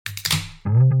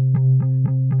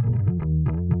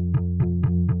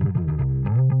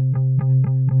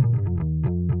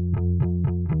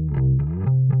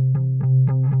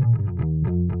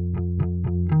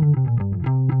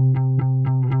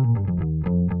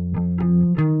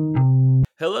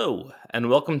Hello, and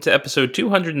welcome to episode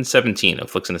 217 of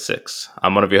Flicks in a Six.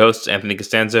 I'm one of your hosts, Anthony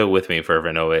Costanzo. With me forever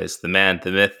and always, the man, the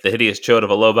myth, the hideous chode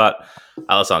of a lobot,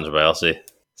 Alessandro Biolsi.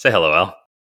 Say hello, Al.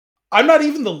 I'm not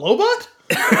even the lobot?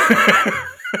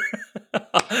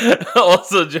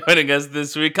 Also joining us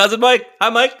this week, Cousin Mike.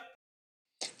 Hi, Mike.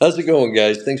 How's it going,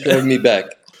 guys? Thanks for having me back.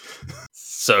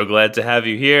 So glad to have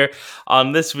you here.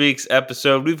 On this week's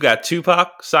episode, we've got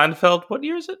Tupac, Seinfeld, what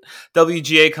year is it?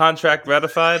 WGA contract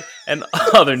ratified, and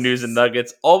other news and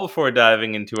nuggets, all before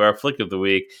diving into our flick of the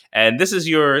week. And this is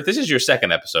your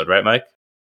second episode, right, Mike?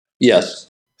 Yes.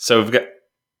 So we've got...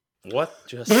 What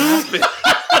just happened?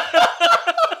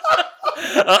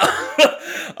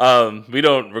 We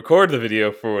don't record the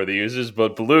video for the users,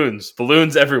 but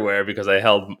balloons everywhere because I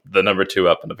held the number 2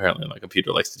 up, and apparently my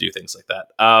computer likes to do things like that.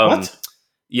 What?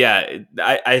 Yeah,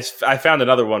 I found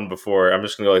another one before. I'm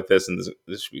just gonna go like this, and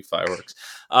this should be fireworks.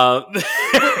 I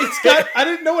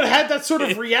didn't know it had that sort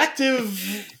of reactive,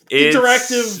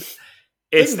 interactive.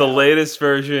 It's the latest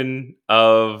version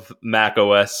of Mac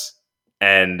OS,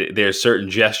 and there's certain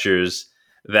gestures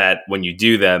that when you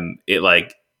do them,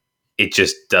 it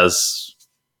just does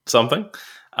something.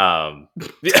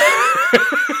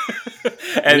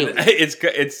 And really?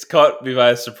 It's caught me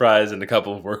by surprise in a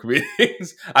couple of work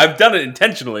meetings. I've done it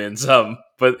intentionally in some,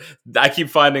 but I keep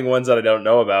finding ones that I don't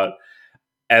know about,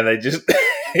 and just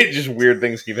weird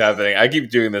things keep happening. I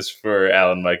keep doing this for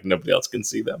Al and Mike. Nobody else can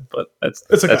see them, but that's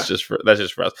just for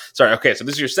us. Sorry. Okay, so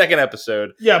this is your second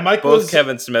episode. Yeah, Mike both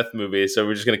Kevin Smith movies. So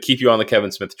we're just gonna keep you on the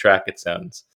Kevin Smith track. It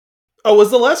sounds. Oh,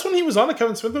 was the last one he was on a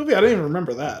Kevin Smith movie? I didn't even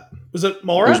remember that. Was it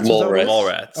Mallrats? It was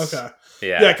Mallrats. Okay.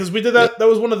 Yeah, because we did that. That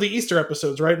was one of the Easter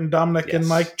episodes, right? And Dominic and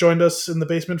Mike joined us in the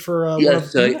basement for.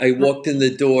 Yes, I walked in the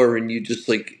door and you just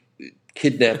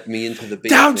kidnapped me into the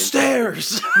basement.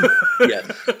 Downstairs! Yes.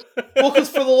 Well, because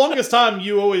for the longest time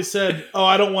you always said, "Oh,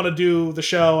 I don't want to do the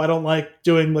show. I don't like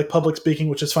doing public speaking,"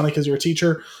 which is funny because you're a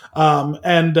teacher.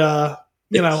 I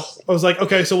was like,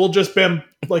 okay, so we'll just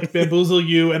bamboozle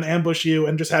you and ambush you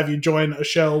and just have you join a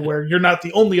show where you're not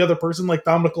the only other person. Like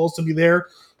Dominic will also be there.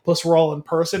 Plus, we're all in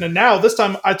person. And now, this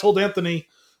time, I told Anthony,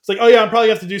 it's like, oh, yeah, I probably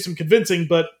have to do some convincing,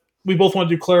 but we both want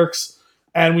to do Clerks,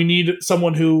 and we need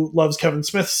someone who loves Kevin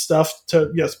Smith's stuff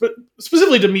to, but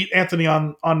specifically to meet Anthony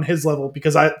on his level,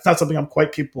 because it's not something I'm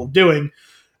quite capable of doing.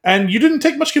 And you didn't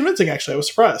take much convincing, actually. I was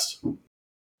surprised.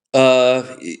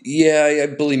 Yeah,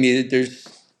 believe me, there's...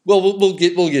 Well, we'll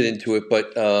get into it,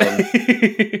 but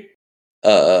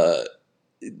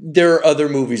there are other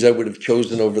movies I would have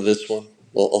chosen over this one.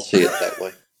 Well, I'll say it that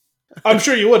way. I'm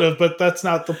sure you would have, but that's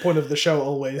not the point of the show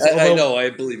always. I know. I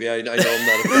believe me. I know I'm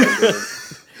not a fan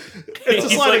of It's a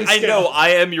sliding scale. I know. I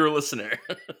am your listener.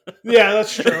 Yeah,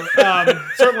 that's true.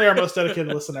 Certainly our most dedicated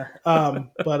listener.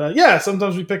 But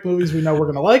sometimes we pick movies we know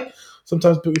we're going to like.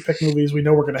 Sometimes we pick movies we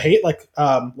know we're going to hate, like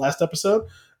last episode.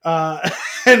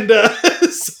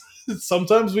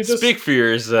 Sometimes we just... Speak for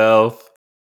yourself.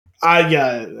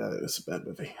 It was a bad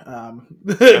movie.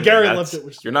 Gary loved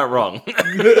it. You're not wrong.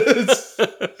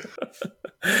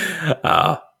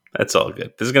 That's all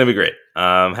good. This is going to be great.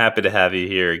 I'm happy to have you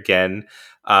here again.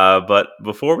 But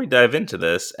before we dive into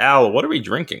this, Al, what are we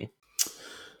drinking?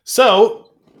 So,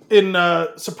 in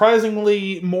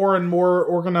surprisingly more and more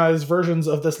organized versions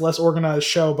of this less organized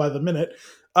show by the minute,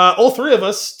 all three of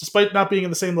us, despite not being in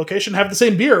the same location, have the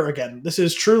same beer again. This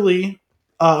is truly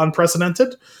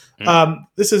unprecedented.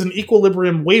 This is an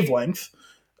Equilibrium Wavelength.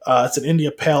 It's an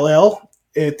India Pale Ale.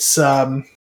 It's help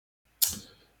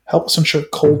us ensure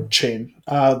cold chain.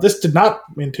 This did not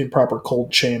maintain proper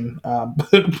cold chain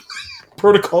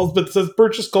protocols, but it says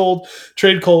purchase cold,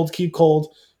 trade cold, keep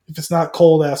cold. If it's not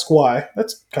cold, ask why.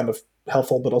 That's kind of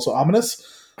helpful, but also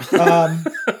ominous.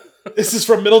 This is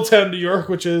from Middletown, New York,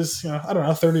 which is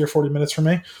 30 or 40 minutes from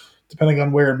me, depending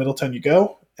on where in Middletown you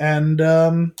go. And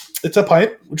it's a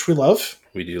pint, which we love.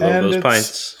 We do love those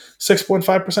pints.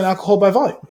 6.5% alcohol by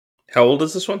volume. How old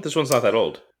is this one? This one's not that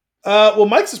old. Well,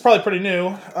 Mike's is probably pretty new.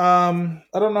 I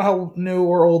don't know how new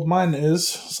or old mine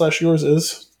is / yours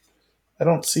is. I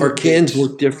don't see. Our cans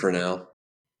look different, Al.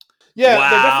 Yeah,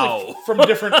 wow.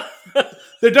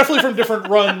 They're definitely from different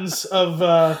runs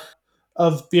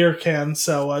of beer cans.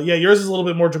 So yours is a little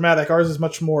bit more dramatic. Ours is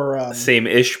much more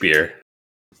same-ish beer.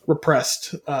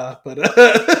 Repressed, but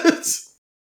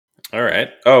all right.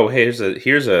 Oh, hey,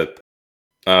 here's a.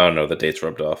 Oh no, the date's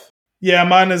rubbed off. Yeah,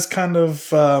 mine is kind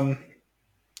of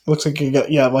looks like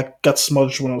it got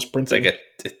smudged when it was printed.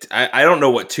 I don't know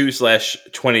what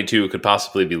 2/22 could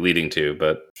possibly be leading to,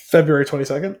 but February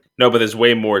 22nd. No, but there's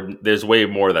way more. There's way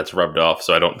more that's rubbed off,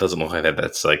 so doesn't look like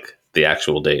that's like the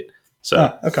actual date.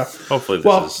 So okay. Hopefully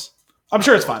this is. I'm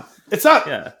sure it's fine. It's not.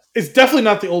 Yeah, It's definitely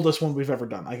not the oldest one we've ever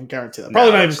done. I can guarantee that.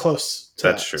 Probably not even close to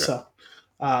that's that. true. So,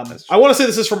 I want to say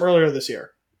this is from earlier this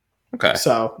year. Okay.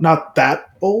 So, not that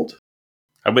old.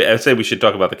 I'd say we should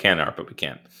talk about the can art, but we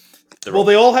can't. Well,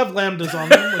 they all have lambdas on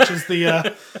them, which is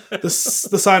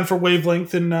the sign for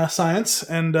wavelength in science.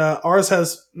 And ours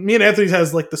has, me and Anthony's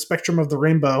has like the spectrum of the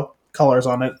rainbow colors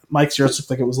on it. Mike's yours looked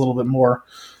like it was a little bit more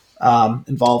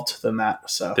involved than that.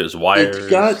 So there's wires. It's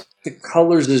got the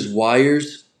colors as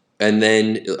wires, and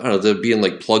then I don't know, they're being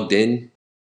like plugged in.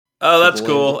 Oh, that's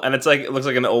cool. And it's like it looks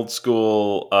like an old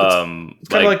school. It's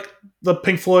kind of like the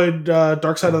Pink Floyd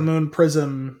Dark Side of the Moon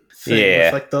prism thing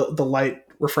with like the light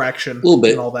refraction a little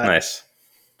bit. And all that. Nice.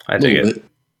 I dig it.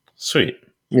 Sweet.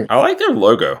 Yeah. I like their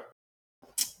logo.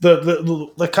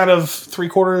 The kind of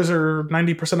 3/4 or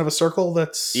 90% of a circle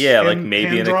that's like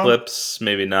maybe an eclipse,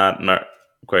 maybe not. Not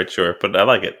quite sure, but I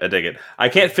like it. I dig it. I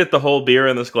can't fit the whole beer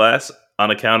in this glass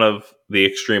on account of the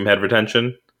extreme head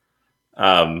retention,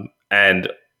 and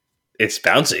it's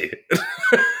bouncy.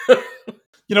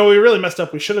 We really messed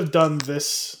up. We should have done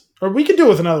this, or we could do it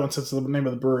with another one since it's the name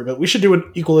of the brewery, but we should do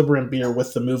an Equilibrium beer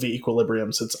with the movie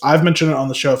Equilibrium, since I've mentioned it on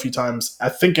the show a few times. I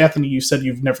think, Anthony, you said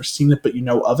you've never seen it, but you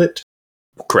know of it.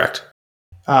 Correct.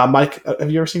 Mike,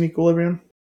 have you ever seen Equilibrium?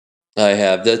 I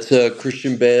have. That's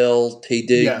Christian Bale, Taye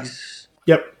Diggs.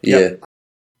 Yeah. Yep.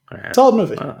 All right. Solid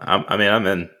movie. I'm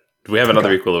in. We have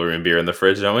another Equilibrium beer in the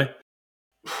fridge, don't we?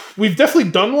 We've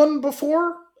definitely done one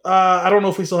before. I don't know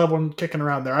if we still have one kicking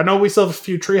around there. I know we still have a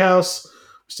few Treehouse. We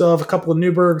still have a couple of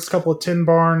Newburghs, a couple of Tin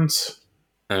Barns.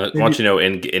 I want you to know,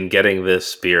 in getting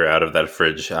this beer out of that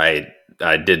fridge, I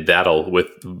did battle with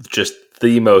just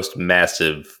the most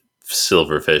massive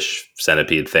silverfish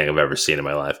centipede thing I've ever seen in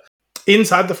my life.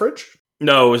 Inside the fridge?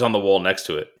 No, it was on the wall next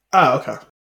to it. Oh, okay.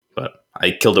 But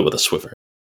I killed it with a Swiffer.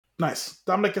 Nice.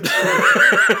 Dominic gets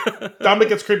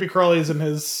creepy crawlies in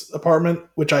his apartment,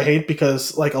 which I hate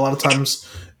because, like, a lot of times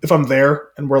if I'm there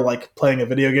and we're like playing a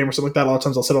video game or something like that, a lot of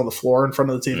times I'll sit on the floor in front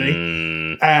of the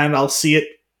TV and I'll see it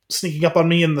sneaking up on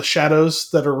me in the shadows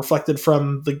that are reflected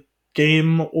from the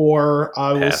game, or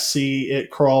I will see it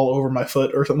crawl over my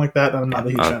foot or something like that. And I'm not a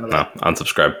huge fan of that. No,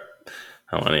 unsubscribe. I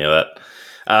don't want any of that.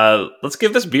 Let's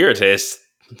give this beer a taste.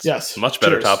 Yes. Much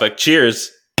better topic.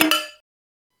 Cheers.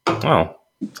 Oh.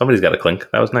 Somebody's got a clink.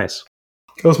 That was nice.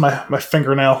 It was my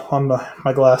fingernail on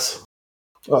my glass.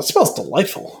 Oh, it smells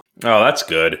delightful. Oh, that's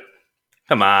good.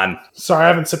 Come on. Sorry, I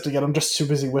haven't sipped it yet. I'm just too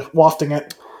busy with wafting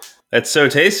it. It's so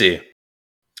tasty.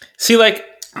 See, like...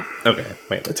 Okay,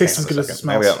 wait. It tastes as good as it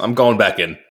smells. I'm going back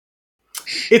in.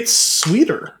 It's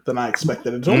sweeter than I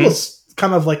expected. It's almost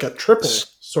kind of like a triple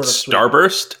sort of sweet.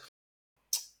 Starburst?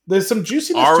 There's some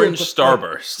juiciness Orange to it,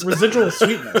 Starburst. Like residual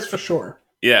sweetness, for sure.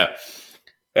 Yeah.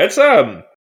 That's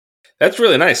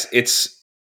really nice.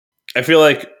 I feel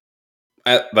like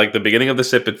at like the beginning of the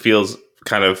sip, it feels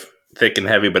kind of thick and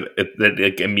heavy, but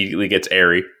it immediately gets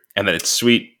airy, and then it's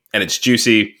sweet and it's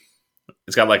juicy.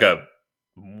 It's got like a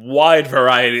wide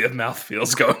variety of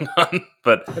mouthfeels going on,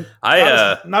 but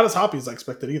not as hoppy as I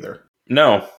expected either.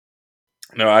 No,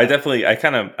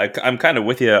 I'm kind of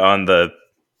with you on the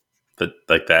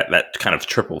like that kind of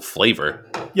triple flavor.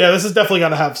 Yeah, this has definitely got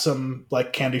to have some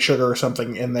like candy sugar or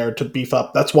something in there to beef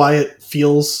up. That's why it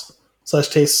feels /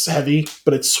 tastes heavy,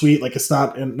 but it's sweet. Like it's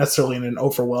not necessarily in an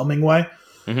overwhelming way.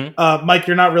 Mm-hmm. Mike,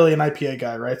 you're not really an IPA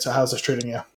guy, right? So how's this treating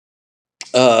you?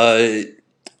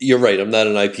 You're right. I'm not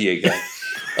an IPA guy.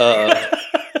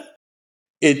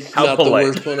 It's not the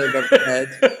worst one I've ever had.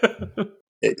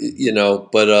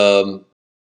 But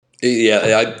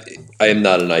yeah, I am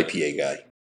not an IPA guy.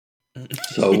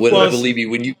 So when I believe you,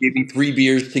 when you gave me 3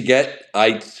 beers to get,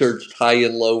 I searched high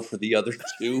and low for the other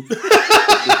 2. This is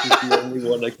the only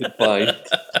one I could find.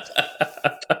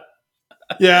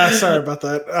 Yeah, sorry about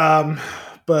that.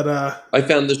 But I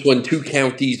found this one 2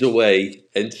 counties away,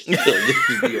 and still this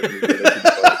is the only one I could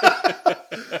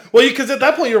find. Well, because at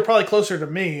that point you were probably closer to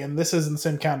me, and this is in the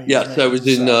same county. Yes, I was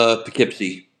in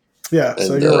Poughkeepsie. Yeah,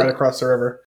 so you're right across the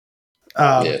river.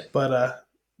 But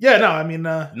yeah, no, I mean...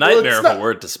 nightmare of a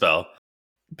word to spell.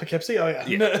 Poughkeepsie? Oh, yeah.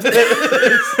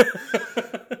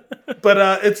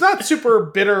 But it's not super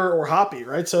bitter or hoppy,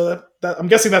 right? So that I'm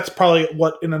guessing that's probably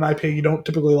what in an IPA you don't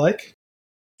typically like?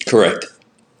 Correct.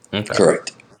 Okay.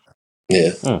 Correct.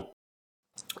 Yeah.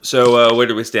 So where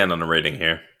do we stand on the rating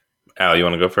here? Al, you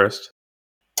want to go first?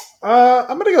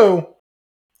 I'm gonna go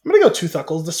 2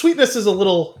 thuckles. The sweetness is a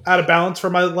little out of balance for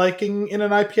my liking in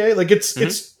an IPA. Like it's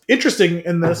interesting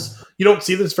in this. You don't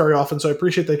see this very often, so I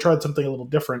appreciate they tried something a little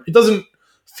different. It doesn't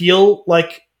feel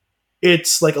like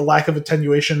it's like a lack of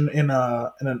attenuation in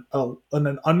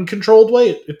an uncontrolled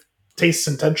way. It tastes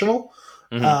intentional.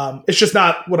 It's just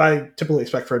not what I typically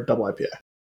expect for a double IPA.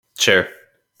 Sure.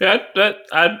 Yeah,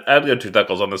 I'd go 2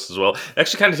 knuckles on this as well. It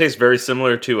actually kind of tastes very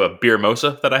similar to a beer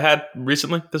mosa that I had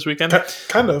recently this weekend.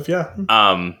 Kind of, yeah.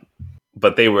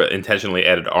 But they were intentionally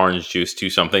added orange juice to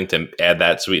something to add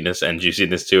that sweetness and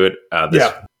juiciness to it.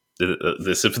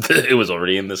 This it was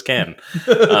already in this can.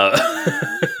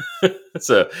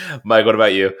 So, Mike, what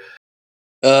about you?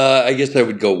 I guess I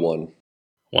would go 1.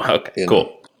 Well, okay,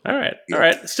 cool. All right.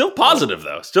 Still positive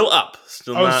though. Still up.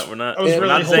 Still not. We're not. We're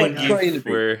not saying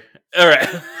we're all right.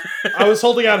 I was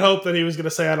holding out hope that he was going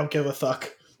to say, "I don't give a fuck."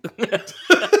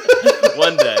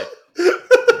 One day.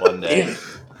 Yeah.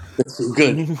 That's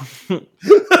good.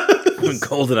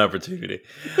 Golden opportunity.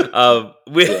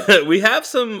 We have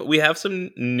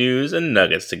some news and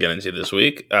nuggets to get into this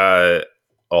week.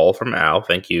 All from Al.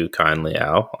 Thank you kindly,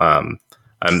 Al.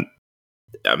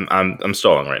 I'm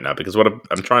stalling right now because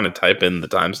I'm trying to type in the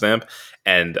timestamp,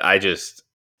 and I just,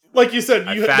 like you said,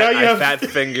 I fat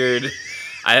fingered.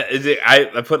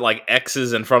 I put like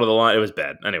X's in front of the line. It was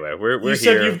bad. Anyway, we're you here.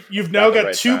 Said you've now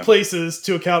got 2 places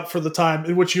to account for the time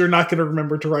in which you're not going to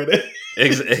remember to write it.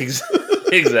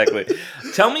 Exactly.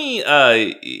 Tell me,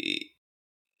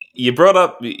 you brought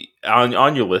up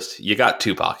on your list. You got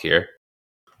Tupac here.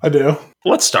 I do.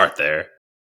 Let's start there.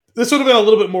 This would have been a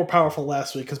little bit more powerful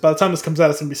last week because by the time this comes out,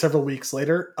 it's going to be several weeks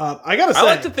later. I gotta say, I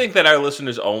like to think that our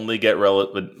listeners only get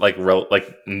like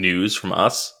news from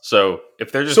us. So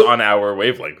if they're just on our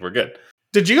wavelength, we're good.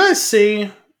 Did you guys see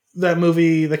that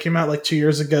movie that came out like 2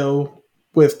 years ago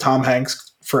with Tom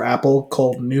Hanks for Apple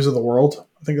called News of the World?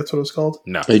 I think that's what it was called.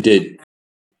 No, I did.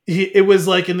 It was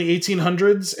like in the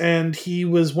 1800s, and he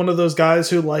was one of those guys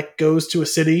who like goes to a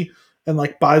city and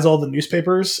like buys all the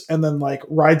newspapers and then like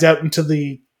rides out into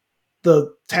the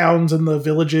towns and the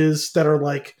villages that are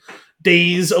like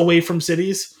days away from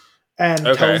cities and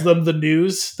tells them the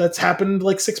news that's happened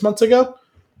like 6 months ago.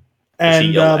 And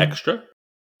he yell extra?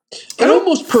 It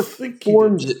almost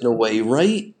performs it in a way,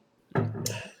 right?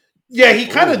 Yeah, he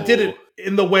kind of did it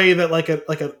in the way that like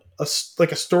a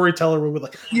storyteller would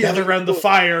like gather around the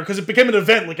fire, because it became an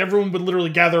event. Like everyone would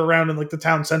literally gather around in like the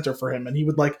town center for him, and he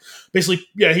would like basically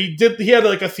he had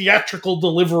like a theatrical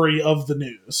delivery of the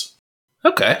news.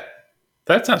 Okay.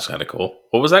 That sounds kind of cool.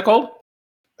 What was that called?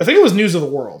 I think it was News of the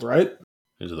World, right?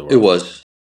 News of the World. It was.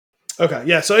 Okay,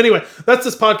 yeah. So anyway, that's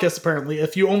this podcast, apparently.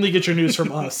 If you only get your news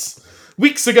from us.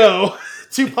 Weeks ago,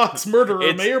 Tupac's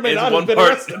murderer may or may not have been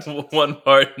arrested. One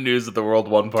part News of the World,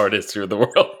 one part History of the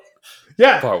World.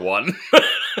 Yeah. Part 1.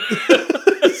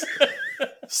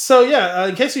 So yeah,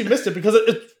 in case you missed it, because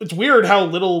it's weird how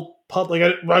little public.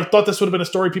 I thought this would have been a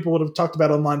story people would have talked about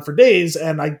online for days,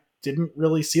 and I didn't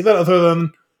really see that other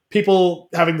than people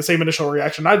having the same initial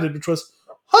reaction I did, which was,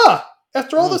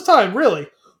 after all this time, really?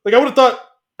 Like, I would have thought,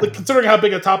 like, considering how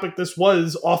big a topic this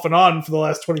was off and on for the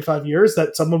last 25 years,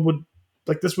 that someone would,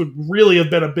 like, this would really have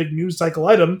been a big news cycle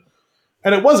item,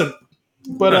 and it wasn't.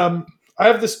 But I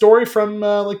have this story from,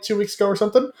 like, 2 weeks ago or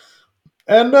something,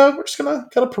 and we're just going to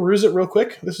kind of peruse it real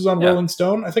quick. This is on Rolling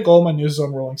Stone. I think all my news is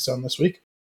on Rolling Stone this week.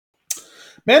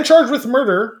 Man charged with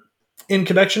murder in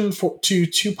connection to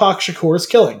Tupac Shakur's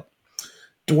killing.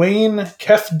 Dwayne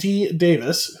Kef D.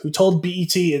 Davis, who told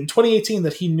BET in 2018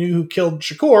 that he knew who killed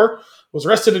Shakur, was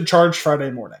arrested and charged Friday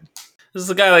morning. This is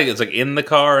the guy it's like in the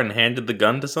car and handed the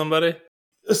gun to somebody?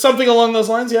 Something along those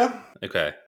lines, yeah.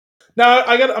 Okay. Now,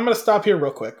 I'm going to stop here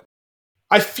real quick.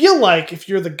 I feel like if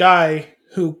you're the guy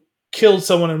who killed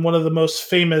someone in one of the most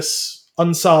famous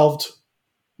unsolved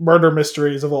murder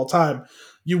mysteries of all time,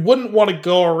 you wouldn't want to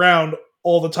go around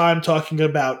all the time talking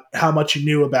about how much you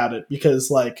knew about it,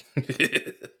 because like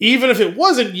even if it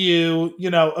wasn't you,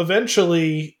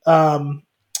 eventually someone's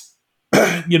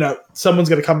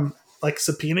going to come like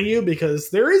subpoena you, because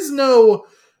there is no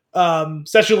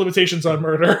statute of limitations on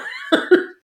murder.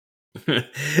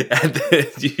 And then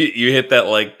you hit that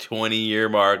like 20-year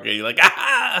mark and you're like,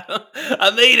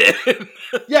 I made it.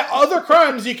 Yeah, other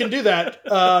crimes you can do that.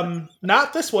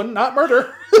 Not this one, not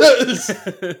murder.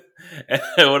 And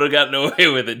I would have gotten away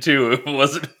with it too if it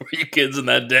wasn't for you kids and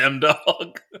that damn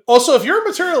dog. Also, if you're a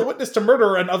material witness to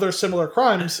murder and other similar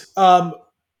crimes,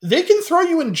 they can throw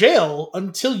you in jail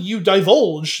until you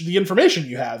divulge the information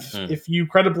you have. If you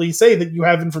credibly say that you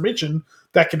have information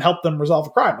that can help them resolve a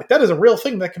crime. Like, that is a real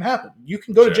thing that can happen. You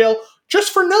can go to jail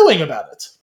just for knowing about it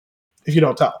if you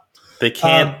don't tell. They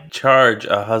can't charge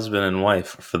a husband and wife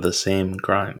for the same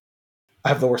crime. I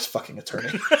have the worst fucking attorney.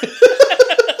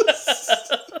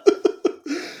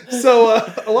 So,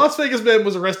 a Las Vegas man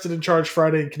was arrested and charged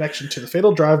Friday in connection to the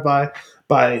fatal drive-by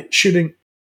by shooting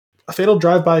a fatal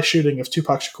drive-by shooting of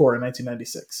Tupac Shakur in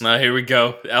 1996. Now here we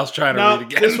go. Al's trying to read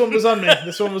again. This one was on me.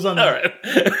 All right.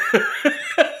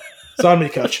 It's on me,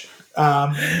 Coach.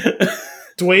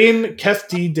 Dwayne Kef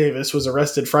D. Davis was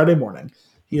arrested Friday morning.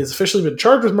 He has officially been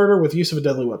charged with murder with use of a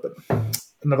deadly weapon.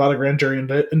 A Nevada grand jury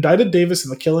indicted Davis in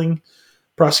the killing.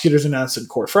 Prosecutors announced in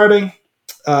court Friday.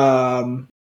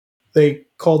 They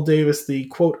called Davis the,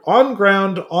 quote,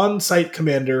 on-ground, on-site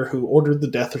commander who ordered the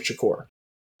death of Shakur.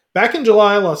 Back in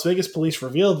July, Las Vegas police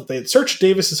revealed that they had searched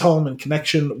Davis's home in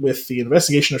connection with the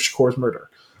investigation of Shakur's murder.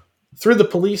 Though the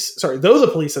police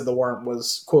said the warrant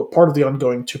was, quote, part of the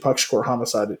ongoing Tupac Shakur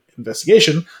homicide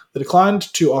investigation, they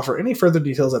declined to offer any further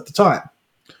details at the time.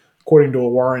 According to a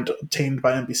warrant obtained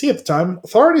by NBC at the time,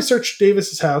 authorities searched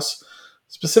Davis's house,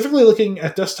 specifically looking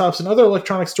at desktops and other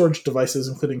electronic storage devices,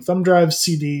 including thumb drives,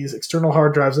 CDs, external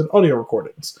hard drives, and audio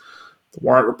recordings. The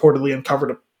warrant reportedly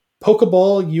uncovered a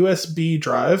Pokeball USB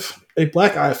drive, a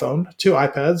black iPhone, 2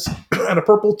 iPads, and a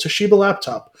purple Toshiba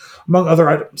laptop, among other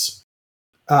items.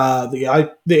 The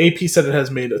AP said it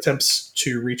has made attempts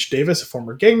to reach Davis, a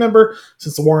former gang member,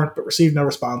 since the warrant, but received no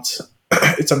response.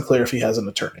 It's unclear if he has an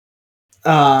attorney.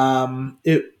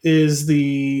 It is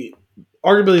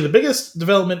arguably the biggest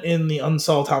development in the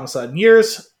unsolved homicide in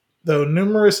years, though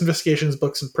numerous investigations,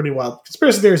 books, and pretty wild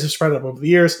conspiracy theories have spread up over the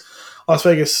years. Las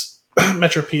Vegas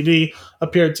Metro PD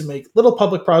appeared to make little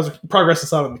public progress in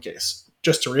solving the case.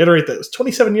 Just to reiterate that it was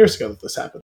 27 years ago that this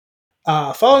happened.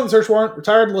 Following the search warrant,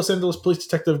 retired Los Angeles police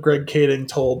detective Greg Kading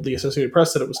told the Associated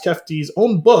Press that it was Kef D's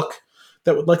own book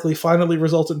that would likely finally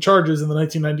result in charges in the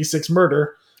 1996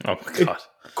 murder. Oh, my God.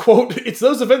 Quote, it's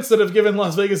those events that have given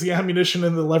Las Vegas the ammunition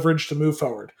and the leverage to move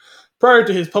forward. Prior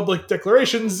to his public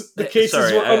declarations, the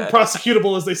cases were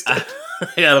unprosecutable as they stood. I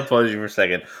gotta pause you for a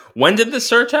second. When did the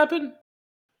search happen?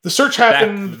 The search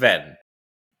happened... Back then.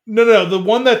 No. The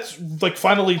one that's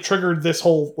finally triggered this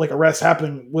whole arrest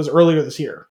happening was earlier this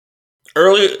year.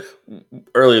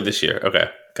 Earlier this year. Okay,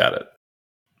 got it.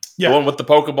 Yeah. The one with the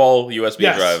Pokeball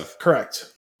USB drive.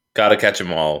 Correct. Gotta catch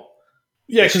them all.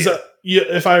 Yeah, because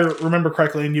if I remember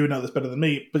correctly, and you would know this better than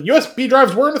me, but USB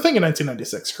drives weren't a thing in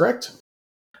 1996, correct?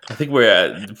 I think we're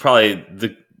at probably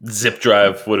the zip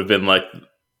drive would have been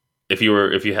if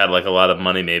you had a lot of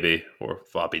money, maybe, or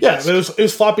floppy disks. Yeah, it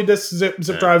was floppy disks,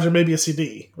 zip drives, or maybe a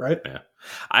CD, right? Yeah,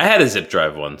 I had a zip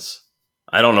drive once.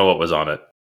 I don't know what was on it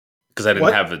because I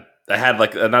didn't have it. I had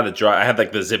not a drive. I had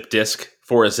the zip disk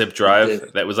for a zip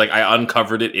drive that was I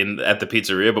uncovered it at the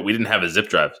pizzeria, but we didn't have a zip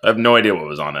drive. I have no idea what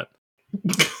was on it.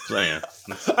 So, yeah,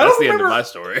 that's the end of my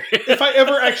story. If I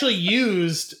ever actually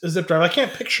used a zip drive, I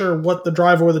can't picture what the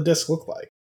drive or the disk looked like.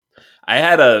 I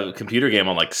had a computer game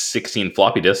on 16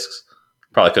 floppy disks.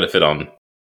 Probably could have fit on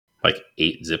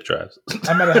 8 zip drives.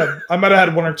 I might have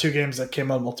had 1 or 2 games that came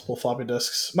on multiple floppy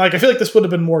disks. Mike, I feel like this would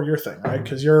have been more your thing, right?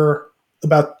 Because you're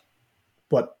about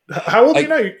what? How old are you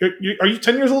now? Are you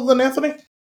 10 years older than Anthony?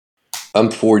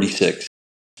 I'm 46.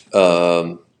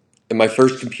 And my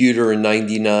first computer in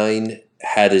 99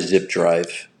 had a zip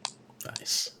drive.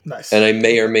 Nice. And I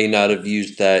may or may not have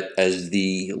used that as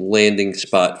the landing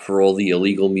spot for all the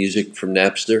illegal music from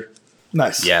Napster.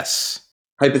 Nice. Yes.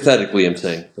 Hypothetically, I'm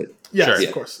saying. But yes, sure.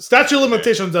 Of course. Statute of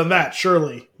limitations on that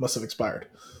surely must have expired.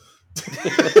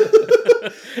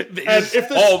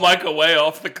 Michael way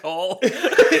off the call.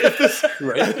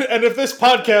 If this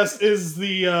podcast is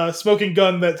the smoking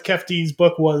gun that Kef D's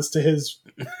book was to his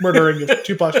murdering of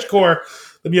Tupac Shakur,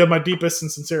 then you have my deepest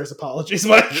and sincerest apologies,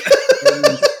 Mike.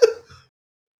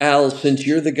 Al, since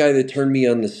you're the guy that turned me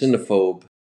on the Cinephobe,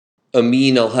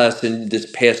 Amin Al-Hassan this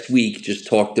past week just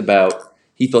talked about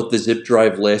he thought the zip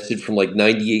drive lasted from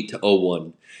 98 to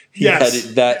 01. He had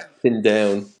it that pinned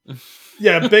down.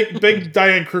 Yeah, big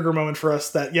Diane Kruger moment for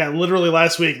us that, literally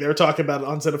last week they were talking about it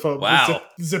on Cinephobe. Wow.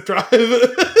 Zip drive.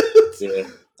 Yeah.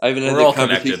 I haven't had a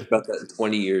conversation about that in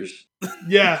 20 years.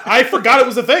 Yeah, I forgot it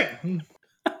was a thing.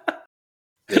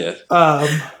 Yeah.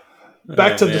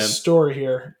 Back to the story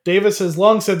here. Davis has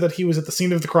long said that he was at the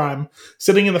scene of the crime,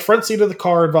 sitting in the front seat of the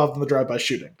car involved in the drive-by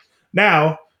shooting.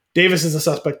 Now, Davis is a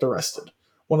suspect arrested.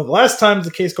 One of the last times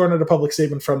the case garnered a public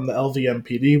statement from the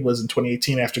LVMPD was in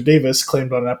 2018 after Davis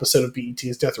claimed on an episode of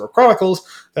BET's Death Row Chronicles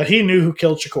that he knew who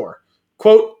killed Shakur.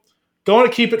 Quote, "Going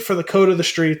to keep it for the code of the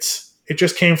streets. It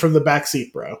just came from the back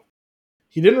seat, bro."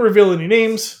 He didn't reveal any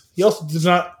names. He also did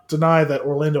not deny that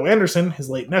Orlando Anderson, his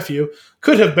late nephew,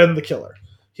 could have been the killer.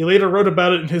 He later wrote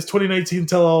about it in his 2019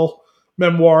 tell-all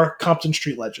memoir, Compton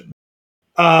Street Legend.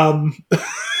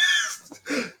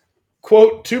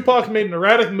 Quote, "Tupac made an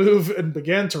erratic move and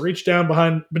began to reach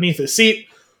down beneath his seat."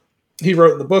 He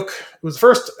wrote in the book, "It was the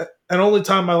first and only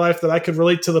time in my life that I could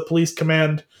relate to the police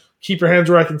command, 'Keep your hands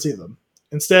where I can see them.'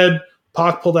 Instead,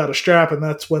 Pac pulled out a strap, and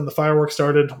that's when the fireworks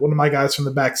started. One of my guys from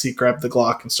the back seat grabbed the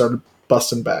Glock and started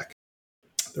busting back.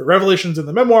 The revelations in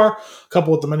the memoir,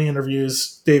 coupled with the many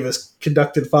interviews Davis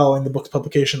conducted following the book's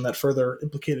publication that further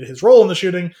implicated his role in the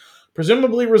shooting,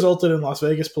 presumably resulted in Las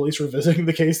Vegas police revisiting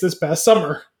the case this past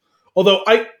summer. Although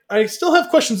I still have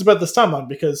questions about this timeline,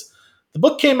 because the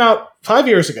book came out 5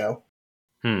 years ago,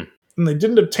 and they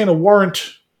didn't obtain a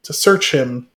warrant to search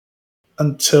him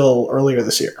until earlier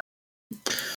this year.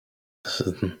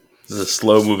 This is a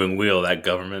slow-moving wheel, that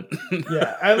government.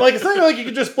 Yeah, and it's not like you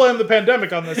could just blame the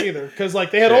pandemic on this either, because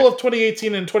they had all of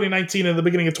 2018 and 2019 and the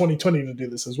beginning of 2020 to do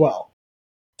this as well.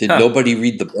 Did nobody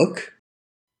read the book?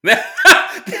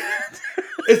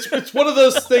 It's one of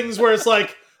those things where it's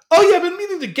like, oh yeah, I've been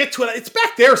meaning to get to it. It's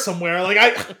back there somewhere.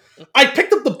 I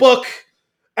picked up the book,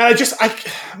 and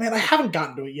I haven't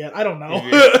gotten to it yet. I don't know.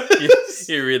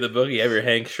 You read the book, you have your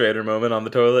Hank Schrader moment on the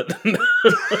toilet.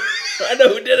 I know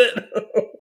who did it.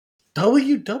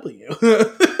 WW.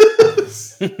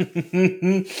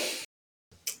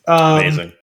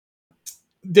 Amazing.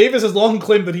 Davis has long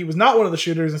claimed that he was not one of the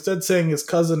shooters, instead saying his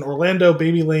cousin Orlando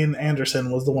Baby Lane Anderson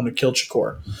was the one who killed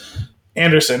Shakur.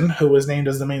 Anderson, who was named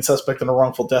as the main suspect in a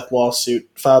wrongful death lawsuit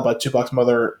filed by Tupac's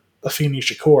mother, Afeni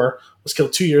Shakur, was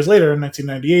killed 2 years later in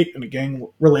 1998 in a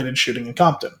gang-related shooting in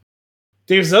Compton.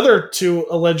 Davis' other two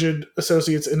alleged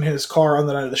associates in his car on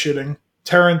the night of the shooting,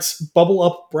 Terrence Bubble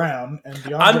Up Brown and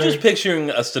DeAndre... I'm just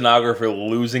picturing a stenographer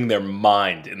losing their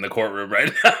mind in the courtroom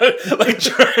right now,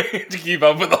 trying to keep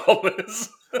up with all this.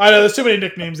 I know, there's too many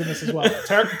nicknames in this as well.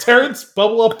 Terrence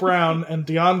Bubble Up Brown and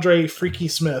DeAndre Freaky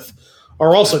Smith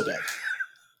are also dead.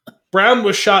 Brown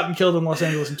was shot and killed in Los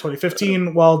Angeles in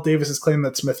 2015, while Davis has claimed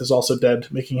that Smith is also dead,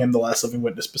 making him the last living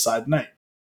witness beside Knight.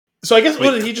 So I guess,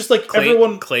 what did he just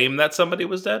everyone... claim that somebody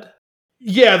was dead?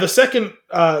 Yeah, the second...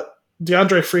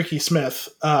 DeAndre Freaky Smith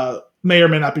may or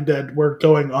may not be dead. We're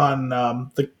going on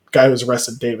the guy who was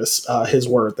arrested, Davis, his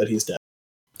word that he's dead.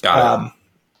 Got it.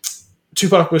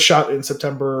 Tupac was shot in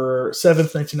September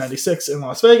 7th, 1996 in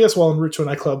Las Vegas while en route to a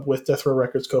nightclub with Death Row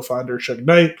Records co-founder Suge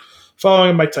Knight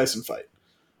following a Mike Tyson fight.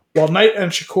 While Knight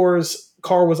and Shakur's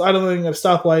car was idling at a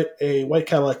stoplight, a white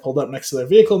Cadillac pulled up next to their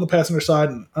vehicle on the passenger side,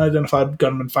 and an unidentified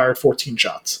gunman fired 14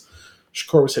 shots.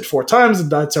 Shakur was hit 4 times and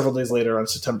died several days later on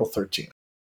September 13th.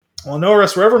 While no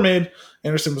arrests were ever made,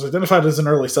 Anderson was identified as an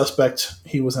early suspect.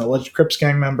 He was an alleged Crips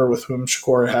gang member with whom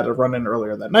Shakur had a run-in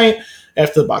earlier that night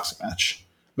after the boxing match.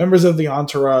 Members of the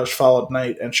entourage followed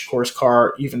Knight and Shakur's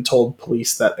car, even told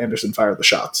police that Anderson fired the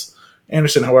shots.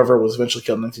 Anderson, however, was eventually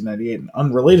killed in 1998 in an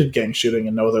unrelated gang shooting,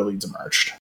 and no other leads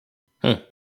emerged. So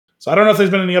I don't know if there's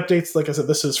been any updates. Like I said,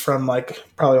 this is from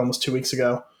probably almost 2 weeks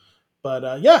ago. But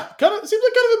seems like kind of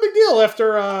a big deal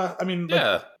after,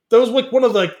 that was one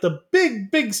of the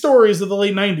big stories of the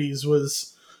late 90s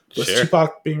was sure.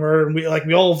 Tupac being murdered. And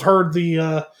we all have heard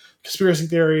the conspiracy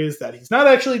theories that he's not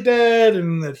actually dead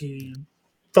and that he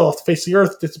fell off the face of the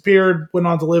earth, disappeared, went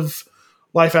on to live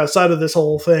life outside of this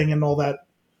whole thing and all that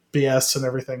BS and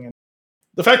everything. And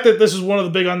the fact that this is one of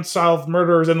the big unsolved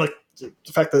murders, and the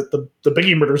fact that the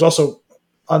Biggie murder is also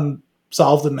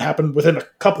unsolved and happened within a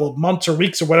couple of months or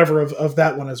weeks or whatever of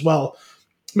that one as well,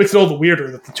 makes it all the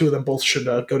weirder that the two of them both should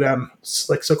go down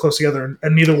so close together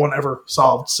and neither one ever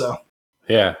solved. So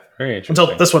yeah, very interesting.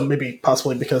 Until this one, maybe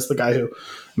possibly because the guy who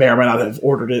may or may not have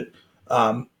ordered it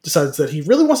decides that he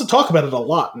really wants to talk about it a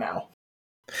lot now.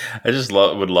 I just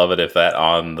would love it if that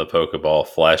on the Pokeball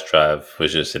flash drive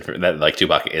was just that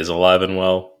Tupac is alive and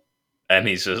well, and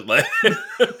he's just like.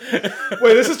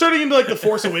 Wait, this is turning into the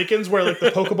Force Awakens, where the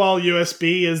Pokeball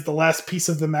USB is the last piece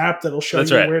of the map that'll show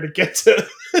where to get to,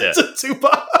 to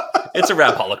Tupac. It's a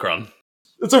rap holocron.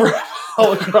 It's a rap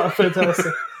holocron.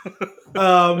 Fantastic.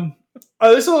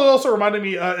 This also reminded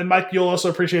me, and Mike, you'll also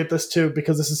appreciate this too,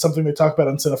 because this is something they talk about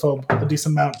on Cinephobe a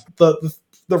decent amount.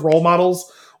 The role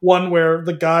models one where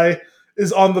the guy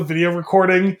is on the video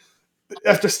recording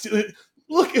after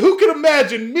look, who can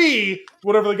imagine me,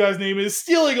 whatever the guy's name is,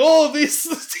 stealing all of these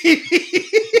TVs?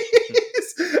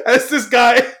 As this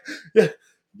guy,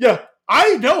 yeah,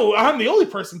 I know I'm the only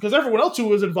person because everyone else who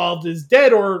was involved is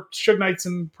dead or Suge Knight's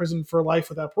in prison for life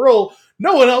without parole.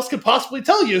 No one else could possibly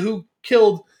tell you who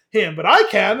killed him, but I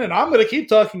can, and I'm going to keep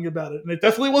talking about it. And it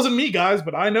definitely wasn't me, guys,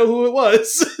 but I know who it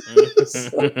was.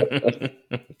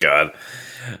 God.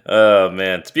 Oh,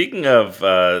 man. Speaking of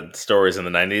stories in the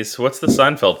 90s, what's the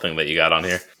Seinfeld thing that you got on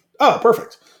here? Oh,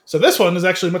 perfect. So this one is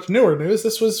actually much newer news.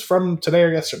 This was from today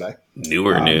or yesterday.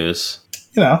 Newer news.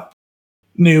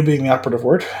 New being the operative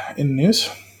word in news.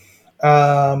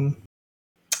 Also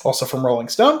from Rolling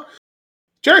Stone.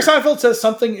 Jerry Seinfeld says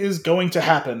something is going to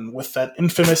happen with that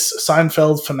infamous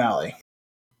Seinfeld finale.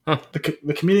 Huh.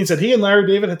 The comedian said he and Larry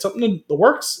David had something in the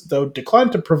works, though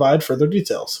declined to provide further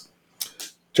details.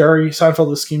 Jerry Seinfeld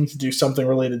was scheming to do something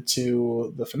related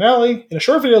to the finale. In a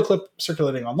short video clip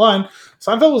circulating online,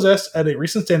 Seinfeld was asked at a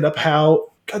recent stand-up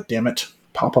how... God damn it.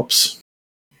 Pop-ups.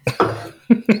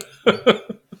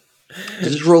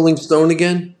 Is this Rolling Stone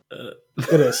again?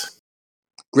 It is.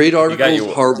 Great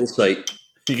article, horrible site.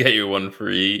 You get your one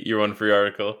free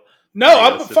article. No,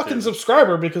 I'm a fucking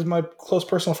subscriber because my close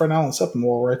personal friend Alan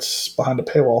Sepinwall writes behind a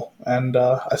paywall, and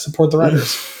I support the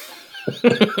writers.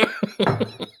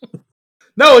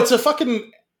 No, it's a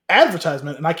fucking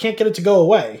advertisement, and I can't get it to go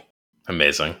away.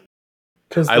 Amazing.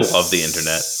 Because I love the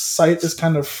internet. Site is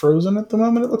kind of frozen at the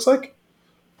moment, it looks like.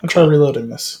 I'll try reloading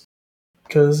this.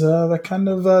 Because that kind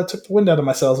of took the wind out of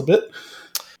my sails a bit.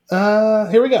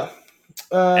 Here we go.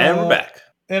 And we're back.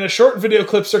 In a short video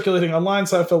clip circulating online,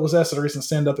 Seinfeld was asked at a recent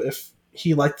stand-up if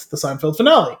he liked the Seinfeld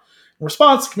finale. In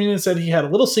response, the comedian said he had a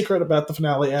little secret about the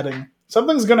finale, adding,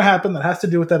 "Something's going to happen that has to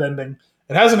do with that ending.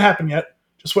 It hasn't happened yet.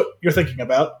 Just what you're thinking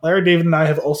about. Larry David and I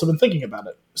have also been thinking about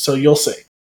it. So you'll see."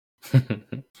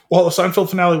 While the Seinfeld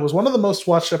finale was one of the most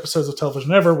watched episodes of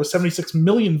television ever, with 76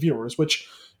 million viewers, which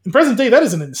in present day, that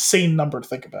is an insane number to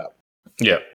think about.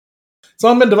 Yeah. It's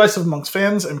long been divisive amongst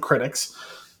fans and critics.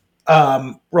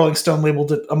 Rolling Stone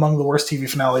labeled it among the worst TV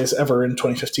finales ever in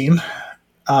 2015.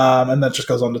 And that just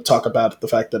goes on to talk about the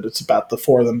fact that it's about the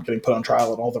four of them getting put on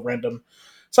trial and all the random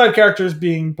side characters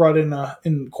being brought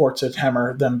in court to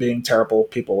hammer them being terrible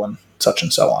people and such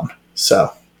and so on.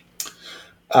 So,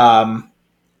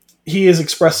 he has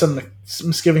expressed some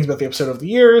misgivings about the episode over the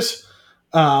years.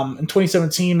 In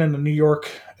 2017, in a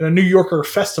New Yorker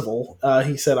festival,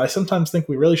 he said, "I sometimes think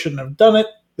we really shouldn't have done it.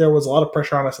 There was a lot of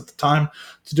pressure on us at the time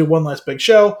to do one last big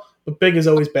show, but big is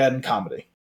always bad in comedy."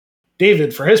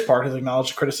 David, for his part, has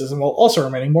acknowledged the criticism while also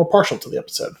remaining more partial to the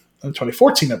episode. In the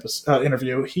 2014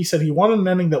 interview, he said he wanted an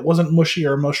ending that wasn't mushy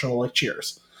or emotional like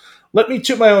Cheers. "Let me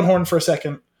toot my own horn for a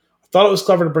second. I thought it was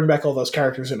clever to bring back all those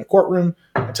characters in a courtroom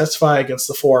and testify against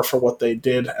the four for what they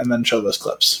did and then show those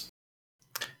clips."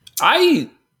 I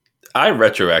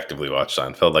retroactively watched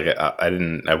Seinfeld. Like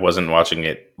I wasn't watching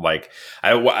it like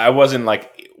I wasn't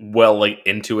like well like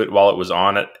into it while it was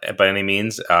on it by any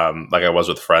means. Like I was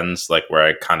with friends, like where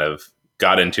I kind of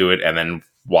got into it and then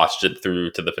watched it through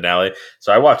to the finale.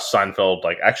 So I watched Seinfeld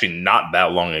like actually not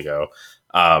that long ago.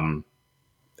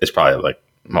 It's probably like,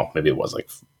 well, maybe it was like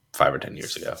 5 or 10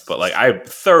 years ago, but like I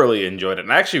thoroughly enjoyed it,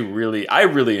 and actually I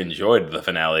really enjoyed the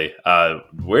finale.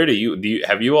 Where do you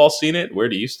have you all seen it? Where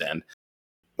do you stand?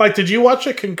 Mike, did you watch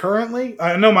it concurrently?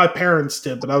 I know my parents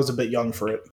did, but I was a bit young for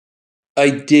it.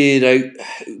 I did.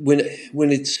 When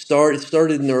it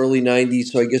started in the early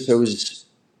 90s, so I guess I was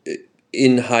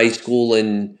in high school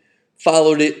and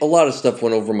followed it. A lot of stuff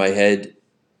went over my head,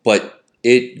 but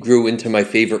it grew into my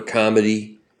favorite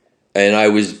comedy, and I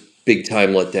was big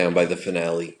time let down by the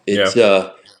finale.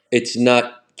 It's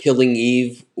not Killing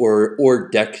Eve or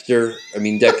Dexter. I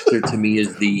mean, Dexter to me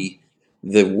is the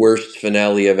worst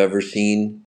finale I've ever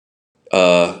seen.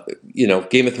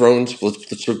 Game of Thrones.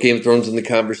 Let's throw Game of Thrones in the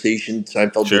conversation.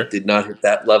 Seinfeld did not hit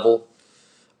that level.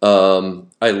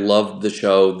 I loved the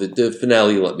show. The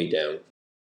finale let me down.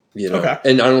 Okay.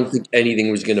 And I don't think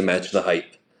anything was going to match the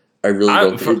hype. I really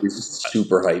don't think it was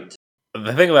super hyped.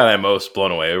 The thing that I'm most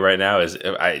blown away right now is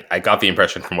I got the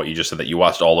impression from what you just said that you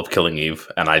watched all of Killing Eve,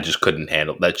 and I just couldn't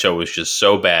handle that show. Was just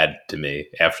so bad to me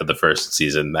after the first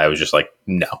season. I was just like,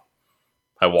 no.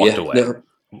 I walked away.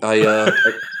 No,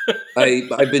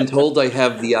 I've been told I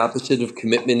have the opposite of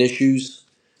commitment issues,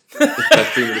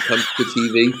 especially when it comes to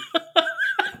TV.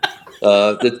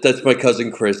 That's my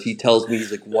cousin Chris. He tells me,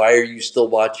 he's like, "Why are you still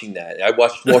watching that?" I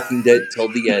watched Walking Dead till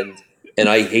the end, and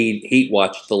I hate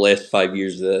watched the last 5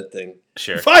 years of that thing.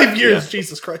 Sure, 5 years, yeah.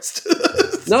 Jesus Christ.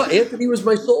 No, Anthony was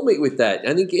my soulmate with that.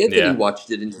 I think Anthony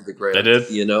watched it into the ground. I did.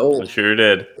 I sure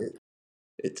did.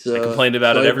 I complained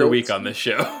about it every week on this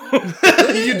show.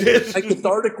 You did. I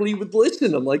cathartically would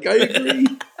listen. I'm like, I agree.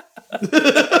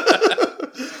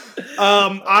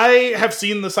 I have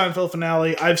seen the Seinfeld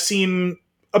finale. I've seen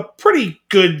a pretty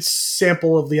good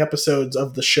sample of the episodes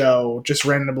of the show, just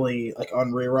randomly like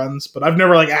on reruns, but I've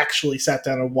never like actually sat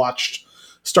down and watched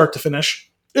start to finish.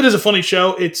 It is a funny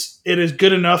show. It is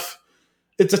good enough.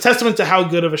 It's a testament to how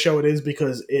good of a show it is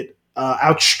because it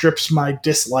outstrips my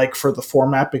dislike for the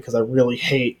format, because I really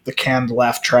hate the canned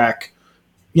laugh track,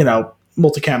 multicam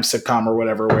sitcom or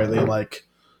whatever, where they like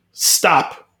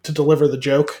stop to deliver the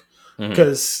joke,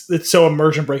 because it's so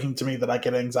immersion breaking to me that I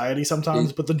get anxiety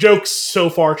sometimes. But the jokes so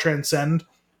far transcend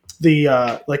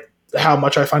the like how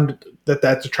much I find that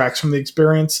detracts from the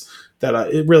experience, that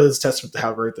it really is a testament to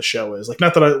how great the show is. Like,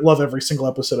 not that I love every single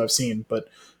episode I've seen, but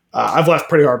I've laughed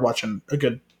pretty hard watching a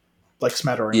good like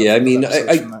smattering. Yeah, of I mean,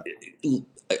 episodes from that.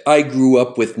 I grew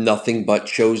up with nothing but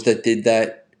shows that did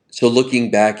that. So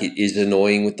looking back, it is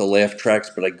annoying with the laugh tracks,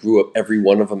 but I grew up, every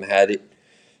one of them had it.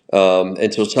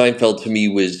 And so Seinfeld to me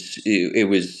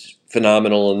was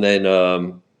phenomenal. And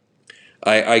then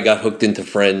I got hooked into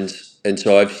Friends. And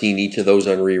so I've seen each of those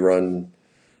on rerun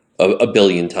a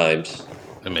billion times.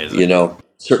 Amazing. You know,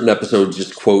 certain episodes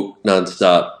just quote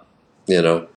nonstop, you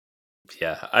know.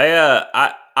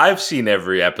 Yeah. I've seen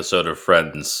every episode of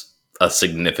Friends a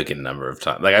significant number of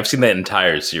times. Like, I've seen that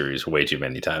entire series way too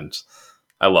many times.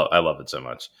 I love it so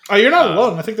much. Oh, you're not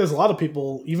alone. I think there's a lot of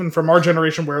people, even from our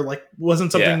generation, where like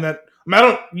wasn't something that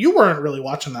you weren't really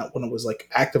watching that when it was like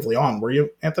actively on, were you,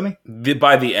 Anthony?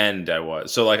 By the end, I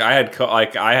was. So like I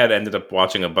had ended up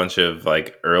watching a bunch of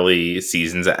like early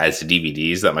seasons as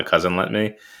DVDs that my cousin lent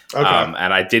me. Okay.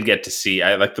 And I did get to see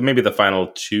maybe the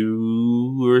final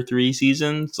 2 or 3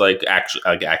 seasons. Like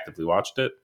actually, actively watched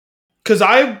it. Because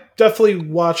I definitely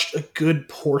watched a good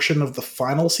portion of the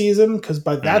final season, because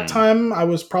by that time I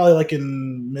was probably like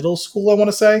in middle school, I want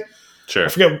to say. Sure. I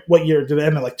forget what year. Did it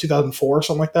end in like 2004 or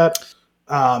something like that?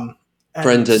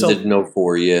 Friends ended in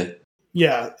 2004, yeah.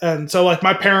 Yeah, and so like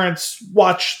my parents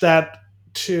watched that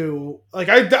too. Like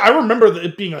I remember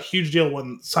it being a huge deal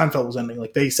when Seinfeld was ending.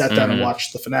 Like they sat down and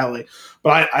watched the finale.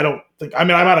 But I don't think, I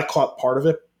might have caught part of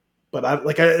it, but I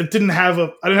didn't have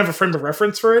a frame of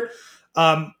reference for it.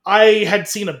 I had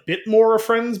seen a bit more of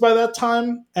Friends by that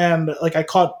time, and like I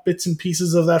caught bits and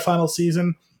pieces of that final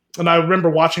season, and I remember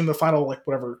watching the final, like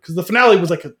whatever, because the finale was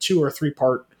like a 2 or 3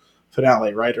 part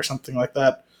finale, right, or something like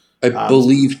that. I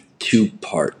believe 2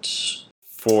 parts.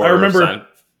 I remember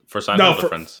for Seinfeld or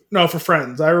Friends. No, for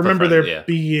Friends. I remember there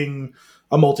being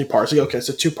a multi-part. So, okay,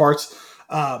 so 2 parts.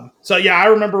 So yeah, I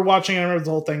remember watching. I remember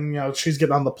the whole thing. You know, she's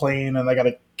getting on the plane, and they got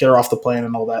to get her off the plane,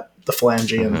 and all that, the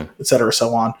phalange, and et cetera,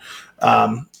 so on.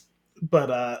 But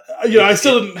I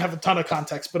still didn't have a ton of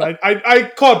context, but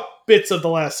I caught bits of the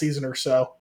last season or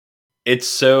so. It's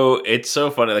so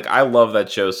funny. Like, I love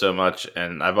that show so much,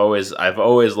 and I've always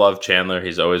loved Chandler.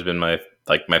 He's always been my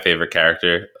favorite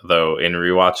character. Though in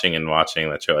rewatching and watching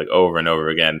that show like over and over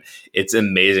again, it's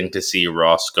amazing to see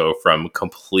Ross go from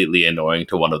completely annoying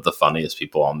to one of the funniest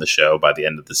people on the show by the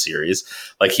end of the series.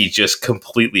 Like, he just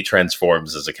completely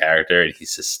transforms as a character, and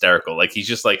he's hysterical. Like,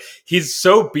 he's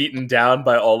so beaten down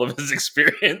by all of his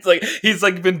experience. Like, he's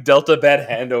like been dealt a bad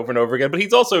hand over and over again, but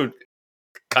he's also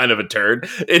kind of a turd.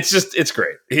 It's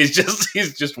great. He's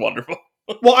just wonderful.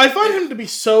 Well, I find him to be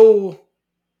so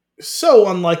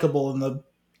unlikable in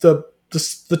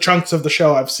the chunks of the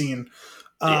show I've seen.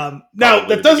 Now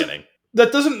that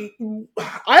doesn't.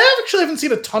 I actually haven't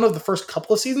seen a ton of the first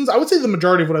couple of seasons. I would say the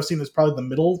majority of what I've seen is probably the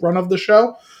middle run of the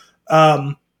show.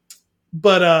 But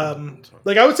I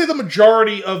would say the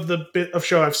majority of the bit of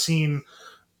show I've seen,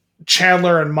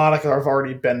 Chandler and Monica have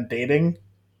already been dating.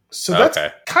 So that's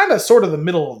kind of sort of the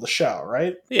middle of the show,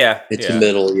 right? Yeah. It's the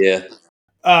middle, yeah.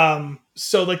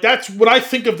 So like that's when I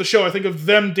think of the show. I think of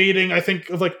them dating. I think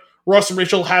of like Ross and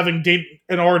Rachel having dated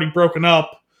and already broken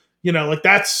up. You know, like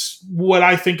that's what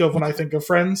I think of when I think of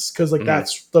Friends, because like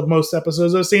that's the most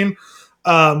episodes I've seen.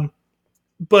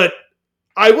 But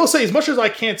I will say, as much as I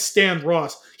can't stand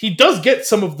Ross, he does get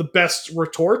some of the best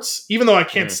retorts. Even though I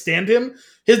can't stand him,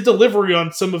 his delivery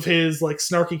on some of his like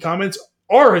snarky comments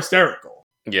are hysterical.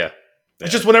 Yeah.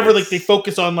 It's just whenever like they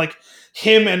focus on like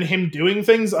him doing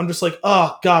things, I'm just like,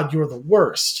 oh God, you're the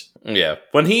worst. Yeah.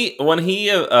 When he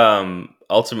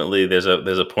ultimately there's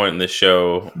a point in the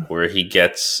show where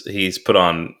he's put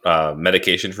on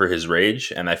medication for his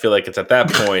rage, and I feel like it's at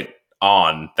that point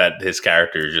on that his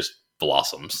character just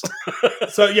blossoms.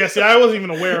 So I wasn't even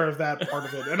aware of that part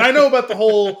of it. And I know about the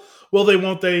whole will they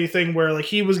won't they thing where like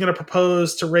he was gonna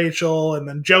propose to Rachel and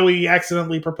then Joey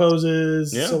accidentally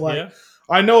proposes. Yeah, so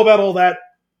I know about all that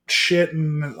shit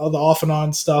and all the off and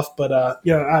on stuff, but I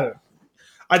don't know.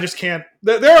 I just can't.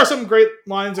 There are some great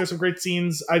lines. There's some great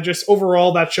scenes. I just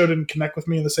overall that show didn't connect with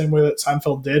me in the same way that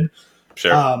Seinfeld did.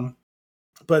 Sure.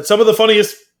 But some of the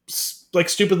funniest like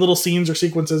stupid little scenes or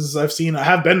sequences I've seen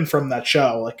have been from that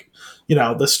show. Like, you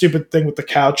know, the stupid thing with the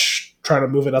couch trying to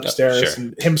move it upstairs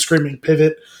and him screaming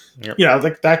pivot. Yep. You know,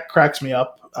 like that cracks me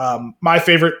up. My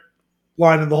favorite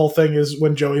line in the whole thing is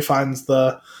when Joey finds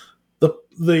the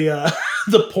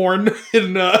porn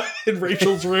in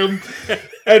Rachel's room,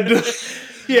 and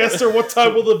he asked her, "What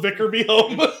time will the vicar be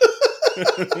home?"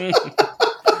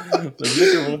 The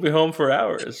vicar won't be home for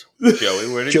hours.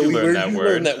 Joey, where did you learn that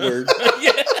word?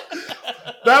 Yeah.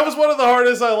 That was one of the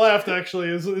hardest I laughed, actually,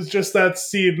 is just that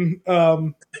scene.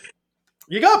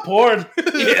 You got porn.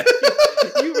 Yeah.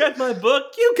 You read my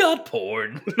book. You got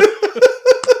porn.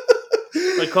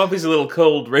 My coffee's a little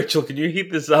cold. Rachel, can you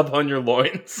heat this up on your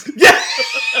loins? Yeah.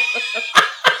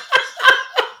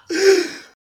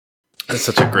 That's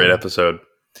such a great episode.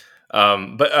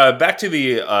 But back to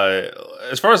the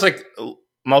as far as like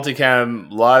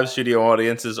multicam live studio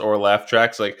audiences or laugh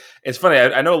tracks, like it's funny.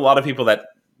 I know a lot of people that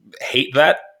hate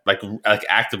that, like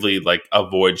actively like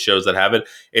avoid shows that have it.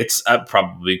 It's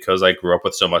probably because I grew up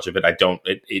with so much of it.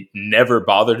 It never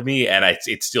bothered me, and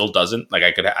it still doesn't. Like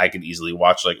I could easily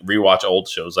rewatch old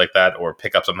shows like that, or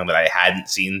pick up something that I hadn't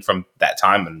seen from that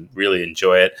time and really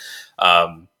enjoy it.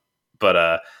 But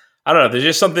I don't know. There's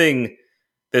just something.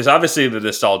 There's obviously the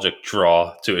nostalgic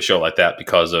draw to a show like that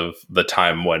because of the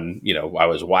time when, you know, I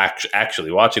was actually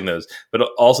watching those, but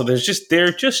also they're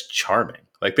just charming.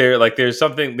 There's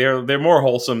something, they're more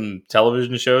wholesome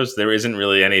television shows. There isn't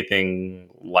really anything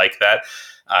like that.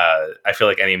 I feel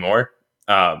like anymore.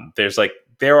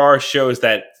 There are shows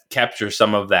that capture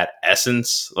some of that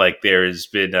essence. Like there's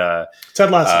been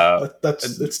Ted Lasso.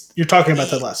 You're talking about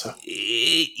Ted Lasso.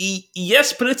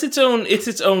 Yes, but it's its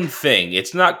own thing.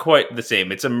 It's not quite the same.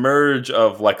 It's a merge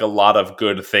of like a lot of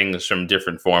good things from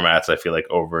different formats, I feel like,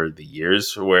 over the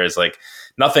years, whereas like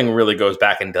nothing really goes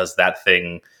back and does that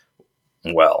thing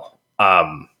well.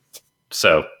 But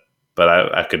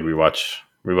I could rewatch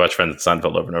Friends at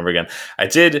Seinfeld over and over again. I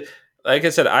did. Like I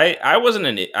said,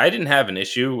 I didn't have an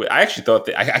issue. I actually thought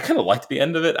that I kind of liked the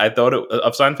end of it. I thought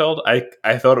of Seinfeld.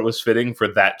 I thought it was fitting for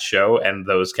that show and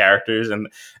those characters. And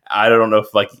I don't know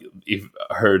if like you've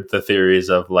heard the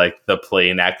theories of like the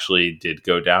plane actually did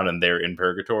go down and they're in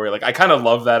purgatory. Like I kind of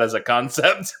love that as a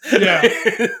concept. Yeah,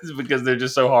 because they're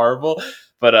just so horrible.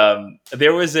 But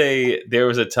there was a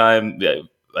time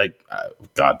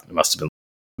God, it must have been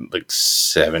like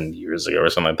 7 years ago or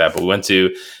something like that, but we went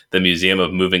to the Museum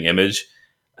of Moving Image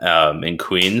in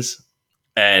Queens,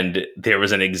 and there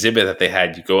was an exhibit that they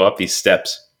had. You go up these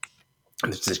steps,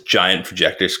 and there's this giant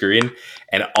projector screen,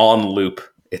 and on loop,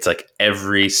 it's like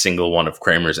every single one of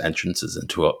Kramer's entrances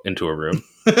into a room.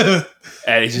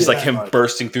 And it's just like him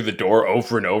bursting through the door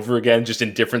over and over again, just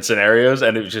in different scenarios,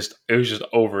 and it was just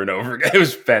over and over again. It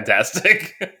was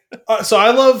fantastic. So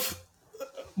I love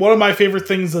one of my favorite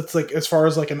things that's like as far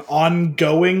as like an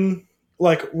ongoing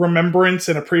like remembrance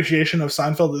and appreciation of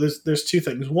Seinfeld. There's two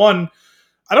things. One,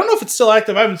 I don't know if it's still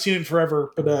active. I haven't seen it in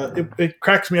forever, but it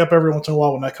cracks me up every once in a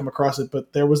while when I come across it.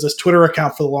 But there was this Twitter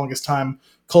account for the longest time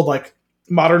called like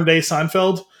Modern Day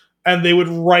Seinfeld, and they would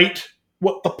write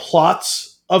what the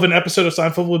plots of an episode of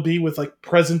Seinfeld would be with like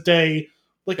present day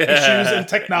like issues and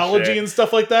technology and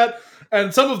stuff like that.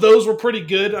 And some of those were pretty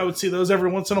good. I would see those every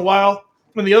once in a while.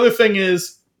 And the other thing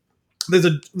is there's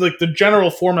the general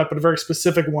format, but a very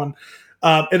specific one.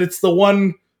 And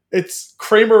it's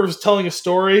Kramer's telling a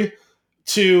story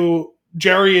to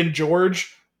Jerry and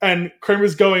George, and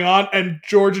Kramer's going on, and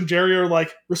George and Jerry are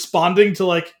like responding to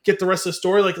like get the rest of the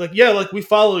story. Like, yeah, like we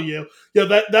follow you. You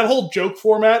know, that whole joke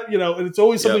format, you know, and it's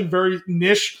always something very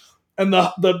niche. And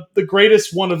the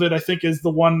greatest one of it, I think, is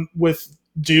the one with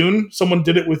Dune. Someone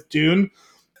did it with Dune.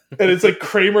 And it's like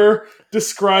Kramer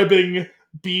describing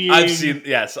being... I have seen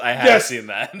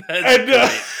that. And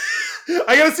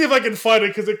I gotta see if I can find it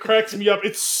because it cracks me up.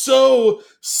 It's so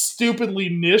stupidly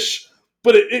niche,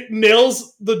 but it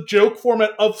nails the joke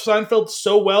format of Seinfeld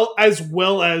so well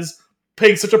as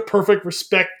paying such a perfect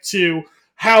respect to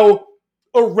how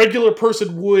a regular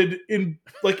person would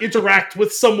interact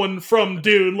with someone from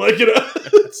Dune. Like, you know.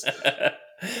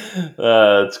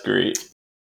 That's great.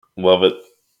 Love it.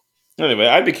 Anyway,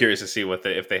 I'd be curious to see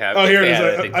if they have. Oh, here it is.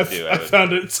 I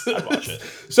found it. I'd watch it.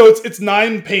 So it's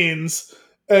 9 panes,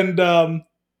 and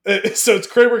so it's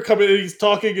Kramer coming and he's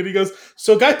talking, and he goes,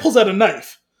 so a guy pulls out a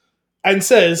knife and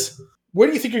says, where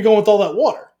do you think you're going with all that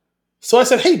water? So I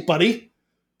said, hey, buddy,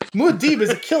 Muad'Dib is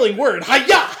a killing word.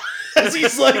 Hi-ya! As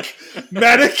he's like,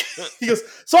 manic. He goes,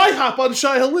 so I hop on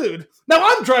Shai Hulud. Now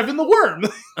I'm driving the worm.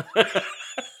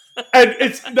 And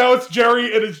it's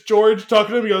Jerry and it's George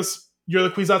talking to him. He goes, you're the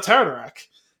Kwisatz Haderach.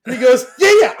 And he goes,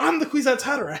 yeah, I'm the Kwisatz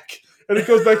Haderach. And it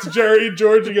goes back to Jerry and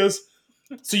George. He goes,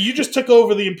 so you just took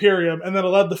over the Imperium and then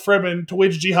allowed the Fremen to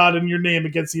wage jihad in your name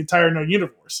against the entire known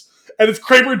universe. And it's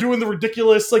Kramer doing the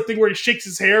ridiculous thing where he shakes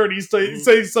his hair and he's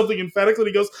saying something emphatic, and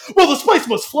he goes, well, the spice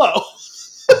must flow.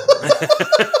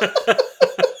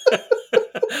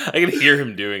 I can hear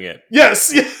him doing it.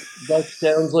 Yes. Yeah. That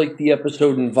sounds like the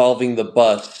episode involving the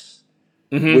bus,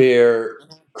 where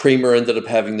Kramer ended up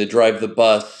having to drive the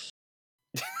bus.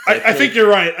 I think you're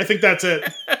right. I think that's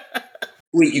it.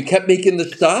 Wait, you kept making the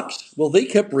stops? Well, they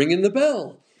kept ringing the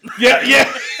bell.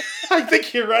 Yeah. I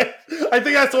think you're right. I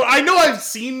think that's what I know. I've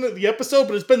seen the episode,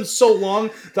 but it's been so long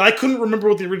that I couldn't remember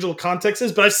what the original context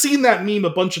is. But I've seen that meme a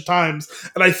bunch of times,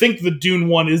 and I think the Dune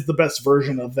one is the best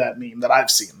version of that meme that I've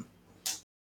seen.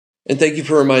 And thank you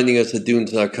for reminding us that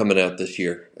Dune's not coming out this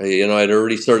year. I'd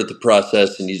already started the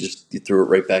process, and you threw it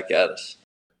right back at us.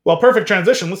 Well, perfect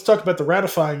transition. Let's talk about the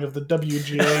ratifying of the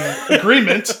WGA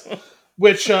agreement,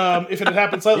 which, if it had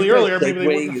happened slightly earlier, maybe they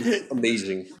wouldn't. Is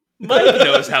amazing. Mike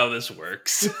knows how this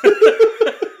works.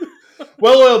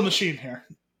 Well-oiled machine here.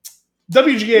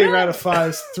 WGA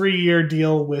ratifies 3-year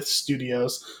deal with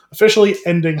studios, officially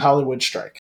ending Hollywood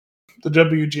strike. The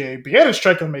WGA began its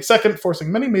strike on May 2nd,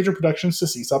 forcing many major productions to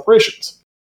cease operations.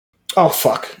 Oh,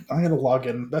 fuck. I gotta log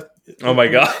in. Oh, my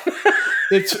God.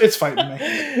 It's fighting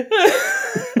me.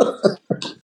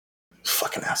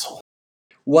 Fucking asshole.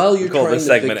 While you're call trying this to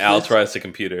segment fix Al this, tries to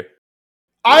computer.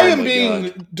 I am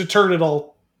being deterred at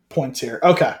all points here.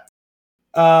 Okay.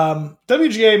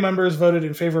 WGA members voted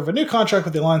in favor of a new contract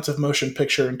with the Alliance of Motion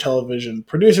Picture and Television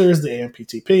Producers, the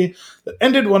AMPTP, that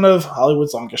ended one of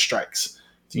Hollywood's longest strikes.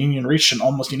 The union reached an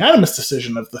almost unanimous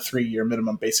decision of the 3-year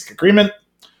minimum basic agreement.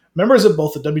 Members of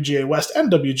both the WGA West and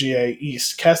WGA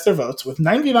East cast their votes, with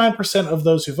 99% of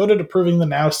those who voted approving the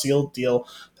now sealed deal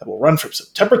that will run from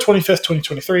September 25th,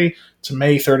 2023 to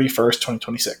May 31st,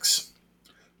 2026.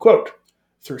 Quote,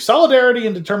 "Through solidarity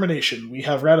and determination, we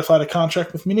have ratified a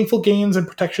contract with meaningful gains and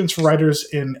protections for writers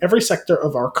in every sector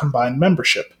of our combined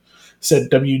membership," said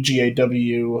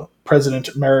WGAW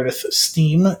President Meredith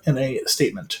Steen in a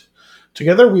statement.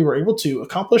 "Together, we were able to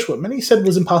accomplish what many said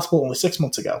was impossible only 6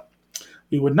 months ago.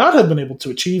 We would not have been able to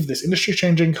achieve this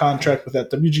industry-changing contract without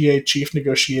WGA Chief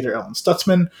Negotiator Ellen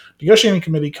Stutzman, Negotiating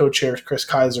Committee Co-Chairs Chris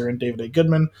Kaiser and David A.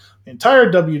 Goodman, the entire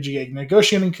WGA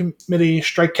Negotiating Committee,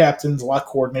 strike captains, lot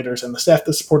coordinators, and the staff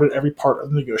that supported every part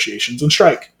of the negotiations and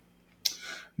strike.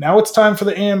 Now it's time for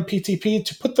the AMPTP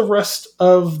to put the rest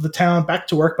of the town back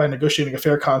to work by negotiating a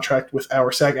fair contract with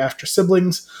our SAG-AFTRA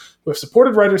siblings who have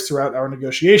supported writers throughout our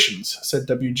negotiations," said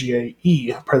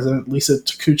WGAE President Lisa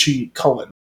Takuchi-Cullen.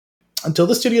 "Until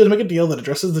the studios make a deal that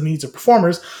addresses the needs of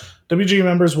performers, WGA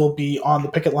members will be on the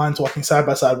picket lines walking side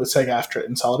by side with SAG-AFTRA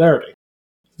in solidarity."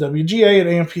 WGA and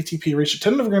AMPTP reached a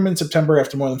tentative agreement in September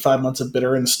after more than 5 months of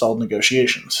bitter and stalled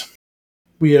negotiations.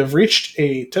 "We have reached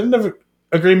a tentative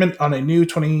agreement on a new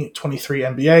 2023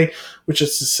 MBA, which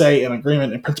is to say an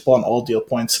agreement in principle on all deal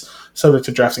points, subject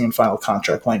to drafting and final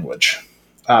contract language,"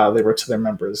 they wrote to their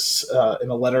members in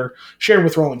a letter shared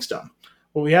with Rolling Stone.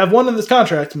 "What we have won in this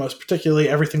contract, most particularly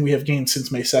everything we have gained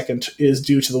since May 2nd, is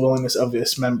due to the willingness of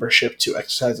this membership to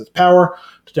exercise its power,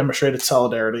 to demonstrate its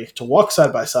solidarity, to walk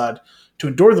side by side, to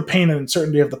endure the pain and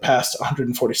uncertainty of the past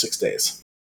 146 days.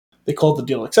 They called the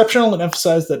deal exceptional and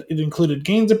emphasized that it included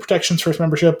gains and protections for its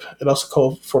membership. It also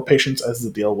called for patience as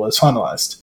the deal was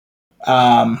finalized."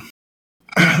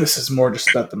 This is more just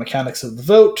about the mechanics of the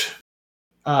vote.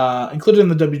 Included in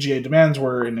the WGA demands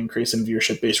were an increase in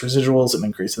viewership-based residuals, an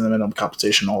increase in the minimum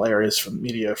compensation in all areas for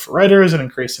media for writers, an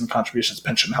increase in contributions to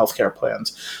pension and healthcare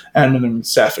plans, and minimum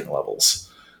staffing levels,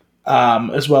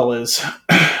 as well as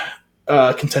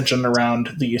contention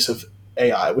around the use of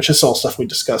AI, which is all stuff we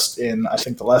discussed in, I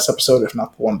think, the last episode, if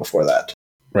not the one before that.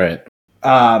 Right.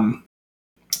 And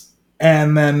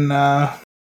then I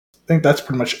think that's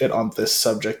pretty much it on this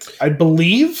subject. I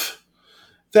believe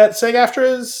that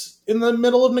SAG-AFTRA is in the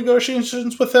middle of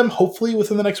negotiations with them. Hopefully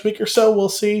within the next week or so, we'll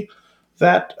see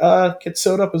that get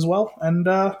sewed up as well, and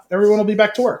everyone will be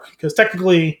back to work. Because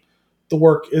technically, the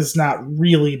work is not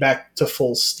really back to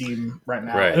full steam right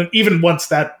now. Right. And even once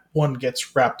that one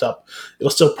gets wrapped up,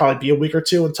 it'll still probably be a week or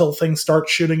two until things start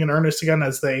shooting in earnest again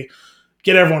as they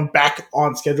get everyone back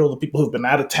on schedule. The people who've been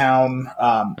out of town,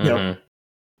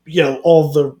 you know,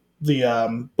 all the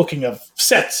booking of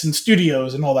sets and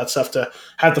studios and all that stuff to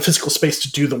have the physical space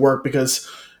to do the work, because,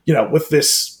 you know, with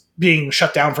this being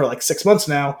shut down for like 6 months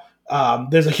now,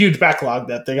 there's a huge backlog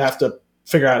that they have to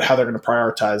figure out how they're going to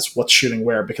prioritize what's shooting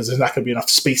where, because there's not going to be enough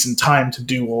space and time to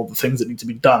do all the things that need to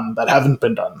be done that haven't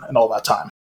been done in all that time.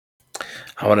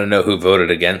 I want to know who voted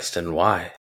against and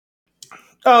why.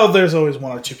 Oh, there's always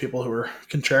one or two people who are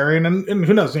contrarian, and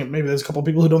who knows, maybe there's a couple of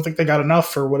people who don't think they got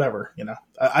enough or whatever, you know.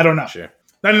 I don't know. Sure.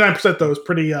 99% though is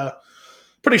pretty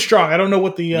strong. I don't know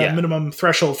what the minimum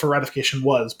threshold for ratification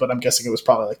was, but I'm guessing it was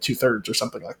probably like 2/3 or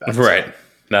something like that. Right. So.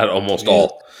 Not almost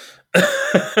all.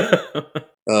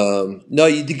 No,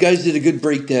 you guys did a good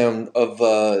breakdown of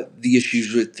the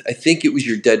issues with, I think it was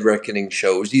your Dead Reckoning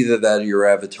show. It was either that or your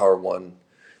Avatar one,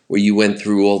 where you went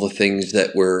through all the things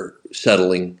that were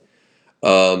settling.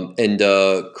 And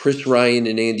Chris Ryan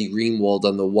and Andy Greenwald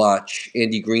on The Watch.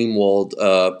 Andy Greenwald,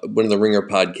 one of the Ringer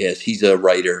podcasts, he's a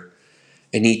writer.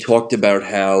 and he talked about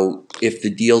how if the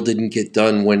deal didn't get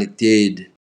done when it did,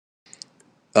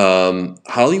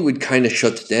 Hollywood kind of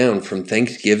shuts down from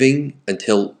Thanksgiving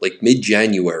until like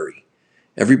mid-January.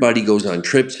 Everybody goes on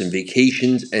trips and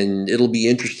vacations, and it'll be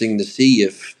interesting to see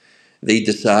if they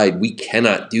decide we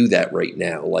cannot do that right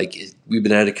now. Like, we've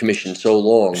been out of commission so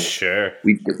long. Sure.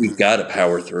 We've got to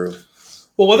power through.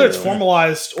 Well, whether it's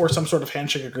formalized or some sort of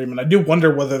handshake agreement, I do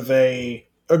wonder whether they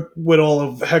would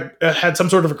all have had some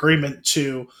sort of agreement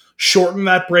to shorten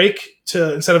that break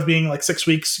to, instead of being like 6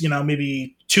 weeks,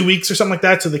 maybe 2 weeks or something like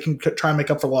that, so they can try and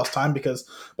make up for lost time. Because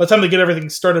by the time they get everything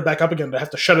started back up again, they have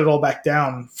to shut it all back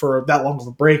down for that long of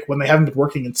a break when they haven't been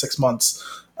working in 6 months.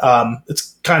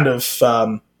 It's kind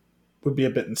of would be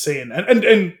a bit insane.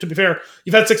 And to be fair,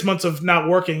 you've had 6 months of not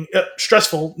working,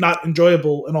 stressful, not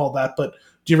enjoyable, and all that. But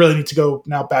do you really need to go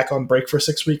now back on break for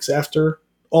 6 weeks after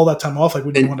all that time off? Like,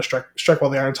 we didn't want to strike while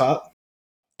the iron's hot.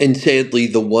 And sadly,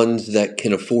 the ones that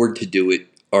can afford to do it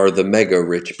are the mega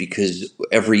rich, because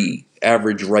every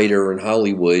average writer in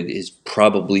Hollywood has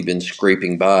probably been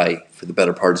scraping by for the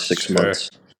better part of 6 months.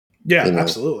 Yeah,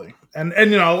 absolutely. And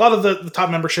a lot of the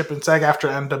top membership in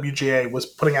SAG-AFTRA and WGA was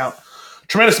putting out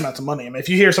tremendous amounts of money. I mean, if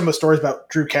you hear some of the stories about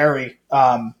Drew Carey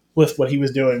with what he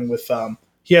was doing with,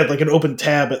 he had like an open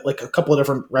tab at like a couple of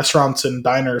different restaurants and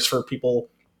diners for people.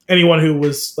 Anyone who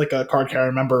was like a card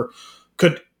carrying member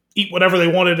could eat whatever they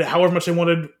wanted, however much they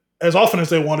wanted, as often as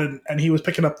they wanted, and he was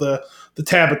picking up the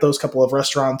tab at those couple of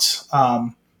restaurants.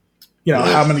 How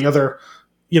many other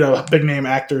big name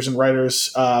actors and writers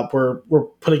were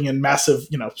putting in massive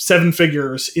 7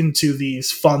 figures into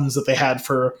these funds that they had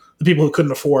for the people who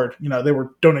couldn't afford. They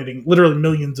were donating literally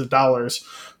millions of dollars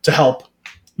to help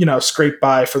scrape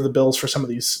by for the bills for some of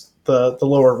these the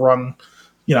lower rung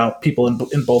people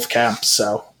in both camps.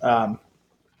 So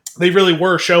they really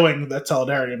were showing that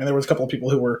solidarity. I mean, there was a couple of people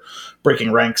who were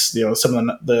breaking ranks. Some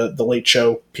of the Late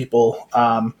Show people.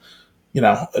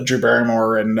 Drew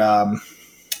Barrymore and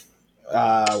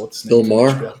what's his name? Bill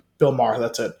Maher. Bill Maher.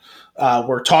 That's it.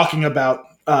 Were talking about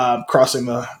crossing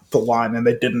the line, and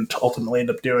they didn't ultimately end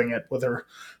up doing it, whether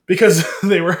because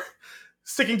they were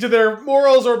sticking to their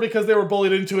morals or because they were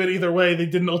bullied into it. Either way, they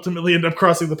didn't ultimately end up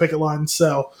crossing the picket line.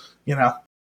 So, yeah.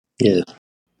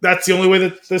 That's the only way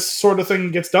that this sort of thing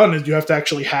gets done, is you have to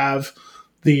actually have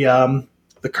the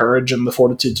courage and the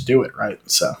fortitude to do it, right?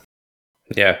 So,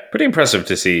 yeah, pretty impressive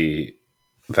to see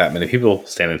that many people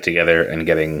standing together and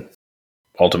getting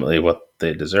ultimately what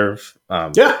they deserve.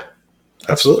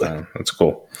 Absolutely. That's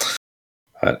cool.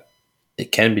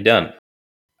 It can be done.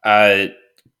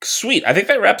 Sweet. I think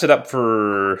that wraps it up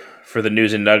for the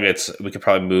news and nuggets. We could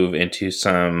probably move into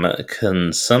some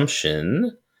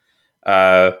consumption.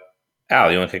 Al,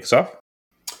 you want to kick us off?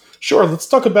 Sure. Let's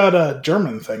talk about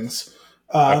German things.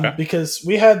 Because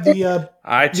we had the...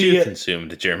 I too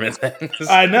consumed German things.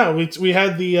 I know. We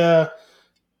had the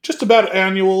just about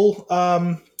annual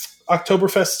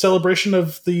Oktoberfest celebration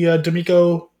of the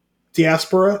D'Amico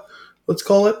diaspora, let's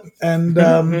call it. And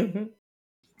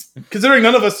considering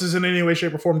none of us is in any way,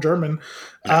 shape, or form German,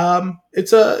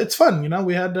 it's fun.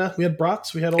 We had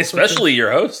brats. We had all especially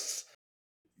your hosts.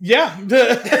 Yeah.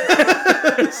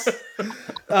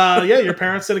 Your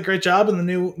parents did a great job in the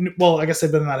new, well, I guess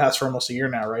they've been in that house for almost a year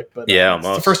now, right? But almost.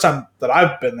 It's the first time that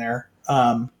I've been there. We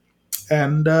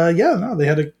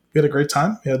had a great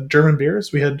time. We had German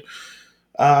beers. We had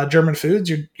German foods.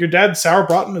 Your dad's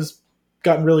sauerbraten has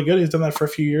gotten really good. He's done that for a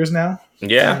few years now.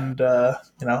 Yeah. And,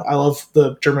 I love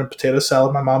the German potato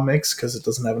salad my mom makes because it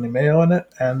doesn't have any mayo in it.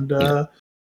 And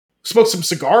smoked some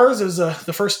cigars. It was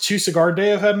the first 2 cigar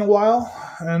day I've had in a while.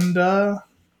 And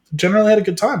generally had a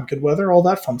good time. Good weather, all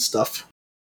that fun stuff.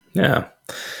 Yeah.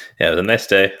 Yeah, it was a nice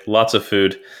day. Lots of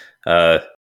food.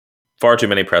 Far too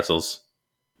many pretzels.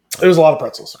 It was a lot of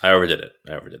pretzels. I overdid it.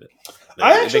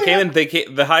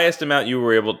 The highest amount you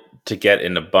were able to get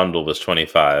in a bundle was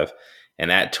 25,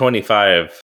 and at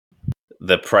 25,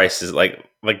 the price is like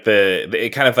it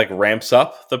kind of like ramps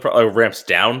up ramps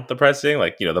down the pricing.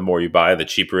 Like the more you buy, the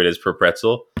cheaper it is per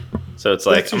pretzel. So it's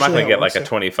like I'm not going to get like a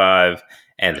 25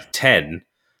 and a 10.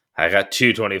 I got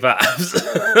 2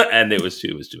 25s, and it was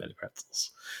too many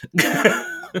pretzels.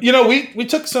 We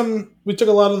took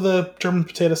a lot of the German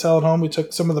potato salad home. We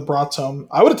took some of the brats home.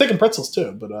 I would have taken pretzels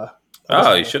too, but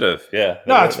you should have. Yeah,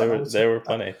 they were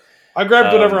plenty. I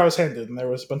grabbed whatever I was handed, and there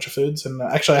was a bunch of foods. And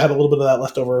actually, I had a little bit of that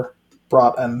leftover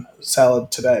brat and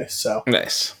salad today. So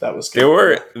nice. That was good.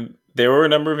 There were a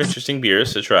number of interesting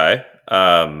beers to try.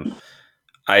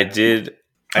 I didn't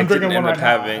end up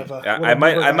having. I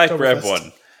might grab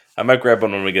one. I might grab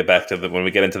one when we get back when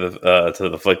we get into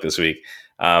the flick this week.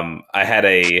 I had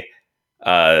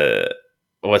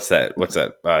what's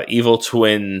that? Evil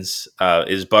Twins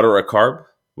is butter a carb,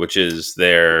 which is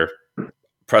their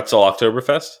pretzel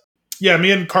Oktoberfest. Yeah,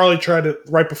 me and Carly tried it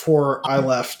right before I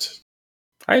left.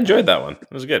 I enjoyed that one.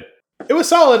 It was good. It was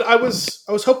solid. I was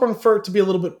hoping for it to be a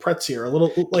little bit pretzier, a little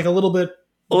bit.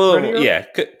 A little, yeah.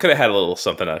 Could have had a little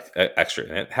something extra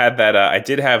in it. Had that. I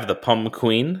did have the Pum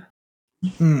Queen.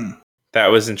 That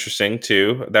was interesting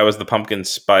too. That was the pumpkin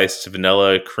spiced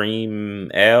vanilla cream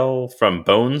ale from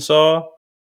Bonesaw.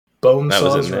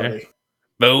 Bonesaw is ready.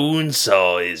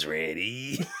 Bonesaw is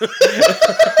ready.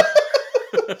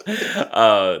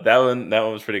 That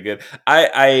one was pretty good.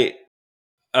 I'd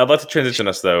like to transition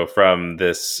us though from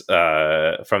this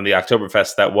from the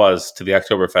Oktoberfest that was to the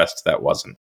Oktoberfest that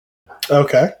wasn't.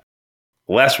 Okay.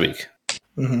 Last week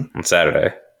on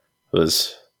Saturday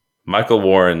was Michael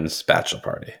Warren's bachelor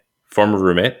party. Former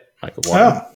roommate Michael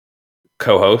Warren,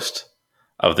 co-host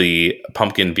of the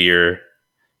pumpkin beer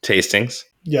tastings.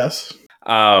 Yes.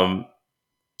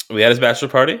 We had his bachelor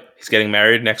party. He's getting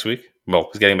married next week. Well,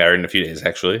 he's getting married in a few days,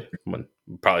 actually.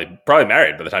 Probably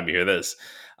married by the time you hear this.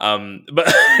 But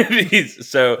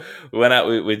so we went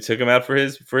out. We took him out for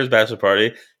his bachelor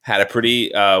party. Had a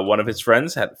pretty. One of his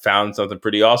friends had found something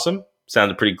pretty awesome.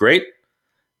 Sounded pretty great.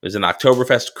 It was an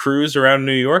Oktoberfest cruise around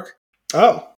New York.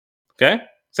 Oh, okay.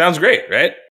 Sounds great,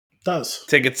 right? It does.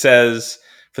 Ticket says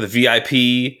for the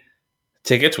VIP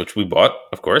tickets, which we bought,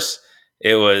 of course.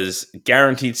 It was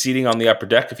guaranteed seating on the upper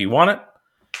deck if you want it.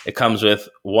 It comes with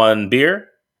one beer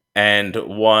and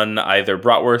one either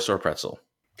bratwurst or pretzel.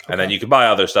 Okay. And then you can buy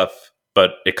other stuff,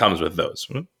 but it comes with those.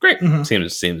 Great.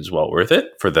 Seems well worth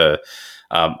it for the,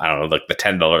 I don't know, like the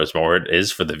 $10 more it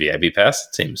is for the VIP pass.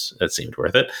 It seemed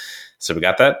worth it. So we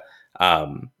got that.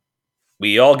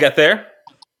 We all get there.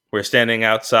 We're standing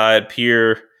outside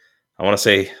Pier, I want to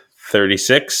say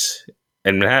 36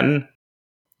 in Manhattan,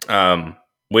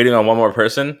 waiting on one more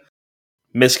person.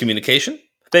 Miscommunication.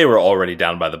 They were already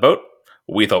down by the boat.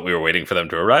 We thought we were waiting for them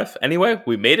to arrive. Anyway,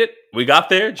 we made it. We got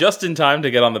there just in time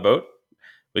to get on the boat.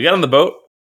 We got on the boat.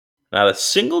 Not a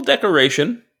single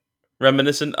decoration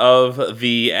reminiscent of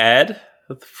the ad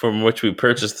from which we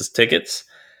purchased the tickets.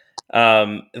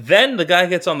 Then the guy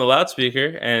gets on the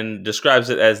loudspeaker and describes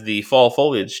it as the fall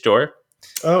foliage store.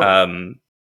 Oh.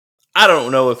 I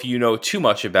don't know if you know too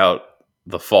much about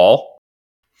the fall,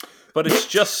 but it's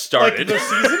just started. Like the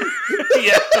season?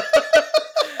 Yeah.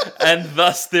 And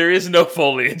thus there is no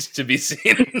foliage to be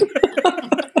seen.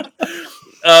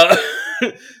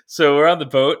 So we're on the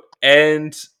boat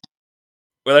and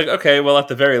we're like, okay, well, at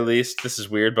the very least, this is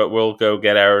weird, but we'll go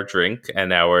get our drink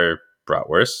and our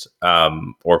bratwurst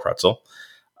or pretzel.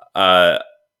 The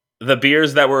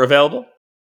beers that were available: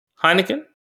 Heineken,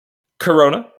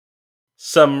 Corona,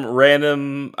 some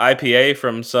random IPA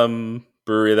from some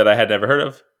brewery that I had never heard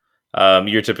of,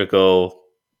 your typical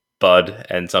Bud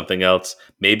and something else,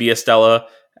 maybe a Stella,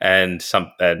 and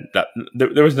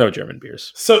there was no German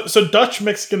beers. So Dutch,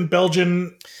 Mexican,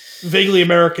 Belgian, vaguely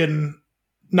American,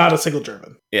 not a single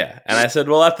German. Yeah, and I said,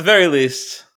 well, at the very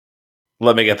least,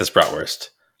 let me get this bratwurst.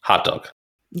 Hot dog.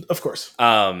 Of course.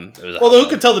 Although who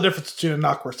can tell the difference between a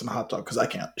knockwurst and a hot dog? Because I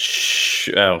can't.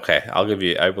 Okay, I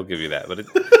will give you that.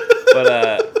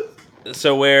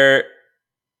 So we're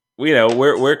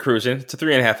cruising. It's a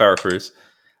 3.5 hour cruise.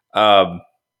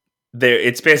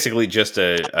 It's basically just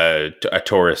a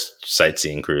tourist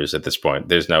sightseeing cruise at this point.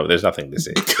 There's nothing to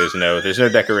see. There's no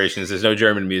decorations. There's no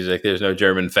German music. There's no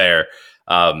German fare.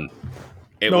 No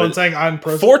one's saying I'm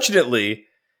pro. Fortunately,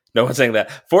 no one's saying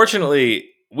that. Fortunately,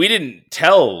 we didn't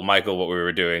tell Michael what we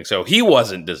were doing, so he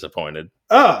wasn't disappointed.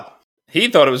 Oh, he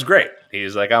thought it was great. He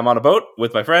was like, "I'm on a boat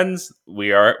with my friends. We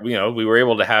had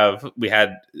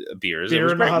beers.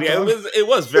 It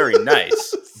was very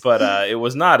nice, but it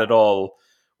was not at all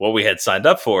what we had signed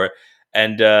up for."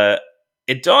 And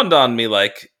it dawned on me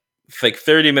like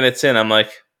 30 minutes in, I'm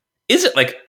like, is it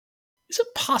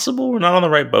possible we're not on the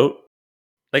right boat?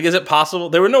 Like, is it possible?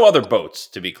 There were no other boats,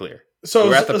 to be clear. So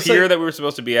we're at the pier that we were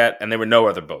supposed to be at, and there were no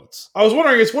other boats. I was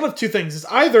wondering, it's one of two things. It's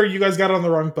either you guys got on the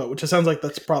wrong boat, which it sounds like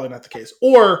that's probably not the case.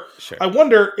 Or I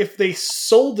wonder if they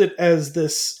sold it as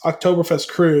this Oktoberfest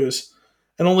cruise,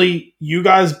 and only you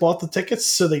guys bought the tickets,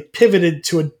 so they pivoted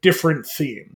to a different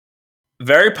theme.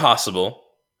 Very possible.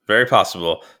 Very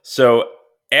possible. So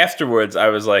afterwards, I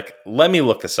was like, let me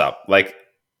look this up. Like,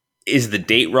 is the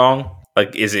date wrong?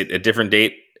 Like, is it a different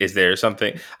date? Is there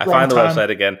something? I find the website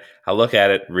again. I look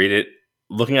at it, read it.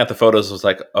 Looking at the photos was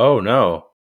like, oh no,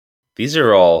 these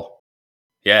are all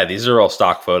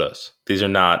stock photos. These are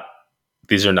not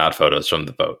photos from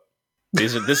the boat.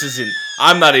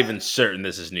 I'm not even certain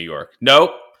this is New York. Nope,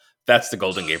 that's the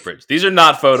Golden Gate Bridge. These are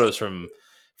not photos from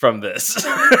from this.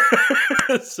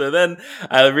 So then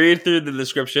I read through the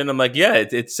description. I'm like, yeah,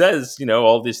 it says,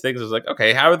 all these things. I was like,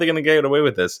 okay, how are they going to get away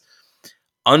with this?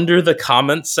 Under the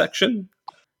comments section,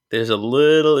 there's a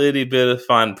little itty bit of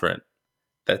fine print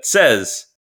that says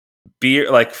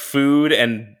beer, like food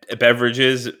and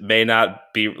beverages, may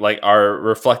not be are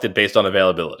reflected based on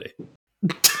availability.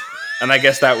 And I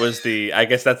guess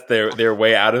that's their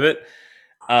way out of it.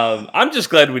 I'm just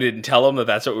glad we didn't tell them that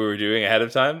that's what we were doing ahead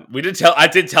of time. I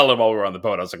did tell them while we were on the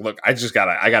boat. I was like, look, I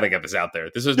gotta get this out there.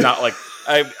 This is not like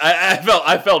I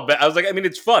felt bad. I was like, I mean,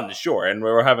 it's fun, sure, and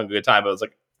we were having a good time. But I was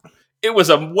like, it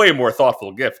was a way more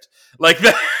thoughtful gift like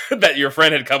that your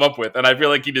friend had come up with, and I feel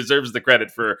like he deserves the credit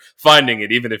for finding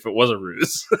it, even if it was a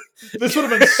ruse. This would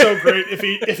have been so great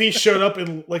if he showed up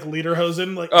in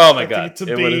lederhosen, oh my god, to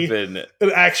be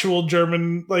an actual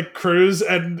German cruise,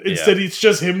 and instead it's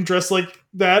just him dressed like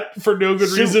that for no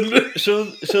good reason. So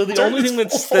the only thing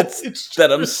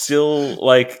that I'm still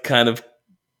kind of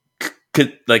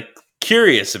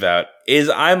curious about is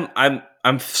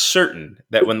I'm certain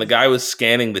that when the guy was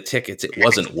scanning the tickets, it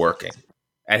wasn't working.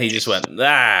 And he just went,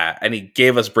 and he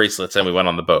gave us bracelets and we went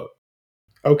on the boat.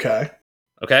 Okay.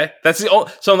 That's the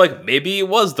only, so I'm like, maybe it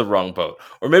was the wrong boat.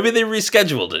 Or maybe they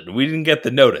rescheduled it and we didn't get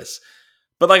the notice.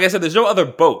 But like I said, there's no other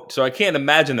boat, so I can't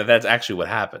imagine that that's actually what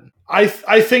happened. I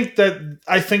think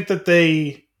that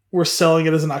they were selling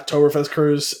it as an Oktoberfest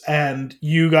cruise and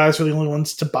you guys were the only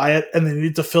ones to buy it and they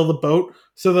needed to fill the boat.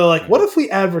 So they're like, what if we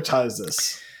advertise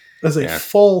this as a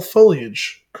fall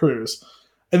foliage cruise?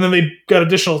 And then they got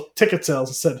additional ticket sales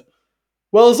and said,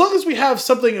 well, as long as we have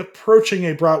something approaching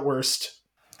a bratwurst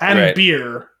and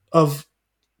beer of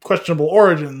questionable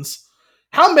origins,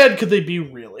 how mad could they be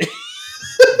really?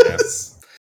 Yes.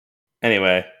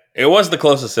 Anyway, it was the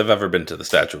closest I've ever been to the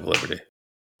Statue of Liberty.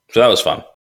 So that was fun.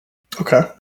 Okay.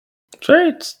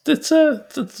 So it's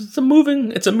a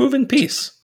moving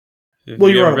piece. Well,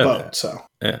 you're on a boat, so.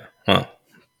 Yeah. Well,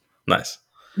 nice.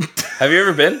 Have you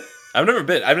ever been? I've never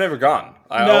been. I've never gone.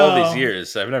 No. All these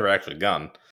years, I've never actually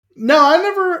gone. No, I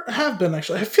never have been,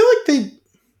 actually. I feel like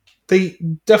they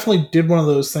definitely did one of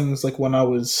those things when I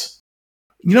was...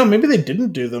 maybe they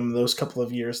didn't do them those couple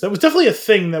of years. That was definitely a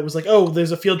thing that was oh,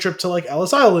 there's a field trip to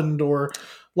Ellis Island or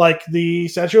the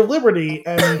Statue of Liberty.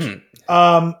 And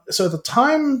so at the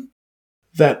time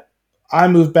that I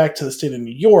moved back to the state of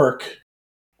New York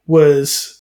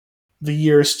was the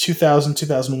years 2000,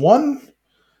 2001.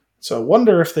 So I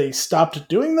wonder if they stopped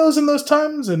doing those in those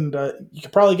times, and you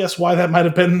could probably guess why that might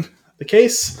have been the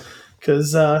case.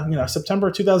 Because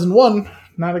September 2001,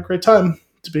 not a great time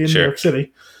to be in New York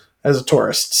City as a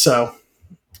tourist. So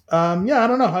I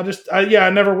don't know. I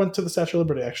never went to the Statue of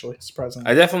Liberty, actually, surprisingly.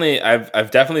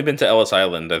 I've definitely been to Ellis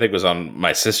Island. I think it was on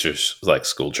my sister's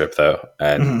school trip though,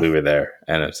 and we were there,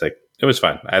 and it's it was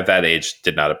fine. At that age,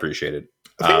 did not appreciate it.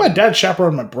 I think my dad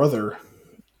chaperoned my brother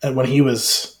when he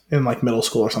was in middle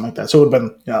school or something like that. So it would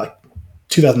have been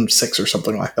 2006 or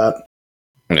something like that.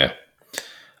 Yeah.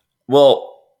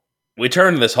 Well, we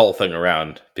turned this whole thing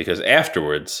around because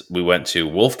afterwards we went to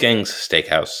Wolfgang's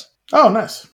Steakhouse. Oh,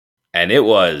 nice. And it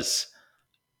was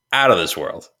out of this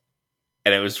world.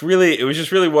 And it was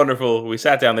just really wonderful. We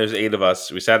sat down, there's 8 of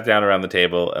us. We sat down around the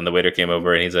table and the waiter came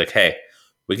over and he's like, hey,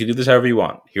 we can do this however you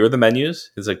want. Here are the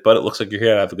menus. He's like, but it looks like you're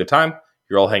here to have a good time.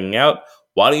 You're all hanging out.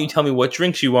 Why don't you tell me what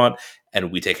drinks you want? And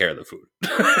we take care of the food.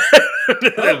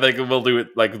 We'll do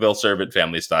it they'll serve it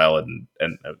family style. And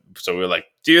so we were like,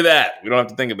 do that. We don't have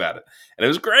to think about it. And it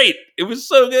was great. It was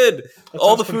so good.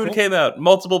 All the food came out.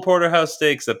 Multiple porterhouse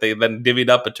steaks that they then divvied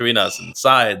up between us and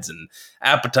sides and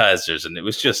appetizers. And it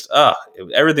was just,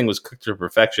 everything was cooked to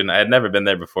perfection. I had never been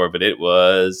there before, but it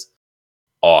was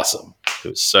awesome. It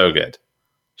was so good.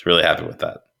 I was really happy with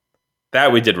that.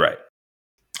 That we did right.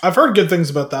 I've heard good things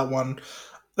about that one.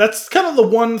 That's kind of the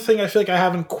one thing I feel like I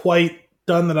haven't quite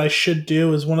done that I should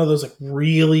do is one of those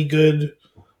really good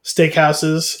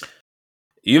steakhouses.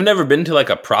 You've never been to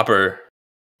a proper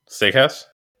steakhouse?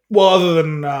 Well, other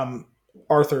than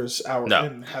Arthur's Hour.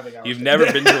 No. Having Hour. You've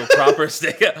never been to a proper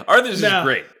steakhouse? Arthur's is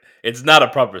great. It's not a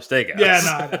proper steakhouse.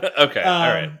 Yeah, no. Okay, all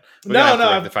right.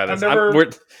 I've never...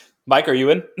 Mike, are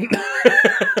you in?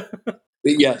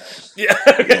 Yes. Yeah.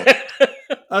 Okay.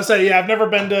 I'll say, I've never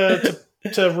been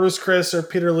to Ruth's Chris or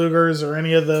Peter Luger's or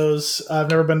any of those. I've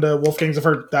never been to Wolfgang's. I've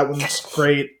heard that one's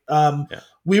great.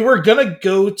 We were going to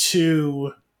go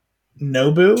to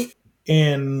Nobu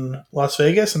in Las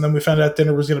Vegas, and then we found out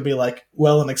dinner was going to be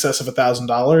well in excess of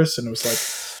 $1,000, and it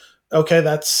was okay,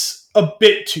 that's a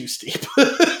bit too steep.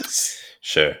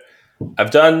 Sure.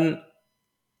 I've done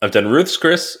Ruth's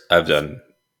Chris. I've done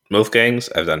Wolfgang's.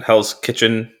 I've done Hell's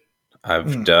Kitchen.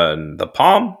 I've done the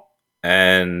Palm,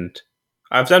 and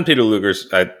I've done Peter Luger's.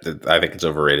 I think it's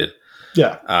overrated.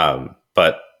 Yeah.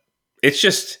 But it's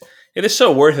just, it is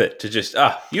so worth it to just,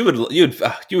 you'd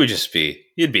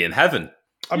be in heaven.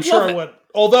 I'm sure I would.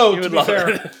 Although, to be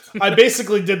fair, I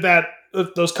basically did that,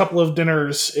 those couple of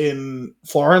dinners in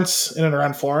Florence, in and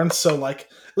around Florence. So, like,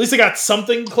 at least I got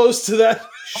something close to that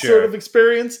sort of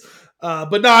experience.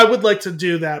 But no, I would like to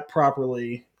do that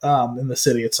properly in the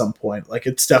city at some point. Like,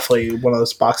 it's definitely one of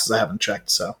those boxes I haven't checked.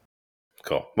 So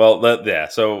cool. Well, yeah.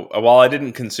 So while I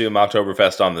didn't consume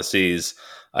Oktoberfest on the Seas,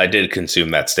 I did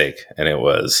consume that steak, and it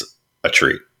was a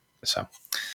treat. So,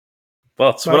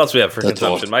 well, so what else do we have for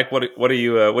consumption, awesome. Mike? What are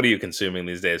you consuming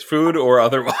these days? Food or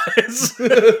otherwise?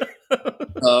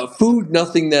 Food,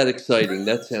 nothing that exciting.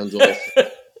 That sounds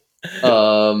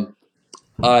awesome.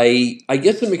 I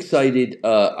guess I'm excited.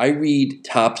 I read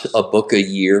tops a book a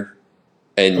year,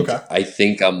 and I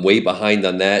think I'm way behind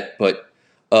on that. But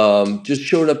just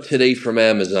showed up today from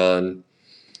Amazon.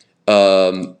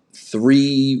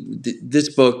 This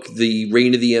book, The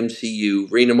Reign of the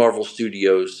MCU, Reign of Marvel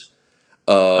Studios.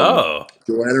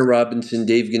 Joanna Robinson,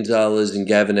 Dave Gonzalez, and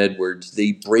Gavin Edwards.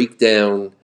 They break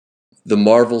down the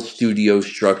Marvel Studio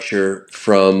structure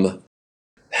from.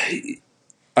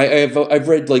 I've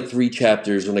read like 3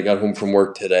 chapters when I got home from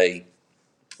work today,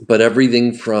 but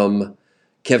everything from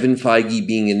Kevin Feige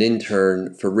being an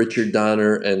intern for Richard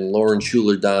Donner and Lauren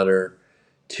Schuler Donner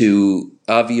to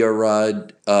Avi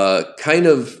Arad kind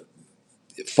of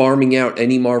farming out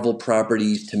any Marvel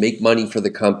properties to make money for the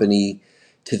company,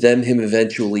 to him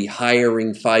eventually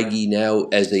hiring Feige now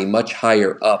as a much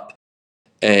higher up.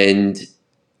 And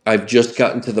I've just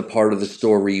gotten to the part of the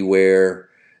story where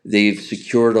they've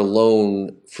secured a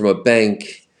loan from a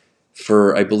bank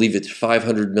for, I believe it's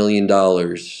 $500 million.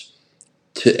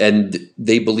 And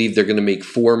they believe they're going to make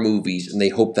 4 movies, and they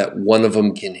hope that one of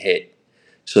them can hit.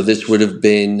 So this would have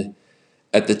been,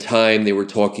 at the time, they were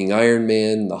talking Iron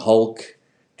Man, the Hulk.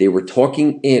 They were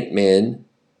talking Ant-Man,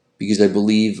 because I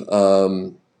believe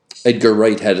Edgar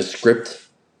Wright had a script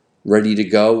ready to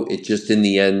go. It just, in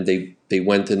the end, they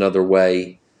went another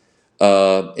way.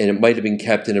 And it might have been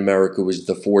Captain America was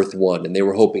the 4th one, and they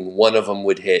were hoping one of them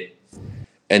would hit,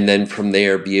 and then from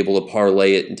there be able to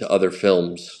parlay it into other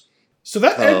films. So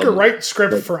that Edgar Wright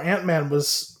script for Ant-Man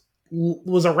was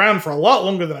around for a lot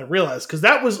longer than I realized, because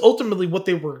that was ultimately what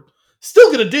they were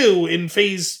still going to do in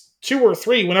phase 2 or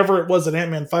 3, whenever it was that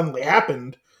Ant-Man finally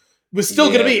happened. Was still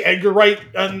going to be Edgar Wright,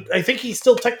 and I think he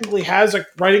still technically has a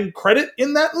writing credit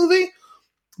in that movie,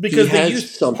 because they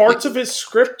used parts of his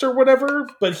script or whatever,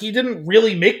 but he didn't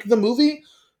really make the movie.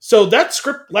 So that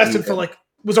script lasted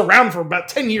was around for about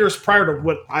 10 years prior to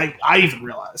what I even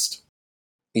realized.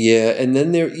 Yeah, and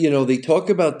then they talk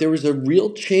about there was a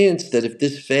real chance that if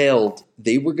this failed,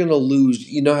 they were going to lose.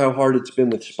 You know how hard it's been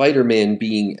with Spider-Man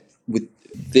being with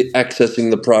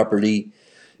accessing the property.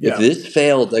 Yeah. If this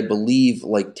failed, I believe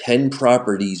like 10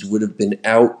 properties would have been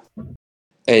out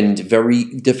and very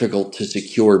difficult to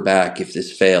secure back if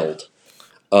this failed.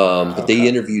 But they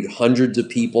interviewed hundreds of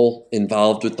people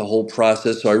involved with the whole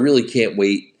process, so I really can't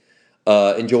wait.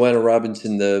 And Joanna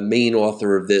Robinson, the main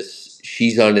author of this,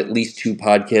 she's on at least 2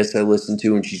 podcasts I listen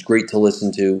to, and she's great to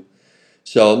listen to.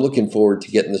 So I'm looking forward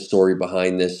to getting the story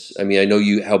behind this. I mean, I know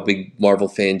how big Marvel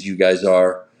fans you guys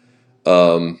are.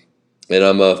 And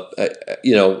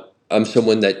I'm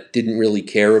someone that didn't really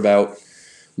care about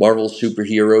Marvel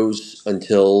superheroes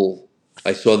until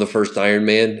I saw the first Iron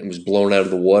Man and was blown out of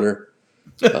the water.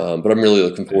 But I'm really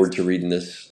looking forward to reading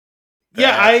this.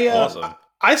 Awesome.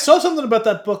 I saw something about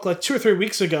that book like 2 or 3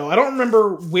 weeks ago. I don't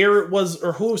remember where it was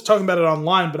or who was talking about it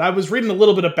online, but I was reading a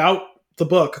little bit about the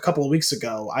book a couple of weeks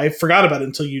ago. I forgot about it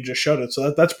until you just showed it,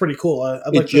 so that's pretty cool.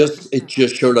 It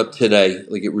just showed up today,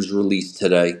 like it was released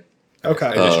today. Okay,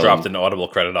 I just dropped an Audible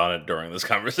credit on it during this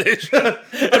conversation. I'm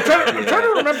trying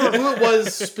to remember who it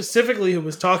was specifically who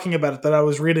was talking about it that I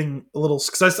was reading a little,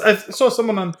 because I saw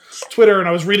someone on Twitter and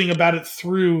I was reading about it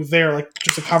through there, like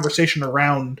just a conversation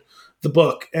around the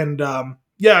book. And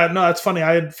it's funny.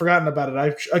 I had forgotten about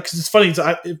it. Because it's funny.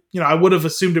 I would have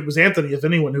assumed it was Anthony, if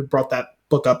anyone, who brought that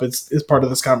book up is part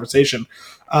of this conversation.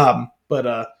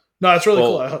 No, it's really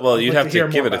cool. You'd have to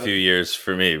give it a few years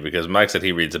for me, because Mike said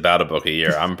he reads about a book a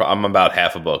year. I'm about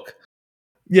half a book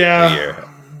a year.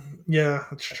 Yeah,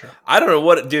 that's true. I don't know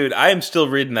what, dude. I am still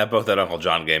reading that book that Uncle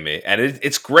John gave me, and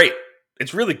it's great.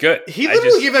 It's really good. He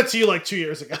literally gave that to you like 2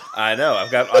 years ago. I know. I've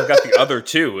got the other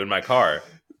 2 in my car.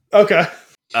 Okay.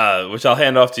 Which I'll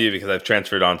hand off to you, because I've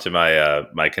transferred onto my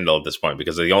my Kindle at this point,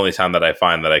 because the only time that I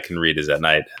find that I can read is at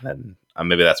night, and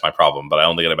maybe that's my problem. But I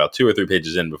only get about 2 or 3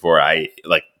 pages in before I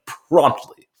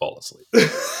promptly fall asleep.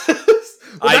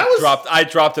 I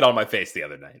dropped it on my face the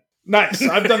other night. Nice.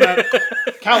 I've done that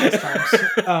countless times.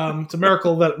 It's a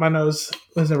miracle that my nose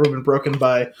has never been broken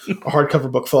by a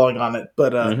hardcover book falling on it.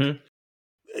 But that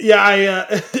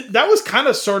was kind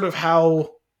of sort of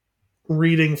how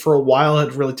reading for a while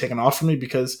had really taken off for me,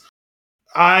 because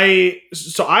I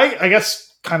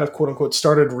guess kind of quote unquote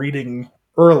started reading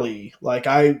early. Like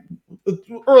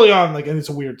early on, like, and it's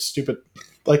a weird, stupid,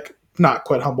 like not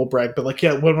quite humble brag, but like,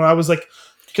 yeah, when I was like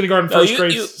kindergarten, first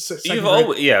grade, you've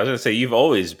always, I was gonna say you've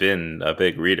always been a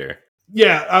big reader.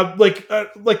 Yeah, like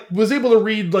was able to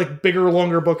read like bigger,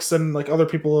 longer books than like other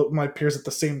people, my peers at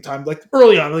the same time. Like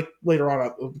early on, like later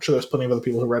on, I'm sure there's plenty of other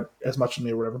people who read as much as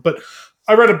me or whatever. But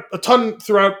I read a ton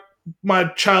throughout my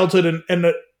childhood, and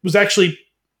it was actually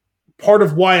part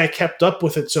of why I kept up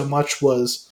with it so much.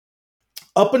 Was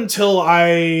up until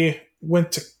I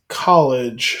went to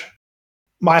college,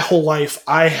 my whole life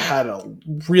I had a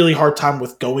really hard time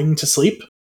with going to sleep.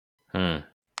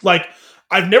 Like,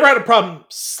 I've never had a problem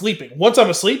sleeping. Once I'm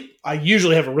asleep, I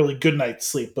usually have a really good night's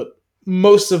sleep. But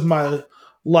most of my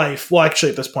life, well,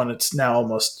 actually at this point, it's now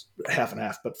almost half and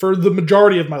half. But for the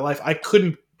majority of my life, I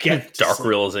couldn't get dark sleep.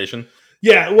 Realization.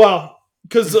 Yeah, well,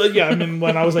 because I mean,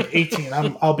 when I was like 18,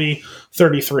 I'll be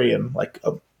 33 in like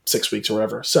 6 weeks or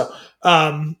whatever. So,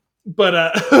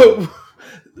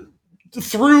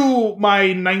 through my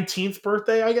 19th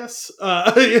birthday, I guess,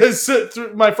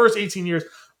 through my first 18 years,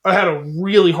 I had a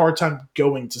really hard time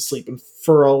going to sleep. And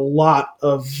for a lot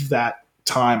of that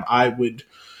time, I would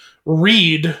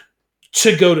read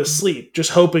to go to sleep,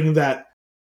 just hoping that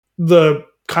the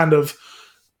kind of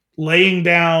laying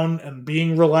down and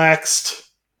being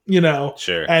relaxed,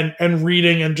 sure, and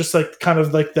reading and just like kind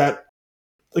of like that,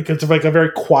 like it's like a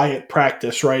very quiet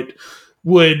practice, right,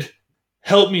 would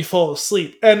help me fall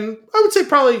asleep. And I would say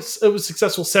probably it was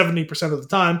successful 70% of the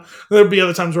time. There'd be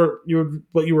other times where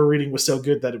what you were reading was so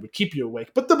good that it would keep you awake.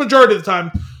 But the majority of the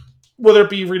time, whether it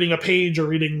be reading a page or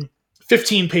reading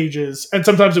 15 pages, and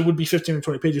sometimes it would be 15 or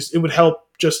 20 pages, it would help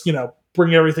just,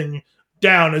 bring everything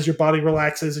down as your body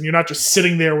relaxes, and you're not just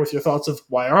sitting there with your thoughts of,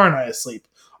 why aren't I asleep?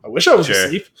 I wish I was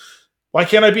asleep. Why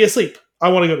can't I be asleep? I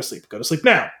want to go to sleep. Go to sleep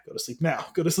now. Go to sleep now.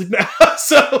 Go to sleep now.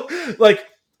 So, like,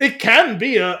 it can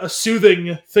be a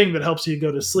soothing thing that helps you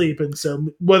go to sleep. And so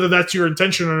whether that's your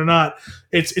intention or not,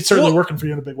 it's certainly working for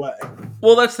you in a big way.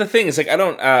 Well, that's the thing. It's like, I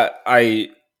don't, I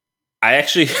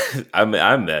actually, I'm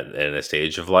in a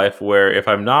stage of life where if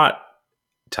I'm not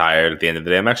tired at the end of the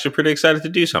day, I'm actually pretty excited to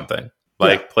do something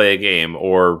like play a game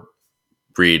or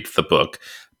read the book.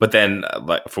 But then,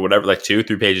 like, for whatever, like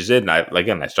 2-3 pages in, I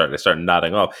start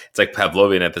nodding off. It's like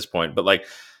Pavlovian at this point. But like,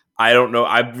 I don't know.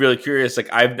 I'm really curious. Like,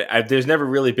 there's never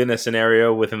really been a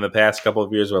scenario within the past couple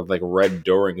of years where I've like read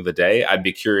during the day. I'd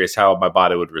be curious how my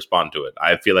body would respond to it.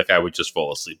 I feel like I would just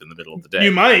fall asleep in the middle of the day.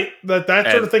 You might. That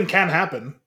sort of thing can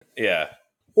happen. Yeah.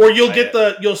 Or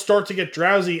you'll start to get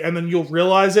drowsy, and then you'll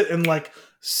realize it and like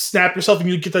snap yourself, and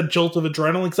you get that jolt of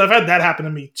adrenaline. Because I've had that happen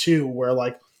to me too, where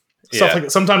like stuff like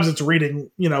sometimes it's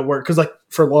reading, where because like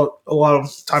for a lot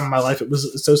of time in my life, it was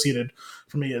associated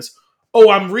for me as, oh,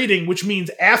 I'm reading, which means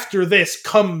after this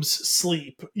comes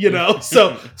sleep,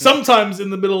 So sometimes in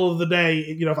the middle of the day,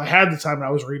 if I had the time and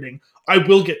I was reading, I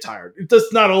will get tired. It does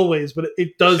not always, but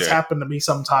it does happen to me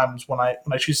sometimes when I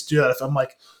choose to do that. If I'm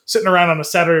like sitting around on a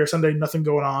Saturday or Sunday, nothing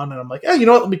going on, and I'm like, you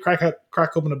know what? Let me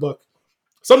crack open a book.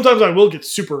 Sometimes I will get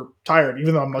super tired,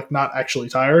 even though I'm like not actually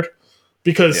tired,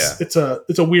 because it's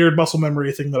a weird muscle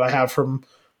memory thing that I have from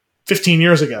 15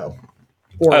 years ago.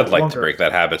 I'd like to break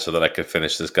that habit so that I could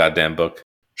finish this goddamn book.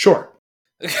 Sure.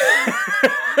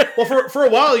 Well, for a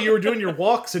while you were doing your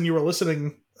walks and you were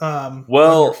listening. I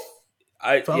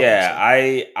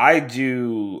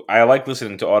do. I like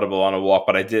listening to Audible on a walk,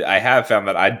 but I have found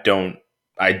that I don't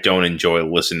enjoy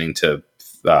listening to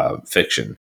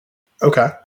fiction. Okay.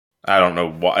 I don't know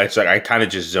why. It's like I kind of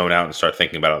just zone out and start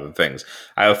thinking about other things.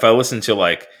 If I listen to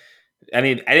like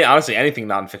honestly anything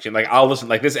nonfiction, like I'll listen,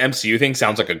 like this MCU thing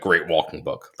sounds like a great walking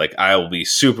book. Like I will be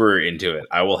super into it.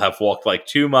 I will have walked like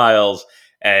 2 miles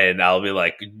and I'll be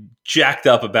like jacked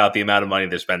up about the amount of money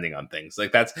they're spending on things.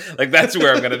 Like that's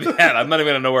where I'm gonna be at. I'm not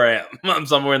even gonna know where I am. I'm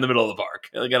somewhere in the middle of the park.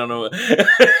 Like I don't know.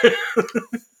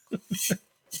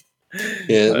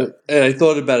 Yeah, and I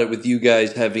thought about it with you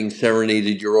guys having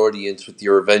serenaded your audience with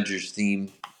your Avengers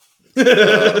theme.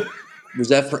 Was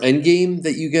that for Endgame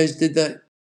that you guys did that?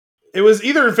 It was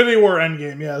either Infinity War or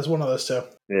Endgame. Yeah, it was one of those two.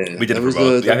 Yeah, we did it for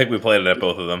both. I think we played it at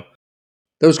both of them.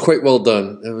 That was quite well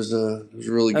done. It was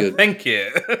really good. Thank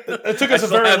you. It took us a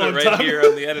very long time. Right here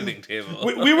on the editing table.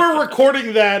 we were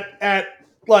recording that at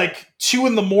like 2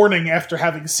 a.m. after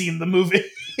having seen the movie.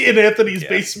 in Anthony's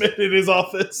basement in his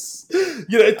office.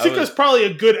 It took us probably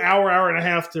a good hour and a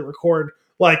half to record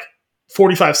like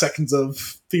 45 seconds of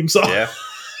theme song. Yeah.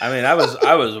 I mean, I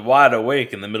was wide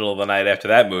awake in the middle of the night after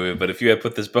that movie, but if you had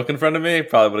put this book in front of me,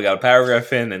 probably would have got a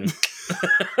paragraph in. And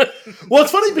well,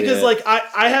 it's funny because like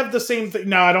I have the same thing.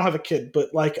 Now I don't have a kid,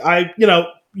 but like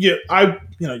you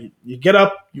get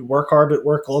up, you work hard at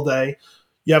work all day,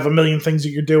 you have a million things that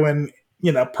you're doing,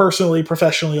 personally,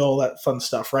 professionally, all that fun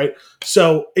stuff, right?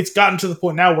 So it's gotten to the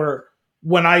point now where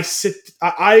when I sit,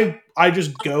 I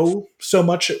just go so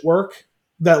much at work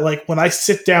that like when I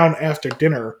sit down after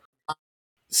dinner,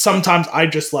 sometimes I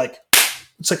just like,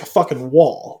 it's like a fucking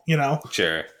wall,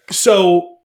 Sure.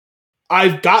 So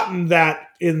I've gotten that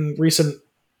in recent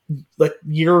like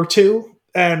year or two.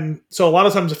 And so a lot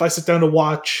of times if I sit down to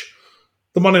watch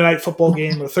the Monday night football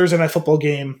game or the Thursday night football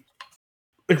game,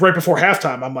 like right before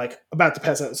halftime, I'm like about to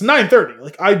pass out. It's 9:30.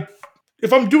 Like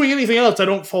if I'm doing anything else, I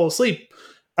don't fall asleep.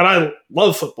 And I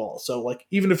love football. So like,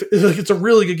 even if it's a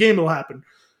really good game, it'll happen.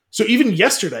 So even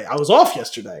yesterday, I was off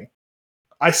yesterday.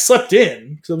 I slept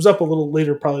in because I was up a little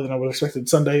later probably than I would have expected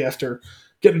Sunday after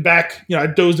getting back. I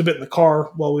dozed a bit in the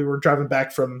car while we were driving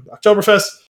back from Oktoberfest.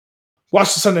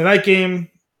 Watched the Sunday night game,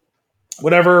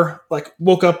 whatever. Like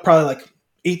woke up probably like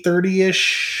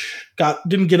 8:30-ish.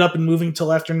 Didn't get up and moving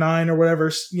till after 9 or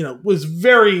whatever. Was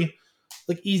very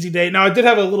like easy day. Now I did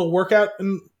have a little workout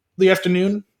in the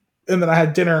afternoon, and then I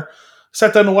had dinner.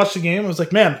 Sat down to watch the game. I was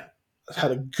like, man, I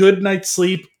had a good night's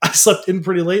sleep. I slept in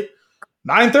pretty late.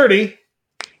 9:30.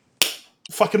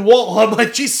 Fucking wall. I'm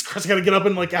like, Jesus Christ, I gotta get up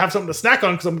and like have something to snack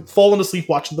on because I'm falling asleep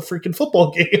watching the freaking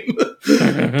football game.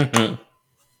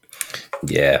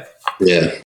 Yeah.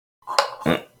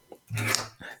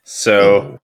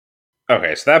 So,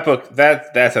 okay, so that book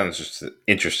that sounds just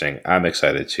interesting. I'm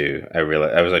excited too. I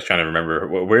was like trying to remember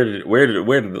what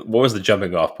was the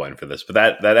jumping off point for this, but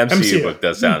that MCU book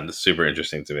does sound super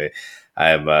interesting to me.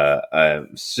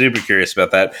 I'm super curious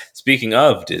about that. Speaking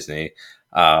of Disney,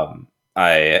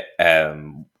 I've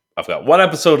got one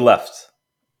episode left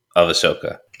of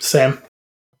Ahsoka. Same.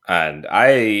 And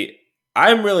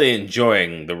I'm really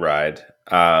enjoying the ride.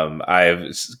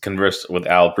 I've conversed with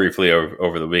Al briefly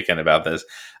over the weekend about this.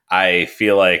 I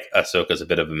feel like Ahsoka's a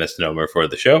bit of a misnomer for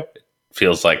the show. It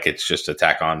feels like it's just a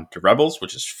tack on to Rebels,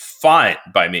 which is fine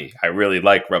by me. I really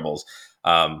like Rebels.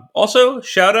 Also,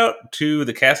 shout out to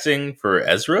the casting for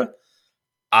Ezra.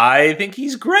 I think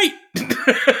he's great.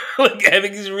 I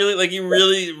think he's really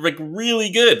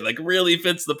good. Like really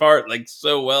fits the part like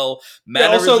so well.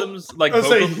 Mannerisms,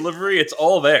 vocal delivery, it's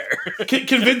all there.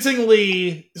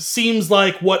 Convincingly seems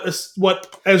like what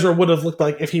Ezra would have looked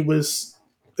like if he was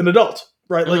an adult,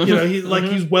 right? Like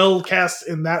he's well cast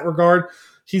in that regard.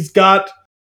 He's got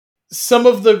some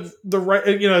of the right.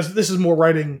 This is more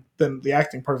writing than the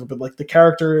acting part of it, but like the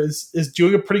character is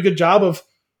doing a pretty good job of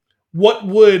what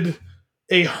would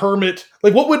a hermit,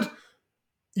 like what would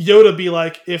Yoda be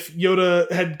like if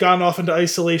Yoda had gone off into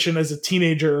isolation as a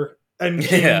teenager and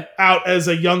came out as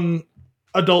a young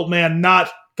adult man,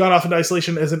 not gone off into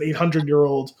isolation as an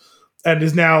 800-year-old and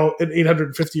is now an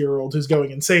 850-year-old who's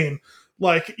going insane.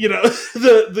 Like,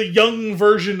 the young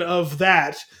version of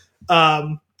that.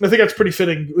 I think that's pretty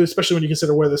fitting, especially when you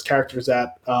consider where this character is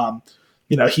at.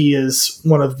 He is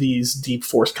one of these deep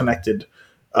force connected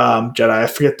Jedi. I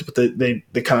forget what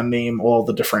they kind of name all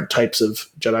the different types of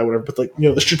Jedi, whatever, but like,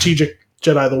 the strategic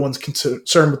Jedi, the ones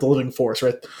concerned with the living force,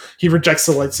 right? He rejects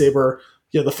the lightsaber.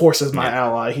 The force is my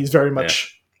ally. He's very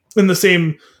much in the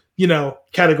same,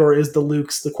 category as the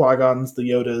Lukes, the Qui-Gons, the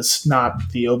Yodas, not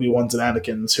the Obi-Wans and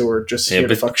Anakins who are just here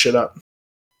to fuck shit up.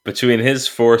 Between his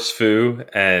force foo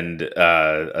and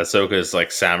Ahsoka's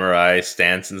like samurai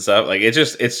stance and stuff, like it's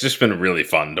just been really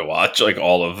fun to watch. Like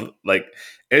all of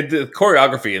the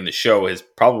choreography in the show has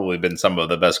probably been some of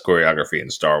the best choreography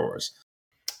in Star Wars.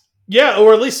 Yeah,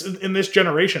 or at least in this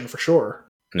generation for sure.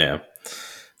 Yeah.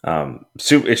 So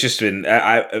it's just been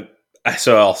I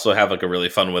also have like a really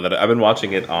fun with it. I've been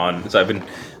watching it on. So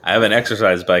I have an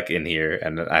exercise bike in here,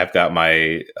 and I've got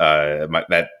my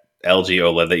that LG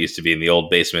OLED that used to be in the old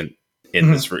basement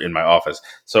in my office.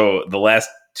 So the last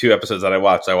 2 episodes that I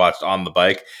watched on the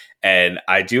bike, and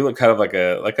I do look kind of like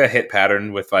a hit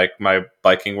pattern with like my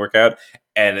biking workout.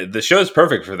 And the show is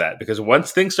perfect for that because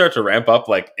once things start to ramp up,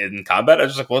 like in combat, I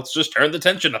was like, let's just turn the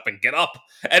tension up and get up,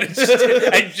 and it's just,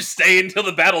 I just stay until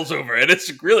the battle's over, and it's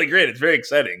really great. It's very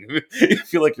exciting. You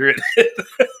feel like you're in it.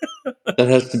 That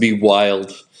has to be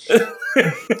wild.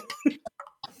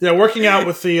 Yeah, working out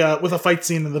with a fight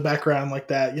scene in the background like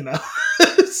that,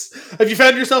 Have you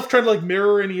found yourself trying to like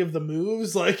mirror any of the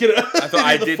moves? Like, I thought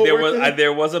I did.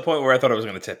 There was a point where I thought I was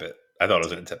going to tip it.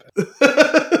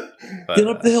 Get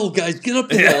up the hill, guys. Get up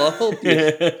the hill. I'll help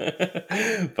you.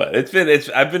 But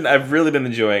I've really been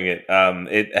enjoying it.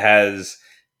 It has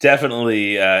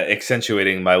definitely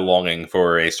accentuating my longing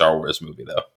for a Star Wars movie,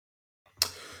 though.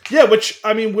 Yeah, which,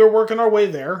 I mean, we're working our way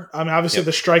there. I mean, obviously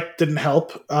the strike didn't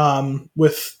help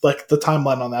with like the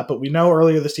timeline on that, but we know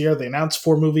earlier this year they announced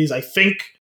 4 movies. I think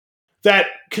that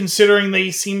considering they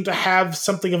seem to have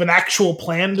something of an actual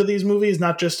plan to these movies,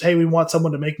 not just, hey, we want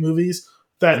someone to make movies,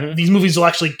 that these movies will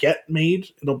actually get made.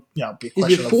 It'll be a question.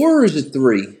 Is it 4 or is it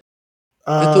 3?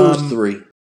 I thought it was 3.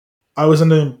 I was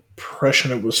under the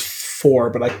impression it was 4,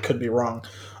 but I could be wrong.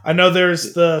 I know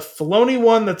there's the Filoni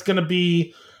one that's going to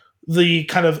be the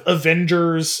kind of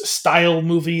Avengers style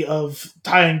movie of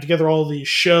tying together all these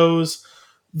shows.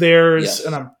 There's,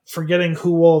 and I'm forgetting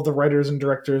who all of the writers and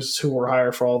directors who were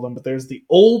hired for all of them, but there's the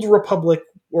Old Republic,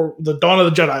 or the Dawn of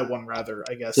the Jedi one, rather,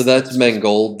 I guess. So that's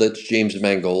Mangold. That's James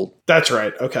Mangold. That's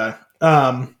right. Okay.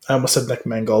 I almost said Nick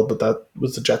Mangold, but that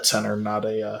was the Jet Center, not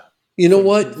a... you know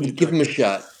what? Give him a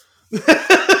shot.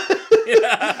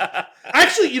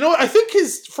 Actually, you know what? I think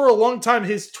for a long time,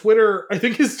 his Twitter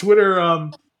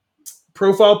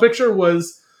profile picture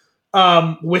was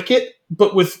Wicket,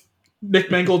 but with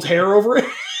Nick Mangold's hair over it.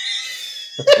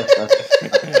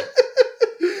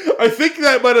 I think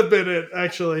that might have been it,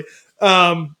 actually.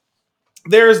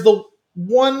 There's the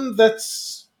one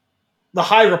that's the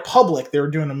High Republic. They were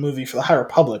doing a movie for the High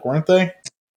Republic, weren't they?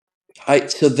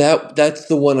 So that's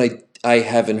the one I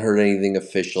haven't heard anything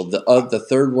official. The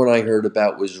third one I heard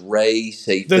about was Rey,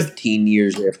 say 15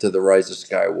 years after the Rise of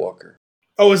Skywalker.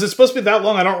 Oh, is it supposed to be that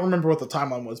long? I don't remember what the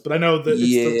timeline was, but I know that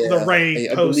it's the Rey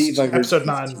post Episode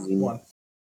 9 one.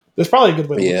 There's probably a good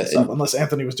way to look this up, unless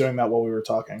Anthony was doing that while we were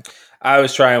talking. I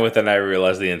was trying with it, and I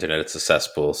realized the internet, it's a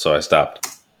cesspool, so I stopped.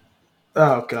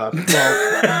 Oh, God.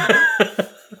 Well,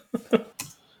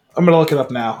 I'm going to look it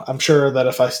up now. I'm sure that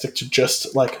if I stick to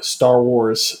just, like,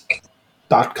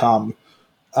 StarWars.com.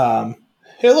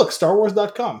 Hey, look,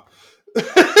 StarWars.com.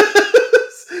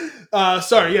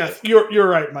 Sorry, yeah, you're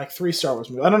right, Mike. 3 Star Wars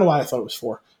movies. I don't know why I thought it was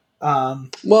 4.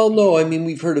 Well, no, I mean,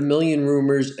 we've heard a million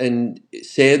rumors, and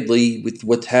sadly, with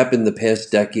what's happened the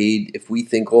past decade, if we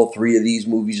think all 3 of these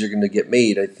movies are going to get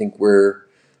made, I think we're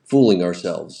fooling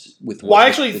ourselves.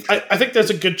 I think there's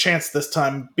a good chance this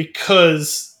time,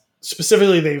 because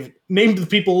specifically they've named the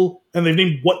people, and they've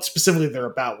named what specifically they're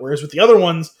about, whereas with the other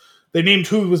ones, they named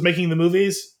who was making the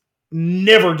movies.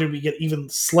 Never did we get even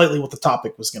slightly what the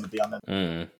topic was going to be on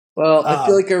that. Well, I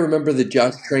feel like I remember the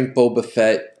Josh Trank Boba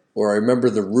Fett, or I remember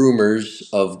the rumors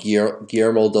of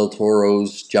Guillermo del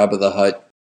Toro's Jabba the Hutt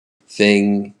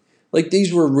thing. Like,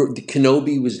 these were...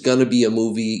 Kenobi was going to be a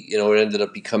movie. It ended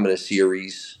up becoming a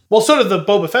series. Well, so did the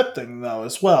Boba Fett thing, though,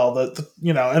 as well.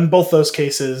 In both those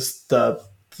cases, the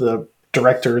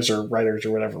directors or writers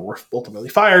or whatever were ultimately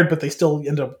fired, but they still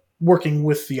ended up working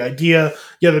with the idea.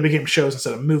 Yeah, they became shows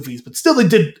instead of movies, but still they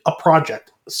did a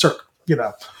project,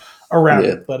 around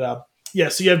it. But...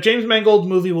 so you have James Mangold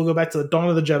movie. We'll go back to the Dawn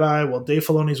of the Jedi, while Dave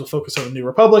Filoni's will focus on the New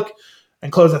Republic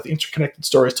and close out the interconnected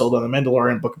stories told on The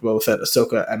Mandalorian, Book of Boba Fett,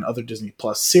 Ahsoka, and other Disney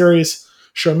Plus series.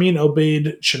 Sharmeen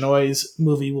Obaid Chinoy's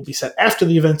movie will be set after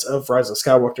the events of Rise of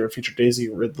Skywalker and feature Daisy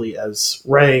Ridley as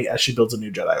Rey as she builds a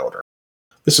new Jedi Order.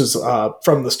 This is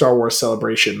from the Star Wars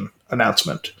Celebration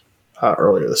announcement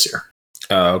earlier this year.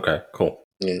 Oh, okay, cool.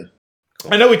 Yeah.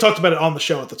 I know we talked about it on the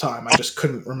show at the time. I just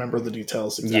couldn't remember the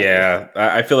details exactly. Yeah,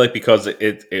 I feel like because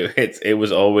it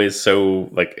was always so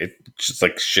like it just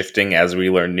like shifting as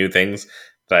we learn new things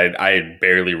that I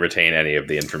barely retain any of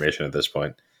the information at this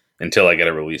point until I get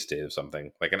a release date of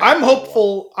something. Like I'm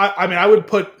hopeful. I mean, I would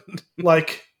put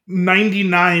like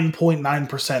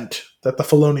 99.9% that the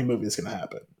Filoni movie is going to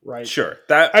happen. Right? Sure.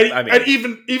 And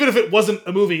even if it wasn't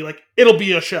a movie, like it'll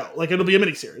be a show, like it'll be a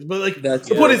miniseries. But like the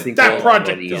point is that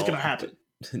project is going to happen.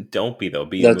 Don't be though.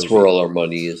 Be that's where all our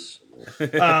money is.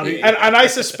 And I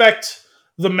suspect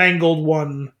the Mangold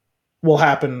one will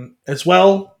happen as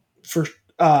well.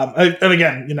 And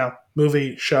again,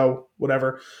 movie, show,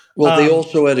 whatever. Well, they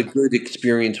also had a good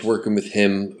experience working with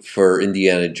him for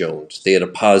Indiana Jones. They had a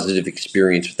positive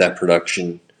experience with that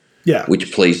production. Yeah,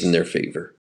 which plays in their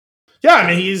favor. Yeah,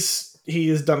 I mean, he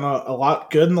has done a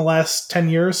lot good in the last 10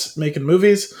 years making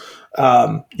movies.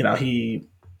 He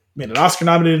made an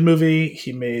Oscar-nominated movie.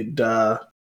 He made 2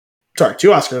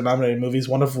 Oscar-nominated movies,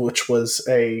 one of which was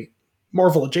a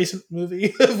Marvel-adjacent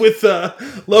movie with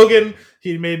Logan.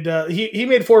 He made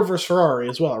made Ford vs. Ferrari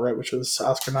as well, right? Which was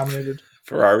Oscar-nominated.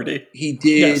 Ferrari? He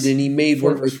did, yes. And he made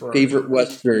one of my favorite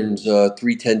Westerns,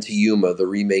 3:10 to Yuma, the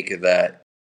remake of that.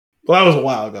 Well, that was a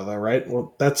while ago, though, right?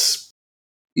 Well, that's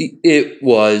It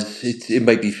was. It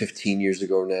might be 15 years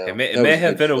ago now. It may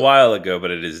have been a while ago,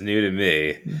 but it is new to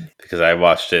me because I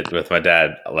watched it with my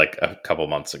dad like a couple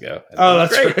months ago. Oh,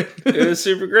 that's great. It was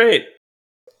super great.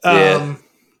 And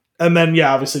then,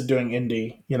 obviously doing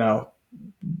Indy,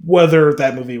 whether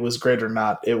that movie was great or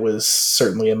not, it was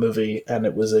certainly a movie, and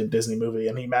it was a Disney movie,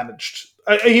 and he managed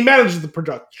the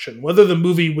production. Whether the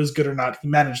movie was good or not, he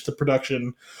managed the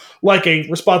production like a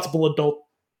responsible adult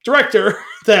director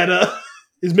that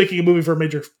is making a movie for a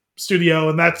major studio,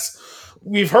 and that's,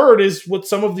 we've heard, is what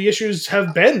some of the issues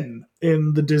have been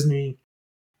in the Disney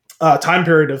time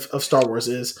period of Star Wars,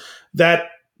 is that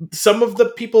some of the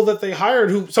people that they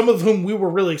hired, some of whom we were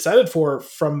really excited for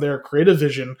from their creative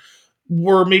vision,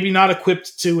 were maybe not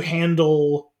equipped to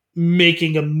handle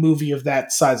making a movie of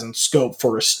that size and scope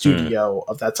for a studio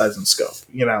of that size and scope,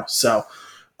 so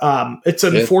it's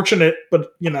unfortunate,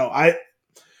 but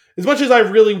as much as I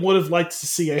really would have liked to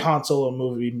see a Han Solo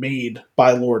movie made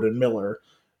by Lord and Miller,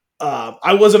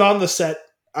 I wasn't on the set.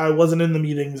 I wasn't in the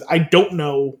meetings. I don't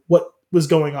know what was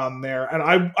going on there.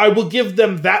 And I will give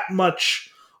them that much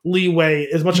leeway,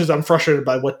 as much as I'm frustrated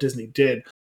by what Disney did.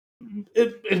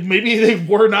 Maybe they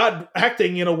were not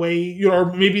acting in a way,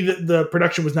 or maybe the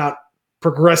production was not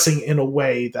progressing in a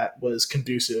way that was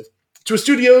conducive to a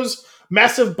studio's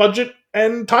massive budget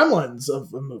and timelines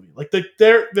of a movie. Like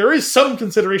there is some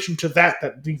consideration to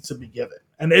that needs to be given,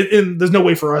 and there's no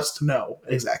way for us to know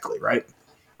exactly, right?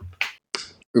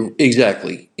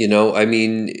 Exactly. I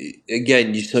mean,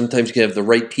 again, you sometimes can have the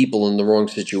right people in the wrong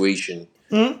situation.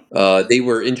 Mm-hmm. They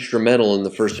were instrumental in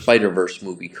the first Spider-Verse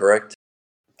movie, correct?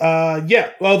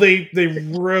 Yeah. Well, they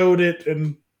wrote it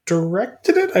and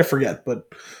directed it. I forget, but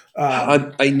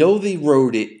I know they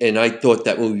wrote it, and I thought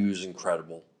that movie was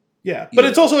incredible. Yeah, but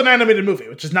it's also an animated movie,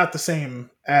 which is not the same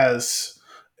as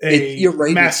a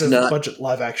massive budget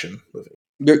live action movie.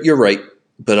 You're right,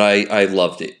 but I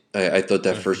loved it. I thought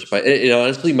that first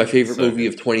honestly, my favorite movie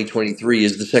of 2023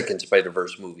 is the second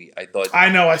Spider-Verse movie. I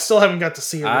know, I still haven't got to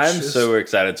see it. I'm so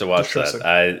excited to watch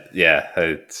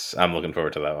that. I'm looking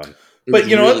forward to that one. But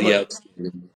you know what?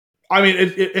 I mean,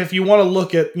 if you want to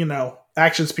look at,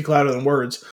 actions speak louder than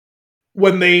words.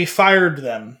 When they fired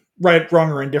them, right,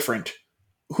 wrong, or indifferent,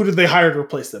 who did they hire to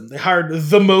replace them? They hired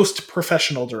the most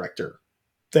professional director.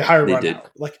 They hired Ron Howard.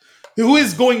 Like, who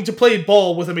is going to play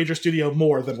ball with a major studio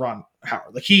more than Ron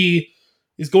Howard? Like, he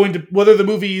is going to, whether the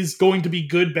movie is going to be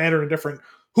good, bad, or indifferent,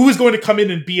 who is going to come in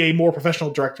and be a more professional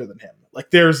director than him?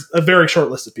 Like, there's a very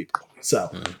short list of people. So,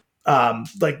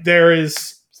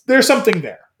 there's something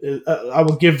there. I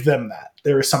will give them that.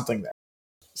 There is something there.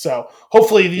 So,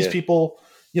 hopefully these people,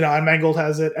 and Mangold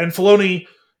has it, and Filoni,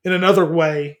 in another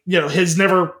way, has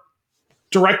never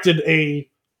directed a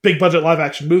big budget live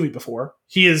action movie before.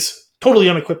 He is totally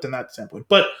unequipped in that standpoint,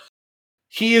 but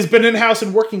he has been in-house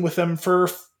and working with them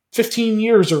for 15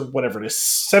 years or whatever it is,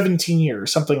 17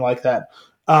 years, something like that.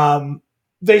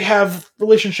 They have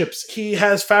relationships. He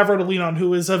has Favreau to lean on,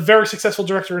 who is a very successful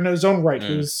director in his own right,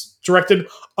 who's directed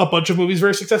a bunch of movies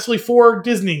very successfully for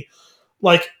Disney.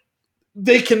 Like,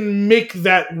 they can make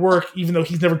that work, even though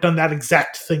he's never done that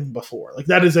exact thing before. Like,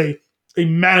 that is a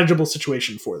manageable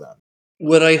situation for them.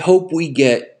 What I hope we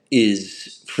get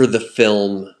is, for the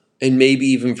film, and maybe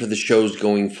even for the shows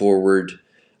going forward,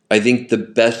 I think the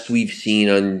best we've seen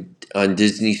on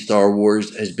Disney Star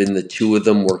Wars has been the two of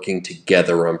them working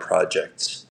together on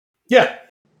projects. Yeah.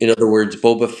 In other words,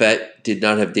 Boba Fett did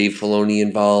not have Dave Filoni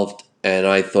involved, and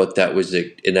I thought that was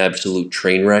an absolute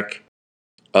train wreck.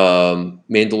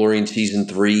 Mandalorian Season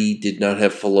 3 did not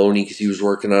have Filoni because he was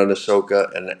working on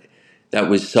Ahsoka, and that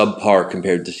was subpar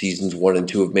compared to Seasons 1 and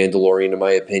 2 of Mandalorian, in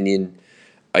my opinion.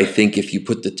 I think if you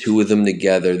put the two of them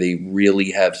together, they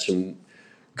really have some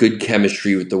good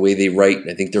chemistry with the way they write, and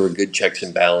I think there were good checks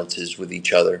and balances with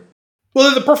each other. Well,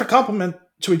 they're the perfect complement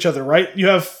to each other, right? You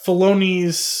have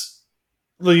Filoni's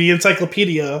the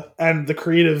encyclopedia and the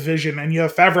creative vision, and you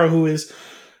have Favreau, who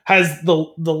has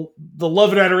the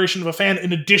love and adoration of a fan,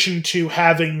 in addition to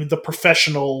having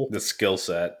the skill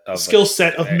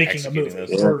set of making a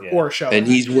movie or a show. And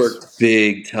he's worked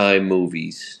big time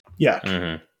movies. Yeah.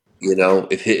 Mm-hmm.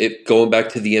 If going back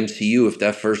to the MCU, if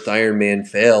that first Iron Man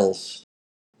fails,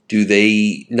 do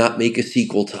they not make a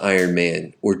sequel to Iron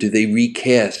Man, or do they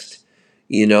recast?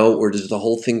 Or does the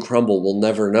whole thing crumble? We'll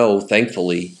never know.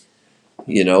 Thankfully,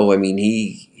 I mean,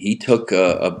 he took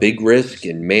a big risk,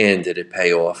 and man, did it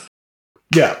pay off.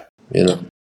 Yeah.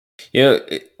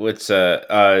 What's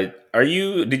did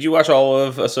you watch all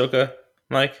of Ahsoka,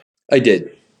 Mike? I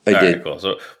did. I did. Right, cool.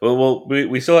 So,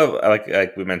 we still have,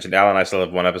 like we mentioned, Al and I still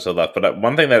have one episode left. But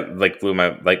one thing that blew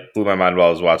my mind while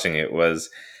I was watching it was,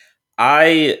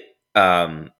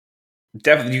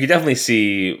 definitely, you can definitely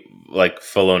see like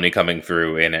Filoni coming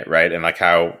through in it, right? And like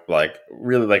how like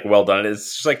really like well done it is.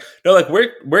 It's just like no, like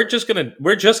we're just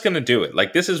gonna do it.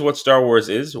 Like this is what Star Wars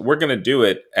is. We're gonna do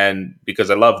it, and because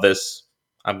I love this,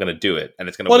 I'm gonna do it, and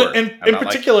it's gonna work. And in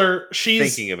particular,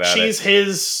 she's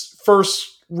his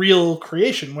first real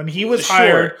creation when he was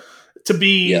hired to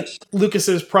be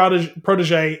Lucas's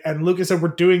protege, and Lucas said, "We're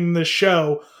doing this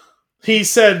show." He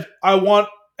said, "I want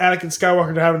Anakin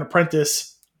Skywalker to have an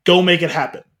apprentice. Go make it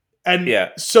happen."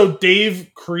 And so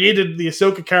Dave created the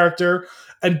Ahsoka character,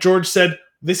 and George said,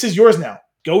 "This is yours now.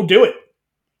 Go do it."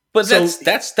 But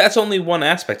that's only one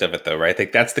aspect of it, though, right? I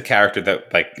think that's the character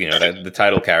that, like, you know, the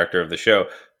title character of the show.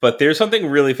 But there's something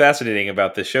really fascinating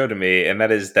about this show to me, and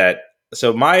that is that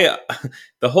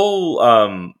the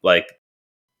whole like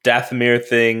Dathomir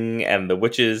thing and the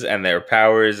witches and their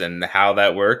powers and how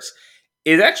that works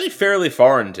is actually fairly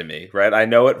foreign to me, right? I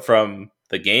know it from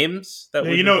the games that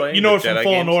we've been playing, you know it from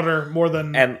Fallen Order more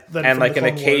than and like an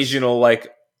occasional like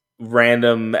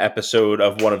random episode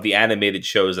of one of the animated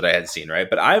shows that I had seen, right?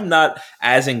 But I'm not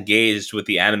as engaged with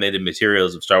the animated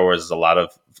materials of Star Wars as a lot of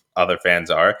other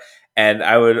fans are. And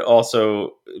I would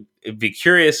also be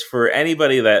curious for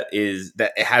anybody that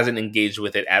hasn't engaged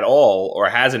with it at all or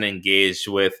hasn't engaged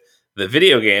with the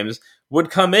video games would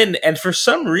come in, and for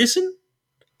some reason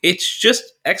it's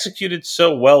just executed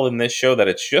so well in this show that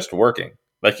it's just working.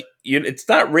 Like, it's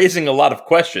not raising a lot of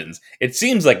questions. It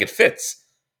seems like it fits.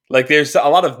 Like, there's a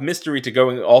lot of mystery to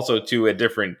going also to a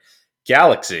different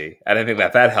galaxy. And I think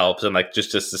that helps, and like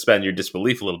just to suspend your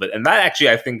disbelief a little bit. And that actually,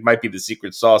 I think, might be the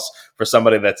secret sauce for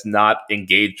somebody that's not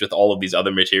engaged with all of these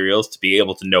other materials to be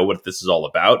able to know what this is all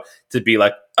about. To be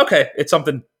like, okay, it's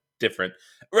something different.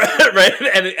 Right,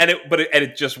 and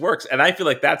it just works, and I feel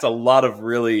like that's a lot of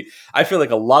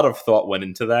thought went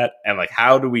into that, and like,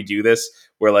 how do we do this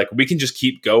where like we can just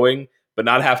keep going but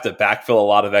not have to backfill a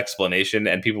lot of explanation,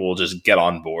 and people will just get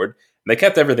on board. And they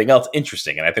kept everything else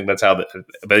interesting, and I think that's how.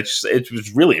 But it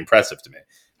was really impressive to me.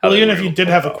 Well, even if you did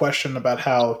have a question about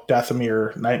how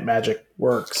Dathomir night magic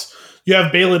works, you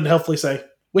have Balin helpfully say,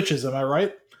 "Witches, am I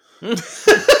right?"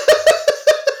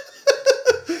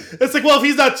 It's like, well, if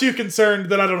he's not too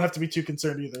concerned, then I don't have to be too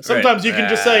concerned either. Sometimes you can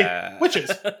just say witches.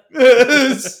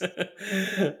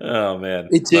 Oh man,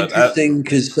 it's interesting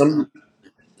because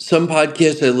some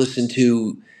podcasts I listen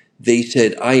to, they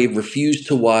said I refuse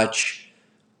to watch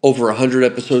over 100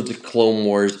 episodes of Clone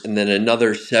Wars and then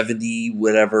another 70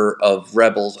 whatever of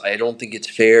Rebels. I don't think it's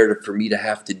fair for me to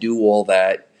have to do all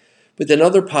that. But then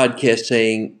other podcasts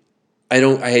saying I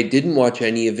didn't watch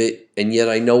any of it, and yet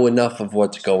I know enough of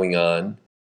what's going on.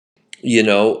 You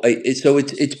know, so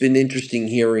it's been interesting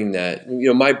hearing that. You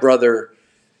know, my brother,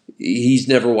 he's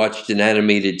never watched an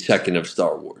animated second of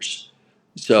Star Wars.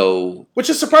 So, which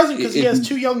is surprising because he has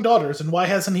two young daughters, and why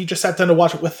hasn't he just sat down to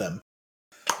watch it with them?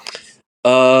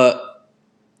 I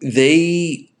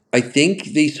think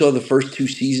they saw the first 2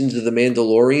 seasons of The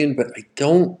Mandalorian, but I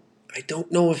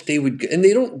don't know if they would, and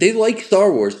they like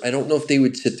Star Wars. I don't know if they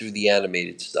would sit through the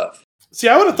animated stuff. See,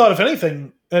 I would have thought, if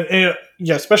anything,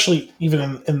 especially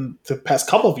even in the past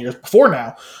couple of years before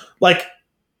now, like,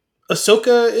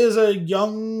 Ahsoka is a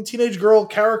young teenage girl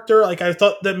character. Like, I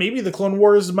thought that maybe the Clone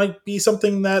Wars might be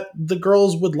something that the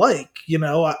girls would like. You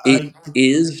know, it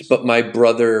is, but my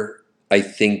brother, I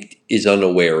think, is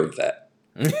unaware of that.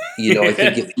 You know, I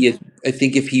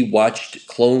think if he watched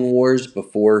Clone Wars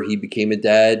before he became a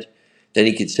dad, then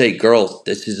he could say, "Girls,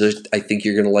 I think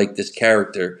you're going to like this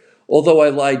character." Although I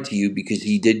lied to you because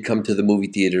he did come to the movie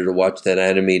theater to watch that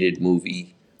animated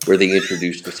movie where they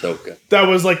introduced Ahsoka. That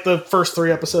was like the first 3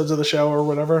 episodes of the show or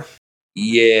whatever.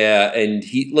 Yeah, and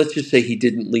let's just say he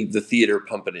didn't leave the theater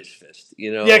pumping his fist.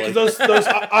 You know, yeah, because those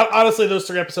honestly, those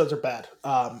 3 episodes are bad.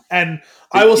 And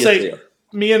I will say,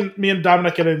 me and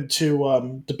Dominic get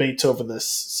into debates over this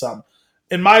some.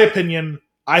 In my opinion,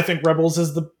 I think Rebels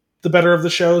is the better of the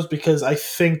shows, because I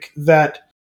think that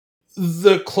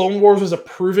the Clone Wars was a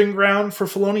proving ground for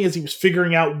Filoni as he was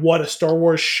figuring out what a Star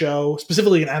Wars show,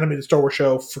 specifically an animated Star Wars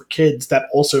show for kids that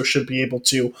also should be able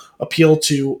to appeal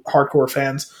to hardcore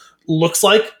fans, looks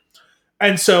like.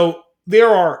 And so there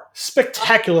are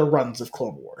spectacular runs of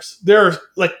Clone Wars. There are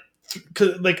like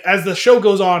as the show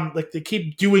goes on, like, they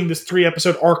keep doing this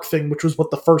 3-episode arc thing, which was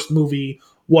what the first movie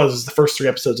was, the first 3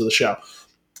 episodes of the show.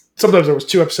 Sometimes there was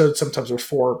 2 episodes, sometimes there was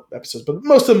 4 episodes, but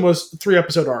most of them was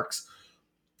 3-episode arcs.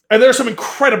 And there are some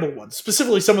incredible ones,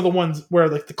 specifically some of the ones where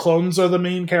like the clones are the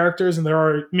main characters, and there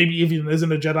are maybe even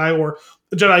isn't a Jedi, or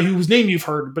a Jedi whose name you've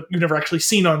heard but you've never actually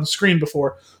seen on screen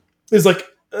before, is like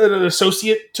an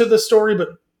associate to the story,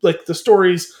 but like the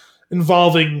stories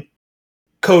involving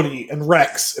Cody and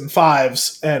Rex and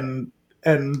Fives and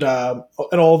and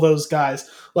all those guys.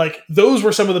 Like, those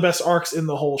were some of the best arcs in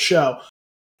the whole show.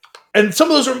 And some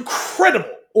of those are incredible.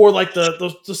 Or like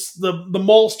the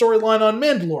Maul storyline on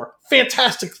Mandalore.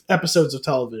 Fantastic episodes of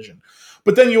television.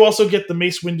 But then you also get the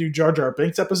Mace Windu Jar Jar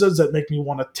Binks episodes that make me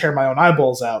want to tear my own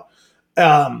eyeballs out.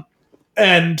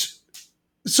 And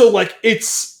so like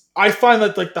I find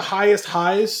that like the highest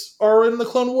highs are in the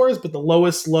Clone Wars, but the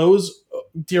lowest lows,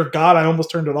 dear God, I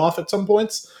almost turned it off at some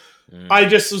points. I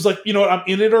just was like, you know what, I'm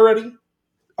in it already.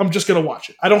 I'm just going to watch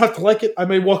it. I don't have to like it. I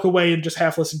may walk away and just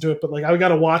half listen to it, but like I got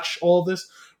to watch all of this.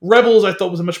 Rebels, I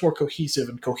thought, was a much more cohesive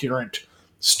and coherent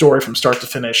story from start to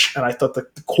finish, and I thought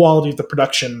that the quality of the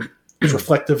production is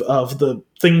reflective of the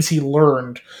things he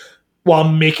learned while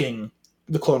making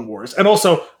the Clone Wars. And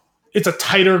also, it's a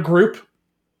tighter group.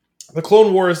 The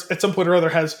Clone Wars, at some point or other,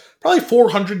 has probably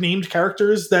 400 named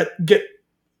characters that get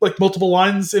like multiple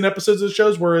lines in episodes of the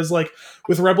shows, whereas like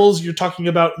with Rebels, you're talking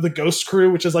about the Ghost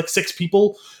Crew, which is like 6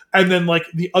 people, and then like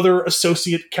the other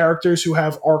associate characters who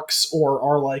have arcs or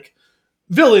are like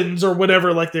villains or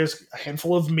whatever. Like there's a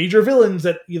handful of major villains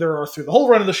that either are through the whole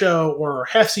run of the show or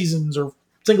half seasons or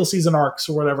single season arcs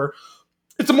or whatever.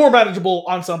 It's a more manageable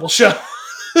ensemble show,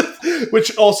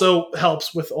 which also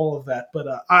helps with all of that. But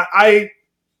I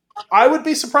would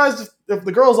be surprised if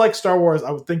the girls like Star Wars. I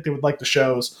would think they would like the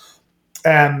shows.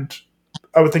 And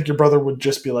I would think your brother would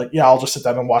just be like, yeah, I'll just sit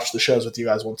down and watch the shows with you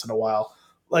guys once in a while.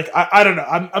 Like, I don't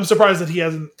know. I'm surprised that he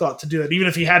hasn't thought to do that. Even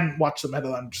if he hadn't watched them ahead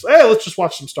of time, just, hey, let's just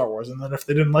watch some Star Wars. And then if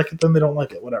they didn't like it, then they don't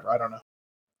like it. Whatever. I don't know.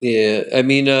 Yeah. I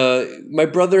mean, my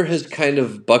brother has kind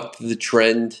of bucked the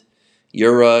trend.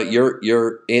 You're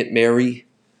Aunt Mary.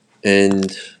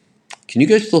 And can you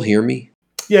guys still hear me?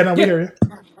 Yeah, no, we hear you.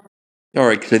 All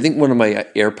right, because I think one of my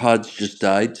AirPods just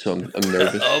died, so I'm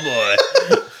nervous. Oh,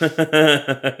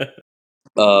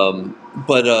 boy.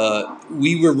 But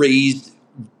we were raised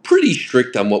pretty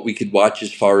strict on what we could watch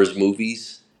as far as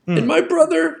movies. And my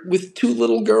brother, with 2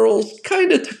 little girls,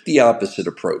 kind of took the opposite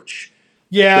approach.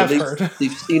 Yeah, so I've heard.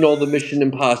 They've seen all the Mission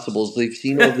Impossibles. They've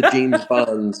seen all the James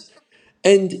Bonds.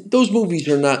 And those movies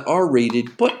are not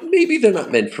R-rated, but maybe they're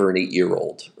not meant for an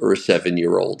 8-year-old or a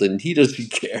 7-year-old, and he doesn't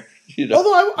care. You know?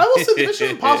 Although I will say the Mission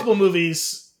Impossible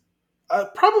movies,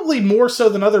 probably more so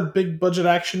than other big budget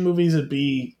action movies, would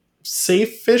be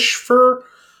safe-ish for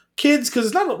kids, because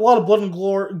it's not a lot of blood and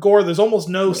gore. There's almost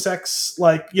no sex,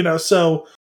 like, you know, so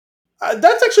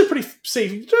that's actually pretty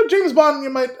safe. James Bond,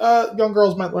 young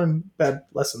girls might learn bad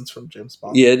lessons from James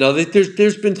Bond. Yeah, no,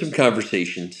 there's been some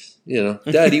conversations. You know,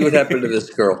 Daddy, what happened to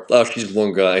this girl? Oh, she's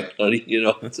one guy, honey. You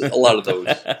know, it's a lot of those.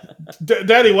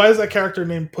 Daddy, why is that character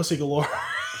named Pussy Galore?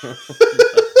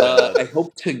 I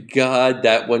hope to God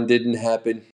that one didn't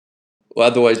happen. Well,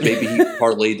 otherwise, maybe he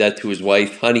parlayed that to his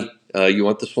wife. Honey, you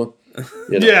want this one?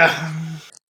 You know? Yeah.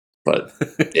 But,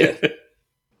 yeah.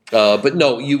 But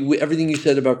no, everything you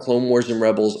said about Clone Wars and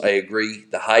Rebels, I agree.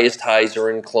 The highest highs are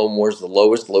in Clone Wars. The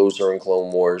lowest lows are in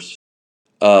Clone Wars.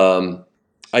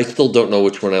 I still don't know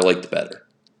which one I liked better.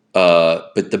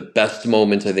 But the best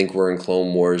moments, I think, were in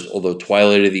Clone Wars, although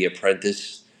Twilight of the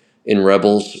Apprentice in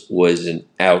Rebels was an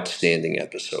outstanding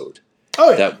episode.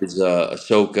 Oh, yeah. That was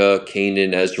Ahsoka,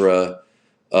 Kanan, Ezra,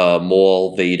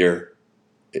 Maul, Vader.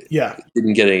 Yeah. It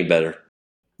didn't get any better.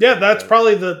 Yeah, that's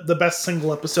probably the best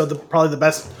single episode, probably the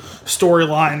best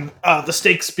storyline. The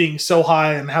stakes being so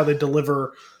high and how they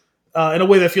deliver in a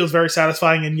way that feels very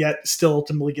satisfying and yet still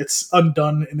ultimately gets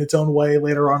undone in its own way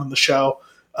later on in the show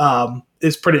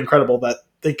is pretty incredible that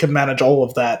they can manage all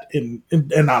of that and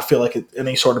not feel like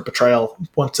any sort of betrayal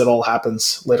once it all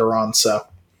happens later on. So,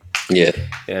 yeah,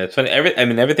 it's funny.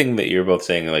 Everything that you're both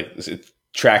saying, like, it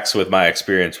tracks with my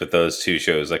experience with those 2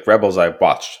 shows. Like Rebels, I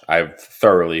watched. I've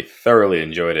thoroughly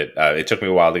enjoyed it. It took me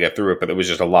a while to get through it, but it was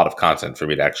just a lot of content for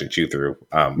me to actually chew through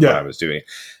when I was doing it.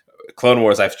 Clone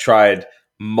Wars, I've tried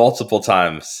multiple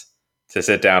times to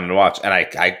sit down and watch, and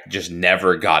I just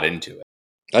never got into it.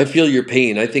 I feel your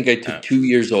pain. I think I took 2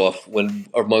 years off when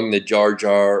among the Jar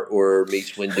Jar or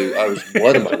Mace Windu. I was,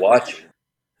 what am I watching?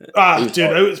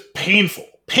 It was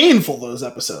painful those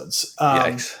episodes.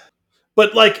 Yikes.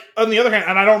 But like on the other hand,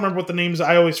 and I don't remember what the names.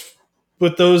 I don't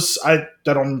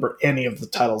remember any of the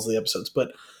titles of the episodes.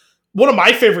 But one of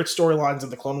my favorite storylines in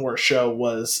the Clone Wars show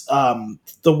was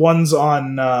the ones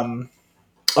on.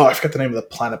 I forget the name of the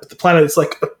planet, but the planet is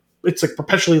like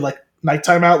perpetually like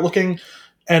nighttime out looking,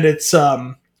 and it's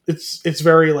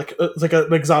very like it's like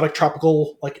an exotic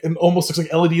tropical, like, and almost looks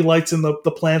like LED lights in the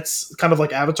plants, kind of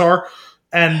like Avatar.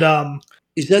 And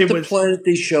is that the planet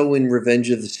they show in Revenge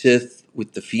of the Sith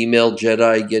with the female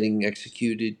Jedi getting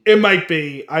executed? It might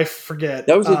be. I forget.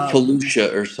 That was like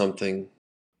Felucia or something.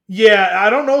 Yeah, I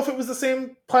don't know if it was the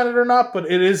same planet or not, but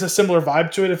it is a similar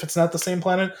vibe to it if it's not the same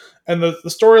planet. And the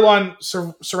storyline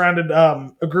surrounded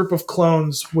a group of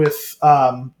clones with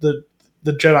the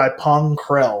Jedi Pong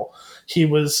Krell. He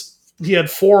had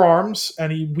 4 arms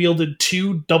and he wielded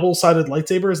 2 double-sided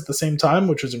lightsabers at the same time,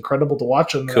 which was incredible to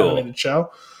watch in the animated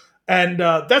show. And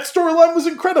that storyline was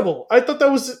incredible. I thought that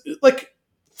was like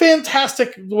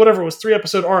fantastic. Whatever it was,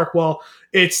 3-episode arc. Well,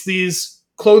 it's these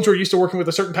clones who are used to working with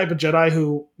a certain type of Jedi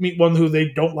who meet one who they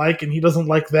don't like and he doesn't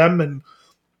like them, and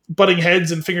butting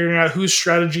heads and figuring out whose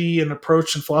strategy and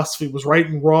approach and philosophy was right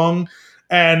and wrong.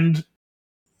 And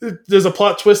there's a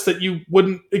plot twist that you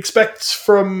wouldn't expect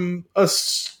from a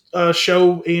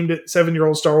show aimed at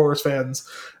 7-year-old Star Wars fans.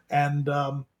 And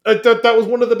I thought that was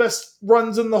one of the best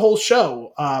runs in the whole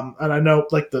show. And I know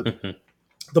like the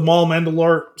Maul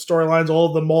Mandalore storylines, all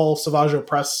of the Maul Savage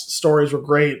Opress stories were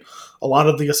great. A lot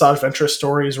of the Asajj Ventress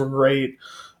stories were great.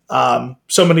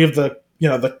 So many of the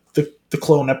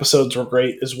clone episodes were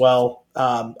great as well.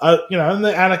 And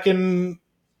the Anakin,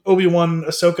 Obi-Wan,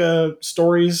 Ahsoka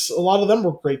stories, a lot of them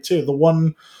were great too. The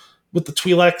one with the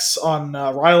Twi'leks on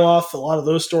Ryloth, a lot of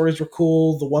those stories were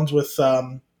cool. The ones with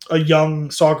a young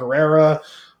Saw Gerrera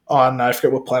on, I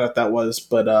forget what planet that was,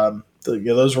 but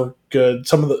those were good.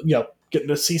 Some of the, getting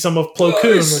to see some of Plo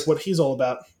Koon, like what he's all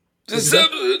about.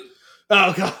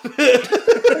 Oh, God.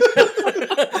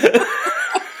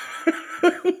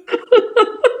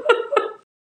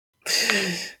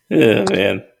 Yeah,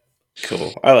 man.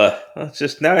 Cool.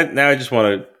 Just now I just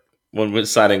want to, when we're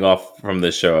signing off from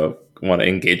this show, I want to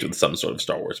engage with some sort of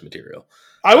Star Wars material.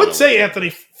 I would say, Anthony,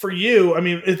 for you, I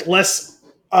mean, it's less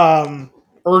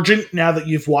urgent now that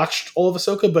you've watched all of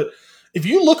Ahsoka, but if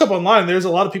you look up online, there's a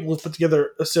lot of people who put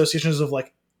together associations of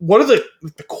like, what are the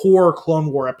core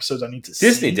Clone War episodes I need to see?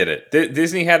 Disney did it.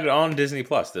 Disney had it on Disney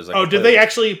Plus. There's like did they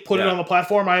actually put it on the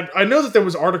platform? I know that there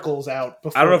was articles out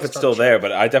before. I don't know if it's still there,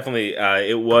 but I definitely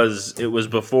it was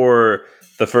before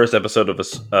the first episode of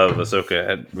Ahsoka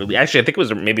had really. Actually, I think it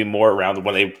was maybe more around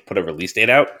when they put a release date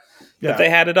out that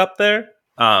they had it up there.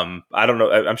 I don't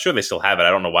know. I'm sure they still have it. I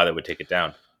don't know why they would take it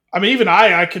down. I mean, even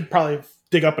I could probably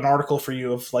dig up an article for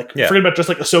you of like, forget about just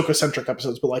like Ahsoka centric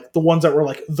episodes, but like the ones that were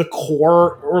like the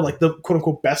core or like the quote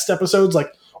unquote best episodes,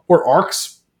 like or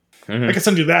arcs. Mm-hmm. I can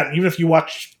send you that. And even if you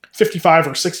watch 55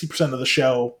 or 60% of the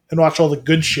show and watch all the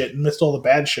good shit and missed all the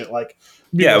bad shit, like,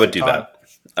 I would do that.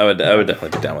 I would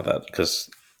definitely be down with that because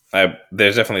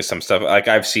there's definitely some stuff like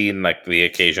I've seen like the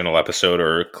occasional episode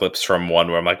or clips from one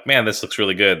where I'm like, man, this looks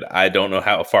really good. I don't know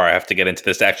how far I have to get into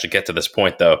this to actually get to this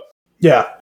point though. Yeah.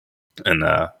 And,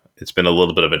 it's been a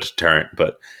little bit of a deterrent,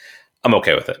 but I'm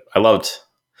okay with it. I loved,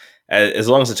 as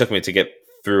long as it took me to get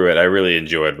through it, I really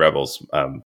enjoyed Rebels.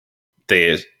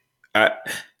 If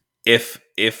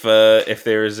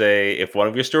one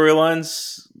of your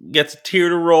storylines gets a tear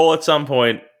to roll at some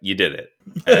point, you did it,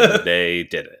 and they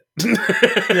did it.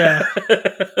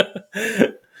 Yeah.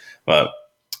 But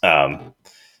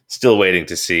still waiting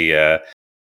to see. I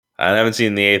haven't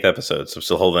seen the 8th episode, so I'm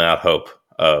still holding out hope.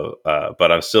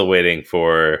 But I'm still waiting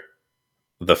for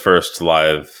the first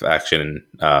live action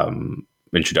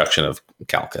introduction of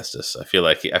Cal Kestis. I feel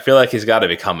like he's got to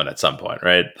be coming at some point,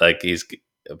 right? Like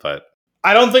but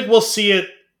I don't think we'll see it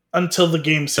until the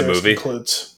game series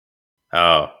concludes.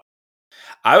 Oh,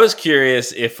 I was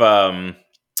curious if the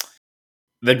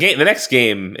next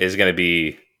game is going to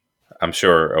be, I'm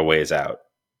sure, a ways out.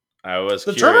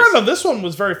 The turnaround on this one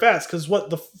was very fast because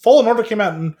the Fallen Order came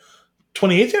out in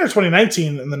 2018 or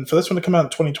 2019, and then for this one to come out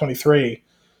in 2023.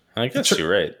 I guess you're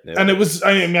right. Yeah. And it was,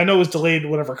 I mean, I know it was delayed,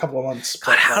 a couple of months.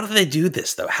 God, how did they do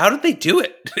this, though? How did they do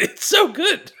it? It's so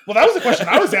good. Well, that was the question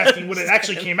I was asking when it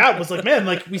actually came out. Was like, man,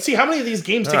 like, we see how many of these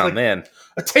games take a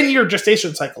 10-year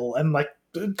gestation cycle, and like,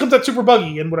 it comes out super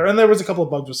buggy and whatever. And there was a couple of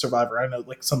bugs with Survivor. I know,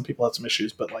 like, some people had some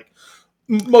issues, but like,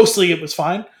 mostly it was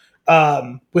fine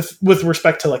with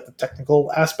respect to like the technical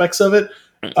aspects of it.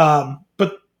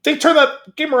 But they turned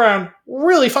that game around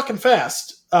really fucking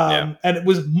fast. And it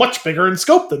was much bigger in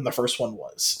scope than the first one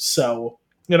was. So,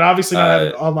 obviously not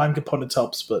having online components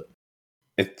helps, but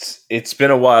it's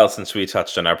been a while since we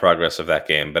touched on our progress of that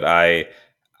game. But I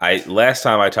last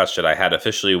time I touched it, I had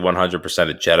officially 100%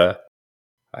 at Jeddah.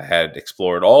 I had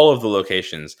explored all of the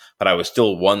locations, but I was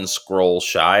still one scroll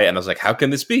shy. And I was like, how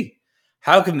can this be?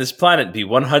 How can this planet be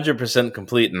 100%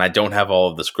 complete and I don't have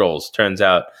all of the scrolls? Turns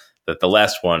out that the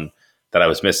last one that I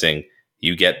was missing,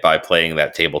 you get by playing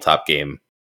that tabletop game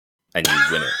and you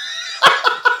win it.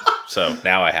 So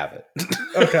now I have it.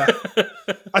 Okay.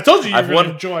 I told you you'd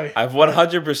enjoy. I've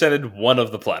 100%ed one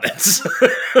of the planets.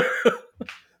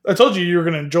 I told you were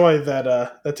going to enjoy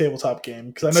that tabletop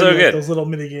game because I know you like those little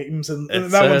mini games, and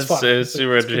that one's fun. It's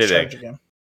super entertaining.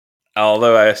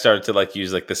 Although I started to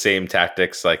use the same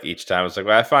tactics each time. It's well,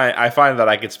 I find that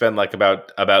I could spend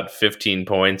about 15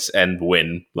 points and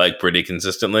win pretty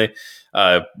consistently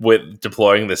with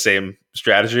deploying the same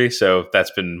strategy. So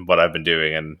that's been what I've been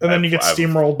doing, and then you get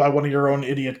steamrolled by one of your own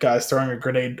idiot guys throwing a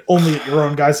grenade only at your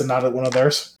own guys and not at one of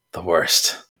theirs. The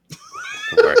worst.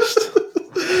 The worst.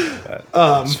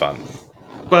 It's fun.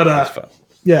 But it's fun.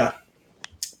 Yeah.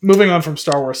 Moving on from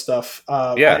Star Wars stuff,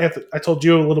 I told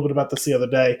you a little bit about this the other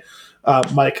day.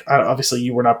 Mike, obviously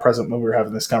you were not present when we were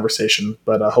having this conversation,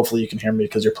 but hopefully you can hear me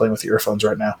because you're playing with your earphones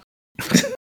right now.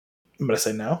 I'm going to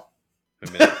say no.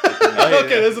 Okay,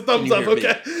 there's a thumbs up.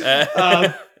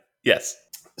 Okay. Yes.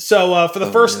 So for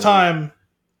the first time,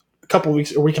 a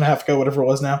week and a half ago, whatever it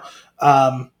was now,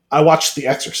 I watched The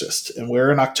Exorcist, and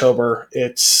we're in October.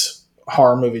 It's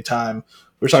horror movie time.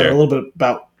 We were talking a little bit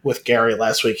about with Gary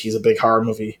last week. He's a big horror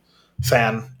movie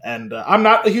fan, and I'm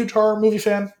not a huge horror movie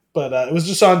fan, but it was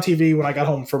just on TV when I got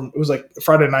home it was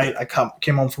Friday night. I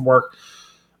came home from work.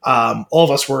 All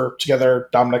of us were together.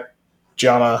 Dominic,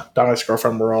 Gianna, Dominic's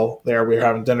girlfriend, were all there. We were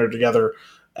having dinner together,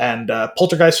 and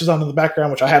Poltergeist was on in the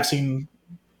background, which I have seen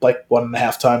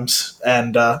 1.5 times,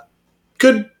 and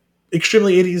good,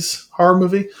 extremely 80s horror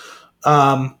movie.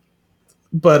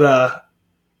 But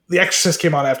The Exorcist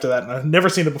came on after that, and I've never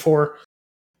seen it before.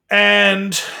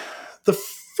 And the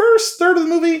first third of the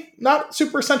movie, not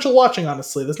super essential watching,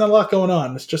 honestly. There's not a lot going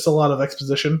on. It's just a lot of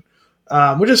exposition,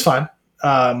 which is fine,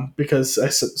 because I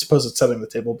suppose it's setting the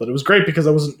table. But it was great because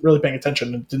I wasn't really paying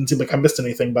attention. It didn't seem like I missed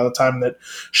anything by the time that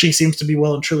she seems to be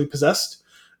well and truly possessed.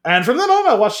 And from then on,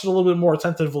 I watched it a little bit more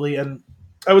attentively, and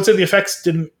I would say the effects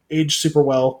didn't age super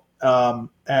well.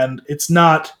 And it's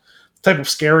not the type of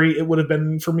scary it would have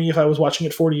been for me if I was watching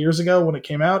it 40 years ago when it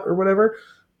came out or whatever.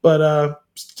 But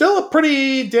still a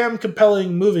pretty damn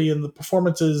compelling movie, and the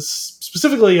performances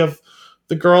specifically of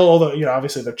the girl, although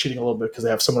obviously they're cheating a little bit because they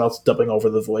have someone else dubbing over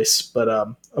the voice, but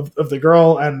of the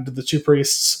girl and the two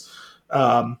priests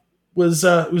was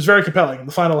very compelling. And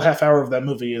the final half hour of that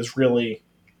movie is really,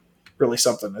 really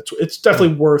something. It's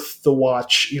definitely worth the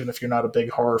watch, even if you're not a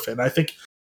big horror fan. I think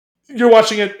you're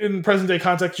watching it in present day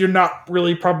context, you're not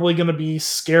really probably going to be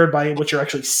scared by what you're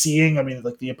actually seeing. I mean,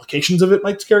 the implications of it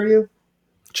might scare you.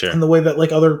 Sure. In the way that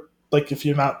if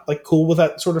you're not cool with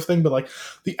that sort of thing, but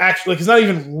the actual it's not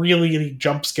even really any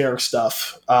jump scare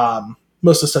stuff.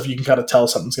 Most of the stuff you can kind of tell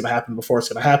something's going to happen before it's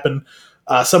going to happen.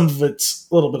 Some of it's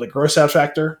a little bit of gross out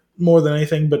factor more than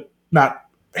anything, but not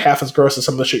half as gross as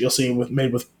some of the shit you'll see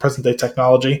made with present day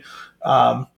technology.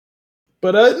 No,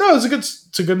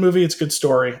 it's a good movie. It's a good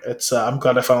story. I'm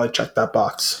glad I finally checked that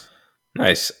box.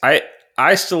 Nice.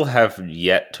 I still have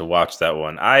yet to watch that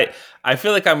one. I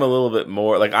feel like I'm a little bit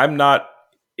more I'm not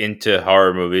into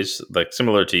horror movies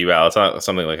similar to you, Al. It's not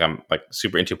something I'm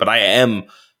super into, but I am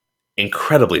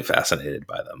incredibly fascinated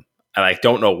by them, and I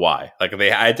don't know why. I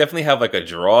definitely have a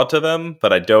draw to them,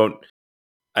 but I don't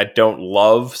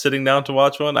love sitting down to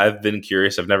watch one. I've been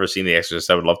curious. I've never seen The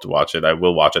Exorcist. I would love to watch it. I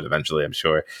will watch it eventually, I'm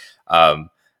sure.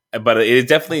 But it is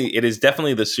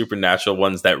definitely the supernatural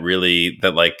ones that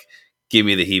give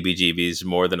me the heebie-jeebies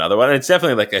more than other ones. And it's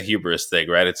definitely a hubris thing,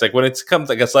 right? It's when it comes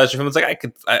a slasher film, it's I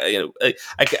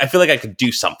feel like I could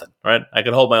do something, right? I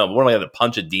could hold my own. What am I going to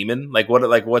punch a demon?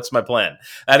 What's my plan?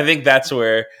 And I think that's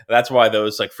why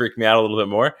those freak me out a little bit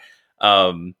more.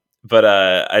 But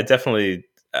I definitely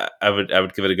I would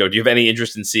give it a go. Do you have any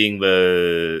interest in seeing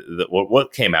the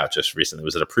what came out just recently?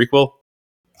 Was it a prequel?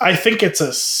 I think it's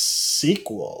a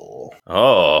sequel.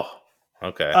 Oh.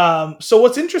 Okay. So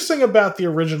what's interesting about the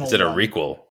original? Is it a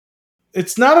requel?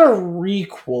 It's not a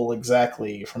requel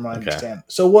exactly, from what I understand.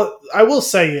 So what I will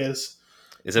say is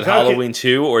it Halloween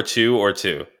 2 or 2 or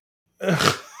 2?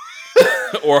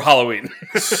 Or Halloween?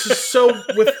 So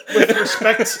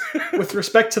with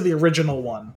respect to the original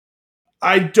one,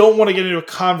 I don't want to get into a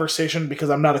conversation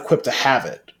because I'm not equipped to have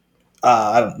it.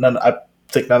 I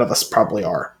think none of us probably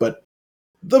are, but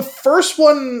the first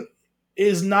one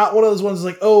is not one of those ones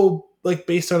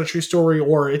based on a true story,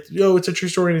 or it's a true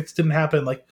story and it didn't happen.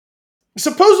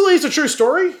 Supposedly it's a true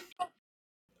story.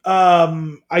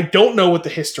 I don't know what the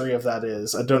history of that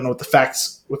is. I don't know what the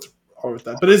facts are with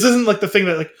that. But this isn't the thing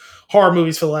that horror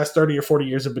movies for the last 30 or 40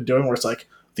 years have been doing, where it's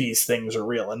these things are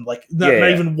real and not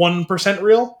even 1%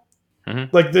 real.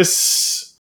 Mm-hmm.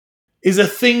 This is a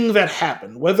thing that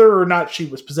happened. Whether or not she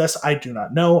was possessed, I do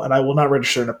not know, and I will not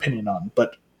register an opinion on.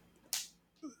 But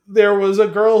there was a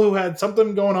girl who had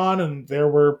something going on, and there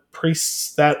were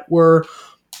priests that were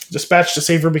dispatched to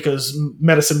save her because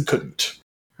medicine couldn't.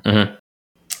 Mm-hmm.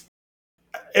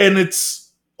 And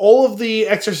it's all of the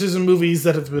exorcism movies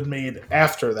that have been made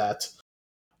after that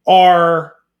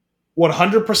are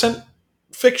 100%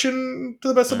 fiction, to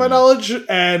the best of my knowledge,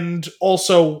 and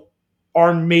also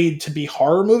are made to be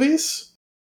horror movies.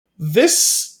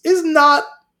 This is not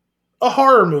a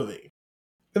horror movie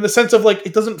in the sense of like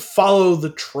it doesn't follow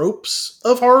the tropes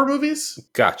of horror movies.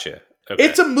 Gotcha. Okay.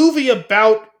 It's a movie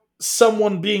about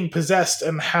someone being possessed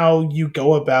and how you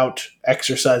go about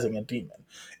exorcising a demon.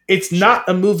 It's not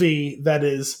a movie that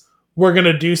is, we're going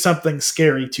to do something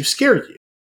scary to scare you.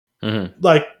 Mm-hmm.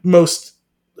 Like most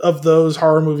of those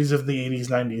horror movies of the 80s,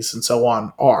 90s, and so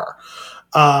on are.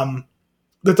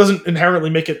 That doesn't inherently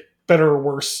make it better or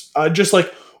worse. Just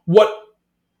like what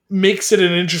makes it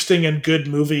an interesting and good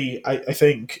movie, I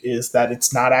think, is that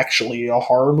it's not actually a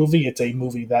horror movie. It's a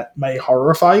movie that may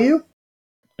horrify you.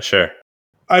 Sure.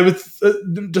 I would,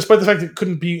 despite the fact that it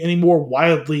couldn't be any more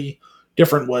wildly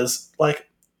different, was like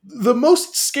the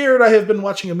most scared I have been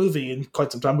watching a movie in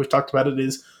quite some time. We've talked about it,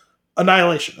 is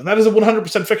Annihilation, and that is a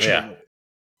 100% fictional movie.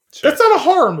 Sure. That's not a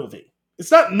horror movie.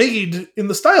 It's not made in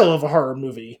the style of a horror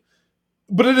movie,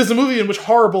 but it is a movie in which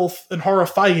horrible and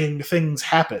horrifying things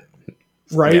happen,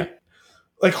 right? Yeah.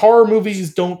 Like, horror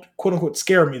movies don't, quote-unquote,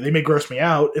 scare me. They may gross me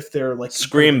out if they're, like...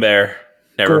 Scream Bear.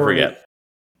 Never forget.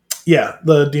 Yeah,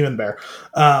 the Demon Bear.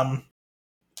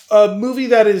 A movie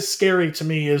that is scary to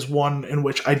me is one in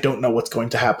which I don't know what's going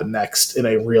to happen next in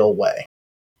a real way.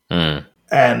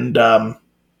 And,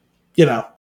 you know,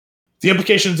 the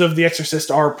implications of The Exorcist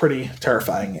are pretty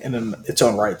terrifying in its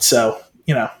own right. So,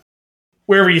 you know,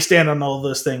 wherever you stand on all of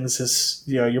those things is,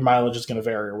 you know, your mileage is going to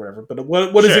vary or whatever. But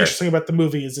what is interesting about the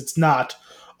movie is it's not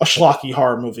a schlocky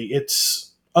horror movie.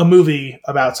 It's a movie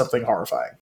about something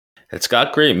horrifying. It's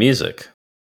got great music.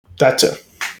 That too.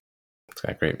 It's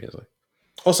got great music.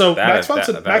 Also, Max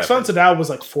von Sydow was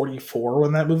like 44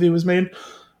 when that movie was made.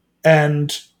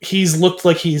 And he's looked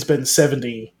like he's been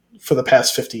 70 for the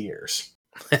past 50 years.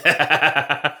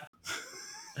 Because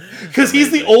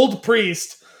he's the old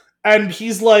priest, and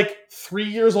he's like 3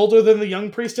 years older than the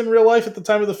young priest in real life at the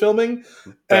time of the filming.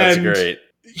 That's great.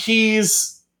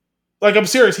 He's like, I'm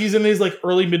serious, he's in his like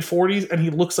early mid-40s, and he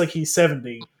looks like he's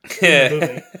 70 in the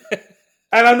movie.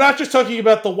 And I'm not just talking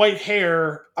about the white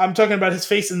hair, I'm talking about his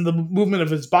face and the movement of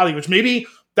his body, which maybe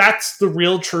that's the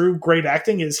real true great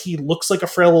acting, is he looks like a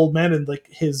frail old man in like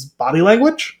his body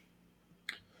language.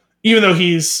 Even though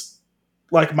he's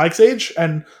like Mike's age,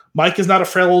 and Mike is not a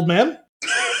frail old man.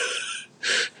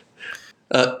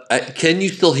 Can you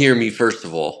still hear me, first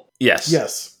of all? Yes.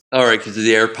 Yes. All right, because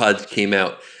the AirPods came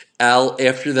out. Al,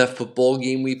 after that football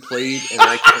game we played and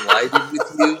I collided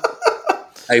with you,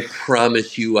 I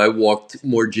promise you I walked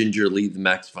more gingerly than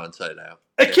Max von Sydow.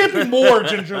 It can't be more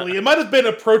gingerly. It might have been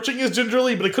approaching as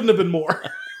gingerly, but it couldn't have been more.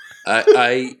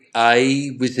 I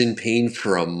was in pain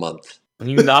for a month.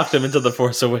 You knocked him into The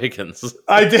Force Awakens.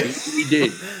 I did. He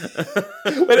did.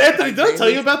 But Anthony, did I tell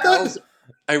you about that?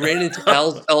 I ran into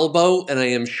Al's elbow, and I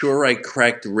am sure I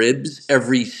cracked ribs,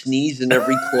 every sneeze, and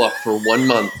every cough for 1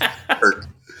 month. Hurt.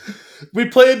 We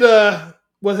played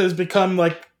what has become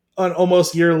like an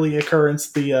almost yearly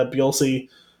occurrence, the Biolsi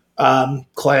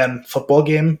clan football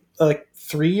game, like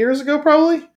 3 years ago,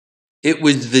 probably. It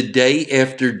was the day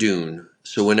after Dune.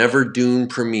 So whenever Dune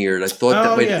premiered, I thought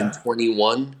that might have been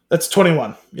 21. That's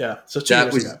 21, yeah. So 2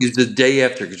 years ago. It was the day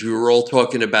after, because we were all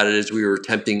talking about it as we were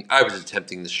I was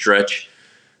attempting the stretch.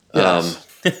 Yes.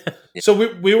 So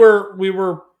we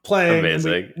were playing.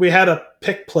 Amazing. We had a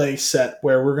pick play set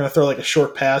where we're going to throw like a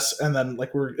short pass, and then like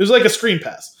it was like a screen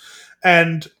pass.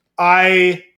 And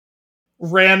I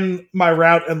ran my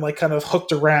route and like kind of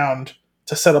hooked around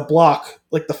to set a block,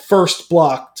 like the first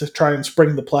block to try and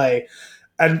spring the play.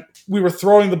 And we were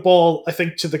throwing the ball, I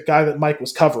think, to the guy that Mike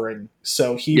was covering.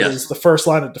 So he was the first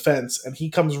line of defense, and he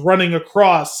comes running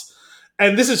across.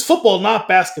 And this is football, not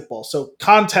basketball. So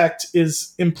contact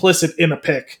is implicit in a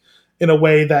pick in a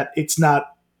way that it's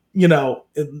not,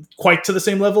 quite to the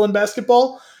same level in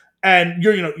basketball. And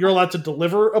you're allowed to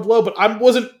deliver a blow, but I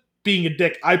wasn't being a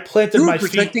dick. I planted my feet. You were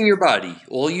protecting your body.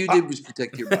 All you did was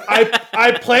protect your body.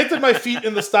 I planted my feet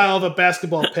in the style of a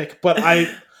basketball pick, but I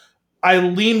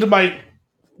leaned my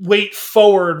weight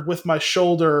forward with my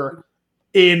shoulder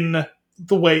in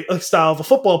the way style of a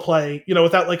football play,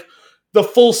 without like the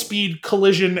full speed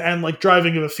collision and like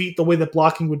driving of a feet the way that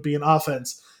blocking would be in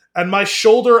offense. And my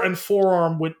shoulder and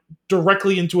forearm went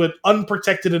directly into an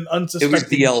unprotected and unsuspected. It was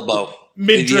the elbow.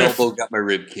 Mid-drift. The elbow got my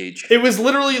rib cage. It was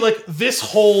literally like this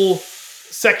whole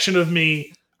section of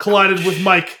me collided with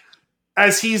Mike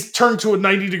as he's turned to a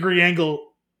 90-degree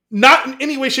angle, not in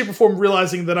any way, shape, or form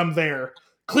realizing that I'm there,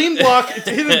 clean block. It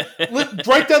hit him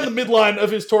right down the midline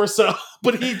of his torso,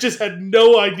 but he just had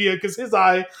no idea because his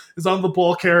eye is on the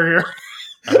ball carrier.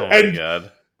 Oh my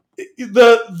god!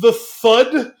 The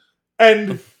thud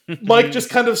and Mike just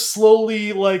kind of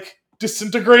slowly like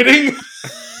disintegrating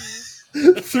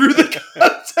through the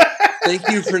contact. Thank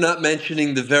you for not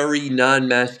mentioning the very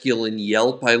non-masculine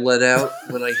yelp I let out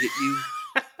when I hit you.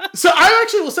 So I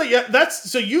actually will say, yeah,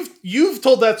 that's so you've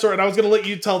told that story, and I was going to let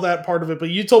you tell that part of it, but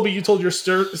you told me you told your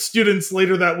students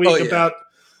later that week about.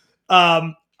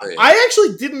 I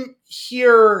actually didn't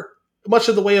hear much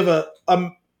of the way of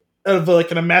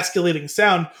like an emasculating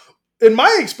sound. In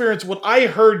my experience, what I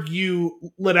heard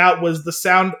you let out was the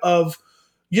sound of,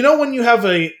 when you have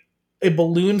a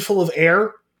balloon full of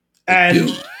air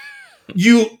and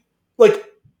you like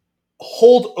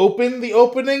hold open the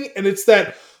opening, and it's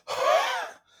that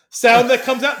sound that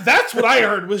comes out. That's what I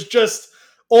heard, was just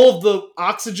all of the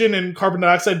oxygen and carbon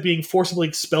dioxide being forcibly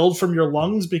expelled from your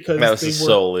lungs because that was his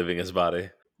soul leaving his body.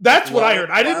 That's what I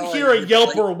heard. I didn't hear a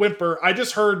yelp or a whimper. I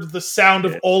just heard the sound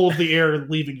of all of the air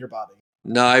leaving your body.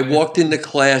 No, I walked into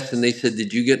class and they said,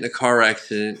 "Did you get in a car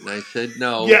accident?" And I said,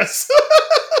 "No." Yes.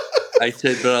 I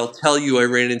said, "But I'll tell you, I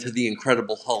ran into the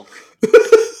Incredible Hulk."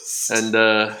 And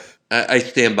I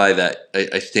stand by that.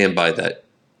 I stand by that.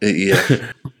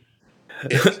 Yeah.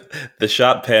 The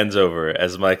shot pans over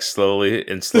as Mike slowly,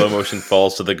 in slow motion,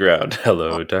 falls to the ground.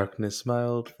 Hello, darkness, my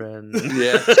old friend.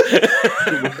 Yeah.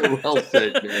 Well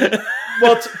said, man.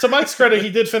 Well, to Mike's credit,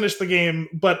 he did finish the game,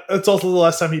 but it's also the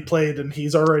last time he played, and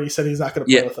he's already said he's not going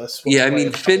to play with us.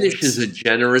 Finish is a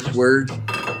generous word.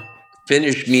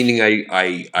 Finish meaning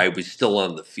I was still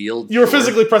on the field. You were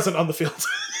physically present on the field.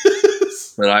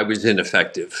 But I was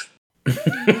ineffective.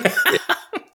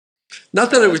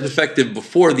 Not that I was effective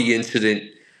before the incident,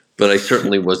 but I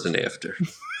certainly wasn't after.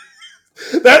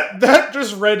 That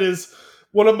just read is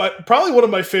probably one of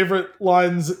my favorite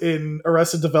lines in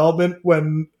Arrested Development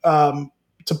when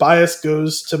Tobias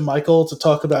goes to Michael to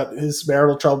talk about his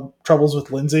marital troubles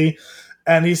with Lindsay,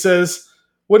 and he says,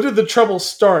 "When did the trouble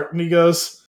start?" And he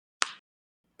goes,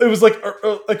 "It was like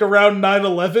around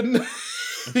 9/11."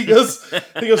 He goes,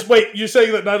 "Wait, you're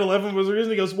saying that 9/11 was the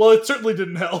reason?" He goes, "Well, it certainly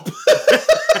didn't help."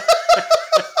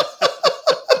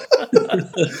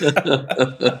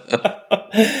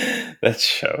 That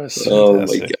show is fantastic. Oh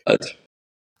my god.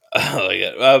 Oh my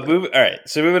god. All right,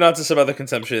 so moving on to some other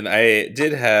consumption. I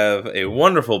did have a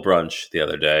wonderful brunch the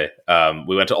other day.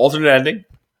 We went to Alternate Ending,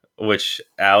 which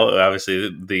obviously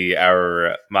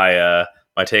my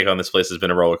take on this place has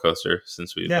been a roller coaster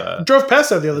since we've drove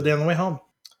past that the other day on the way home.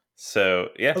 So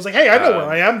yeah, I was like, "Hey, I know where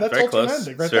I am. That's Alternate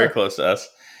Ending, right there." Very close to us.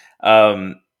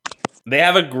 They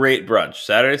have a great brunch.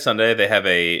 Saturday, Sunday, they have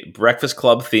a Breakfast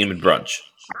Club themed brunch.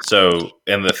 So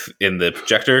in the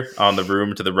projector on the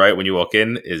room to the right when you walk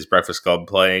in is Breakfast Club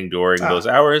playing during those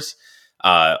hours.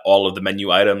 All of the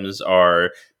menu items are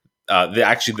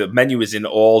the menu is in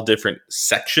all different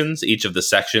sections. Each of the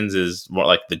sections is more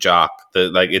like the jock.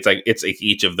 It's like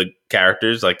each of the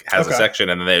characters has a section,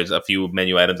 and then there's a few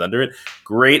menu items under it.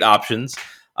 Great options.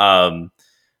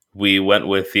 We went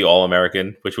with the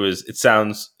All-American, which was it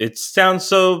sounds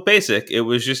so basic. It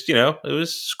was just it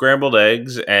was scrambled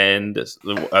eggs and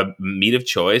a meat of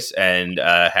choice and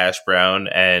a hash brown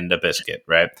and a biscuit,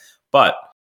 right? But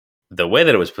the way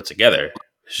that it was put together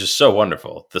was just so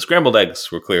wonderful. The scrambled eggs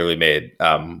were clearly made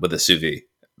with a sous vide.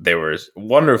 They were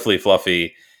wonderfully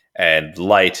fluffy and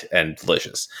light and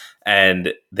delicious,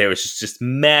 and there was just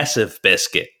massive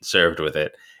biscuit served with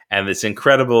it, and this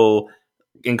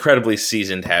incredibly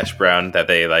seasoned hash brown that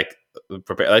they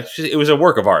prepare. It was a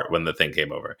work of art when the thing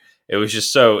came over. It was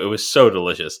so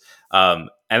delicious. And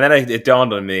then it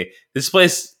dawned on me, this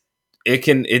place, this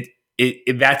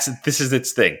is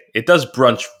its thing. It does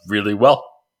brunch really well.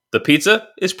 The pizza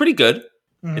is pretty good.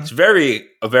 Mm-hmm. It's very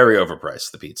overpriced,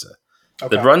 the pizza.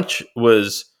 Okay. The brunch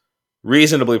was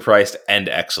reasonably priced and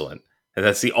excellent. And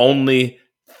that's the only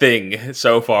thing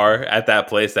so far at that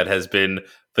place that has been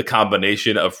the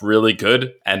combination of really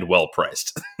good and well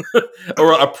priced,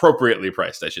 or appropriately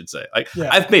priced, I should say.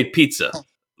 I've made pizza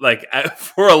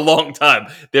for a long time.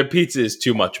 Their pizza is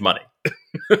too much money,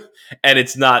 and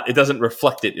it doesn't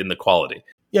reflect it in the quality.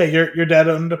 Yeah, your dad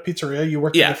owned a pizzeria. You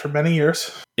worked in it for many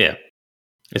years. Yeah,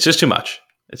 it's just too much.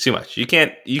 It's too much. You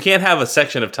can't have a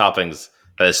section of toppings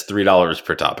that is $3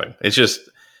 per topping. It's just.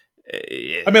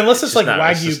 Unless it's like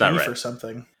Wagyu beef right. or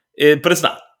something. But it's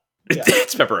not. Yeah.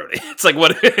 It's pepperoni. It's like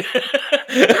what?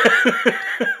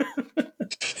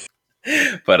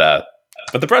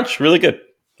 But the brunch really good.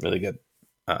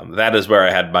 That is where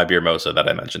I had my beer mosa that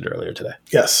I mentioned earlier today.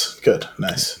 Yes, good,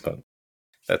 nice. But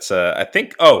That's I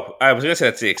think. Oh, I was gonna say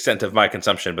that's the extent of my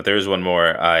consumption, but there is one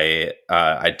more. I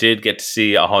did get to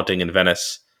see A Haunting in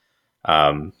Venice.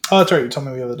 Oh, that's right. You told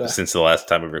me the other day. Since the last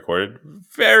time we recorded,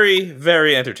 very,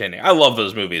 very entertaining. I love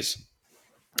those movies.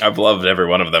 I've loved every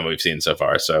one of them we've seen so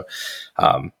far. So,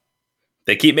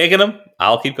 they keep making them.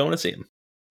 I'll keep going to see them.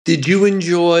 Did you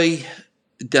enjoy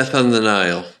Death on the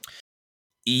Nile?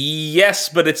 Yes,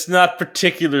 but it's not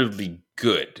particularly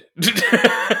good.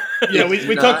 Yeah,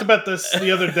 we talked about this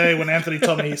the other day when Anthony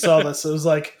told me he saw this. It was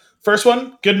like, first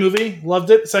one, good movie,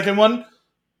 loved it. Second one,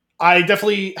 I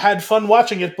definitely had fun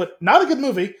watching it, but not a good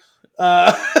movie.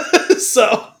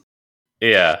 So,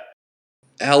 yeah.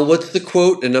 Al, what's the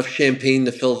quote? Enough champagne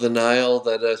to fill the Nile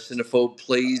that a cinephobe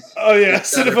plays. Oh yeah,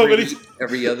 cinephobe.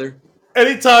 Every other.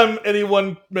 Anytime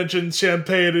anyone mentions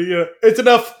champagne, it's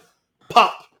enough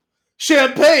pop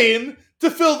champagne to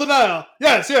fill the Nile.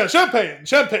 Yes, yeah, champagne.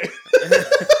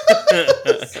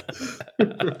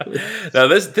 Now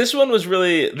this one was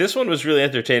really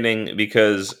entertaining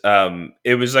because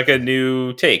it was like a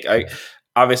new take.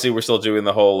 Obviously we're still doing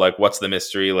the whole like what's the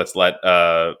mystery? Let's let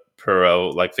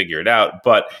Perot like figure it out,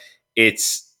 but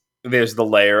there's the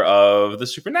layer of the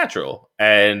supernatural.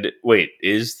 And wait,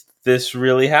 is this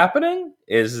really happening?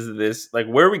 Is this like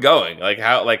where are we going? Like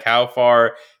how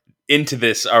far into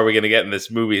this are we going to get in this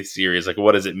movie series? Like,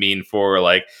 what does it mean for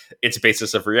like its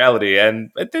basis of reality?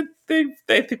 And I think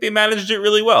they managed it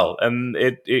really well, and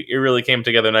it really came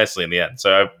together nicely in the end.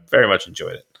 So I very much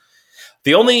enjoyed it.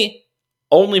 The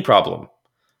only problem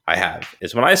I have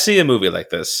is when I see a movie like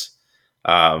this,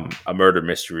 a murder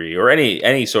mystery or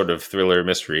any sort of thriller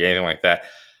mystery, anything like that.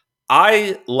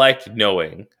 I like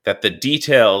knowing that the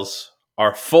details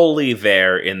are fully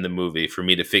there in the movie for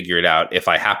me to figure it out if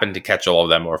I happen to catch all of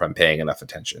them or if I'm paying enough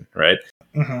attention, right?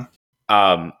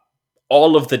 Mm-hmm.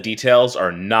 All of the details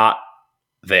are not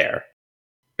there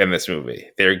in this movie.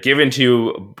 They're given to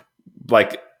you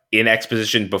like in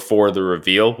exposition before the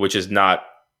reveal, which is not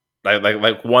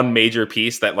like one major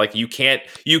piece that like you can't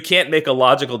make a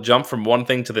logical jump from one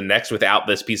thing to the next without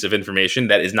this piece of information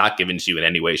that is not given to you in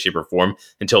any way, shape, or form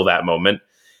until that moment.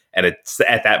 And it's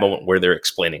at that moment where they're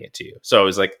explaining it to you. So it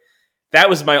was like, that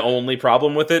was my only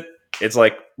problem with it. It's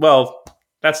like, well,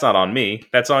 that's not on me.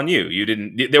 That's on you.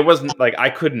 There wasn't like, I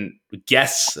couldn't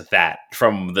guess that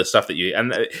from the stuff that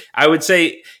and I would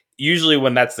say usually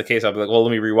when that's the case, I'll be like, well,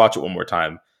 let me rewatch it one more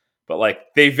time. But like,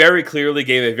 they very clearly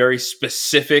gave a very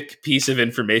specific piece of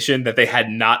information that they had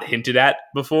not hinted at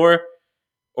before.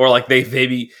 Or like they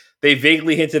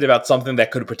vaguely hinted about something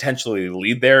that could potentially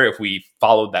lead there if we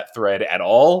followed that thread at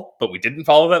all, but we didn't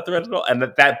follow that thread at all. And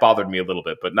that bothered me a little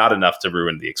bit, but not enough to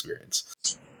ruin the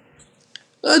experience.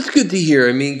 That's good to hear.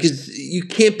 I mean, because you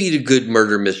can't beat a good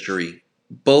murder mystery.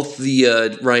 Both the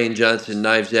Rian Johnson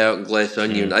Knives Out and Glass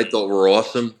Onion I thought were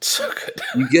awesome. So good.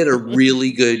 You get a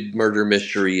really good murder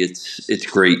mystery. It's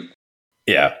great.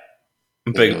 Yeah.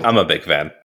 I'm a big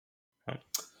fan.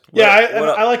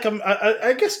 I like them.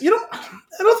 I guess I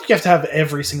don't think you have to have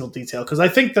every single detail, because I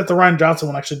think that the Rian Johnson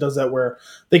one actually does that, where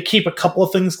they keep a couple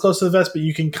of things close to the vest, but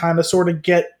you can kind of sort of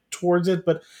get towards it.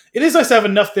 But it is nice to have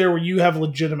enough there where you have a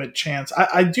legitimate chance.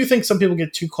 I do think some people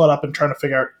get too caught up in trying to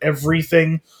figure out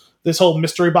everything. This whole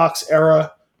mystery box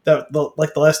era, that the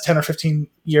last 10 or 15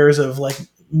 years of like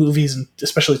movies and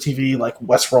especially TV, like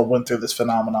Westworld went through this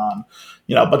phenomenon.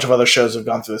 A bunch of other shows have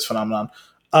gone through this phenomenon.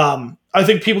 I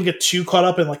think people get too caught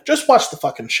up in like, just watch the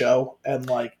fucking show and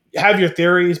like have your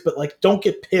theories, but like don't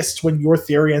get pissed when your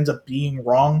theory ends up being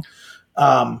wrong.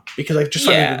 Because I just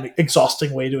find it an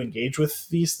exhausting way to engage with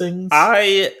these things.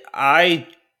 I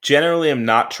generally am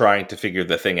not trying to figure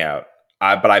the thing out.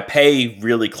 But I pay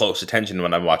really close attention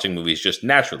when I'm watching movies just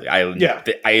naturally.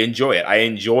 I enjoy it. I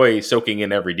enjoy soaking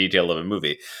in every detail of a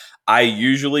movie. I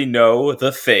usually know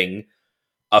the thing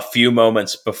a few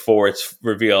moments before it's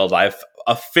revealed. I've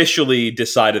officially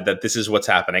decided that this is what's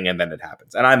happening, and then it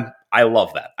happens. And I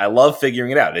love that. I love figuring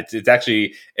it out. It's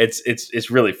actually it's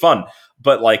really fun.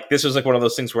 But like, this was like one of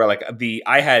those things where like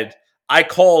I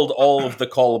called all of the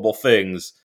callable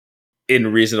things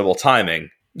in reasonable timing.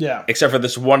 Yeah. Except for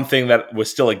this one thing that was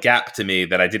still a gap to me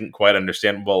that I didn't quite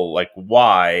understand. Well, like,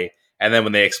 why? And then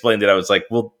when they explained it, I was like,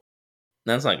 well,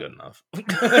 that's not good enough.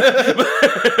 but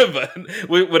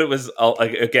it was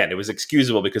like, again, it was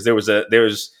excusable because there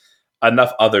was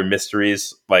enough other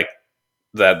mysteries like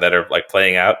that are like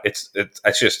playing out. It's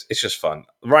just fun.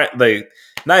 Right. Like,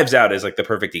 Knives Out is like the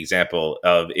perfect example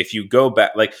of, if you go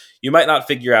back, like, you might not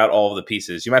figure out all of the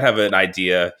pieces. You might have an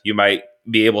idea. You might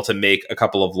be able to make a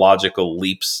couple of logical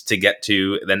leaps to get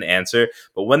to then answer.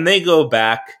 But when they go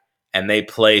back and they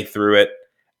play through it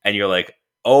and you're like,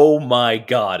 oh my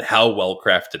God, how well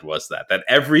crafted was that? That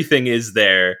everything is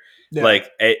there. Yeah. Like,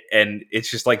 and it's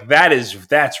just like,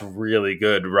 that's really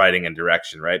good writing and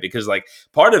direction, right? Because like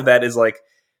part of that is like,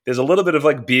 there's a little bit of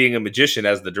like being a magician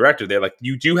as the director. They're like,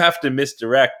 you do have to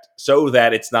misdirect so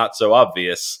that it's not so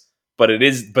obvious, but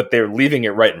they're leaving it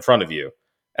right in front of you.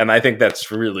 And I think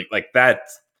that's really like that.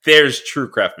 There's true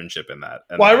craftsmanship in that.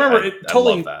 And well, I remember it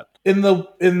totally, I love that.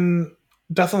 in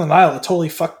Death on the Nile, it totally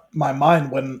fucked my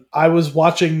mind when I was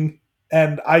watching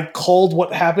and I called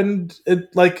what happened.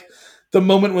 Like the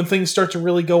moment when things start to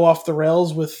really go off the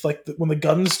rails with like when the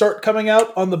guns start coming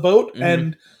out on the boat. Mm-hmm.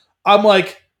 And I'm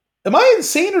like, am I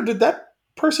insane or did that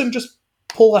person just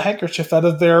pull a handkerchief out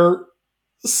of their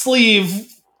sleeve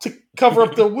to cover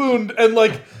up the wound and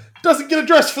like doesn't get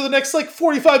addressed for the next like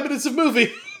 45 minutes of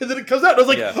movie? And then it comes out and I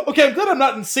was like, okay, I'm glad I'm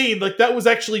not insane. Like that was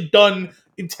actually done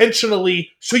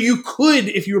intentionally so you could,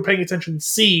 if you were paying attention,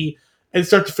 see and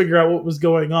start to figure out what was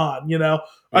going on, you know?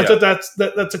 I thought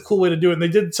that's a cool way to do it. And they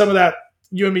did some of that.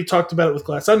 You and me talked about it with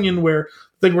Glass Onion, where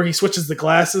he switches the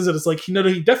glasses, and it's like, he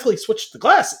definitely switched the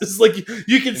glasses. Like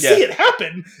you can see it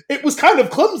happen. It was kind of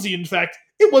clumsy, in fact.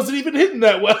 It wasn't even hidden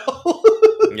that well.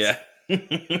 Yeah.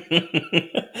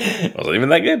 It wasn't even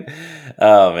that good.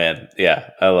 Oh man. Yeah.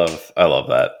 I love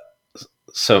that.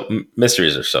 So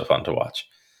mysteries are so fun to watch.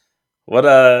 All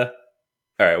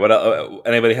right. What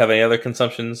anybody have any other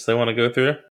consumptions they want to go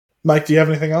through? Mike, do you have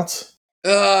anything else?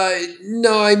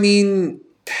 No, I mean,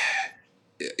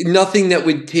 nothing that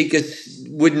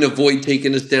wouldn't avoid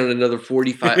taking us down another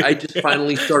 45. I just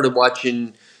finally started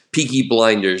watching Peaky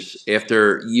Blinders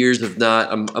after years of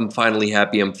not. I'm finally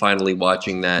happy. I'm finally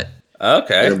watching that.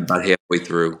 Okay. I'm about halfway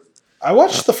through. I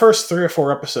watched the first 3 or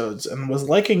 4 episodes and was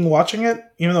liking watching it,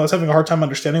 even though I was having a hard time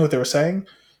understanding what they were saying.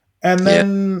 And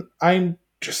then I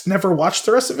just never watched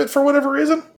the rest of it for whatever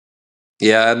reason.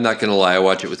 Yeah, I'm not going to lie. I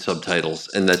watch it with subtitles,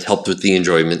 and that's helped with the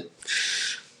enjoyment.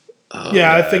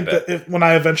 I think that when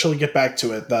I eventually get back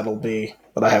to it, that'll be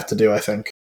what I have to do, I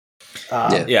think.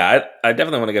 I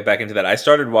definitely want to get back into that. I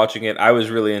started watching it. I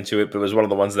was really into it, but it was one of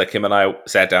the ones that Kim and I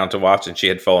sat down to watch, and she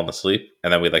had fallen asleep.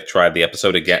 And then we like tried the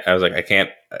episode again. I was like,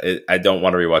 I don't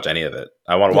want to rewatch any of it.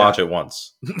 I want to watch it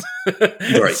once.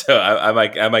 Right. So I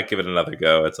might give it another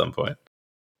go at some point.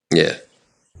 Yeah.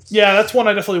 Yeah, that's one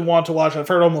I definitely want to watch. I've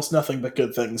heard almost nothing but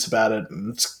good things about it.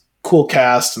 And it's a cool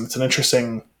cast, and it's an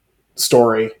interesting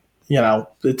story. You know,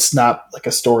 it's not like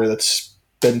a story that's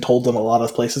been told in a lot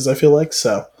of places, I feel like.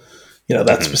 So, you know,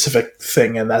 that specific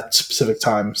thing and that specific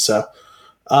time. So,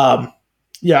 I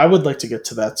would like to get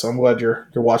to that. So I'm glad you're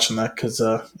watching that, because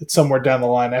it's somewhere down the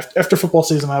line. After football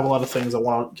season, I have a lot of things I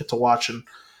want to get to watch, and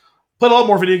played a lot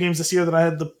more video games this year than I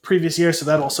had the previous year. So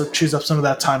that also chews up some of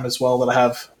that time as well that I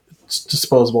have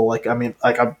disposable. Like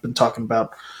I've been talking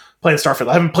about playing Starfield.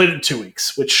 I haven't played it in 2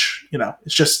 weeks, which, you know,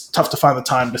 it's just tough to find the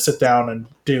time to sit down and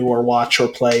do or watch or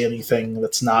play anything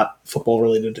that's not football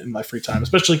related in my free time,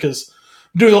 especially because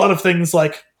I'm doing a lot of things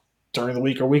like during the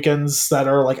week or weekends that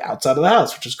are like outside of the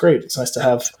house, which is great. It's nice to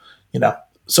have, you know,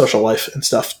 social life and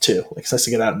stuff too. Like it's nice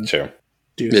to get out and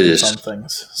do some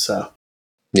things. So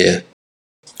yeah.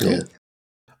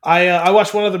 I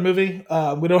watched one other movie.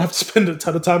 We don't have to spend a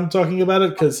ton of time talking about it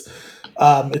because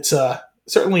it's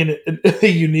certainly a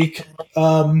unique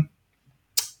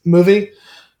movie.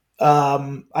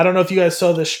 I don't know if you guys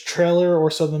saw this trailer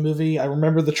or saw the movie. I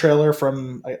remember the trailer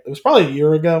from, it was probably a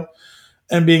year ago,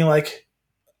 and being like,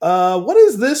 what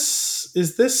is this?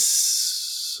 Is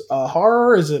this a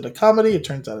horror? Is it a comedy? It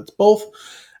turns out it's both.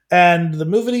 And the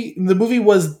movie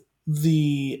was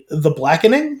the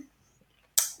Blackening,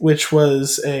 which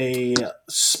was a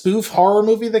spoof horror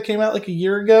movie that came out like a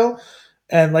year ago.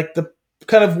 And like the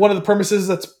kind of one of the premises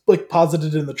that's like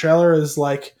posited in the trailer is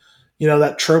like, you know,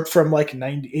 that trope from like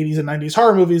 80s and 90s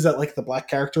horror movies that like the black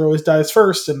character always dies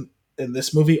first. And in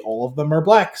this movie, all of them are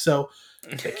black. So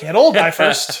they can't all die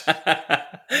first.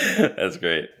 That's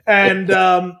great. And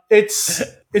it's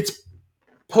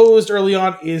posed early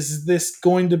on, is this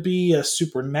going to be a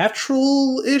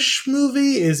supernatural-ish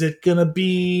movie? Is it going to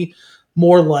be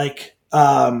more like,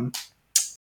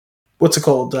 what's it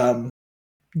called?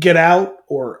 Get Out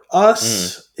or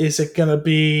Us? Is it going to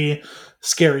be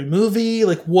scary movie?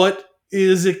 Like, what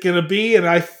is it going to be? And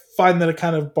I find that it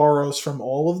kind of borrows from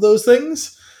all of those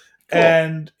things. Cool.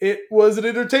 And it was an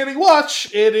entertaining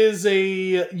watch. It is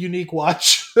a unique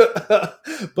watch.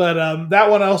 But that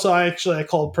one also, I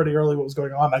called pretty early what was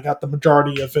going on. I got the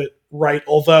majority of it right.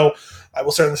 Although I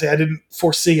will certainly say I didn't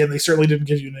foresee, and they certainly didn't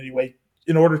give you in any way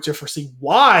in order to foresee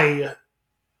why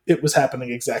it was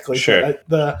happening exactly. Sure.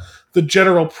 The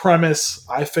general premise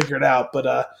I figured out,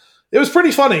 but it was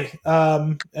pretty funny.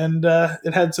 And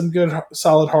it had some good,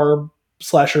 solid horror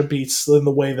slasher beats in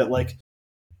the way that like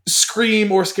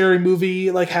Scream or Scary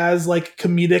Movie like has like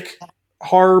comedic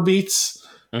horror beats.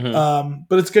 Mm-hmm.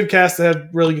 But it's a good cast. They had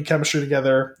really good chemistry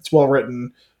together. It's well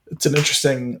written. It's an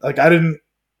interesting like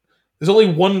there's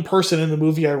only one person in the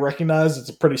movie I recognize. It's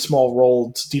a pretty small role.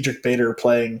 It's Diedrich Bader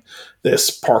playing this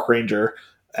park ranger.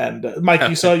 And Mike,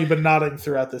 you've been nodding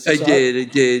throughout this. I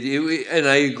did. And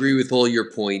I agree with all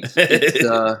your points.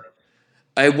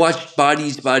 I watched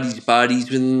Bodies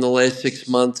within the last 6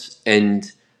 months,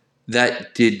 and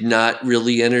that did not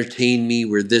really entertain me,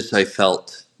 where this I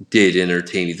felt did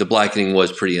entertain me. The blackening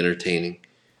was pretty entertaining.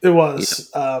 It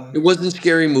was. It wasn't a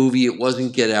scary movie. It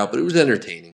wasn't Get Out, but it was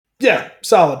entertaining. Yeah,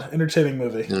 solid, entertaining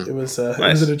movie. Yeah. It was Nice. It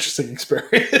was an interesting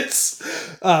experience.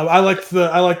 I liked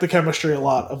the chemistry a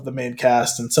lot of the main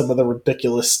cast and some of the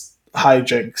ridiculous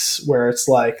hijinks where it's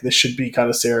like this should be kind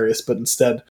of serious, but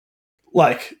instead,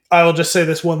 like I will just say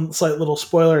this one slight little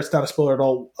spoiler. It's not a spoiler at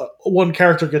all. One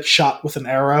character gets shot with an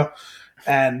arrow,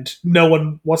 and no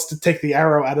one wants to take the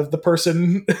arrow out of the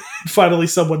person. Finally,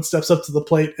 someone steps up to the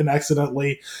plate and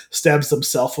accidentally stabs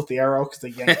themselves with the arrow because they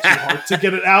yanked too hard to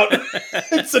get it out.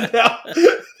 And so now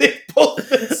they both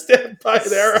been stabbed by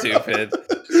an arrow. Stupid.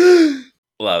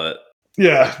 Love it.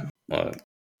 Yeah. Love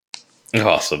it.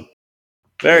 Awesome.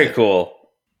 Very cool.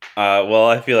 Well,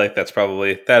 I feel like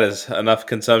that is enough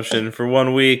consumption for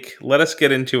 1 week. Let us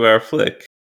get into our flick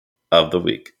of the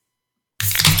week.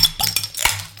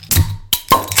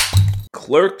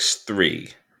 Clerks III,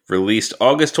 released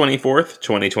August 24th,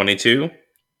 2022,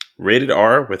 rated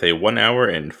R with a 1 hour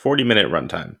and 40-minute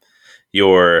runtime.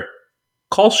 Your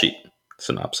call sheet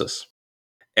synopsis.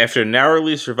 After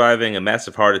narrowly surviving a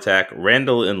massive heart attack,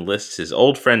 Randall enlists his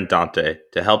old friend Dante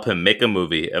to help him make a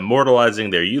movie immortalizing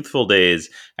their youthful days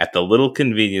at the little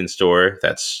convenience store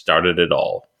that started it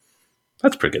all.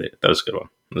 That's pretty good. That was a good one.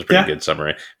 That was a pretty good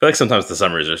summary. I feel like sometimes the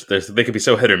summaries they could be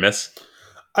so hit or miss.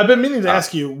 I've been meaning to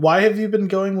ask you, why have you been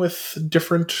going with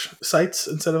different sites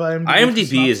instead of IMDb?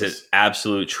 IMDb is an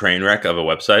absolute train wreck of a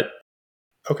website.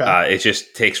 Okay. It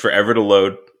just takes forever to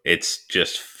load. It's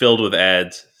just filled with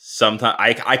ads. Sometimes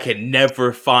I can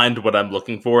never find what I'm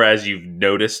looking for, as you've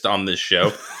noticed on this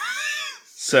show.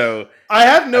 So I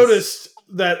have noticed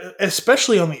that,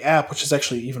 especially on the app, which is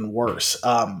actually even worse.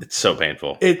 It's so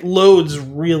painful. It loads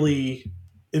really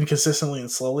inconsistently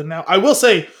and slowly now. I will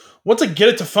say, once I get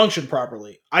it to function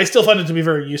properly, I still find it to be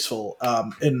very useful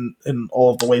in all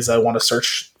of the ways I want to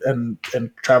search and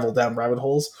travel down rabbit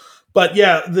holes. But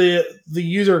yeah, the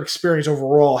user experience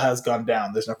overall has gone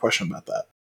down. There's no question about that.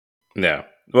 No.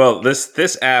 Well,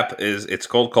 this app it's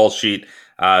called Call Sheet.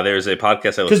 There's a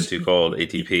podcast I listen to called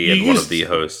ATP, and one of the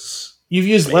hosts. You've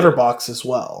used Letterboxd as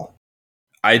well.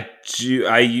 I do.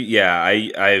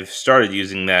 I've started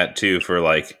using that too for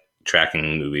like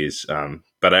tracking movies.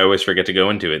 But I always forget to go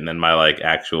into it, and then my like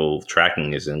actual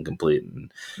tracking is incomplete.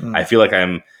 And I feel like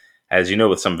I'm, as you know,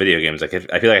 with some video games, like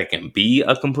I feel like I can be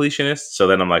a completionist. So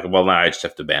then I'm like, well, now I just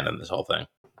have to abandon this whole thing.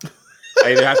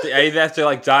 I either have to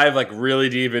like dive like really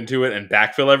deep into it and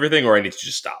backfill everything, or I need to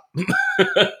just stop.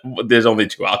 There's only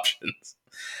two options.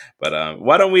 But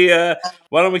why don't we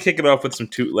kick it off with some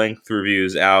Toot-length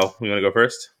reviews? Al, you want to go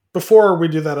first? Before we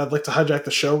do that, I'd like to hijack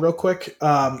the show real quick.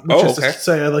 To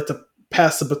say, I'd like to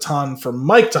pass the baton for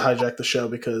Mike to hijack the show,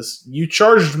 because you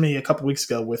charged me a couple weeks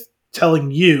ago with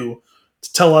telling you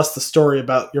to tell us the story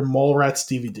about your Mallrats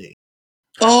DVD.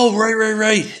 Oh,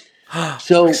 right.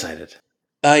 So I'm excited.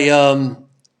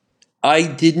 I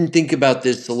didn't think about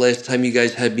this the last time you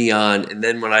guys had me on, and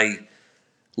then when I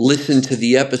listened to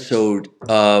the episode,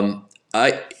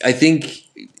 I think,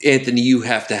 Anthony, you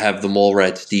have to have the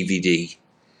Mallrats DVD.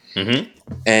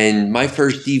 Mm-hmm. And my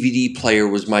first DVD player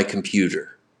was my computer.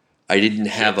 I didn't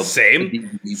have a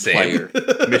DVD player.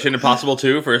 Mission Impossible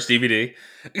 2 first DVD.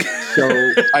 So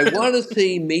I want to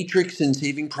say Matrix and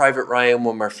Saving Private Ryan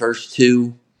were my first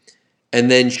two. And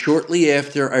then shortly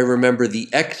after, I remember the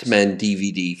X-Men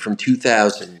DVD from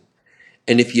 2000.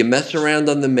 And if you mess around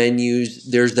on the menus,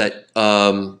 there's that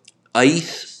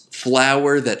ice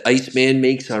flower that Iceman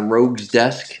makes on Rogue's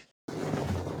desk.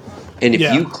 And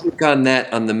if you click on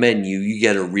that on the menu, you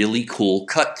get a really cool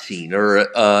cut scene or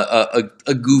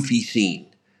a goofy scene.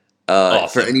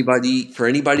 Awesome. For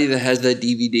anybody that has that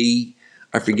DVD,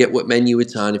 I forget what menu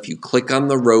it's on. If you click on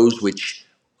the rose, which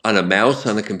on a mouse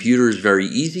on a computer is very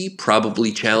easy,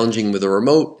 probably challenging with a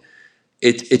remote,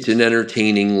 it's an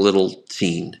entertaining little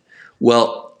scene.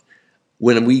 Well,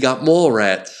 when we got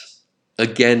Mallrats,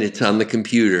 again, it's on the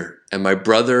computer. And my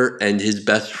brother and his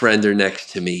best friend are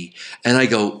next to me. And I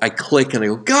click and I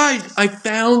go, guys, I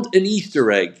found an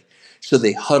Easter egg. So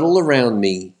they huddle around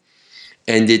me,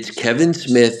 and it's Kevin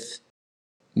Smith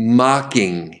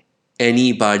mocking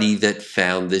anybody that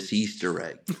found this Easter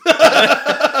egg.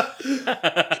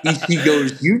 He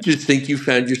goes, you just think you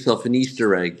found yourself an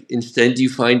Easter egg. Instead, you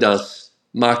find us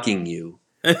mocking you.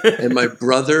 And my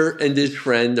brother and his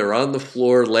friend are on the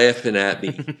floor laughing at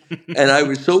me. And I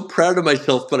was so proud of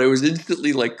myself, but I was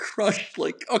instantly like crushed,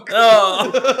 like, oh, come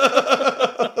on.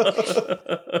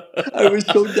 I was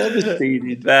so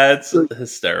devastated. That's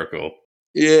hysterical.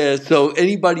 Yeah, so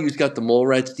anybody who's got the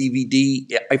Mallrats DVD,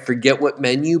 I forget what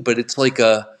menu, but it's like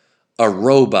a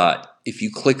robot. If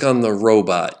you click on the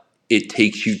robot, it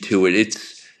takes you to it.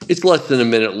 It's less than a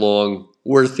minute long,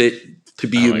 worth it to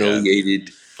be humiliated.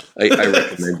 I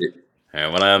recommend it.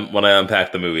 All right, when I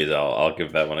unpack the movies, I'll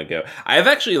give that one a go.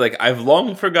 I've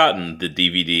long forgotten the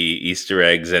DVD Easter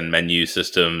eggs and menu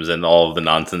systems and all of the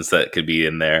nonsense that could be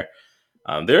in there.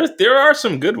 There are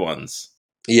some good ones.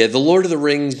 Yeah, the Lord of the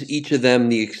Rings, each of them,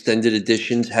 the extended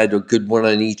editions, had a good one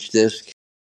on each disc.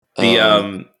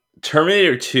 The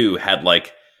Terminator 2 had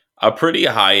like a pretty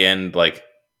high end like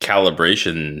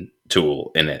calibration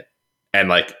tool in it, and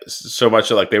like so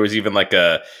much like there was even like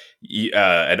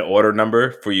an order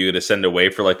number for you to send away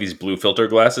for like these blue filter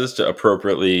glasses to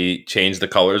appropriately change the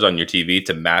colors on your TV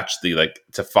to match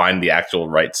to find the actual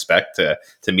right spec to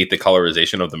meet the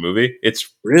colorization of the movie. It's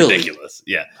really ridiculous.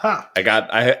 Yeah. Huh.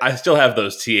 I still have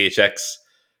those THX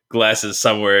glasses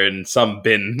somewhere in some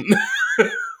bin.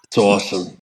 It's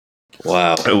awesome.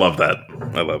 Wow. I love that.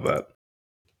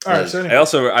 All right. So anyway.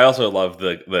 I also love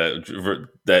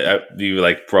that you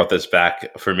like brought this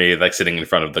back for me, like sitting in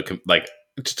front of the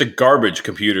just a garbage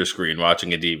computer screen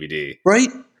watching a DVD. Right?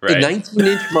 A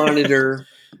 19-inch monitor,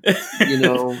 you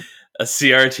know. A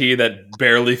CRT that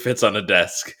barely fits on a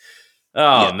desk.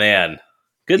 Oh, man.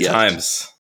 Good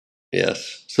times.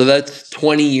 Yes. So that's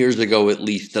 20 years ago at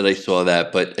least that I saw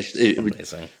that. But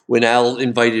when Al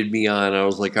invited me on, I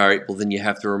was like, all right, well, then you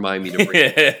have to remind me to bring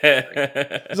it.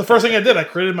 It's the first thing I did. I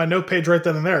created my note page right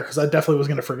then and there because I definitely was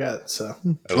going to forget. So.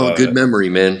 Oh, good memory,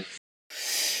 man.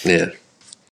 Yeah.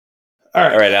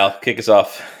 All right, Al, kick us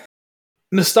off.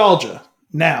 Nostalgia,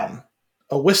 noun.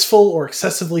 A wistful or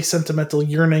excessively sentimental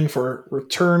yearning for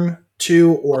return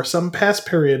to or some past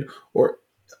period or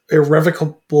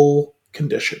irrevocable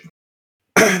condition.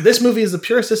 This movie is the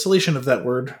purest distillation of that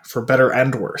word for better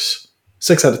and worse.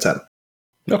 6 out of 10.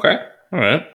 Okay. All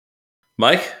right.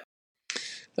 Mike?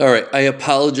 All right. I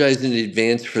apologize in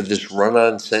advance for this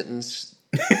run-on sentence.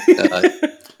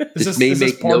 This may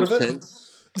make no sense.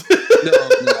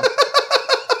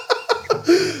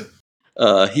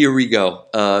 No. Here we go.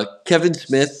 Kevin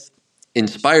Smith,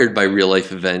 inspired by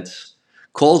real-life events,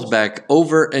 calls back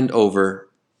over and over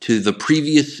to the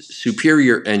previous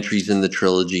superior entries in the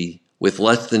trilogy with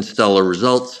less than stellar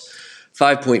results.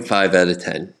 5.5 out of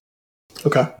 10.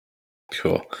 Okay.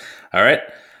 Cool. All right.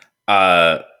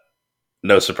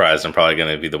 No surprise, I'm probably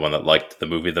going to be the one that liked the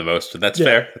movie the most, and that's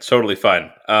fair. It's totally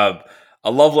fine. A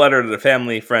love letter to the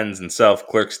family, friends, and self,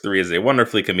 Clerks III is a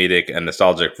wonderfully comedic and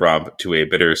nostalgic romp to a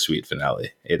bittersweet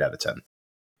finale. 8 out of 10.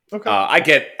 Okay. I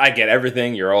get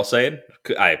everything you're all saying.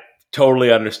 I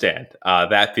totally understand.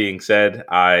 That being said,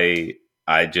 I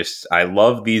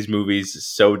love these movies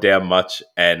so damn much,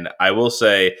 and I will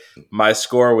say my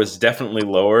score was definitely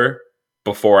lower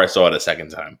before I saw it a second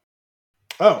time.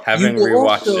 Oh, having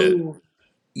rewatched it.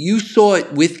 You saw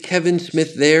it with Kevin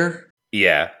Smith there?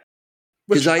 Yeah.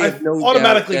 Which I have no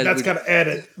automatically that's got to add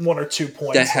it 1 or 2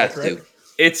 points. That has to.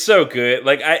 It's so good.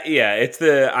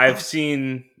 I've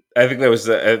seen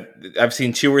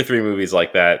 2 or 3 movies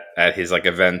like that at his like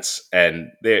events,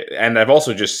 and I've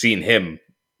also just seen him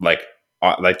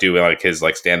doing like his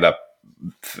like stand up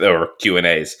or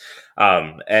Q&As.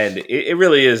 And it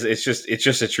really is. It's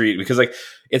just a treat because like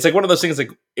it's like one of those things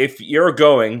like if you're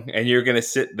going and you're gonna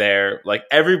sit there, like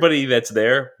everybody that's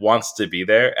there wants to be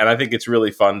there, and I think it's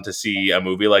really fun to see a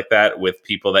movie like that with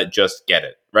people that just get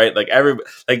it right. Like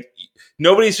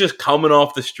nobody's just coming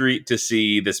off the street to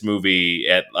see this movie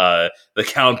at the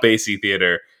Count Basie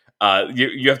Theater.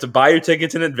 You have to buy your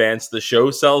tickets in advance. The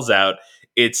show sells out.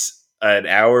 It's an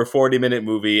hour, 40-minute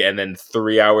movie, and then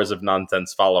 3 hours of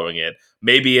nonsense following it.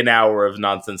 Maybe an hour of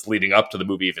nonsense leading up to the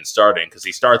movie even starting, because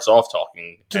he starts off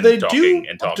talking and talking.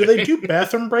 Do they do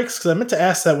bathroom breaks? Because I meant to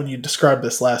ask that when you described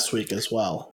this last week as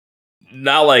well.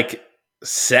 Not like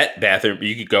set bathroom.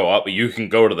 You could go up, but you can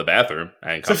go to the bathroom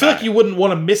and come I feel back. like you wouldn't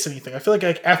want to miss anything. I feel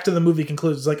like after the movie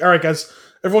concludes, it's like, all right, guys,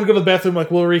 everyone go to the bathroom.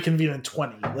 Like, we'll reconvene in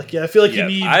 20. Like, yeah, I feel like you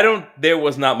need. There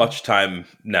was not much time.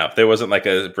 No, there wasn't like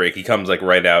a break. He comes like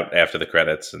right out after the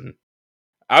credits, and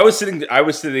I was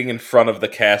sitting in front of the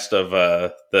cast of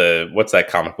what's that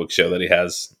comic book show that he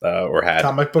has or had?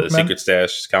 Comic Book the Men? Secret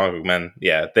Stash, Comic Book Men.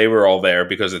 Yeah, they were all there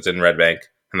because it's in Red Bank.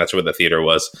 and that's where the theater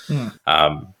was.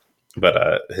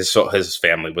 But his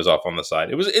family was off on the side.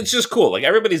 It's just cool. Like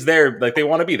everybody's there, like they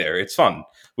want to be there. It's fun.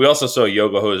 We also saw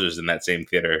Yoga Hosers in that same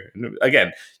theater. And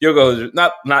again, Yoga Hosers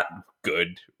not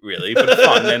good really, but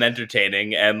fun and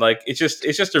entertaining, and like it's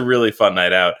just a really fun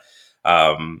night out.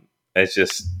 It's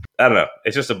just, I don't know,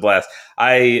 it's just a blast.